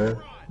 Үгүй.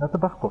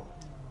 Надад байхгүй.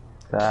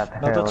 За,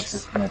 дахиад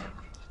явуулсан.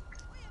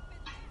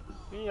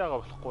 Би яага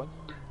болохгүй байна.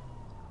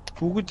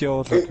 Бүгд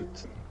явуулаад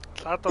үз.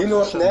 Энэ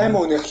бол 8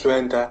 өнөх л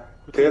байна да.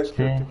 Тэгээд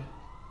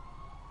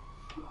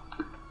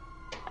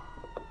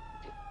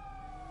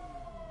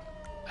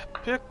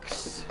Apex.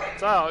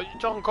 За,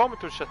 жоохон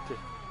коммент уншаатыг.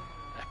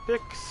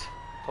 Apex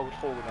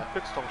тоглох уу гэнэ.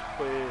 Apex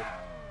тоглохгүй.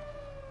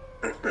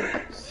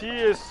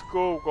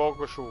 CS:GO гоо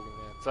шүү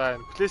гэнэ. За,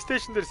 энэ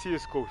PlayStation дээр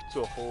CS:GO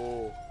хэцүү бах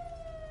уу.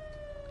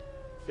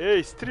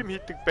 Стрим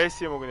хийдэг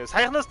байсан юм уу гэнэ.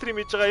 Саяхнаа стрим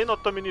хийж байгаа. Энэ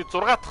одоо миний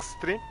 6 дахь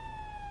стрим.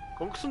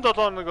 Өнгөрсөн 7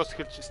 хоногоос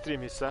эхэлж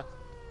стрим хийсэн.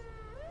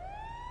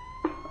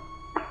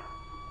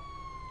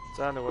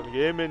 За нэг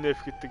MNF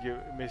гэдэг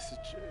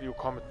мессеж юу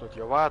комментнууд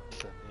яваад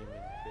л байна.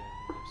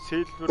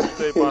 Silver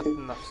play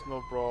button авсан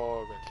уу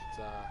bro гэл.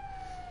 За.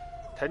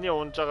 Таны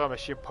унж байгаа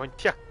машин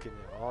Pontiac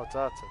гинэ.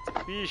 За.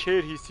 Би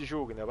share хийсэн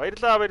шүү гинэ.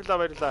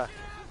 Баярлаа.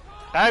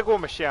 Гайгүй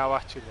машин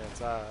аваач гинэ.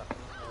 За.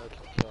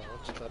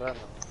 Уучлаарай.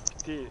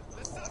 Бити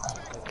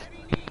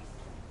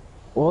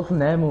уул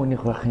 8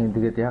 үнийх байх юм.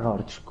 Тэгээд яга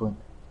орж ирэхгүй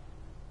байна.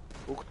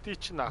 Бүгдий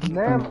чинь 8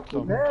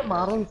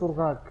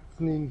 16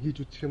 гэснийг хийж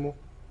үтсэх юм уу?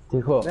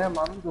 Тэхөө. 8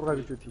 16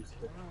 гэж үт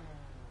хийсэн.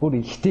 Бүр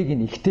ихтэйг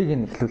нь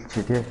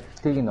эхлүүлчихээ тий.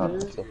 Ихтэйг нь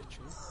оруулъя.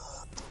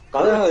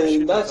 Гараа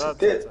энэ даач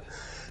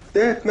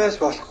дээд мэс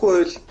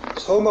болохгүй л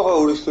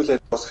суумагаа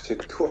өргөжлүүлээд босгоч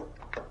гэдэг хөө.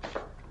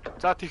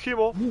 За тэх юм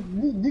уу?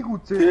 Нэг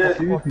үзээд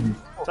болохгүй.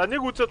 За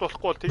нэг үзээд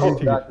болохгүй бол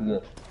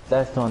тэгээ.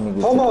 Last one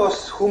нэг. Суумаа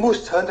бас хүмүүс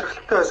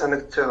сонирхолтой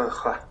санагдаж байгаа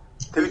хаа.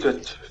 Тэгж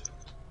бодож.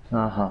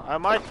 I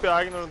might be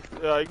ignorant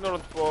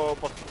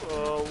but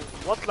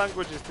what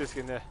language is this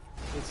гинэ?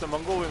 It's a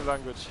Mongolian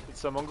language.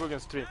 It's a Mongolian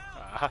stream.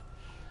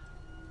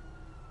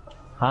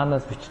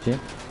 Хаанаас бичиж юм?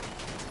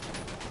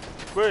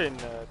 Гүй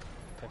энэ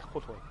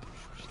танихгүй байна.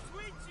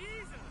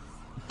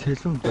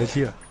 Тэлэн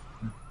болио.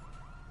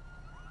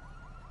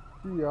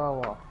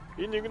 Яава.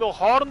 Энэ нэг нөө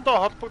хоорондоо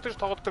холбогдож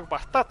тоглодог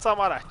бата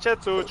замаар ачаа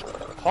зөөж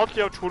хол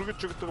явж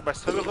хүргэж өгдөг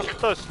бас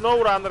сонирхолтой Snow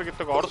Runner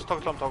гэдэг орос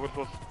тоглоом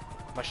тоглол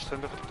маш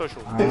сонирхолтой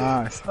шүү.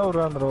 Snow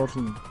Runner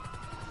болно.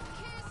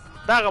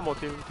 Даага мó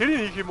тийм.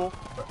 Тэрийг хийх юм уу?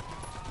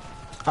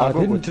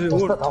 Тэр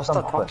өөр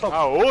тоглоом.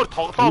 Өөр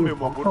тоглоом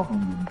юм уу бүр?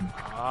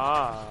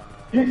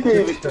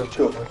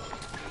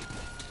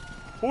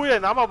 Хүүе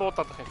намаа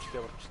буудаад ах юм чи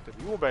яварчтай.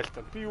 Юу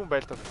байлтаа? Би юу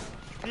байлтаа?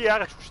 Би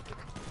яагаад хүчтэй?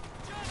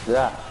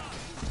 За.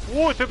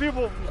 Оо тэ би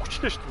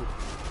хүчтэй шүү дээ.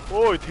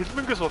 Ой,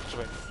 тэлмэнгээс болж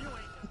байгаа юм.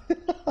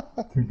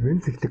 Тэлмэн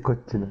зэглэх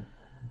гээд байна.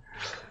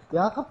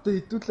 Яахав тэ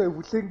идүүлээ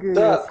хүлэнгээ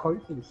хоёр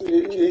юм.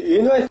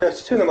 Энэ бай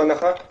тавьчих чинь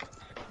манайхаа.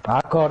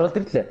 Ака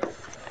ороод ирлээ.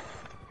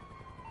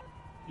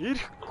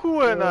 Ирэхгүй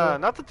байна.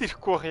 Надад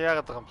ирэхгүй байх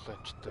яагаад байгаа юм бэ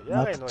ч гэдэг.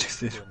 Яагаад энэ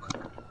вэ?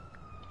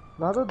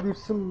 Надад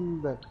ирсэн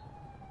байна.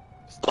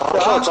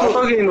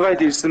 Зоологийн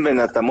инвайт ирсэн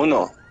байна надаа мөн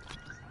үү?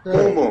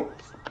 Мөн.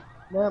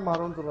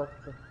 816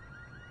 гэсэн.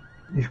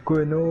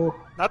 Ирэхгүй нөө.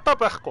 Надад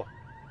байхгүй.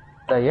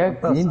 За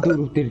яг энэ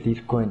дөрөв дээр л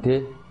ирэхгүй байна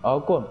те.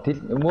 Аагүй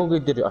мөөгөө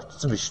дээр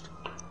очсон биш үү?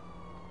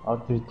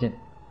 Орж ирж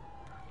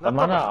байна.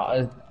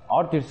 Манай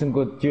орж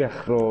ирсэнгөө жи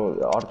ах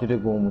руу орж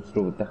ирээгүй хүмүүс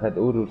рүү дахиад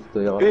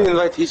өөртөө яваад. Би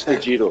invite хийсэн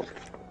жирөө.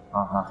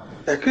 Аха.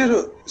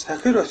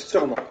 Сахир очиж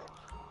байгаа юм уу?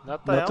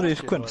 Надад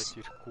ирэхгүй байна.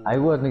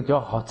 Айгүй нэг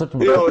жоо хоцорч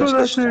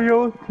мөрөж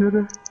яваад тэр.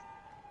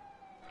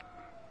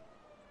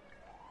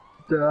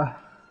 За.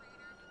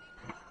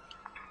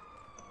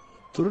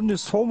 Түрүүний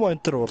суума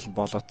энтер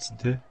болоодсон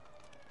тий.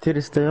 Тэр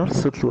өстө ямар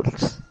сүлэл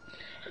болчихсон.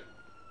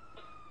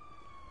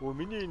 Өө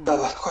миний энэ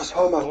болохгүй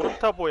суума.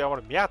 Урамтаа буу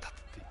ямар мяа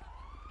татдээ.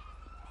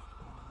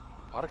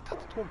 Бараг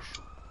татдгүй юм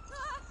шүү.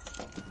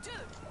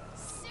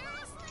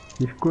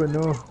 Ирэхгүй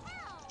нөө.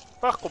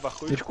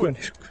 Байхгүй. Ирэхгүй.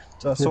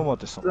 За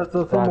суумод исэн.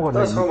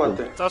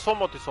 За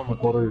суумод.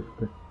 Гороо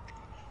ирдэ.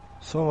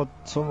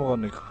 Суумог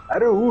нэг.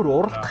 Арай өөр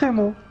уралдах юм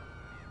уу?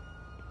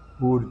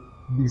 Өөр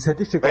нэг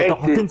садичиг одоо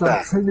хотын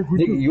зам сайн нэг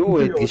юу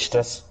байдаг ш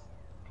тас.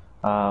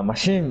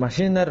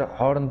 Машинаар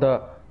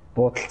хоорондоо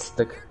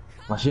буудалцдаг.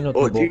 Машинууд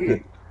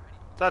бууддаг.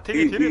 За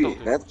тэгээд тэрийг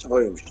тоглоё. Найдаж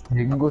гоё юм шүү.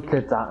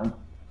 Тэгэнгүүтлээ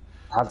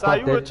За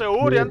юу гэж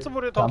өөр янз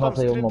бүрийн тоглоом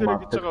стрим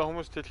дээр гэж байгаа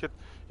хүмүүст хэлэхэд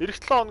эх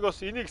 7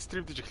 хоногоос энийг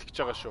стримдэж эхлэх гэж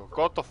байгаа шүү.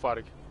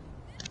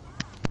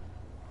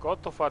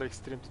 God of War-ыг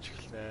стримдэж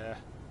эхэлнэ.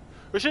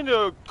 Өшин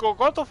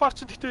God of War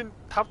ч гэхдээ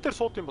 5 дээр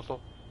сууд юм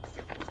болов уу?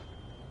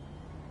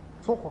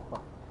 Суух уу?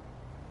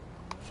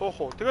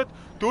 Суух уу. Тэгээд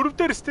 4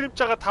 дээр стримж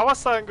байгаа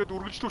 5-аасаа ингээд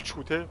үргэлжлүүлчих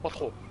үү те?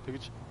 Болох уу?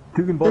 Тэгэж.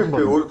 Тэг нь болно.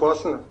 Өөр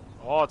болно.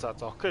 За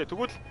окей.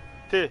 Тэгвэл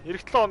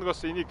эх 7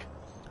 хоногоос энийг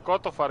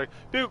God of War-ыг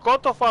би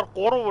God of War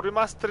 3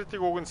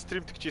 remastered-ыг уг нь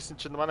стримдэх гэжсэн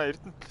чинь манай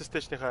Эрдэнэ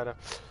PlayStation-ийнхаа арай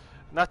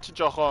наа чи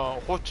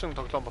жоохон хуучин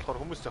тоглоом болохоор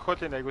хүмүүс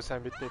зохиолын айгуу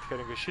сайн мэднэ.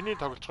 Тэгэхээр ингээ шинийн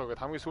тоглож байгаа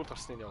гэдээ хамгийн сүүлд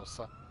гарсныг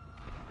явуулсан.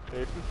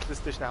 Тэгээд Эрдэнэ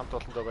PlayStation хамт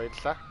олондоо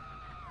баярлалаа.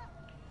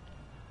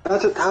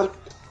 Наач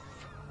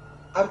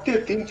 5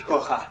 дээр дэмжих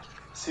байхаа.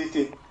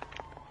 CD.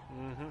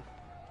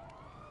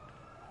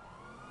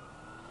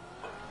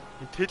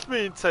 Энэ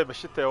тэлмээ энэ цай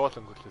машинтай яваал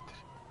өнгөрлөө тэр.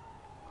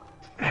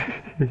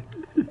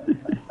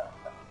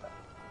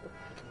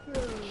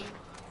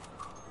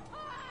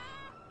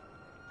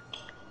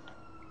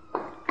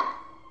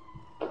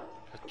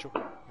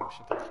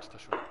 Машинтай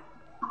болчихлоо шүү.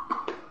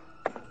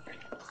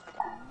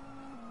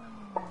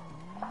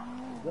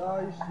 За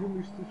юм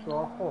ирсэн шүү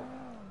ах уу.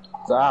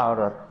 За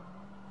ороо.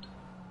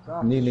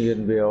 Нэгээр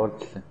нь би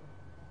явуулчихлаа.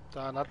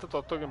 За надад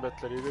одоогийн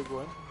байдлаар ирээгүй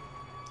байна.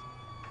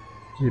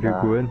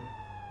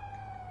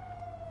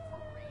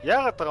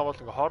 Яагаад байгаа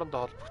бол ингээ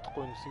хоорондоо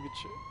холбогдохгүй юм ингэж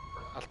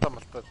алдаа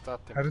малтаа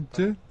заад юм. Харин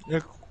тий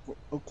яг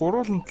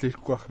гурууланд л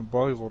ирэхгүй байх юм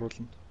бой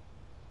гурууланд.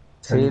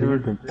 Сервер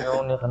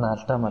юуных нь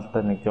алдаа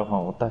малтаа нэг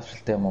жоохон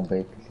удаашралтай юм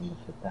байдаг юм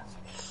байна да.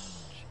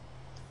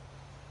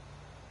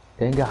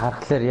 Тэг ингээ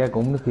харахаар яг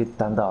өмнөх хэд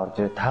дандаа орж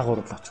ирээ та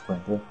гурал очихгүй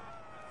тий.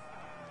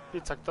 Би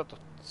цагтаа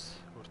дутс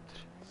өөр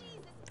тэр.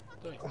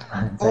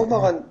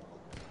 Тоомоогоо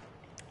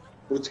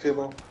үзэх юм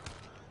уу?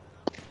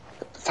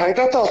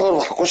 Цагдаатай болохоор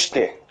болохгүй шүү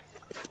дээ.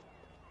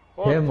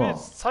 Би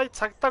сая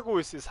цагдаагүй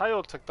байсан. Сая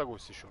бол цагдаагүй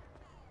байсан шүү.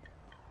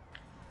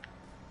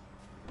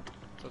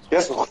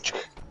 Яс гоч.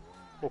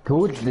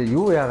 Тэгвэл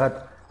юу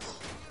яагаад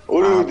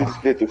өөрөө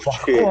дэлгээд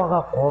өгчихээ.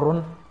 Байгаа 3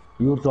 нь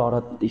юу руу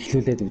ороод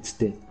ихлүүлээд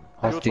үзтээ.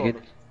 Хоол тэгээд.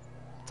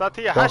 За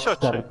тэгээ хаашаа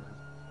очих.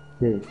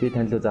 Тий, би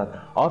тань руу заад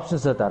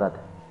options-оо дараад.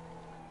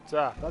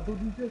 За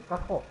дүүнээс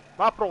гарах уу?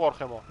 Map руу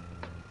орох юм уу?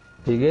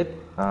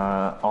 Тэгээд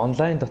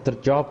онлайн дотор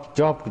job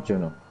гэж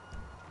байна уу?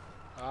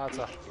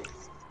 За.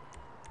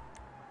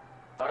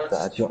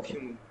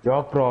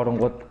 Job руу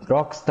оронгууд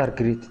Rockstar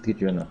Created гэж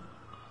байна.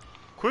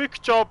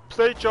 Quick job,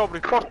 play job,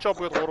 report job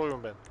гэдэг 3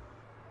 юм байна.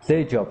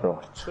 Play job руу.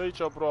 Play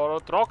job руу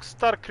ороод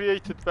Rockstar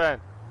Created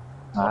байна.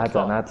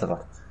 За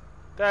наадлага.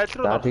 Тэгээ аль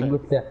руу орох вэ?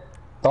 Тэнгүүтээ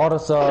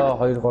доороос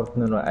 2 3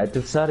 нь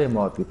adversary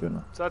mode гэж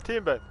байна. За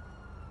тийм байна.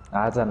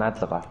 За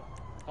наадлага.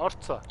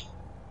 Орцоо.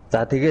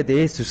 За тэгээд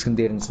S үсгэн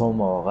дээр нь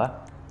суумаа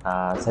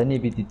байгаа. Саний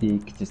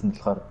BDD гэжсэн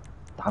болохоор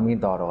хамгийн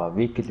доор байгаа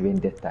Vehicle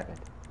Vendetta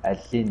гэдэг.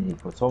 Аллын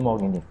нэг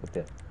суумагийн нэг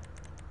үү.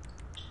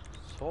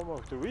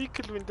 Суумаг гэдэг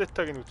Vehicle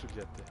Vendetta-г нь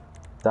үзүүл яа тээ.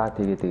 За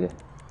тэгээ.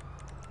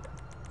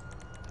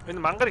 Энэ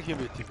мангар их юм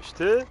байт юм биш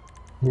те?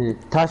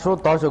 Та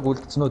шууд доошоо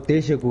гүйлгцэн үү,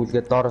 дээшээ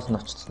гүйлгээд доороос нь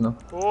очсон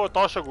уу?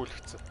 Доошоо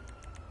гүйлгцэн.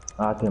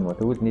 Тийм үү.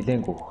 Тэгвэл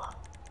нилээн гүөх.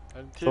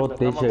 Шууд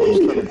дээшээ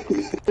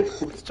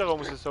гүйлгэж байгаа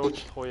хүмүүсээс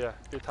уучлах уу яа.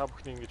 Би та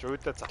бүхний ингэж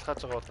уйдаа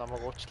залхааж байгаа бол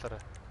намайг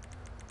уучлаарай.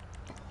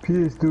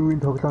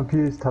 PS4-ийн тоглоом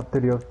PS5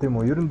 дээр явд юм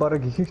уу? Ер нь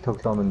бараг ихэнх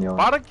тоглоом нь явна.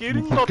 Бараг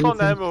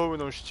 97-8%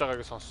 нь уншиж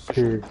байгааг сонссон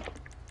шүү.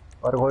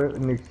 Бараг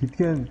нэг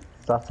хэдхэн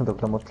заасан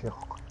тоглоомод л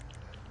явах.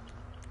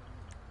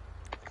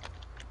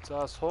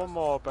 За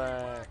суумо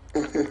бай.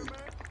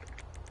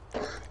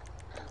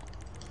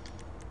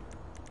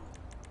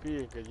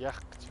 Би ингэ яах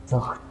гэж.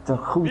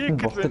 Зөвхөн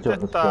босдож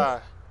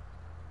байна.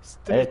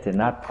 Стрит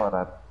наад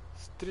хараад.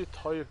 Стрит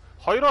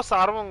 2-оос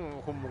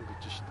 10 хүмүүс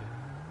гэж штэ.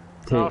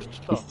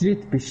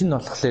 Стрит биш нь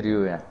болохоор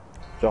юу яа?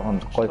 Жохон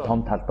гой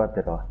том талбай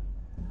дээр байгаа.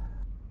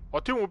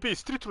 Тийм үү би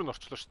стрит рүү н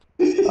орчлоо штэ.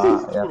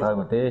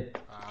 Ягаагүй дээ.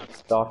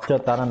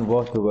 Орчоод дараа нь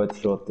vote өгөөд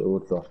шууд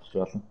өөрөө орчих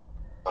болно.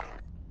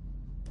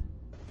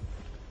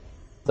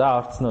 За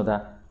орцсон уу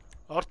та?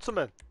 Орцсон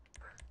байна.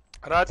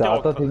 За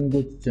одоо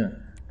тэгэнгүүт чинь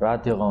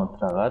радиогоо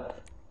унтраагаад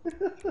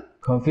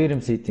confirm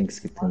settings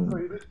гэдэг нь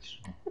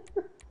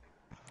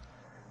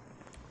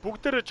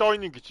бүгдээрээ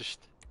joining гэж шүү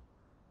дээ.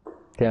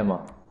 Тийм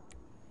үү.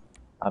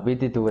 А бид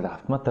тэгвэл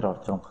автоматар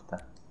орж байгаа юм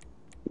байна.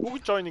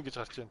 Бүгд joining гэж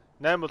гарч байна.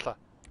 8 улаа.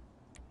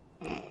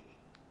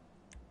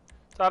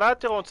 За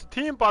радио унц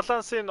team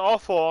balance-ийн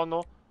off on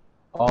уу?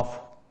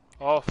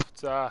 Off.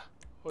 За.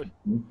 Ой.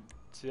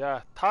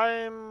 За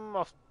time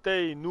of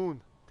day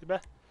noon тийм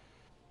ээ.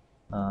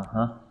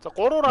 Ааха. За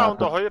 3 раунд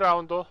 2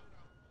 раунд уу?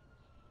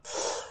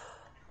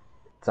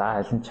 За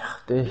алин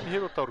чах дээ.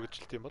 Хэр удаа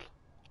үргэлжилт юм бол?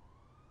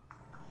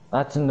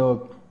 Наа чи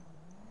нөгөө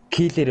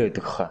киллер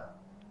байдаг хаа.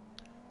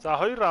 За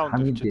 2 раунд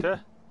гэж тий.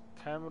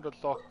 Camera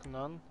lock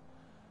none.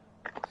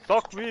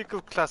 Lock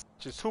vehicle class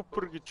чи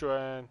super гэж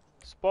байна.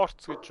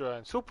 Sports гэж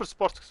байна. Super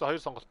sports гэсэн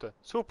хоёр сонголт байна.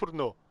 Super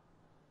no.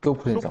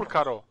 Super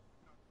car.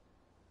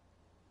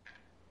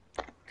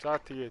 За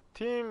тэгээ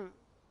team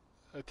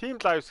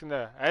lives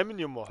гэнэ. Амин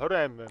юм уу?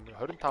 20 амин,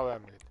 25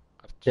 амин гэдэг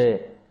гарч.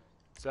 Тий.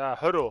 За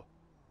 20.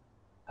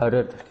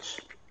 20-оор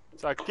дэрч.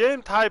 За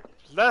game type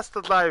last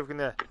live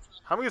гэнэ.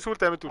 Хамгийн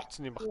сүүлд амьд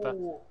үлдсэн юм бах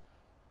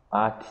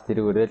та.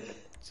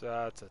 Тэрүүгээрэл.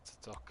 За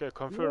окей,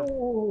 confirm.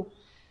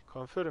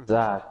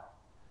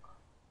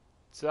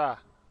 За.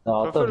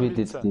 Одоо бид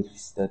дээрх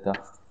хэвээр да.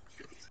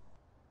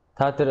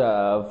 Та тэр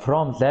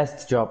from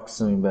last job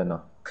гэсэн юм байна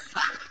уу?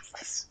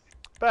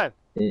 Байна.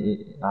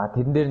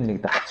 Тэрэн дээр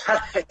нэг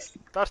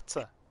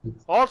дарцсан.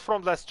 All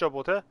from last job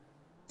уу те?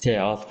 Тий,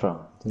 all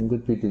from.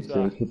 Тэнгүүд бид ирж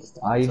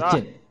ирж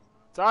байна.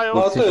 За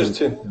яваа. Одоо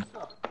ирж байна.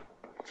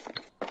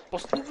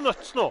 Бусдад нь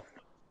очсон уу?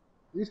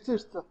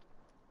 Ирсэн.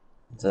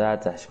 За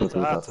ашгүй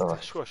болоо.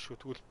 Ашгүй.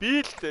 Тэгвэл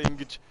би л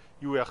ингэж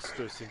юу яах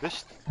хэрэгтэй байсан юм да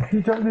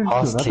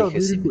шүү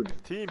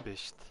дээ. Тийм байна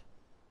шүү дээ.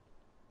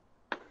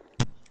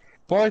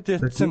 Бой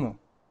дэтсэн үү?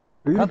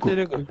 Хат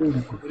эрэг.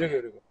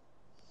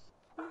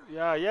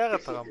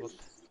 Яагаад байгаа юм бол?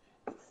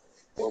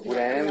 Бүр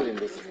амар юм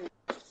бэ.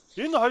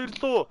 Энэ хоёр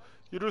руу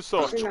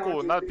ерөөсөө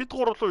очихгүй. Бид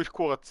гурав руу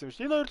ирэхгүй байгаадсан юм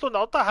шиг. Энэ хоёр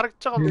руу одоо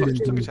харагдаж байгаа нь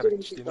орчихсон гэж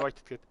харагдаж шүү дээ.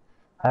 Invited гэдэг.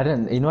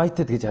 Харин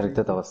invited гэж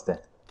харагдаад байгаа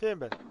сте. Тийм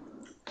байна.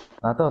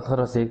 Надад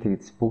болохоор бас яг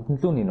тэгээс бүгдэн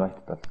лүү нь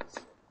invited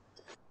болсон.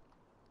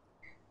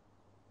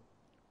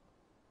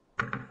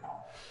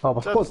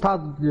 Болохгүй та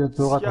 6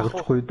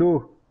 тоглохгүй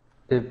дөө.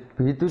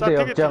 Бидүүлээ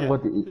явж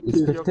ангууд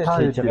expected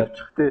хийж байгаа.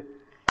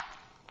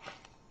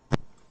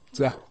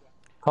 За.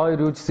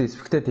 Хоёр үжсэн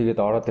expected тэгээд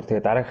ороод ир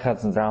тэгээд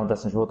дараагийнхаа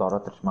раундаас нь шууд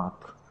ороод ирж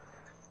магадгүй.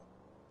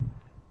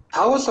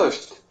 Тавлаа шүү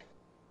дээ.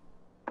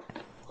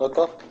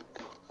 Одоо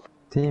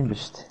тийм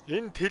биш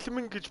үү? Энэ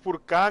тэлмэн гэж бүр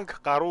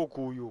ганг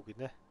гаруугүй юу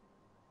гинэ.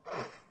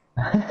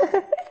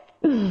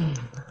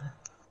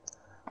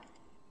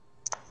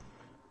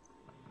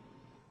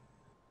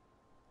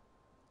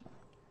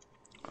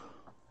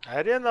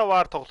 Arena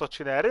War тоглооч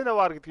гинэ. Arena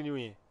War гэдэг нь юу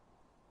юм?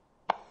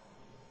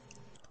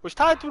 Үгүй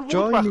та түр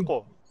бүгд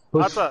байхгүй.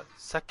 За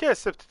Sake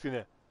accept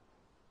гинэ.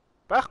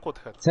 Байхгүй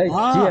дахиад.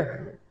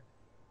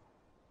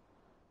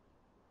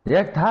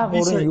 Яг та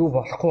гурван юу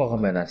болохгүй байгаа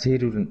юм байна.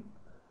 Сервер нь.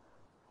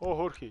 Оо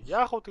хөөрхий.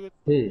 Яах вэ тэгээд?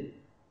 Тий.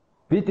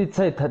 Бид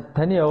сая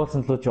таны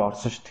явуулсан луу чи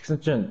орсон ш. Тэгсэн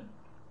чинь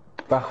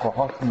байхгүй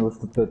хоол нь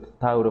өөрсдөд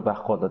та өөрөө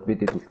байхгүй болоод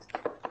бид үлдсэн.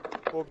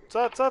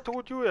 За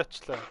тэгвэл юу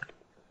яачлаа?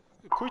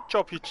 Quick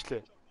job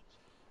хийчлээ.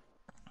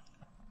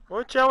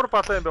 Ой чи ямар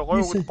балаа юм бэ?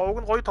 Говг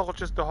нь гоё тоглож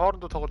өстэй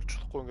хоорондоо тоглож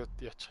болохгүй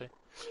ингээд яачих юм.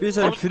 Би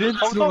сая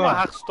фрэнд руугаа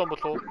хаах ёстой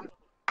болов уу?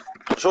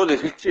 Шууд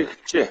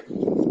эхэлчихээ.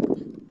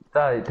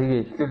 За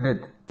тэгээ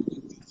эхлүүлээд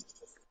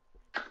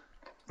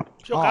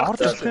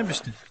орж ирэх юм биш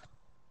үү?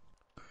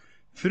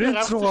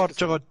 Фрэнд руугаа орж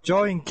байгаа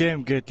join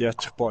game гэд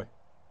яачих бой.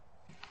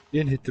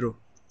 Энэ хэд рүү?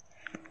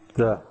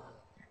 За.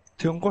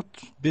 Тэнгуут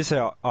би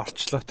сая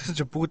орчлоо. Тэгсэн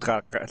чи бүгд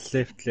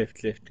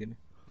left гинэ.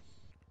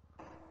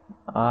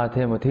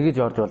 Тийм үү тэгэж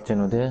орж болж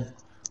гэнэ үү те?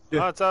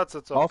 За.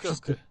 Окей.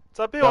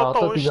 За би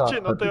одоо уншиж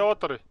чинь одоо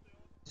яваад орё.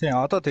 Тийм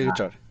одоо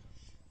тэгэж ор.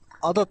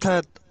 Одоо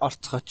таад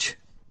орцгооч.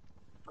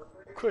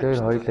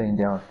 Тэр хоёлаа энд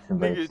явуулсан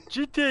байх. Нэг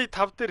GTA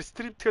 5 дээр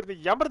стрим тэгэхээр нэг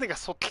ямар нэг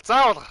асуудал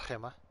заавал гарах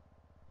юм аа.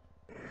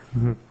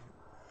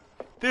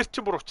 Тэр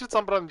чинь бүр учир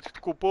замбраа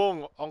мэддэхгүй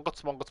бөөн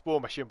онгоц бөө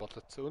машин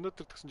болоодсэн.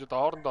 Өнөөдөр тэгсэн чинь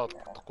хоорондоо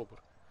олдохгүй бүр.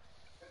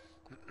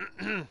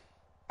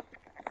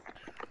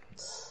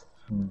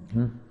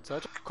 За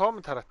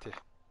коммент хараатай.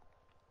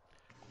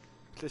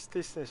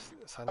 PlayStation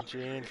санаж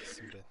ийн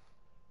гэсэн байна.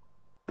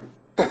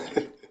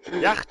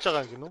 Яах ч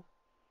байгаа гинүү?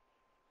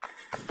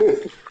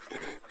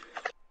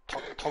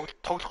 Тоглож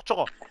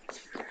байгаа.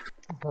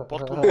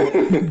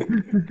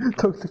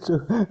 Тоглож.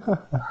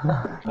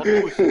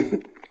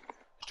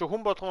 Чи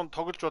хүн болгон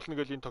тоглож болно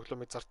гэж энэ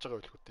тоглоомыг зарж байгаа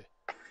байлгүй дээ.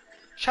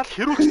 Шал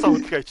хэрүүч цаа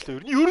хөдөлгөөн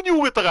ажиллаа. Ер нь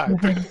юу гээд байгаа?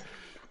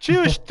 Чи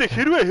өштэй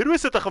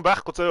хэрвээсээ тахын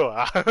байхгүй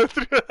заяо.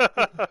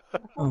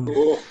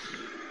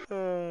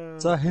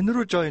 За хэн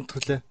рүү join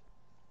төлөө?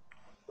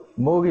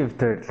 Мөгийн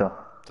втэрлөө.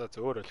 За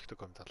зөөр ойлгохтой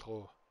комент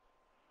алгуу.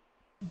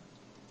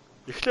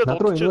 Эхлээд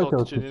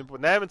удаж чинь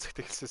 8 цагт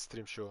эхэлсэн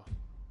стрим шүү.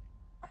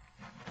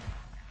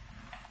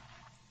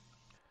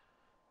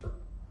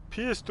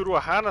 PS4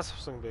 хаанаас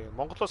авсан бэ?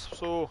 Монголоос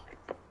авсан уу?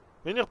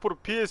 Минийх бүр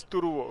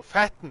PS4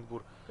 Fat нь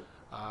бүр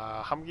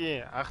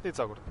хамгийн анхны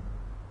загвар.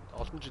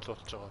 Олон жил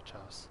болж байгаа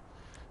чаас.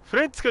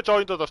 Friends гэж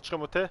joined-од орчих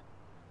юм уу те?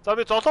 За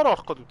би золоор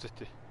орох гээд үзээ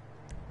тий.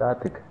 За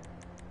тэг.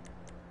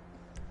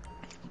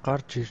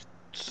 Гарч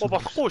ирсэн.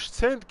 Болохгүй ш.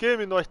 Send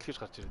game invite гэж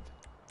гарч ирээд.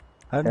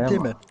 Харин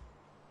тийм ээ.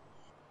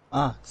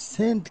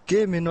 Send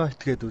game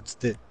invite гээд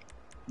үзтээ.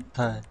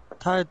 Та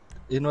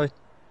invite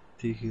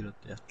хийхээр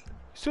одоо яатлаа.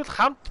 Эсвэл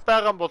хамт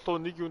байгаа болов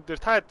нэг юм дээр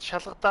та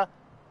шалгадаа.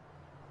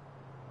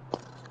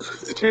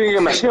 Чи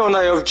машин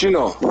унаа явж гин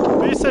үү?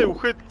 Би сая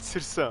үхээд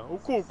сэрсэн.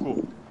 Үгүй.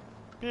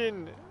 Би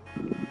энэ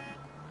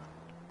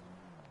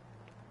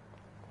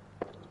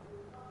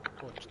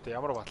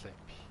ямар батлаа юм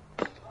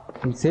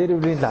бэ?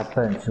 Серверийн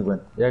алдаа юм шиг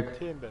байна. Яг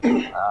тийм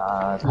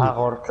байна.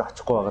 Таагаар л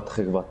очихгүй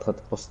байгаадахыг бодоход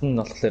бус нь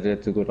болохоор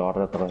зүгээр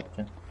ороод байгаа юм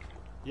чинь.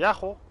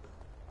 Яах вэ?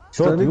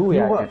 Шууд юу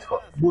яаж вэ?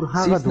 Бүр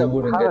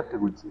хаагаад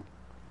үзье.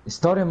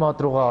 Story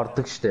mode руугаа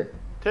ордог штэ.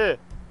 Тий.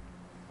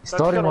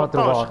 Story mode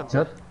руугаа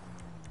орчоод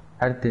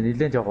харин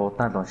нэлээд жоо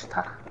удаан л уншилт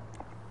харах.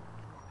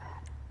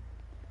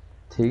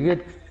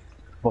 Тэгээд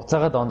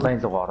буцаагаад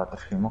онлайн руугаа ороод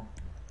ирэх юм уу?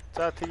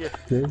 За тэгээ.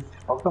 Тий.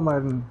 Одоо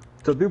маяг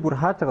за би бүр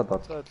хааж байгаа доо.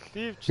 За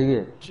leave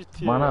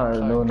GT. Манай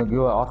нэг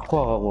юу орохгүй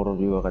байгаа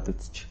гурав юу байгаад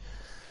үзчих.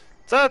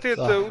 За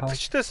тэгээд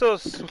үзэгчдээс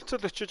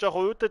сүлцэл өчиж яг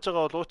уйдаж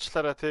байгаа бол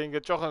уучлаарай тий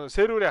ингээд жоохон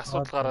серверийн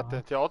асуудал гараад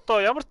байна тий.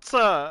 Одоо ямар ч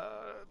сан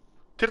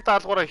тэр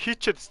даалгавраа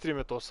хийчээд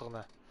стримээ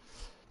дуусгана.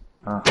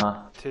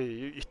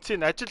 Тий,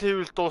 эцсийн ажил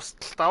хийвэл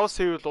дуустал, давс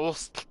хийвэл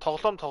уустал,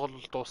 тоглоом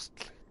тоглол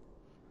дуустал.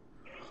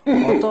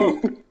 Одоо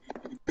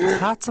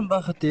хаацсан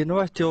байхад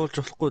invite явуулж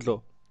болохгүй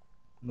лөө?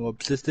 Нөгөө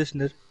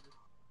PlayStation-ээр.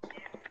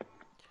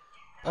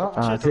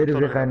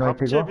 Серверийн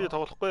invite-ийг би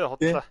тоглохгүй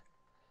хотлаа.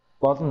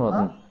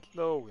 Болно.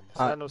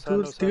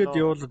 Тэгээд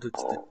явуулаад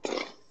үзтээ.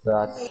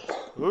 За.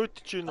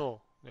 Өөдөж гин үү?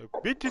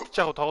 Бид хэд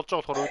ч яг тоглож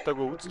байгаа болохоор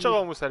өөдөөгүй үзэж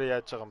байгаа хүмүүс арай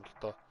яаж байгаа юм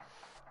л доо.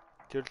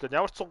 Тэр л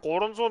ямар ч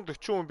 340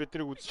 хүн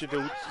биднийг үзэж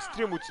байгаа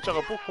стрим үзэж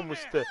байгаа бүх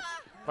хүмүүстээ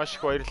маш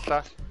их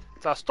баярлалаа.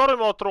 За story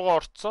mode руугаа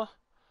орцсон.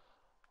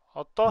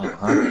 Одоо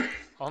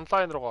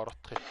онлайн руугаа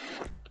орох юм.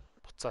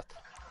 Буцаад.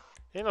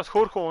 Энэ бас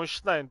хөөрхөн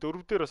уншнаа энэ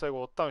 4 дээр бас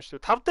айгу удаан уншдаг.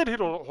 5 дээр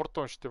хэр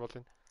хурдан уншдаг юм бол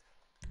энэ.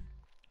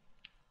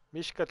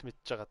 Мишкал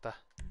мэдж байгаа да.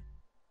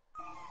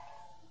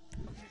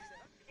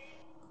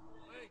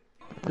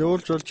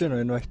 Явуулж болж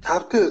байна энэ байт.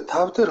 5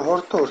 дээр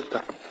хурдан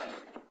уртаа.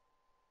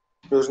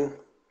 Ер нь.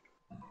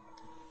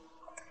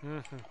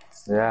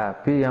 Яа,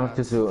 би ямар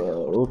ч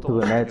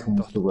өөртөө найз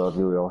хүмүүстэйг бол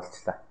юу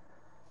явуулчлаа.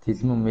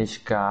 Тэлмэн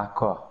Мишка,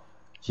 Ако,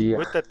 Жи.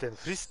 Өдөрт энэ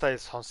фристайл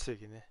сонсъё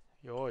гинэ.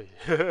 Йоо.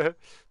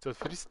 Зөв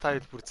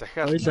фристайл бүр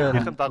захиал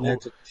минийхэн дагуу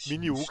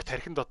миний үг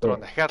тархин дотроо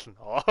дахиална.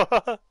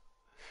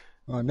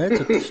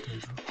 Найз удаа шүү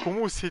дээ.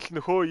 Хүмүүс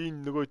хэлнэ хөө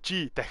энэ нөгөө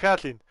Жи дахиал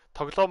энэ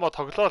тоглоомоо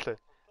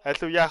тоглоол.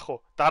 Алив яах вэ?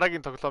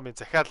 Дараагийн тоглоомын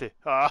захиалъя.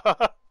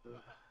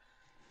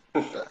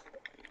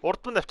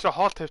 Урд нь авчраа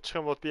хоол тавьчих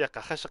юм бол би яг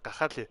гахаа шиг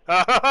гахаалъя.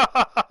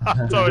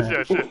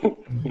 Зоолё.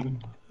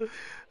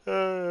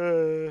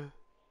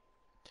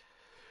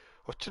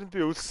 Учир нь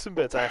би өлссөн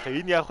бай. За яах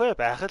вэ? Энэ яах вэ?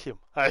 Байх л юм.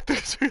 За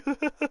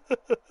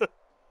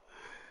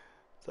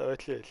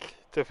байтлаа.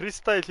 Тэгээ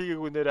фристайл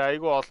хийгээгүй нэрээ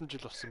айгүй олон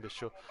жил болсон байх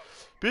шүү.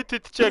 Бид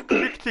хэд ч яг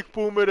клик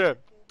бүүмээр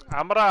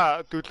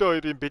амра дөлөө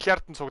хоёрын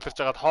бильярдын цугларч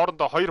байгаад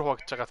хоорондоо хоёр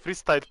хуваагдж байгаа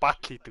фристайл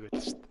батл хийдэг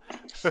байлаа шүү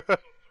дээ.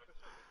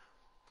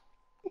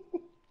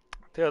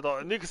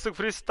 Тэгээд нэг хэсэг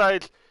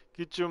фристайл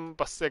гэж юм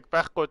бас яг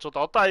байхгүй ч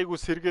одоо айгүй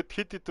сэргээд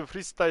хэд хэдэн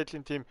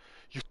фристайлын тийм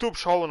YouTube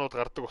шоунууд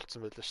гардаг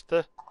болсон байлаа шүү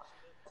дээ.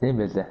 Тийм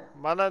байлаа.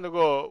 Манай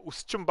нөгөө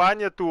өсчин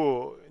баня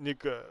дүү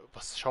нэг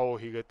бас шоу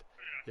хийгээд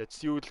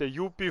яаж юу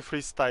лээ UB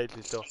фристайл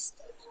лөө.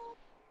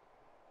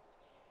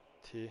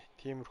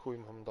 Тиймэрхүү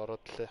юм хэмд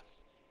ороод лээ.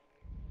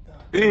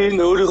 Би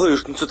энэ өөрийнхөө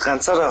ертөнцид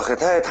ганцаараа авах.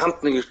 Та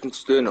хамт нэг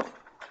ертөнцид байна уу?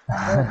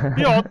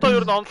 Би одоо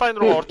ер нь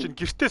онлайн руу орж ин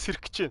гэртээ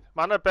сэрэх гэж байна.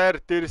 Манай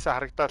байр дээрээсээ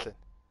харагдаад байна.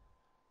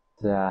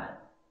 За.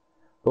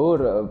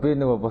 Өөр би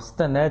нөгөө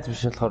бусдаа найз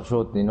биш болохоор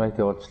шууд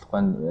invite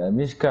явуулчихлахгүй.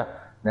 Мишка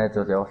найз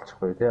бол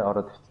явуулчихгүй тий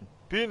ороод ирсэн.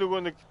 Би нөгөө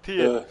нэг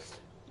тий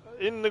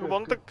энэ нэг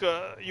мундаг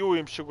юу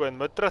юм шиг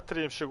байна.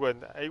 Модератор юм шиг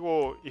байна.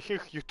 Айгу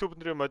ихэнх YouTube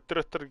нэрийн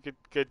модератор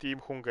гэдэг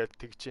ийм хүн гээд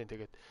тэгж जैन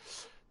тэгээд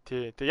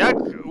тий. Тэг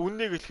яг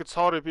үннийг хэлэхэд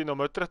sorry би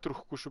нөгөө модератор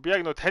өгөхгүй шүү. Би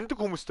яг нөгөө таньдаг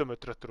хүмүүстэй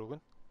модератор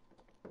өгнө.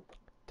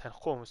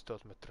 Танихгүй хүмүүстэй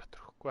бол модератор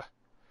өгөхгүй.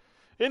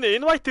 Энэ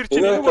invite ирж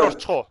нэггээр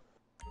орчих уу?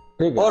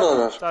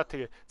 За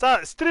тэгээ.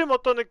 За стрим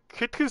одоо нэг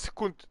хэдхэн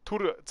секунд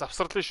түр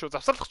завсарлаа шүү.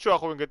 Завсарлах ч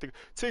яах вэ ингээд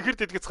цэнхэр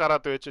дэлгэц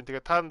гараад байж гэн.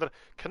 Тэгээ та нар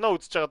кино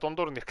үзэж байгаа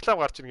дундуур нь реклам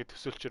гарч ийн гэж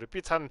төсөөлчөөрэй.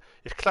 Би цаана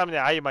рекламны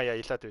ай маяа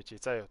илаад байж.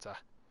 За юу за.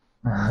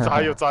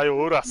 За юу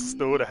өөрөө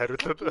асуусан өөрөө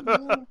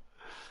хариулаад.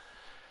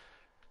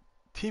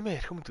 Тийм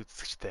ээ эрхэмд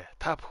үзэгчтэй.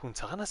 Та бүхэн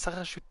цагаанаас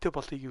цагаан шүттэй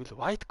болъё гэвэл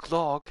white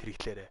clock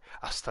хэрэглээрэй.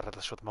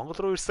 Австралиас шууд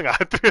Монгол руу ирсэн.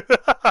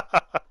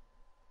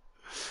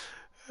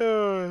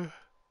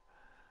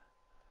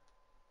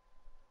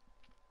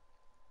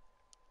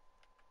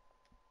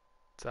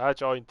 За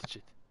joint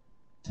чи.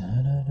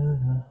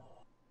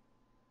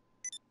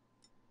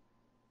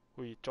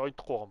 Үгүй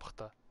joint-гүй юм бах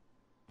та.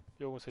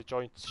 Юу гүнсээ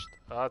joint шүү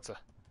дээ.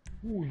 За.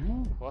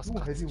 Юу? Бас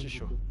гацчих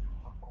шүү.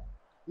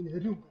 Энэ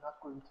хэриум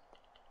наадгүй юм.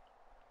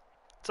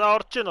 За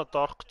орж ийн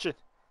одоо орох гэж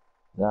байна.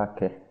 За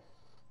окей.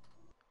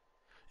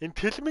 Энэ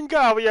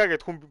тэлмэнгээ авъя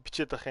гэд хүн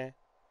бичээд байх юм.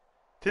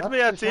 Тэлмэн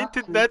яаж энэ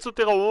тэнд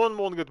найзуудыгаа уун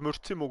муун гэд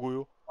мөрцсөн юм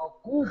уу юу?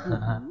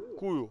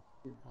 Гүү юу?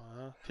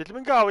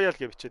 Тэлмэнгээ авъя л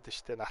гэж бичээд байна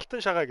шүү дээ.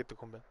 Алтан шагаа гэдэг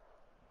хүн байна.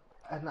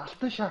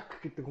 Алтан шаг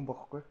гэдэг хүн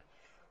байхгүй.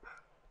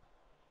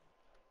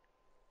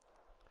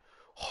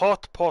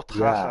 Hot pot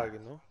хаалаа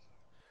гинөө.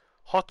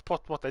 Hot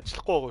pot мод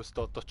ажиллахгүй байгаа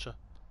юм одоо ч.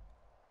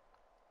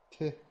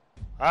 Тий.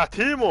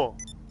 Тийм үү?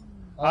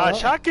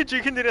 Шаки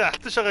жинхэнэ нэрээ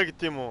алтан шагаа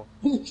гэдэг юм уу?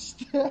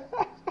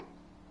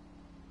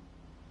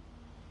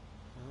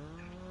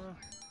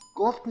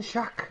 Golden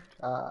Shark.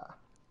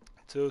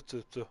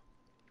 Зөө.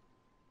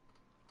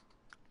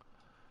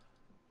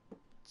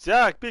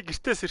 За би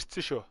гэртээс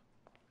ирсэн шүү.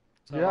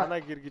 За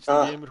манай гэр гэж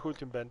иймэрхүү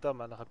юм байна да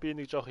манайха. Би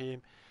нэг жоох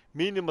ийм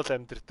минимал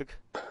амьдэрдэг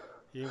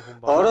ийм хүн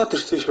байна. Ороод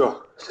ирсэн шүү.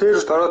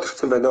 Сэрс ороод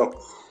ирсэн байна уу?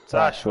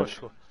 За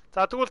шүү.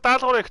 За тэгвэл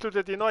даалгавраа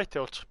эхлүүлээд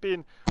invite явуулчих. Би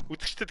энэ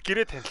үзэгчдэд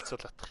гэрээ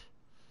танилцуулаад тах.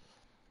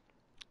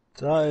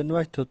 За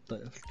invite-уудаа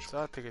явуулчих.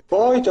 За тэгээд.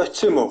 Бойд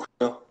очив юм уу?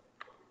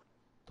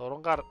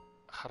 Дурангаар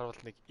харуул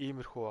нэг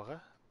иймэрхүү байгаа.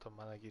 Одоо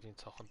манай гэрийн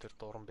цонхон дээр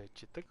дуран байж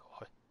идэг.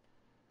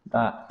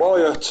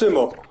 Бой очив юм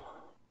уу?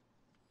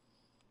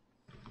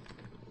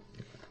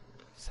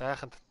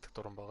 Сайхан татдаг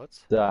дуран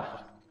байгааз.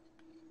 За.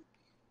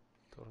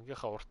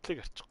 Дурангийнхаа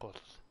уртлыг арчихгүй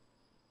бол.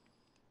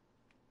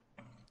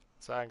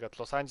 За ингээд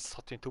Лос Анжелес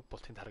хотын төв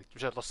бол тэнд харагдаж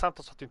байна. Лос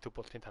Сантос хотын төв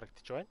бол тэнд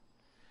харагдаж байна.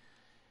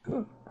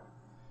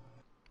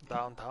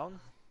 Downtown.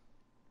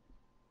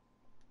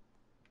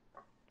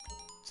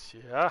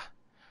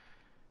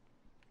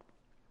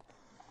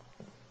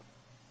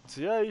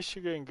 За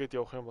ишигээ ингээд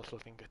явах юм бол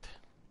ингээд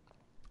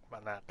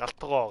манай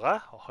галтгоо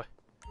байгаа.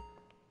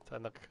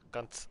 За нэг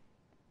ганц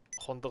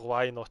хундаг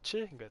вайн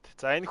уучи ингээд.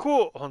 За энэ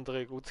хүү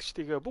хундагыг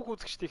үзэгчдийнхээ бүх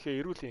үзэгчдийнхээ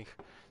эрүүл их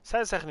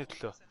сайн сайхны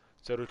төлөө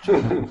зориулж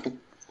байна.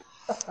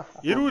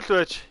 Эрүүл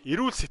байж,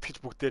 эрүүл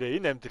сэтгэж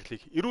бүгдээрээ энэ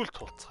амьдралыг эрүүл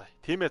тулцгаая.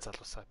 Тийм ээ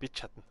залуусаа би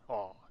чадна.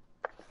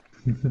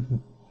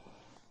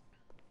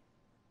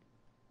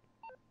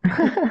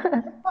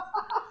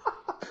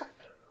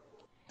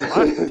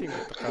 Маркетинг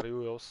гэдэг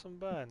юу явуулсан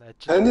байна?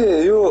 Таны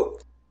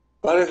юу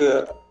бараг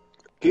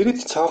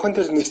гэрэл цаахан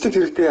дээр нэстэг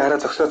хэрэгтэй хараа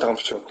зогсоод байгаа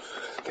юм ч юу?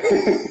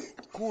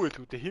 Гүү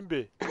л үдэ хин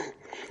бэ?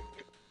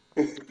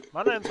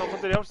 Манай энэ цаахан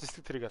дээр ямар ч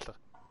нэстэг тэрэг алга.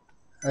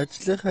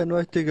 Ажлынхаа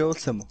invite-ыг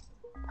явуулсан юм уу?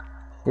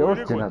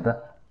 Явуулж байна да.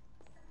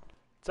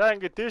 За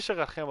ингээд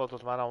дээшээ гарах юм бол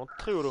манай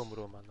унтахын өрөө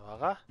маань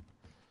байгаа.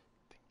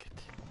 Ингээд.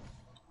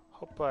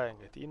 Хоппа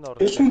ингээд энэ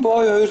орно. Элэн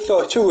бой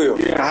хоёрлоо очоогүй юу?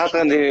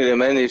 Хаалган дээр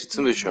маань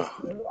ирсэн биш үү?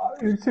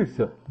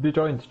 Ирсэн. Би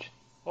joined ч.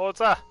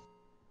 За.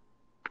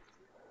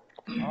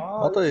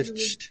 Одоо ирж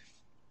шít.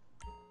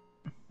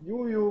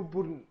 Юу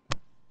бүр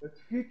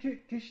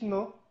тийш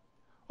нөө.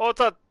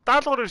 За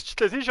даалгавар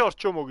ирчлээ. Тийш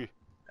орчих юм уу гээ?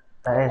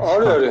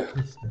 Орой.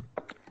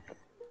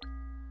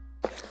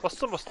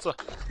 Боссон.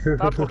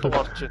 Даалгавар руу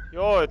орж байна.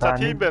 Йоо, за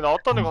тийм байна.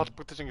 Одоо нэг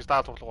холбогдож ингэж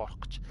даалгавар руу орох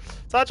гэж.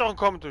 За жоохон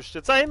комент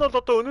уншиж. За энэ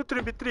бол одоо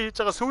өнөөдрийн бидний хийж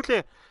байгаа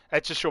сүүлийн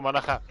ажил шүү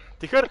манайхаа.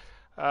 Тэгэхээр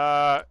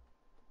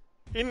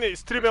энэ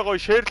стримээ гоё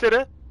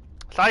шеэрлээрэй.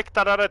 Лайк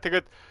дараарай.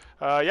 Тэгээд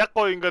яг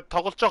гоё ингээд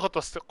тоглож байхад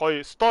бас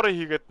гоё стори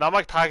хийгээд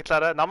намайг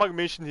таглаарай. Намайг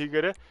меншн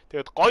хийгээрэй.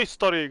 Тэгээд гоё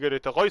стори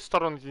хийгээрэй. Тэгээд гоё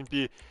сторинууд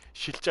би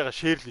шилж байгаа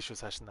шеэрлээ шүү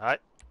цааш нь.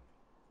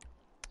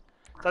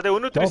 За тэгээ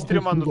өнөөдрийн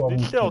стрим маань бол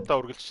нэлээд удаа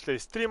үргэлжлээ.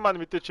 Стрим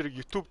маань мэдээч хэрэг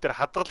YouTube дээр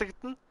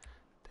хадгалагдана.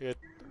 Тэгээд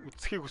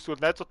үзхийг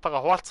хүсвэл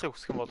найзуудтайгаа хуваалцахыг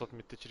хүсэх юм бол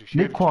мэдээч хэрэг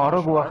шеэр. Нэг хүн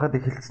ороогүй байхад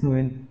эхэлсэн үү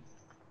энэ?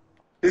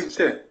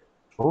 Тэглээ.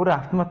 Өөрөө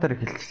автоматар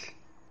эхэлчихлээ.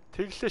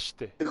 Тэглээ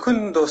штэ.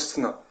 Хүн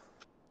дууссан уу?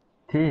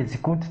 Тий,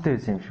 секундтай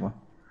байсан юм шиг байна.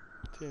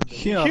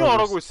 Хин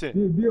ороогүйсэн.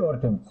 Би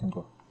орж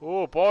амжсангүй.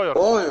 Бой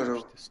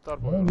ороо.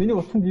 Стар бой. Миний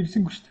утсанд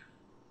ирсэнгүй шүү дээ.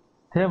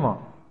 Тийм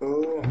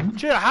үү?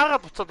 Чи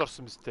хаагаад буцаад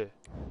орсон биз дээ?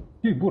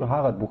 Би бүр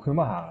хаагаад бүх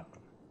юма хаагаад.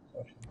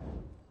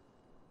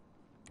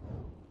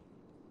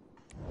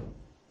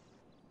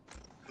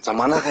 За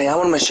манайха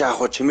ямар машин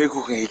авах вэ?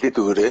 Чимээгүйхэн хэлээд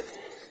өгөөрэй.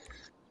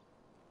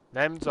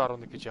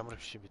 811 гэж ямар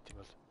машин бит юм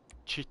бол?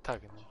 Чита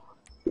гэнэ.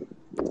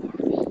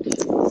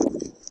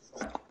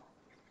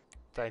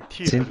 За энэ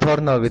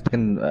Центорно гэдэг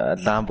нь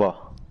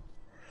Ламбо.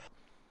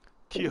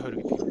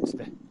 T20 гэдэг юм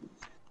үстэй.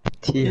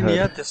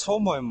 Энэ яа тэ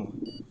суумо юм уу?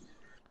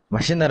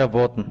 Машинаараа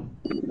буудна.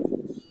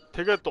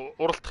 Тэгээд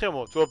уралдах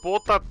юм уу? Зүгээр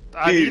буудаад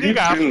энийг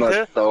авах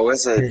те.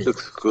 Угаасаа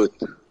хэлэхгүй.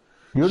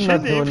 Юу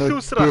нэг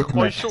инфлюенсер ах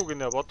гоё шүү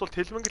гинэ. Бодвол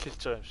тэлмэнгэл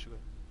хэлж байгаа юм шиг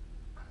байна.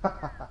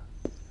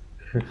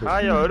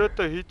 Хаяа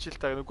оройдоо хийж ил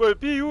таа. Үгүй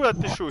би юу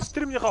яадсан шүү.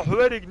 Стримийнхаа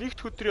хуваарийг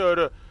нэгд өдрийн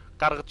орой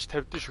гаргаж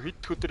тавьдсан шүү.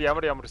 Хэд өдөр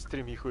ямар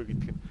стрим хийх вэ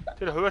гэдэг нь.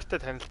 Тэр хуваартай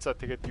танилцаа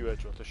тэгээд юу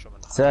яаж болно шүү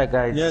манай. За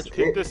guys.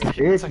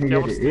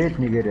 Ээл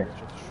нэгээрээ.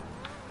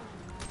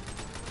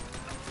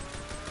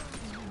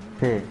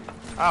 Тэ.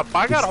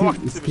 Багаар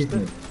хуваагдсан биз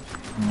дээ.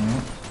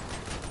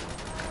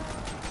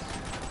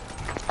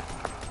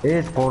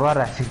 Ээл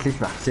 3-аар ашиглаж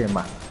багсан юм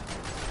аа.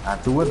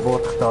 Зүгээр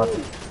буудахтаа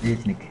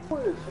ээл нэг.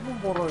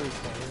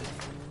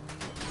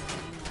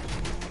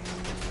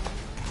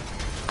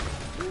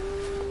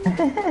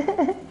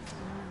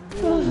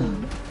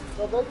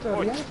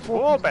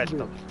 Оо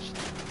байлаа.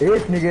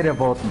 Ээж нэгээрээ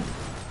боодно.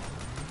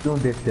 Зүүн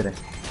дээр.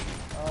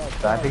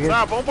 За тэгээд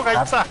за бомбог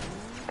хайцаа.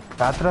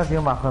 Гадраас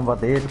юм авах юм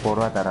бол ээж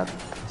 3-аа дараад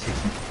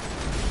шигнэ.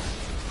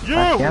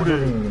 Ёо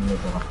хүрээ.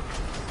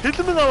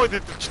 Хэлмэн аваад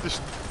идэлчтэй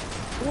шүү.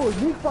 Оо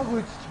нэг баг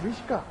үйдчих биш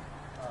ка.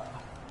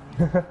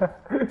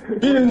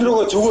 Би энэ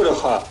рүүгээ зүгээр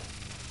хаа.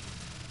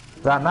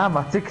 За наа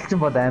мотоцикл чинь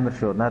бол амар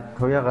шүү. Наад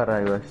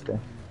туяагаараа юу штэ.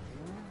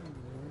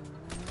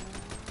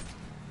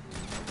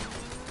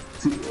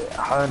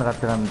 Хойно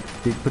гадран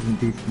дэлбэрэн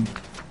дийлэн.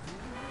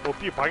 Оо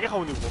би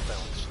багийнхаа үнийг бодоо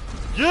яваад шүү.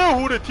 Ёо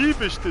хүрээ тийм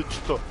байж тээ ч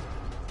тоо.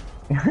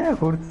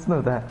 Хүрдсэн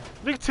үү да.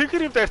 Нэг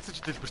цэнхэр юм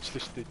дайрцаж дэлбэрчлээ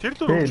шүү дээ. Тэр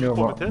л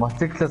өөрчлөхгүй юм те.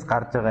 Мотоциклээс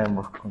гарч байгаа юм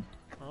баггүй.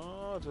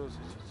 Аа зөө.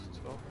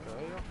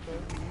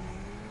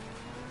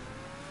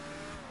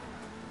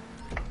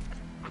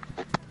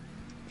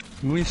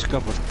 Мишка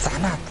бол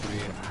занаа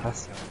бүрээ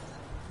араас яваа.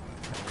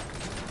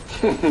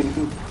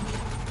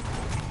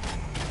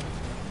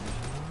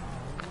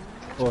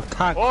 Оо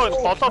танк. Оо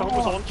доллар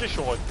хүмүүс унж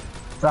шүү гоё.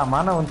 За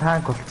манай хүн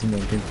танк болчихсон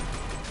юм тийм.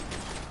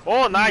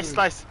 Оо nice.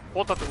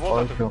 Гуудаад.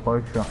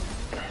 Гоё шүү.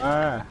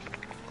 Аа.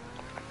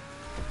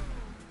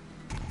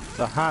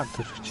 За хаан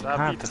төрч. За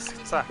би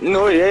тасгацаа.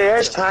 Нөө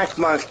яаж танк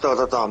манкт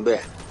болоод байгаа юм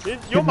бэ?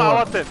 Энд юм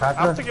аваад байна.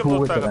 Авдаг юм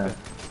удаагаад.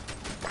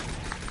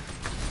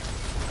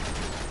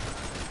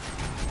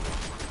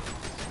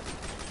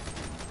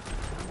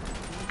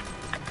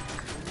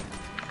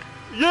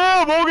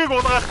 Яа, могийг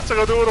унаах гэж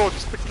байгаа өөрөө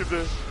уучдаг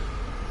гэдэг.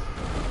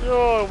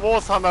 Ёо,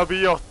 муу санаа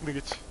бие отно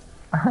гэж.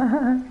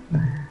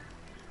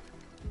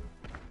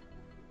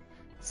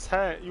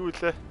 Сайн юу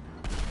лээ?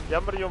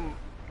 Ямар юм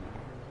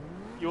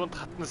юунд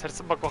хатна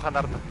сарсан баг баха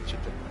нард татчих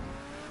дээ.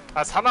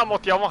 А санаа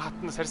мод яван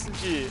хатна сарсан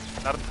чи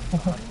нард.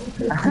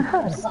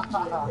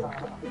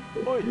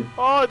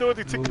 Ой,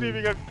 дөөд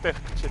цэкривийг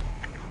агтах гэж.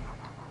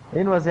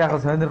 Энэ бас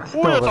яг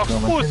сонирхолтой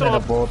байна.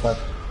 Буудаад.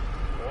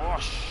 Оо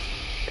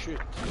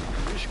shit.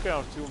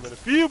 Мишка юм байна.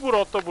 Би бүр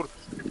одоо бүр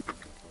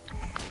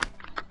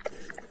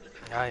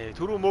яа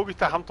түрүү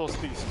мөгитэй хамт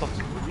уусныг стop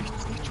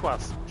их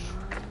баас.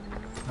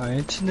 А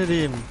инженер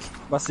юм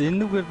бас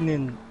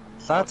энүүгэрний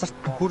лазерт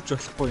хурж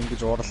болохгүй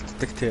ингэж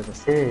уралддаг те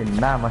бас.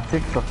 Наа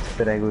мотоцикл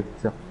болчихлоо айгүй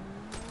хэцүү.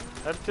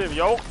 Харин тийм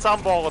явах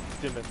зам боогод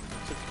тийм байна.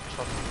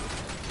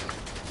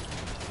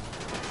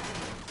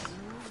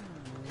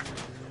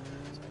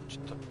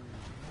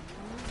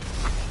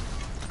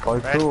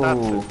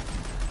 Ойчуу.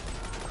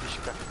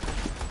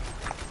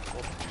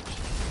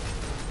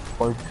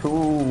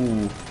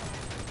 Ойчуу.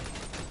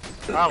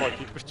 Аа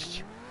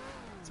хэлбэрч.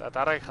 За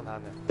дараагийнх нь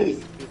хаана вэ?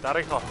 Би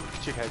дараагийнхаа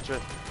хөгчийг хайж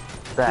байна.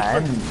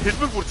 За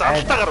хэлбэг бүр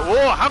замтаагаар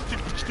хамт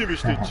хэлбэрчтэй юм байна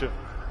шүү дээ чи.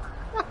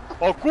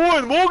 Гүү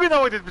мөөгийн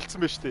аваад хэлбэлцсэн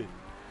байна шүү дээ.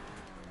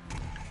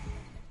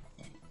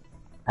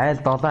 Айл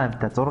 7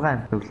 амтаа 6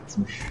 амтаа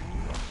үлдсэн биш.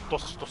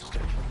 Тусч.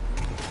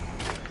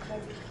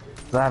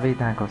 За би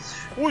танк болсон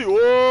шүү. Ой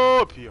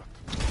оо пио.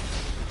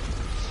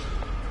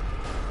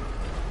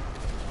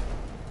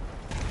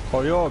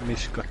 Хоё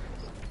мишка.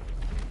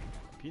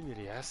 Би нэр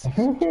яасан.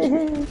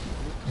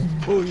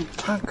 Ой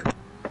танк.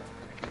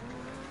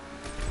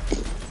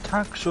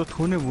 Танк шууд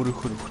хүнээ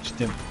мөрөхөр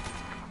өгчтэй юм.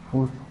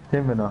 Үгүй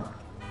тийм байна.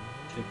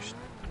 Тийм шүү.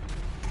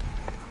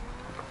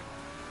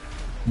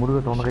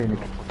 Мөргөд унгай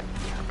нэг.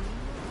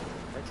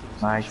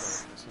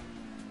 Nice.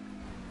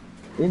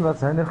 Энэ бас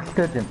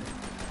сонирхолтой юм.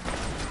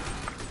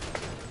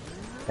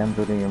 Ям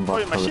дүрийн юм байна.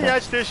 Ой машин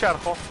яаж дээш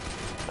харах вэ?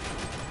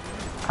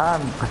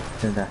 Хаан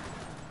гацсан да.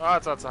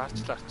 За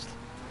харчлаа.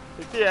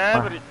 Би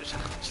амар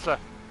шахалчлаа.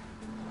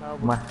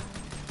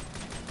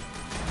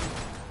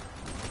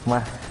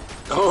 Ма.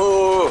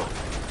 Оо.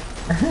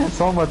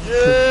 Сомод.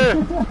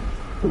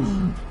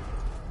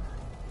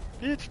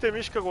 Би тэгтээ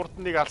мишкаг урд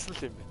нэг алсан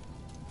л юм байна.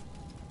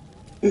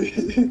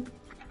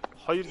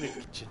 2-1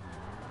 гэж байна.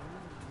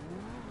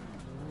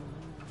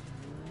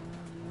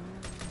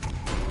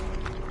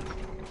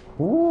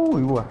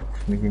 Юу аа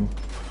нэг юм.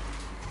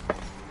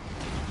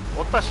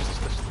 Удаа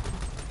шилжлээ шүү.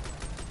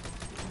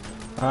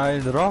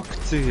 Энэ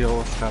рокцыг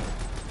явуулахаар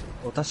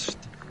удаа шүү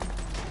дээ.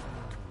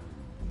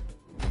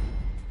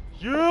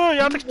 Ёо,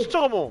 ядагчж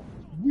байгаа юм уу?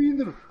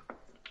 Winner.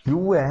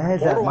 Юу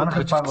айлаа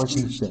манайх баг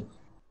болчихсон.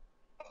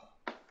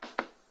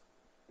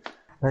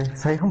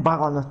 Саяхан баг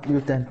оноод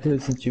юу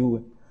таньтайсэн чи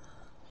юу вэ?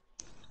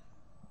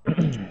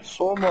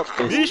 Суумор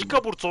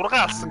Мишка бүр 6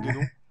 алсан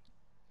гинүү.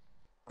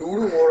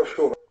 4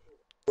 шүү.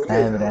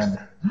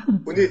 Амар.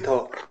 Үний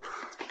тоо.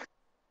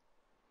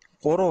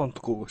 3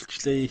 унтгүй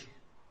болчлээ.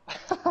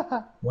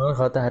 Манайх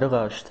одоо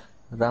хариугаа аваа шүү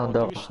дээ. Раунд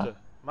аа.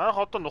 Манайх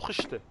одоо нухан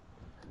шүү дээ.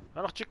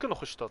 Манайх чиг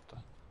нухан шүү дээ одоо.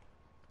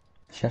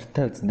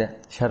 Шартай үздэ.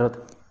 Шарууд.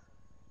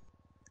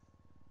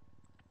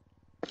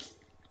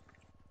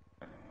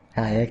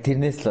 Яг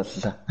тэрнээс л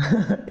боллоо.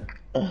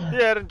 Би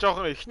харин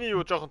жоохон эхний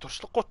юу жоохон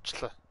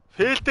туршлахгүйчлаа.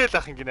 Фейлдэл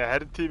ах ингэнэ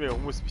харин тийм ээ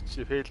хүмүүс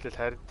бичээ фейлдэл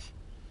харин.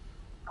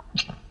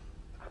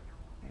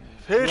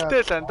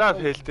 Фейлдэл андаа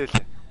фейлдэл.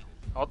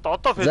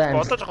 Одоо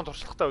фейлдэл одоо жоохон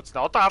туршлагатай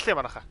үзнэ. Одоо алын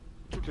манайхаа.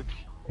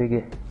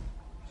 Тэгээ.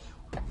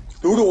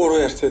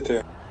 4-3 ярьцээ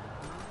те.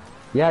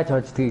 Яаж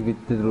хождгийг бид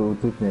тэр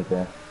үзүүлнэ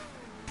бай.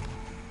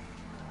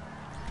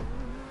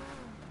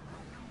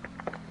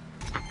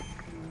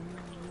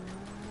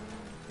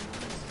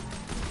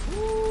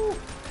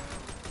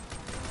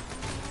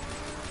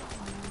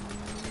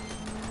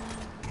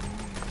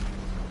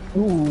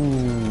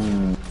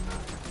 Юу.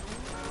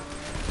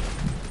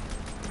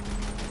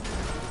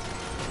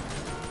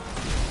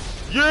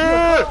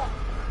 Ее!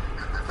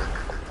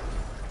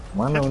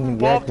 Манай үнэн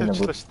яаж байна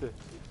бэ?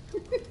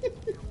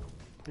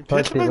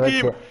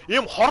 Тэлмэг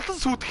ийм хорлон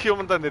сүйдэх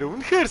юмдаа нэр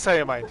үнэхээр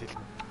сайн юм аа энэ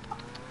тэлмэг.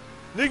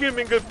 Нэг юм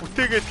ингээд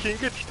бүтээгээд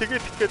ингээд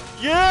тэгээд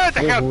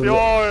дахиад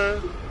ёо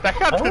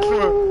дахиад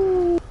тэлмэг.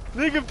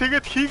 Нэг юм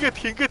тэгээд хийгээд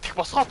ингээд их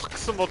босгоодох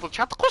гэсэн бол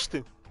чадахгүй шүү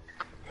дээ.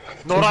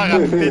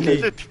 Нураагаад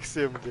дэлгээлээд их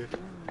гэсэн юм дээр.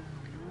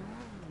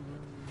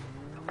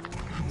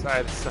 За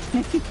ярьсан.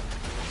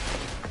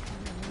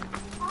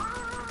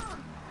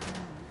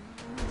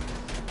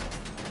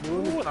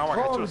 Юу намайг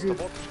хажуус та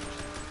бод.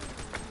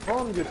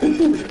 Хон гэдэг.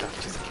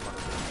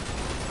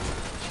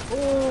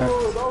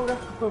 Оо,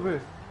 даугахгүй бэ.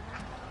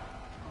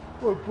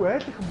 Оо,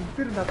 айлх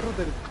бүгдээр над руу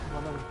дээр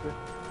манай үнтэй.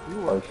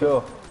 Юу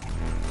Ошоо.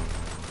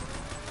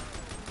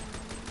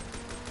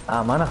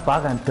 Манайх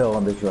баг амтай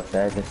байгаа юм биш бас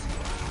айлс.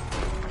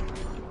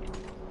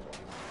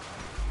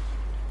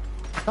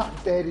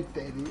 Дэри.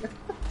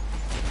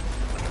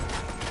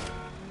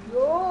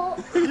 Йоо.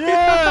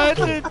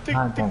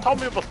 Тэг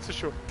Томми болцсон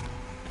шүү.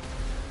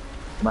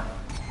 Ма.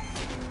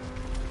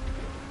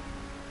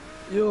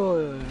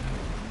 Йоо.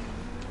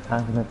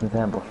 Танкнаас нь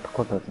сайн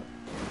болтохгүй тоо.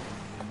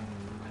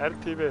 Харин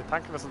тийм ээ,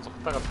 танкнаас нь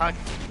зугтаага танк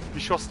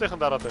биш болсныхан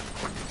дараа байна.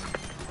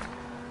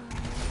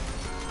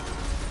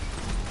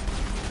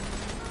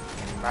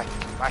 Бай.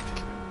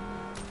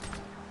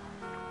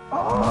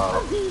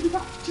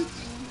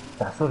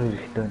 Засвар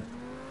хэрэгтэй байна.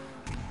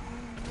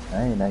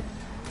 Nice.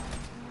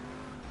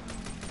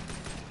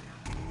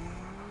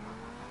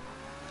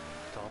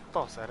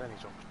 Одоо бас арай нэг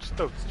жоо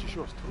хүчтэй үзчих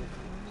шүү бас түрүү.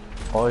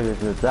 Ой,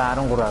 за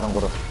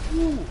 13.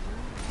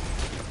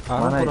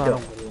 Манай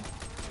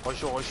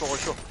Гойшоо.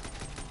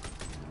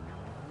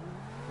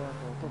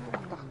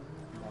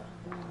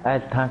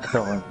 Айл танк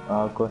байгаа.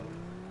 Аагүй.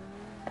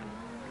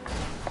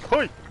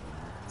 Хой.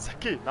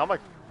 Саки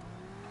намайг.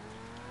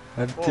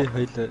 Арти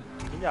хоёлаа.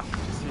 Миний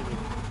авчихсан юм.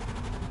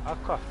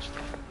 Ака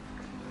авчлаа.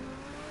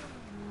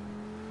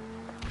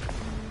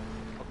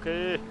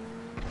 Окей.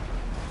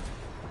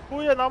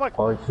 Хөөе намайг.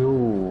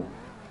 Гойшоо.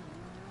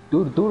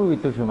 Дөрөв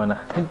гэдэг шүү манай.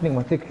 Тэнд нэг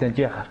мотоциклэн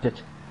жи авчаач.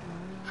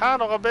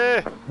 Хаана байгаа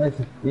бэ?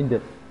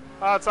 Энд.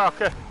 За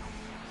окей.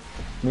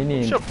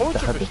 Миний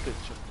дахад.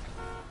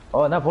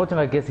 Оо на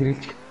фотонга гэс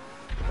хэрэлж.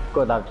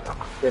 Гоо лав.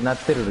 Тэгээ над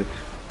дээр үрэж.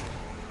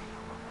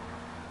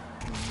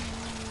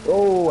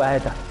 Оо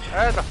айда.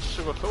 Айда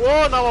шиг бол.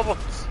 Оо наваа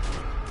бутс.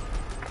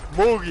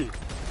 Мөги.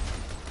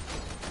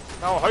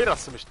 Наа хоёр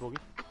алсан биш мөги.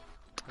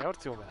 Ямар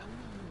ч юм бэ?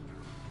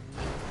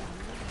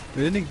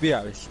 Энийг би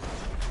авъя л.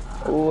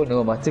 Оо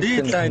нөгөө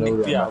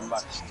мотоциклэн би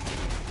авмаа.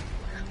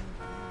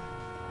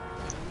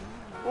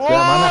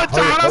 Оо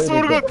чараас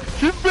үргэн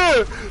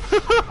химбэ.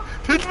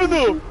 Тэлмэн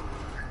үү?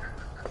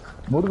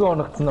 Мөргөө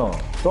оногцсон уу?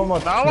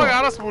 Томоо. Намайг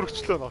араас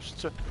мөргчлөө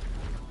новшч.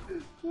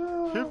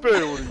 Химбэ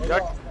юу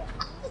яг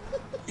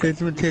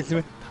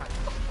тэлмэн.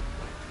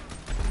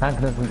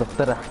 Танкнаас нь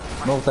духтараа.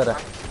 Нуугдараа.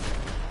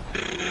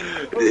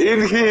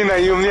 Энэ хин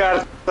юмны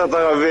артаа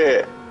байгаа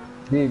бэ?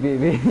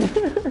 Би.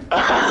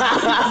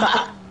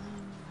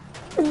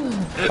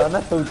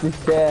 Танаас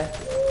үлдээчээ.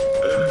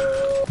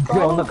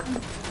 Оног.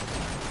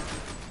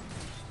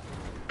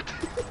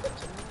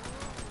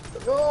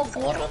 Йоо,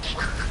 гоо.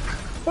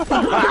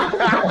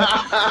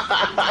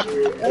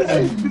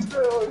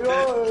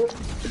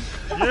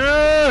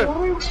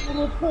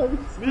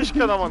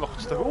 Мишка намаа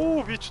нохчтой.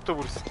 Оо би ч одоо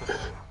бүрстэй.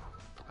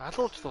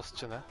 Алуулж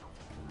дуусч байна.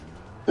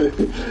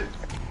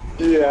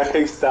 Яах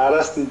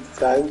сараас нь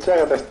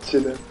занчаагаад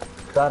очиж байна.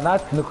 За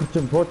наад нөхөр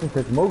чинь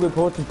пуутантай мөөгөө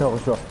пуутантай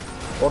байгаа шүү.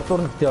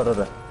 Урдуур нь битээ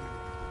ороорой.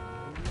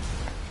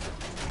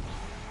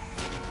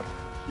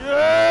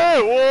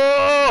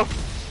 Оо!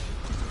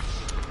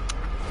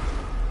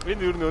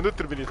 Энэ юу н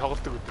өнөөдөр миний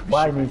тоглолтог өдөр биш.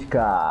 Бай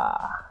Мишка.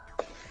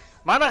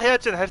 Манайх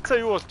яаж ин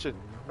харьцаа юу болж байна?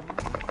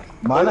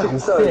 Манай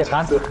хүсээ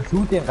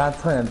сүүдийн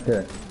ганцхан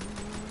амтай байна.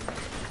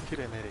 Тэр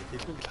эмээрээ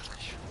дэлгэн л алах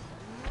шүү.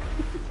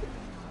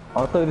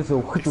 Одоо ерөөсөө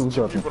өгөх л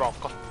үгүй болно. Бүр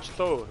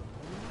онгоцлоо.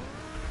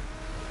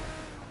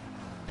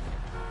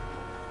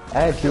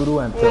 Дөрөв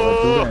амтай.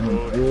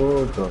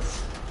 Ёо дөө.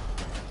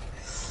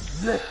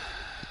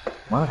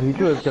 Манай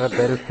илүү явж байгаа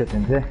бариулчаад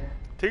байна тий.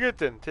 Тэгээд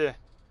байна тий.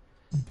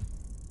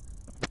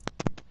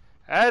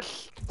 Айл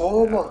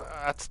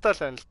ацтай л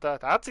байна л да.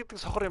 Аз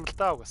гэдэг сохор юм л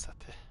да угаасаа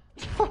тий.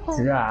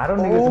 За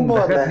 11-ээс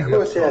дахиад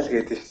нэг шаал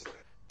гэдэг шүү.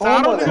 За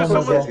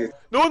 11-ээс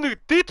нөө нэг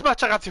дит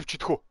матч гац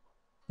явчихдэх үү?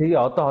 Тэгээ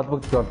одоо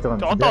холбогдож болж байгаа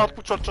юм. Одоо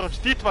холбогдож болж байгаа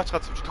чи дит матч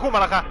гац явчихдэх үү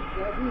манайхаа?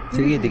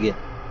 Тэгээ.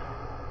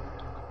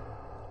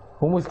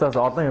 Хүмүүстээс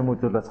олон юм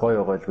үзүүлээс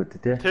гоё байгаа л үү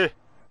тий. Тий.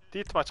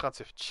 Дит матч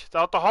гац явчих.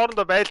 За одоо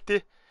хоорондоо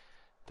байлдээ.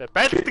 Тэгээ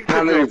байлддаг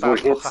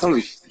хятсан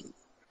биш.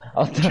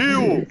 Чи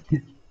юу?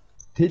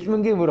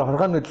 Тэлмэнгийн мөр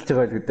хоргоо нүдэлж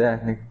байгаа л үү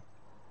дээ нэг.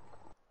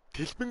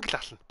 Тэлбэнг л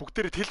ална.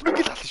 Бүгдээрээ тэлбэнг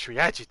л ална шүү.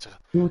 Яаж хийж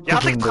байгаа?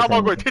 Ялагт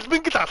хамаагүй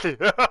тэлбэнг л алъя.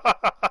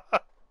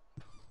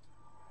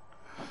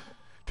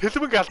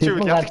 Тэлбэнг алж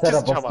ивэл ялагч ч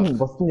хамаагүй.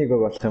 Бусны нэг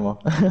болох юм уу?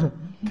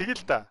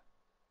 Тэгэл да.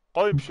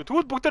 Гоё юм шүү.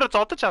 Тэгвэл бүгдээрээ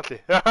зодож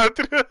хаалъя.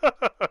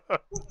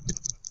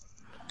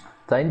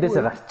 За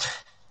эндээсээ гарч.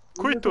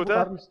 Quit үү те?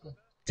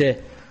 Тий.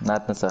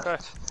 Нааднаас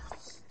гарч.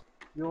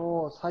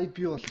 Йоо, сая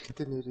би бол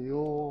ихтэй нэрээ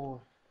ёо.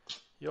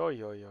 Йоо.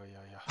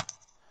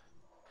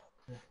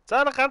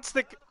 За ганц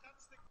нэг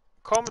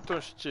коммент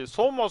уншчих.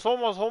 Сумо гэсэн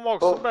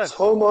байна.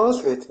 Суумо л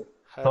гэдэг.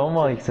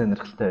 Сумо их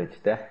сонирхолтой байж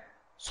те.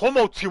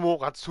 Сумо үзэх юм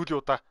уу ганц сүүлийн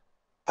удаа?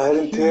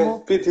 Харин тий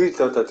би тэгж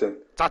л бодоод байна.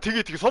 За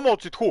тэгээ сумо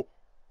үзэдэх үү?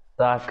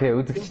 За окей,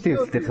 үзэгчдийн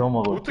өсөлтөөр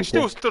сумог.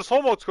 Үзэгчдийн өсөлтөөр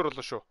сумо үзэхэр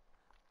болоо шүү.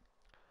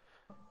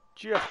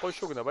 GF гоё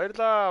шүү гэнэ.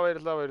 Баярлаа.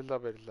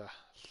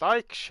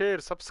 Лайк, share,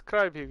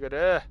 subscribe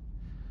хийгээрэй.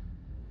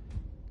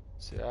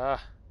 За.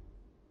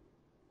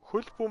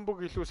 Хөл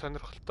бөмбөг илүү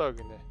сонирхолтой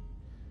гинэ.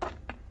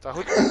 За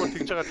хөл бөмбөг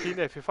тэгж байгаа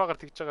хийнэ. FIFA-гаар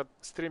тэгж байгаа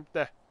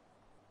стримдээ.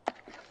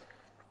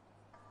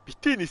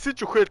 Битээ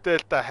нисэж үхээр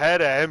дээл та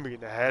хайраа аим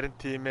гинэ. Харин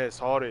тийм ээ.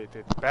 Sorry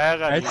тэгээд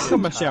байгаа.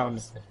 Адилхан машин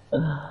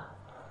авна.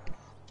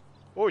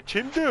 Оо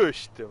чимдээ байна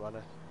шүү дээ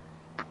манай.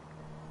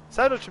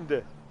 Сайн уу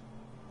чимдээ?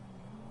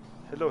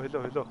 Hello.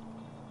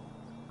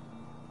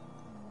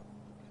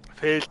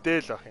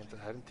 Фейлдээ л ах юм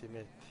харин тийм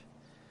ээ.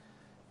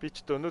 Би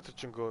ч өнөөдөр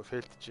ч ингээ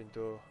фейлдэж ин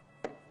дөө.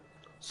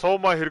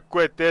 Суума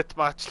хэрэггүй дэт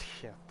матч л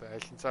гэх юм.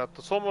 Аль нь за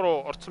суума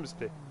руу орсон мэт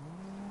дээ.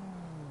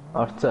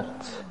 Орцоо.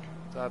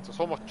 За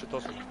суумач ч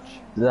доос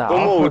өгч. За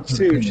суума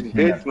үтсэн юм чинь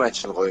дэт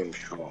матч нь гоё юм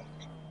шүү.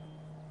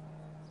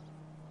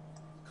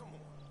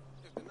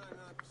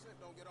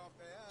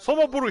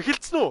 Суума бүр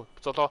эхэлсэн үү?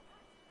 Золоо.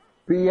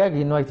 Би яг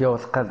invite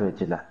явуулах гал байж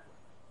лаа.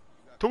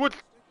 Тэгвэл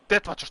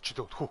дэт матч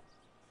орчихлоо хүү.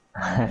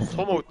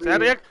 Суума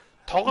яг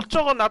тоглож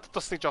байгаа надад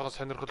бас нэг жоохон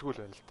сонирхолгүй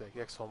л байна л да.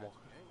 Яг суума.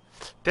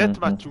 Дэт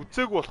матч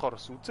үзээгүй болохоор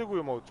бас үзээгүй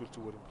юм аа үзүүл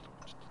зүгээр юм болов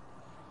гэж.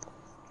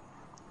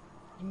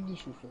 Энийг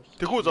шүүхээ.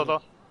 Тэгвэл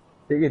золоо.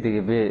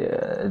 Тэгээ би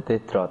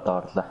дэт руу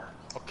одоо орлоо.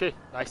 Окей,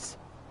 nice.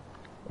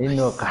 Энэ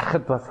нөө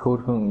гарахад бас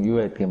хөөрхөн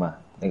юу байдаг юм аа.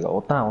 Нэг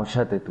удаан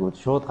уншаад байдгүй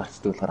шууд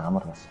гарцдаг болохоор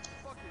амар бас.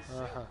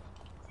 Ааха.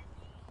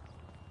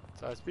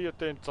 За би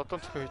одоо энэ зодон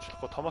цохио хийж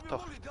болохгүй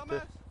томатоо авах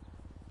хэрэгтэй.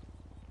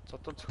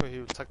 Зодон цохио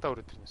хийвэл цагдаа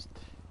өрөөд ирнэ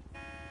үстэй.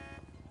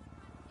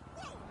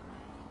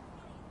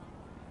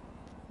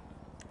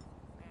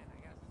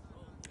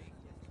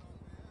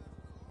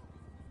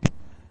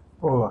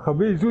 Оо,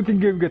 хаби зүүлийн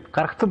гейм гээд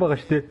гаргацсан байгаа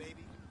шүү дээ.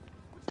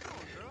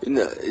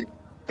 Энэ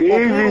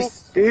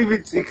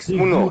Дэвид X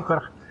мөн үү?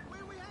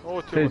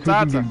 Оо тийм.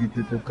 За.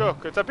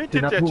 Окей. За би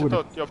тэнд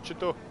явчих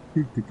дөө.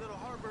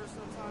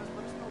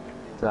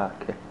 За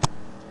окей.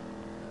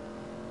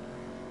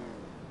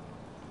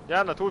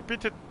 Яна тэгвэл би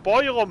тэд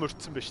боёгоо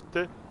мөрцсөн ба шүү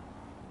дээ.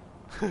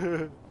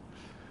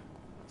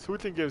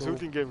 Сүүлийн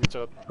гейм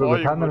гэж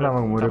байгаа. Та нар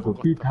намайг мөрөөгүй.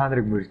 Би та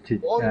нарыг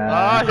мөрчээ.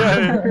 Аа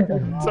яа.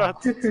 За.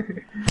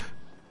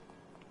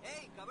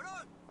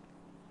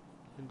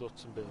 Энэ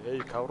дутсан бэ.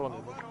 Эй, каврон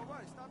юм уу?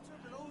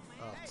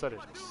 Цаар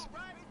ирсэн.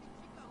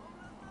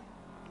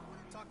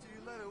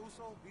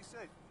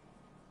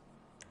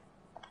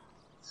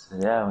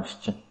 Яа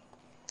уншчих.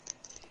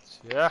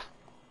 За.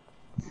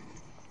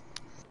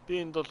 Би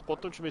энд бол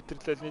 3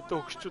 метрлэл нийтээ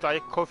хөгшчүүд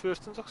аяг кофе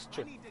өрсөн зогсож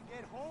байна.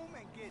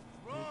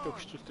 Нийтээ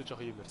хөгшчүүлтэй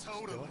жоох юм ярьсан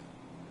шүү дээ.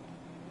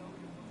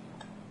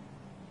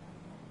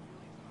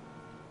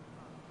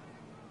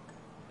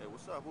 Hey,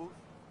 what's up, Wolf?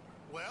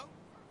 Well,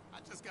 I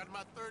just got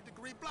my 3rd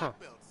degree black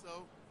belt,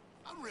 so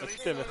I'm really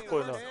excited.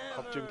 Тэгэхгүй нөө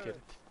авч юм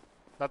гээд.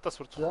 Надаас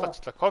сурч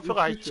цуглаачлаа.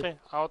 Кофега хайчих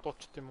юм. Аваад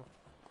уучт юм уу?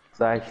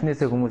 За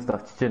эхнээсээ хүмүүст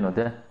очиж гэнэ үү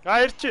те?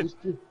 Ирж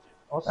байна.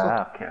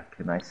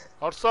 Окей, nice.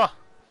 Орсоо.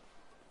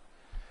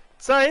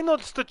 За энэ бол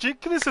өстой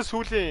жинкнээсээ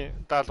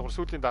сүүлийн даалгавар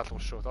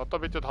шүү. Одоо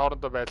бидүүд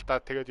хоорондоо байлдаа.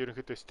 Тэгээд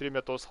ерөнхийдөө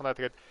стримээ дуусгана.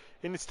 Тэгээд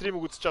энэ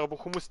стримийг үзэж байгаа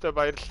бүх хүмүүстээ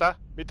баярлалаа.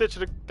 Мэдээж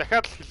хэрэг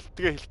дахиад л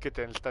хэлэх гээд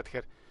байна л да.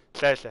 Тэгэхээр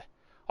лайлаа.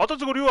 Одоо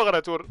зүгээр юу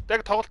байгаараа зүгээр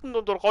яг тоглолтын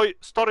дундуур гоё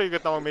стори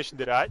хийгээд намайг меншн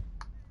дээр аа.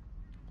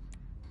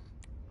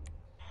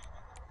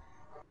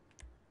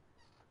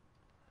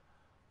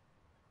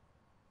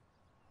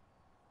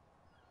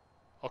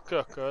 Окей,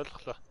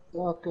 ойлголоо.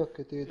 Окей,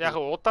 тэгээд яг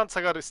удаан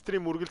цагаар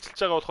стрим үргэлжилж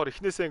байгаа болохоор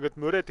эхнээсээ ингэж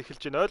мөрөөд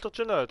эхэлж байна. Ойлгож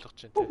байна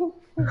тий.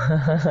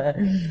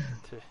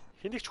 Тий.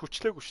 Хэнийг ч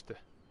хүчлээгүй шүү дээ.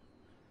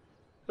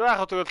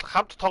 Яг тэгэл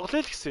хамт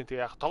тоглоё л гэсэн.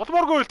 Тэг яг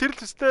тогломооргүй л тэр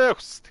л өстэй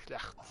хүсдэг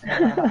яг.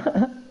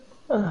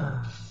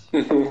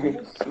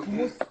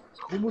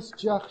 Хүмүүс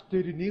яах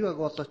дээр нэг аг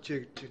болооч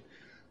гэж байна.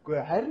 Үгүй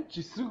харин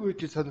ч эсрэг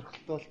үеж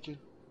сонирхолтой болж байна.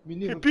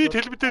 Миний би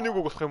телевизээ нэг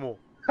үг болох юм уу?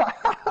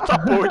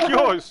 За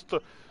болио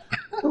өстой.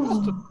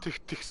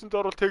 Тэгсэнд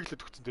орвол тэглээд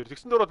өгсөн дээр.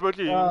 Тэгсэнд орвол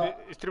боли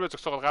стримээ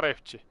зогсоогоо гараа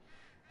явчих.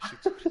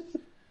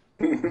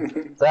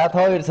 За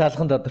хоёр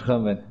салхан тодорхой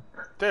юм байна.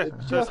 Тэ,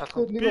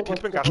 салхан. Би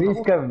телевизэн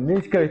гална.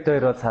 Мишка бит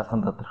хоёр бол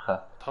салхан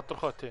тодорхой.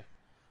 Тодорхой тий.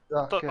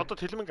 Одоо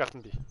телевизэн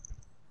гална би.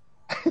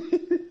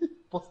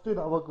 Бусдын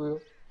аваагүй юу?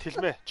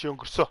 Телмээ чи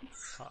өнгөрсөө.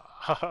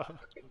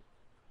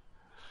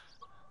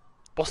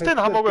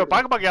 Бусдын хамаагүй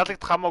баг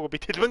ялагдах хамаагүй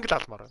би телевизэн л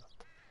алмаар байна.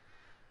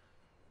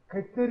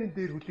 Катерин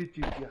дээр хүлээж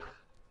ирэх яах.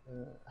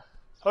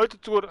 Хойд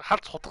зүгээр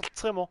харц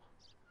хутгалцах юм уу?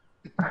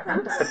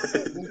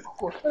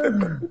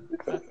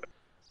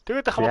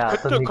 Тэгээд хамаа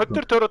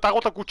кодтер төрөө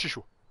дагуулаа гүчин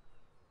шүү.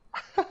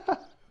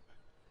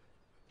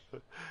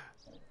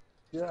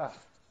 Яа.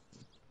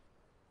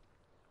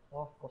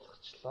 Оф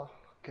болгочлоо.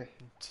 Окей.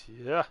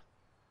 За.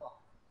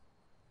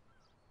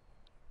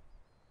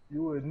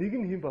 Юу нэг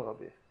нь хэн байгаа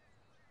бэ?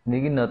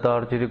 Нэг нь одоо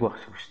орж ирэх байх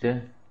шүү дээ.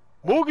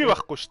 Мөөги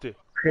байхгүй шүү дээ.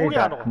 Мөөги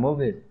хаана вэ?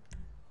 Мөөги.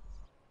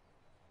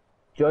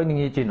 Joining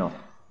хийж гинөө.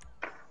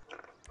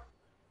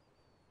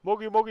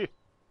 Мөөги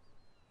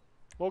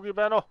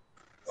байна уу?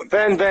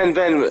 Бэн.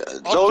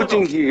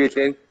 Loading хийгээд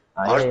байна.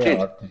 Орж ийн.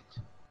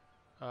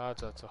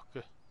 За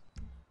окей.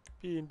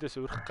 Би эндээс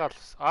өрөх гал.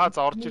 За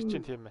орж ирж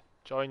байна тийм ээ.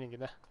 Joining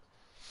гинэ.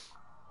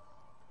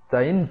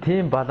 За энэ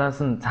team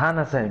баланс нь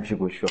цаанаасаа юм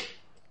шиг үү шүү.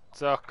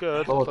 За окей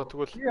ойлголоо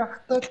тэгвэл.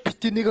 Яхтаа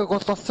бити нэгийг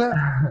болоосаа.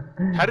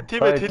 Харин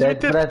тийм ээ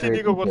телевизээр бити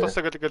нэгийг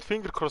болоосаа гэдэг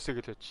finger cross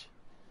гэж байж.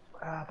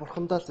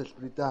 Бурхандаа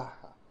залбирая да.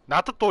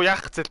 Надад дуу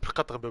яах залбирах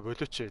гэдэг юм бэ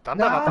болооч.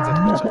 Дандаа надад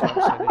залбирч байгаа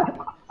юм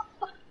шиг.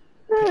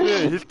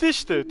 Тэгээ хэлдэж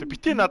штэ.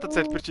 Бити надад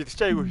залбирч идэх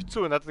чи айгүй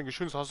хэцүү. Надад ингэ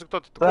шүн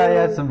сонсогдоод идэх. За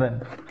яасан бэ?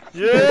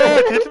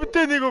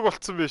 Телевизээр нэгийг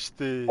болцсон байна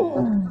штэ.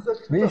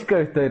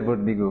 Мишка хоёр бүр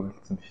нэгийг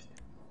болцсон байна штэ.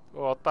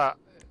 Одоо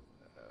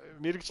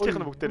мэрэгжлийнх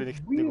нь бүгдээр нэг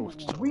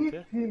болчихсон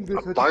тийм.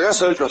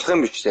 Багаас олж болох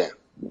юм биш үү?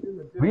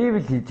 We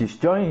will хийж ш.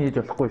 Join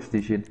хийж болохгүй шүү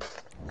дээ шин.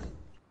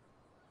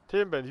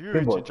 Тийм байна. Юу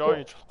хийж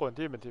join хийж болохгүй.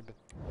 Тийм байна.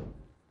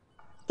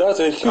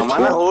 За их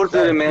манай өөр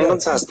дээр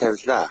 1000 цаас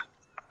тавилаа.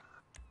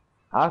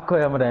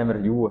 Ако ямар амар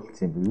юу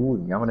болцсон юм бэ? Юу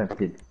ямар амар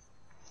тийм.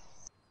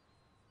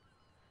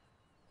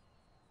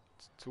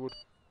 Зүгээр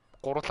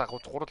гурал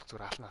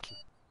зүгээр хаална.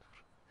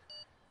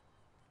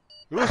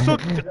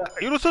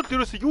 Ерөөсөө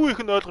юу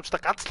их нь ойлгомжтой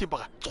ганц л юм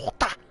байгаа.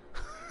 Цухтаа.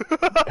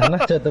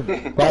 Танаач одоо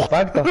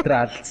баг дотор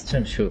алдчих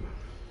юм шүү.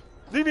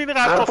 Нэг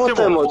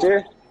гарбуутай юм уу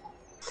тий?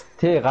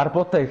 Тий,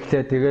 гарбуутай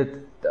ихлээ тэгээд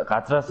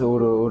газраас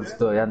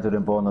өөрөөсөө янз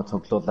бүрийн буунууд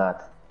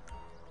цуглуулад.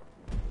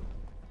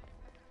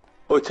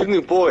 Ой тэрний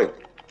буу ээ.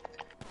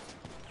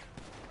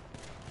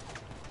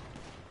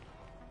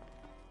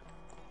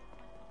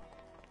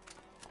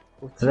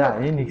 За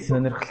энэ их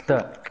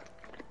сонирхолтой.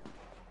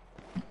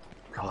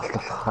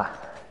 Тоглолтолхоо.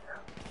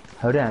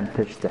 20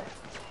 амтай штэ.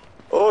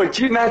 Оо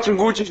чи наач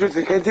гүйж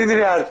шүү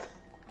контейнерын ард.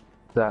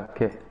 За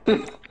окей.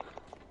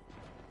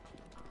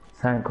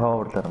 Сайн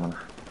коверлер мана.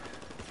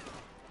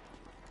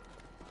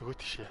 Нөгөө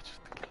тийш яаж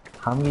ирдэг.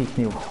 Хамгийн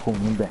ихний өгөхгүй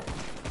юм бэ.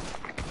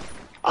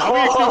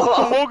 Хамгийн ихний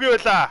өгөхгүй мөөг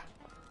байлаа.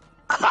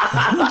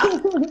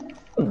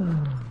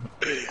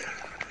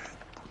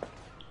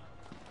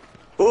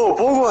 Оо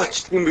богоо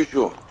ачдаг юм биш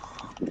үү?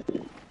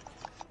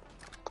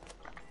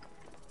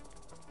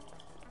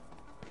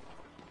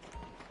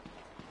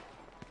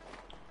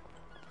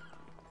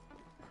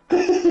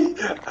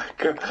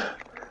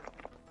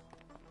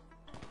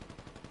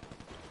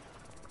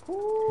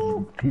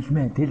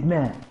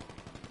 Тэлмэ.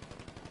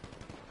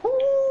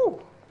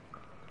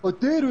 Оо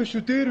дээр үү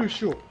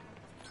шүү.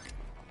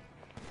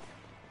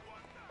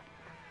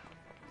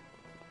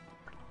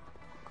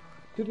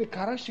 Тэр нэг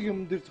карашиг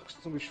юм дээр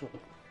зогссон биш үү?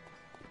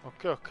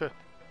 Окей.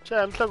 Чи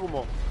амлаагүй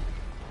мó?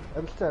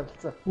 Амлцаа.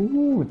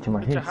 Чи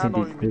маа хийж байгаа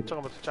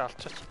юм бол чи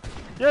алчаач.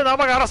 Яа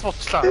намайг араас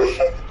болчлаа.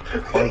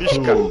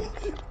 Бишка.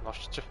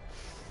 Норч.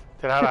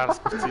 Тэр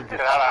араас буцсан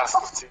дээр.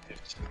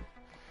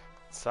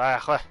 За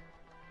яах вэ?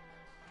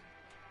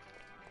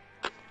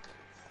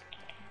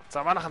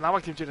 За манайха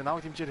намайг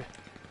дэмжээрэй.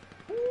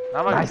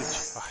 Намайг дэмж.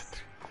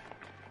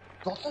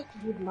 Золоо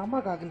зүгээр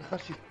намайг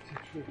агнахаар шийдсэн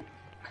шүү.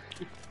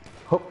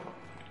 Хоп.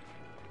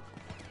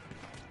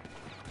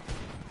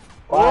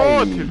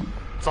 Оо тэр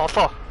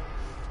золоо.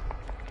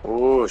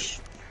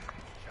 Өөш.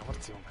 Ямар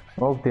зэв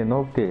юм бэ?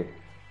 Ногдээ.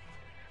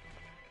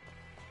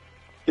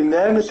 Энэ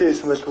 8 л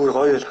байсан бол бүр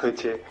гоё болох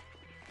байжээ.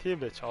 Тийм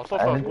байж.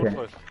 Олоолаа бүр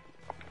гоё.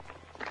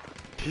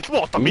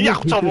 Хэлбэ одоо миний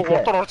авч байгаа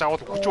гурдаар орж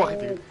аваад өгч байх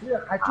юм.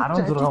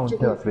 16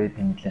 үнэтэй бас байд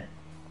юм лээ.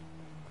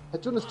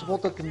 Хажуунаас ч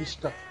буудаад юм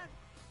шүү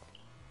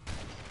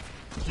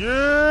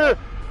дээ.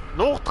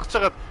 Нуугдах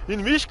чагаад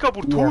энэ мишка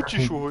бүр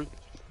төвж шүү хөөе.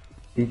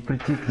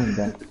 Дипричит юм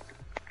даа.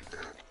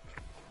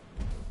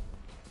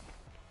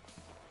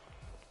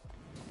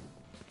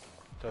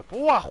 Тэгээ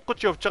буу авах гэж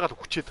явж байгаа л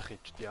хүчээд байх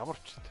юм ч тийм ямар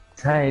ч тийм.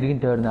 Сайн эргэн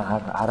тойрноо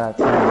хараа.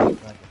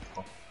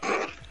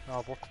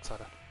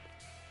 Бутцаараа.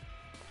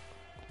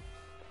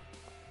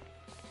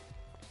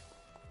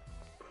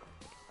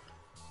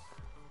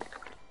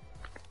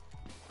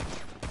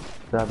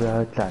 За би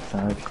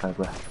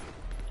ойлгоогүй.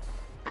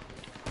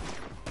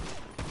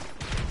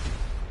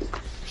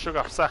 Шуг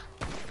авсаа.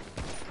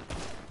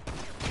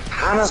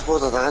 Ханаас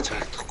буудаад байгаа ч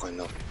харагдахгүй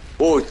нөө.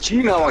 Оо чи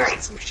намайг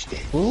алдсан биш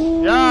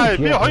үү? Яа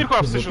би 2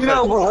 хөө авсан шүү. Би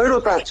бүр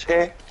 2 удаа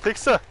ачээ.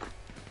 Тэгсэн.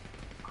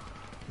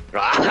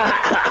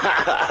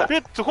 Би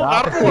зөвхөн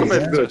гарахгүй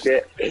байсан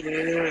тий.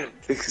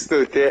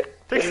 Тэгсэн үү тий.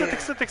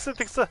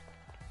 Тэгсэн.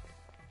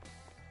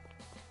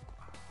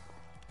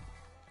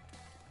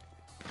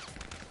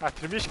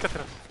 Тэр мишка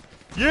тэр.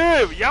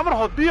 Ямар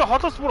хол би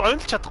холоос бүр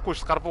онилж чадахгүй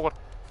ш гар буугаар.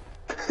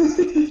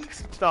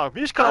 Тэгсэн чинь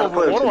мишка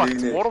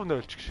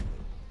 3-0 ч гэж.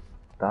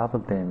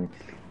 Double damage.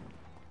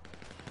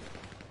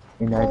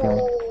 Энэ айдаа.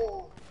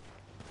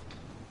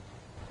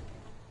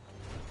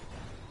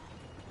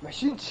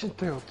 Машин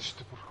шинтэй яваад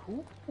шүү дээ бүр хүү.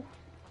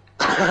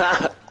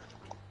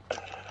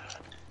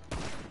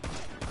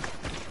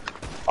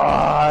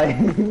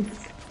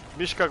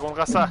 Мишкаг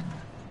унгасаа.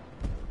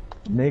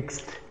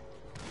 Next.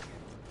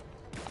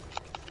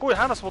 Ой,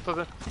 ханаас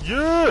бодоод.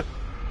 Ёо!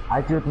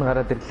 Хажууд нь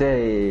гараад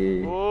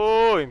ирлээ.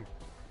 Оо энэ.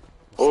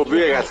 Оо би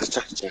яг алгаж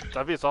чагч.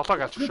 За би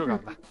золоог алж өшөөг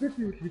авна. Би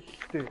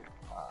хэлэлтэй.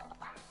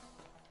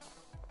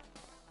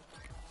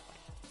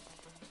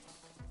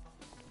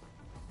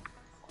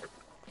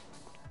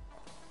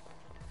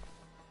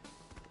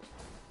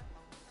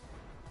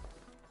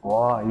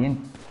 Ваа, энэ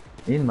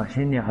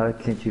машины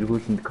хойдлын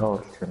чиргүүлэнд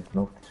coverч гэнэ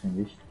нуугдчих юм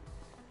биш.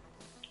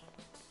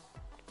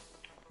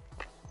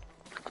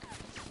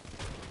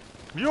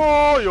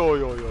 Ёо.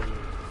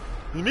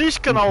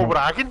 Мишка наа бүр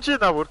агинжээ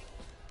наа бүр.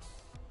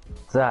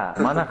 За,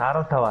 манайх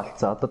 15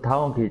 алдсан. Одоо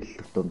 5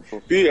 хийлэлт юм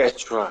шүү. Би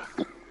ачваа.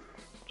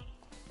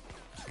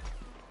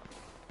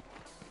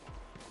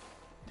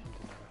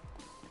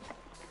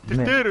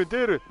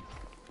 Дээр.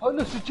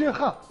 Онос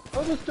жиха.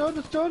 Онос.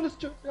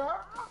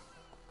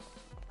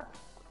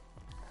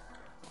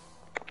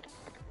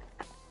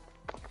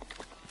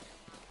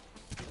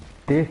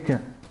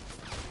 Дээч.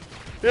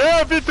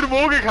 Би тэр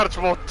мөөгийг харж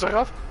бодож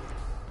байгаа.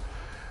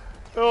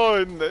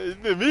 Оо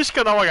энэ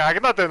Мишка намайг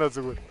агнаад байна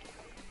зүгээр.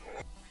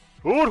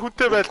 Өөр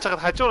хүнтэй байлж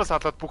хахад хажуураас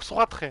халаад бүх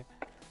сугаадах юм.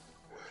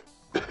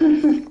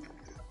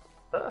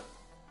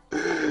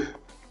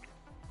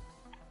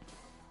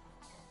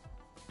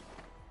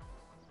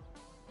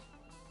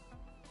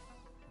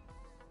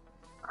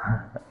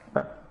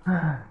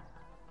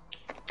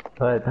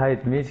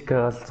 Тайд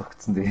Мишкагаас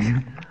зогцсон дээ.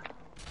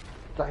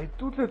 За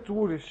хэдүүлээ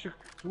зүгээр ишиг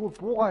зүгээр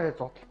буугаа яа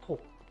зодтолдох уу?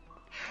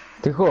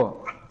 Тэхөө.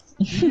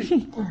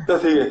 За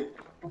тэгээ.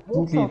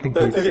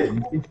 Тэгээ.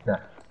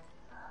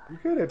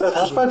 Ихээр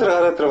талбай дээр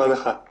гараад ир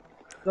манайхаа.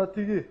 За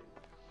тэгээ.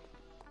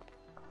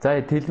 За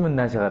тэлмэн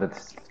нааш гараад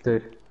ирсэн.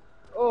 Тэр.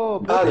 Оо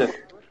баа.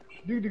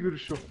 Нэг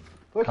шүү.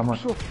 Камаа.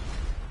 Шүү.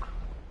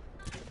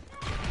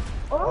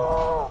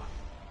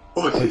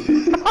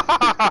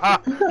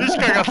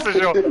 Мишка галсан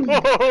шүү.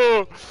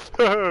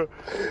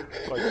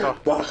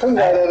 Бахан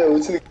гараараа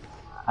үзнэ.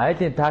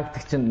 Айлын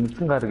тактик чинь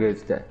нүцгэн гар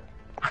гэж дээ.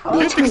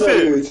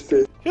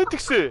 Хэд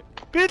гисэн?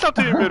 Би л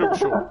одоо юм яриаг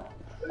шүү.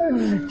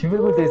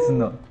 Чимэргүй дэсэн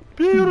нөө.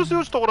 Би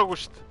ерөөсөө дуураагүй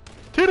шүү дээ.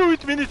 Тэр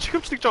үед миний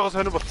чихэмчлэг жоо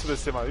сонир болцсон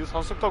байсан юм аа. Юу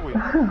сонсогдоогүй.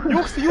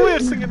 Юу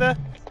ярьсан гинэ?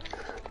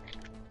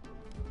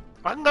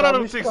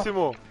 Ангараар үзье гэсэн юм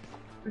уу?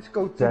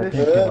 Мишка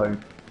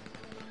үзээ.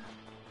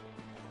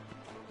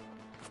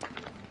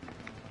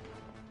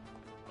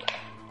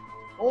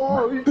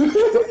 Оо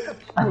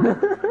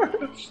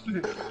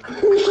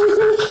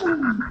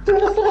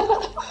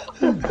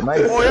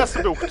Оо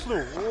яасан бэ өгцөн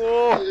үү?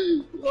 Оо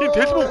хин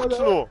тэлбэг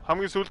өгцөн үү?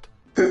 Хамгийн сүлд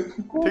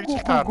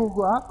тэгжил таар.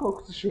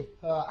 Өгсөн шүү.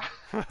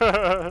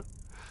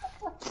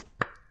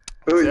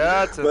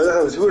 Яа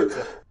зүгээр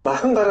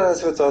бахан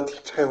гараас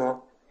зодтолчих юм уу?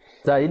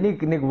 За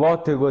энийг нэг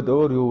вот өгөөд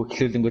өөр юу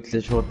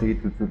хэлэлэнгүүтлээ шууд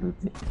тэгэд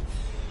үзүүлээ.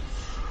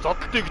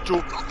 Зодтолтыг гэж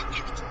үү?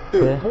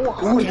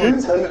 Хүн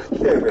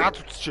сонирхолтой. Наад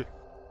үзчихэ.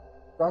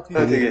 За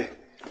тэгээ.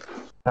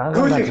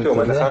 Ганган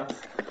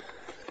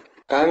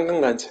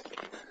ганц.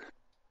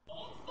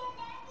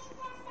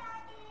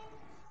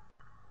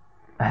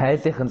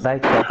 Хайлынхан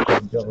лайк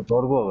тавьсан жоо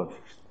дургу байгаа.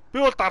 Би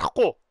бол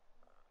дарахгүй.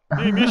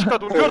 Би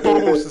Мишкад үнэхээр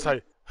дургу өгсөн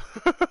сая.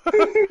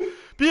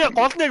 Би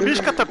гол нь яг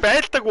Мишкатай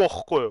байлдаг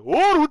байхгүй юу?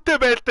 Өөр хүнтэй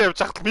байлдаа явж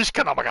хахад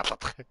Мишка намайг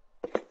алаадах юм.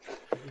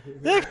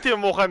 Яг тийм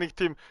муухай нэг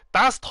тийм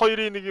Dust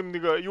 2-ын нэг юм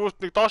нэг юут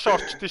нэг доошоо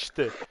орчдөө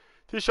штэ.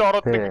 Тийшээ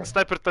ороод нэг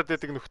снайпертад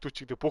дэдэг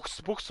нөхдүүчигдээ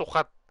бүкс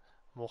ухаад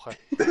муухай.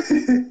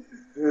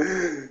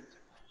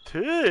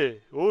 Тэ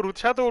өөр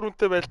шад өөр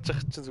үнтэй байлж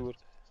байгаа чинь зүгээр.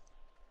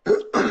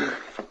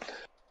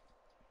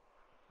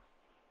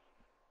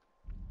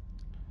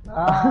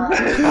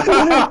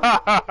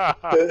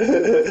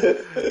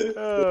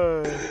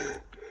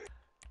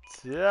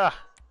 За.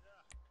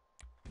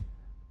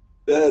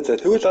 За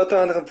тэгвэл одоо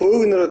анх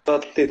бөөгнөрөө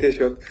додолтыг тийш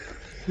шууд.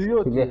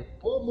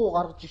 Тэгээ. Бөө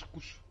гаргаж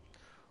ирэхгүй ш.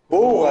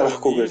 Бөө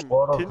гарахгүй гэж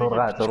 3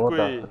 6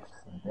 дургуулаад.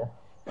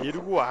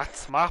 Эргүү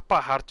ац мапа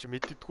харж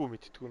мэддэггүй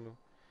нүү.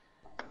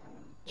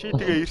 Чи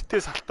тэгээ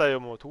эртээ салтаа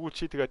юм уу? Тэгвэл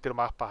чи тэгээ тэр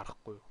мапа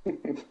харахгүй юу?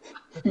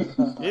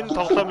 Энэ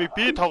тоглоомыг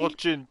би тоглож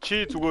чинь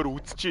чи зүгээр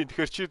үзэж чинь.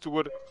 Тэгэхээр чи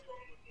зүгээр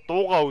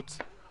дуугаа үз.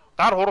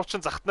 Гар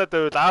хуруучин захтнаад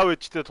байвал аав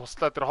ээжтэй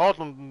туслаа тэр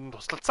хоол унд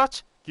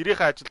туслалцаач.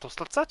 Гэрийнхээ ажил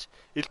туслалцаач.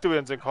 Элдв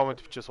янзын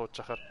комент бичээ сууж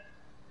ахаар.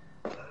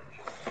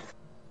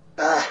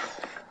 За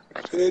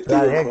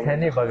яг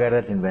таны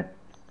багаараа юм байна.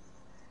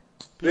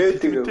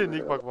 Битээ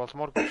нэг баг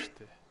болмооргүй шүү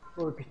дээ.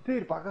 Өө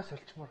битээр багаас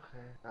олчмоор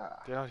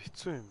хаа. Яа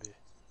хэцүү юм бэ?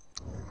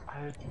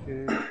 Аа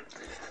тэгээ.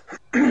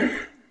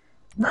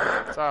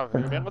 За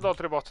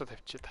 $1000 бооцоо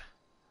тавьчих та.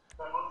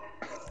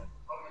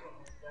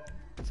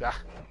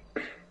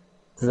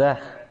 За.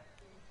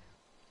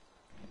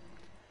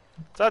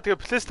 За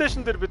тэгээ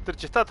PlayStation дээр бид нар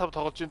GTA 5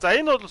 тоглож байна. За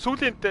энэ бол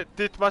сүүлийн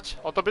date match.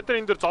 Одоо бид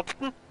нар энэ дээр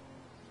зодтолно.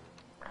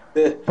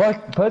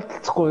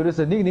 Болцохгүй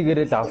ерөөсөө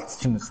нэг-нэгээрээ л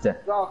авалцчих юм үстэй.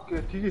 За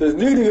окей тэгээ.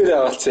 Нэг-нэгээрээ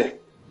авалцъя.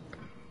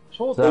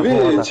 Шууд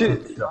би чи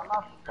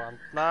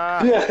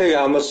банднаа. Би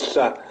яхаа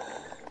амарчлаа.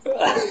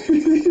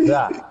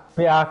 За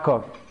би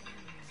Ако.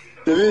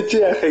 Би чи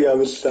яхаг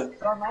амлаа.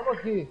 За намайг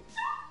хий.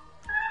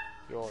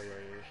 Йоо.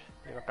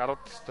 Энэ гарууд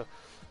тест.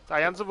 За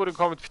янз бүрийн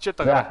комент бичээд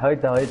байгаа.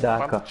 Хойдоо.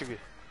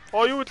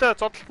 Юу лээ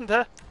зодтолтон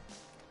те?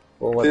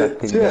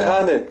 Чи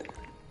хаана?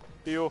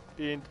 Би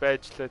энд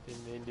байжлаад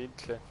энд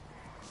лээ.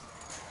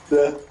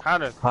 За.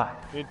 Хаана?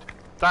 Энд.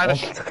 За энэ.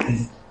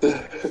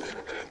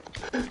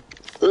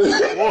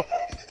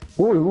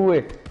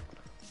 Ой.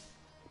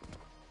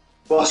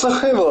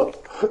 Босох юм уу?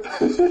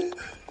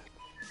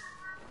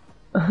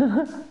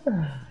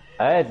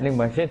 Нэг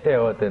машинтай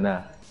яваад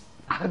байна.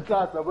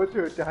 За болоо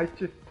үү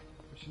хайчих.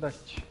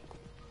 Машинаач.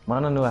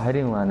 Манай нөгөө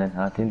харин маань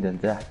тэнд байна.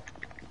 За.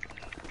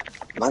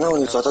 Манай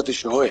хүний зодоод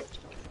иш өөе.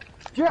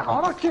 Чи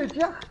хараач.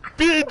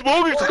 Би энд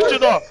мөөгийг зогсож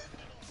байна.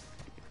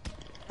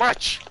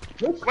 Мач.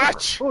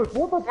 Ой,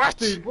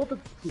 буудаж.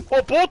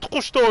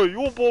 Буудахгүй шүү дээ.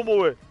 Юу буу мөө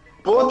вэ?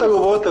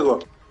 Буудаагүй.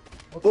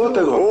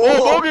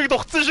 Мөөгийг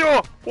дугцсан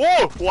шүү.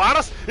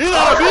 Араас энэ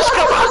араа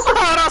бишка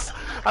араас.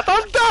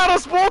 Атантаа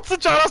араас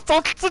буудсаж араас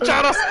зодтолцож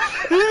араас.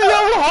 Энэ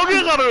ямар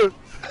хогийн гар вэ?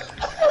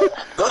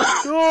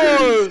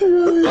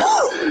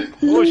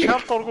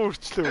 Шалт оргоо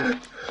үрчлээ.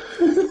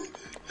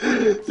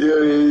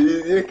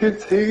 Яг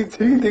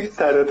тэг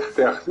цаараад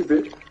тахтай ах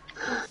тий.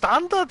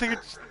 Дандаа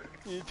тэгж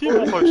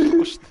тийм муухай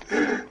ажиллахгүй шүү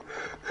дээ.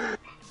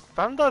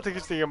 Дандаа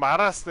тэгж нэг юм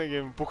араас нэг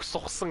юм бүх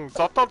сухсан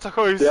зодоо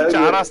цохоо ирсэн чи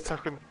араас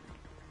цохно.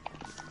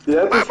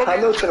 Яа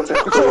танаа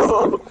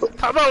цохоо.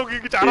 Танаа үгүй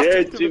гэж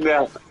араас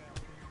цохно.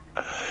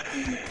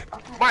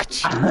 Мач.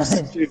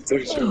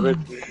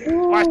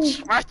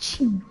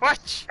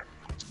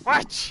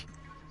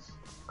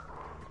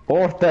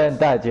 Ууртай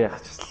эндаж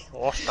яах ч.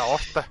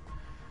 Ууртай.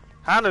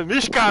 Хаана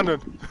мишка хаана?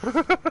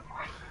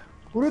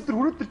 Хүрээдэр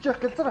жаах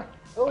гэлцээ.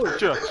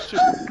 Чи.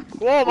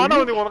 Манай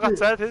үнийг ургац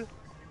цай тий.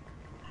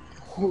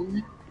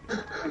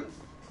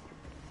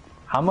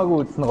 Хамаагүй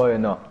үзнэ гоё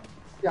нөө.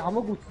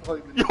 Хамаагүй үзнэ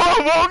гоё.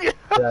 Мог.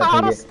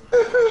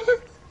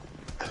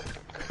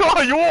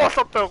 Юу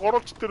болоод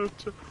гурвч тэр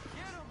үуч.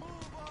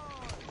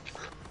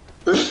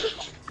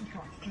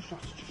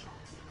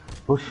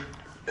 Бүш.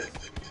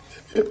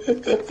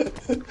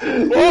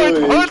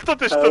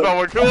 Хойлтод шүү дээ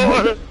намайг.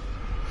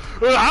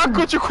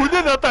 Аako чи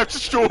хүнээ надад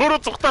авчиж чи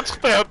өөрөө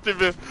зүхтаачихтай явд юм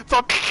бэ.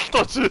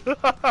 Зодлолтоо чи.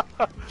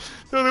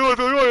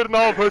 Нөгөө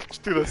наа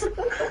хойлчдаг нас.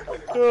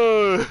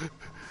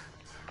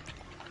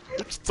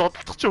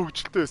 Зодлох чи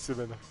хөвгөлтэй байсан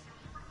юм байна.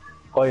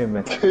 Гоё юм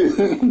байна.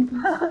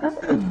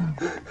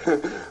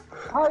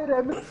 Хайр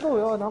амтлуу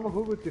яа намайг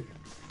хөөгөөд.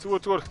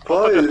 Зүгээр.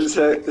 Гоё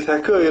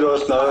сако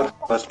ирвэл наар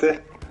бол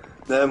тээ.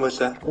 8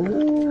 улаа.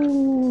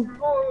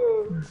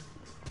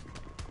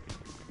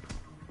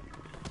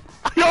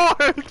 Яа.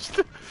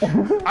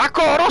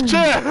 Аako орооч.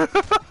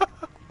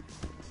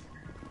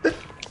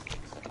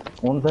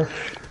 Унда.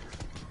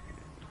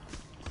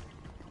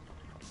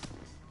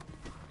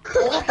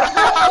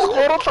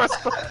 Ороолаас.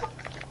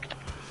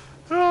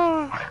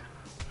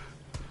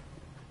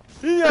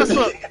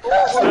 Яасан.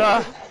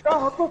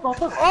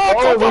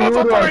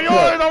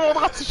 Ёо намайг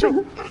гацсан шүү.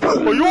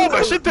 Юу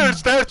машинтай ирж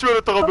дайрч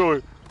бариад байгаа бэ ой.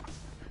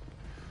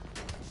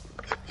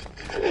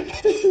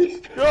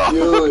 Ёо.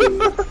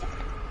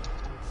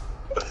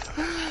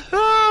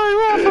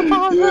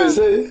 Юу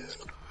сэй.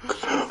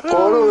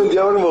 Ороод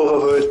ямар мөөгөө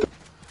хойлт.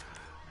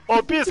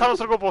 Би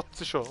самсаргоо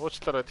буутсан шүү.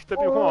 Уучлаарай.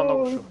 Гэтэ би хүн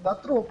оноогүй шүү.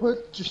 Над руу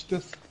бойлж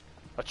штээс.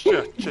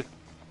 Очиж.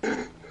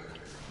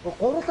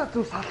 Гурлаа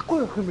зүг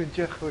салахгүй явах юм энэ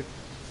яах вэ?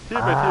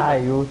 Тийм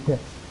ээ. Юу те.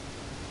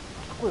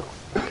 Салахгүй.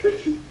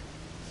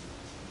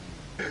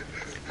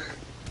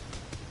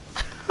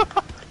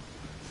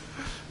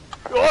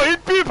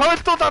 Би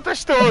фойлтуудаад байна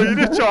шүү дээ.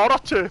 Ирээч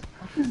орооч.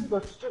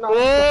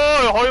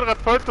 Хоёр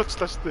гад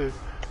фойлтуучлаа шүү дээ.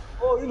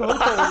 Энэ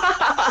хойлоо.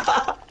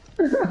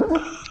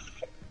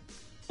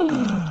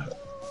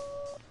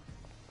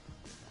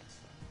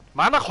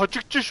 Манай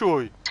хожигч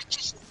шүү.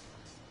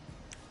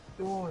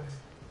 Ой.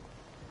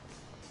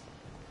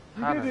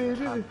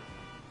 Ирээ.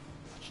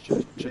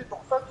 Чи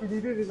тохтаач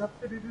ирээ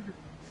надад ирээ.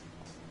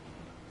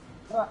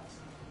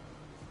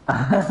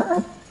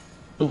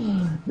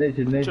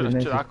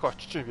 Нэ. Аako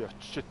очиж би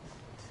очиж.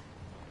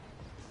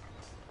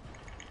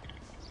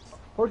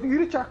 Хойд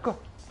ирээч аako.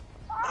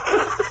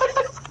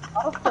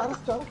 Арах.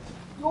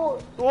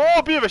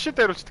 Би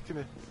машинтай хариулчихдаг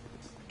гинэ.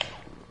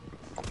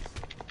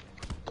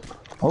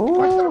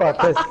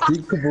 Атас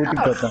тийг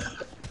буудаг даа.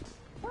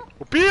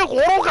 Би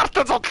 3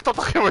 гартаа зодтолтод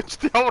ах юм ч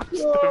ямар ч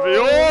би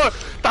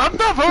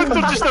дандаа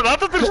фойлтуулж штэ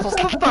надад ирж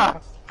туслал та.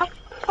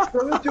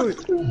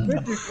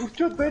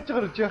 Өчөөд байж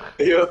байгаа гэж яах.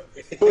 Ёо.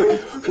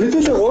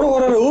 Хэдүүлээ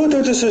 3-3-аар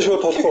өөдөөс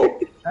шууд толох уу?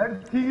 Харин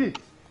тгий.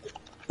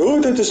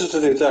 Өөдөөс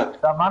толох за.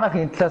 За манайх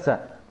энэ талаасаа.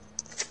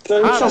 За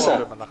энэ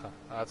талаасаа.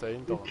 За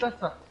энэ доо.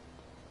 Талаасаа.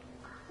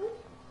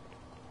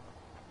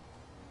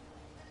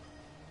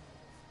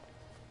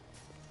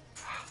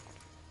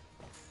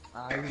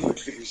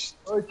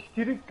 Ой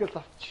тэрийг гэж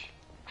авч.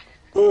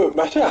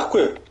 Машин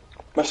авахгүй.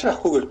 Машин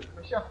авахгүй.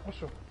 Машин авахгүй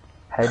шүү.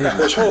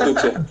 Харин шууд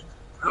үзье.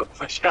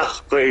 Машин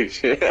авахгүй.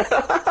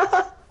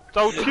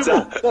 За үтх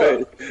юм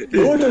уу?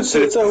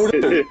 Өөдөөс за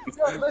үрээ.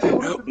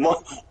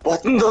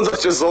 Ботон дондор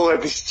ч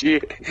суугаад чи.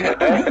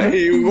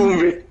 Юу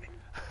юм бэ?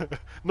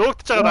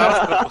 Нуугдж байгаа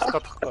араас нь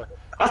босгаад тахгүй.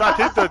 За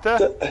тэнд үү те.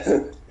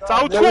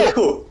 За үтх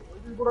үү?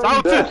 За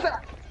үтх.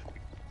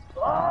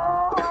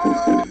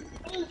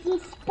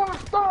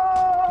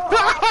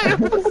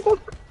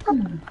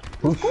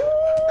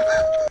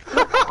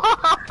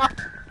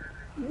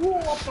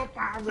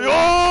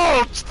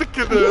 Ёо, чтик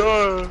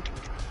гэдэг.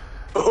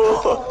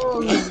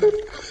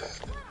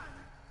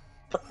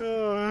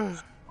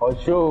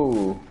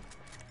 Ошоо.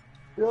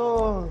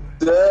 Ёо.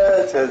 За.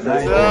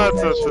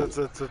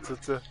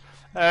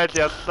 Айл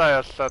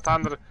яллаа. Та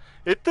нар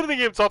эдгээр нэг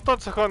юм зодон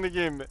цохоо нэг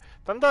юм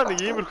дандаа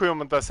нэг иймэрхүү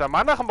юмдаас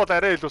манайхан бол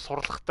арай илүү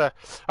сурлагатай.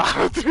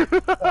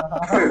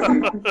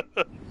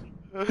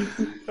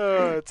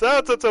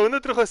 За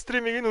өнөөдрийнхөө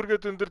стримийг энэ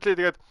хүргээд өндөрлөө.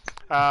 Тэгээд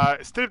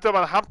стримтэй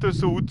маань хамт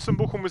байсан үзсэн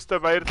бүх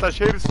хүмүүстээ баярлалаа.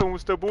 Шеэрлсэн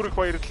хүмүүстээ бүр их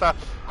баярлалаа.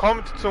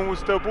 Комментсэн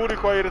хүмүүстээ бүр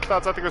их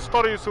баярлалаа. За тэгээд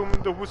стори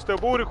хийсэн хүмүүстээ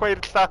бүр их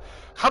баярлалаа.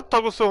 Хамт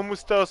тоглосон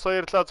хүмүүстээ бас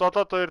баярлалаа.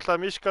 Золоод баярлалаа.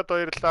 Мишкад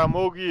баярлалаа.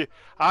 Моги,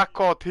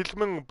 Ако,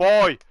 Тэлмэн,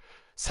 Бой,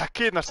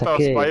 Саки нартаа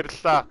бас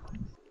баярлалаа.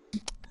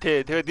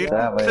 Тэгээд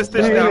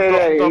PlayStation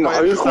хамт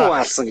хоёр хүн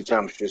алсан гэж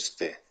юм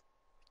шүү дээ.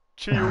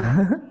 Чи юу?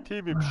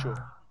 Тим юм шүү.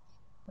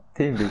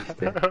 Тийм биш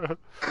үү?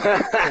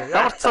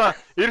 Ямар ч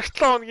эх 7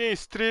 хоногийн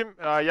стрим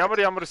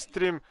ямар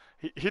стрим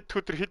хэд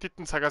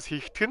хэдэн цагаас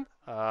хийгдэх нь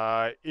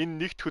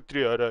энэ нэгд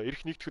өдрийн орой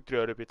эх нэгд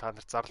өдрийн орой би та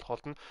нарт зарлах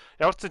болно.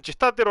 Ямар ч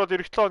жита дээр бол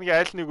эх 7 хоногийн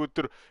айл нэг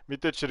өдөр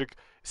мэдээж хэрэг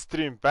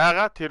стрим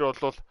байгаа. Тэр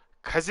бол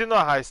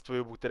казино хайст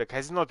буюу бүгдээрээ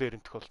казино дээр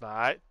энтэх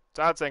болно.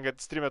 За ингээд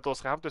стримээ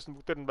дуусгах хамт байсан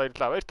бүгдээр нь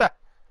баярлалаа. Баярлалаа.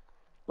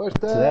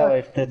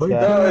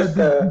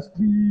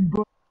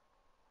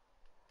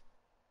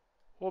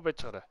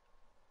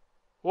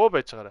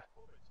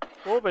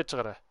 Оо байж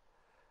гараа.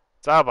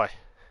 За бай.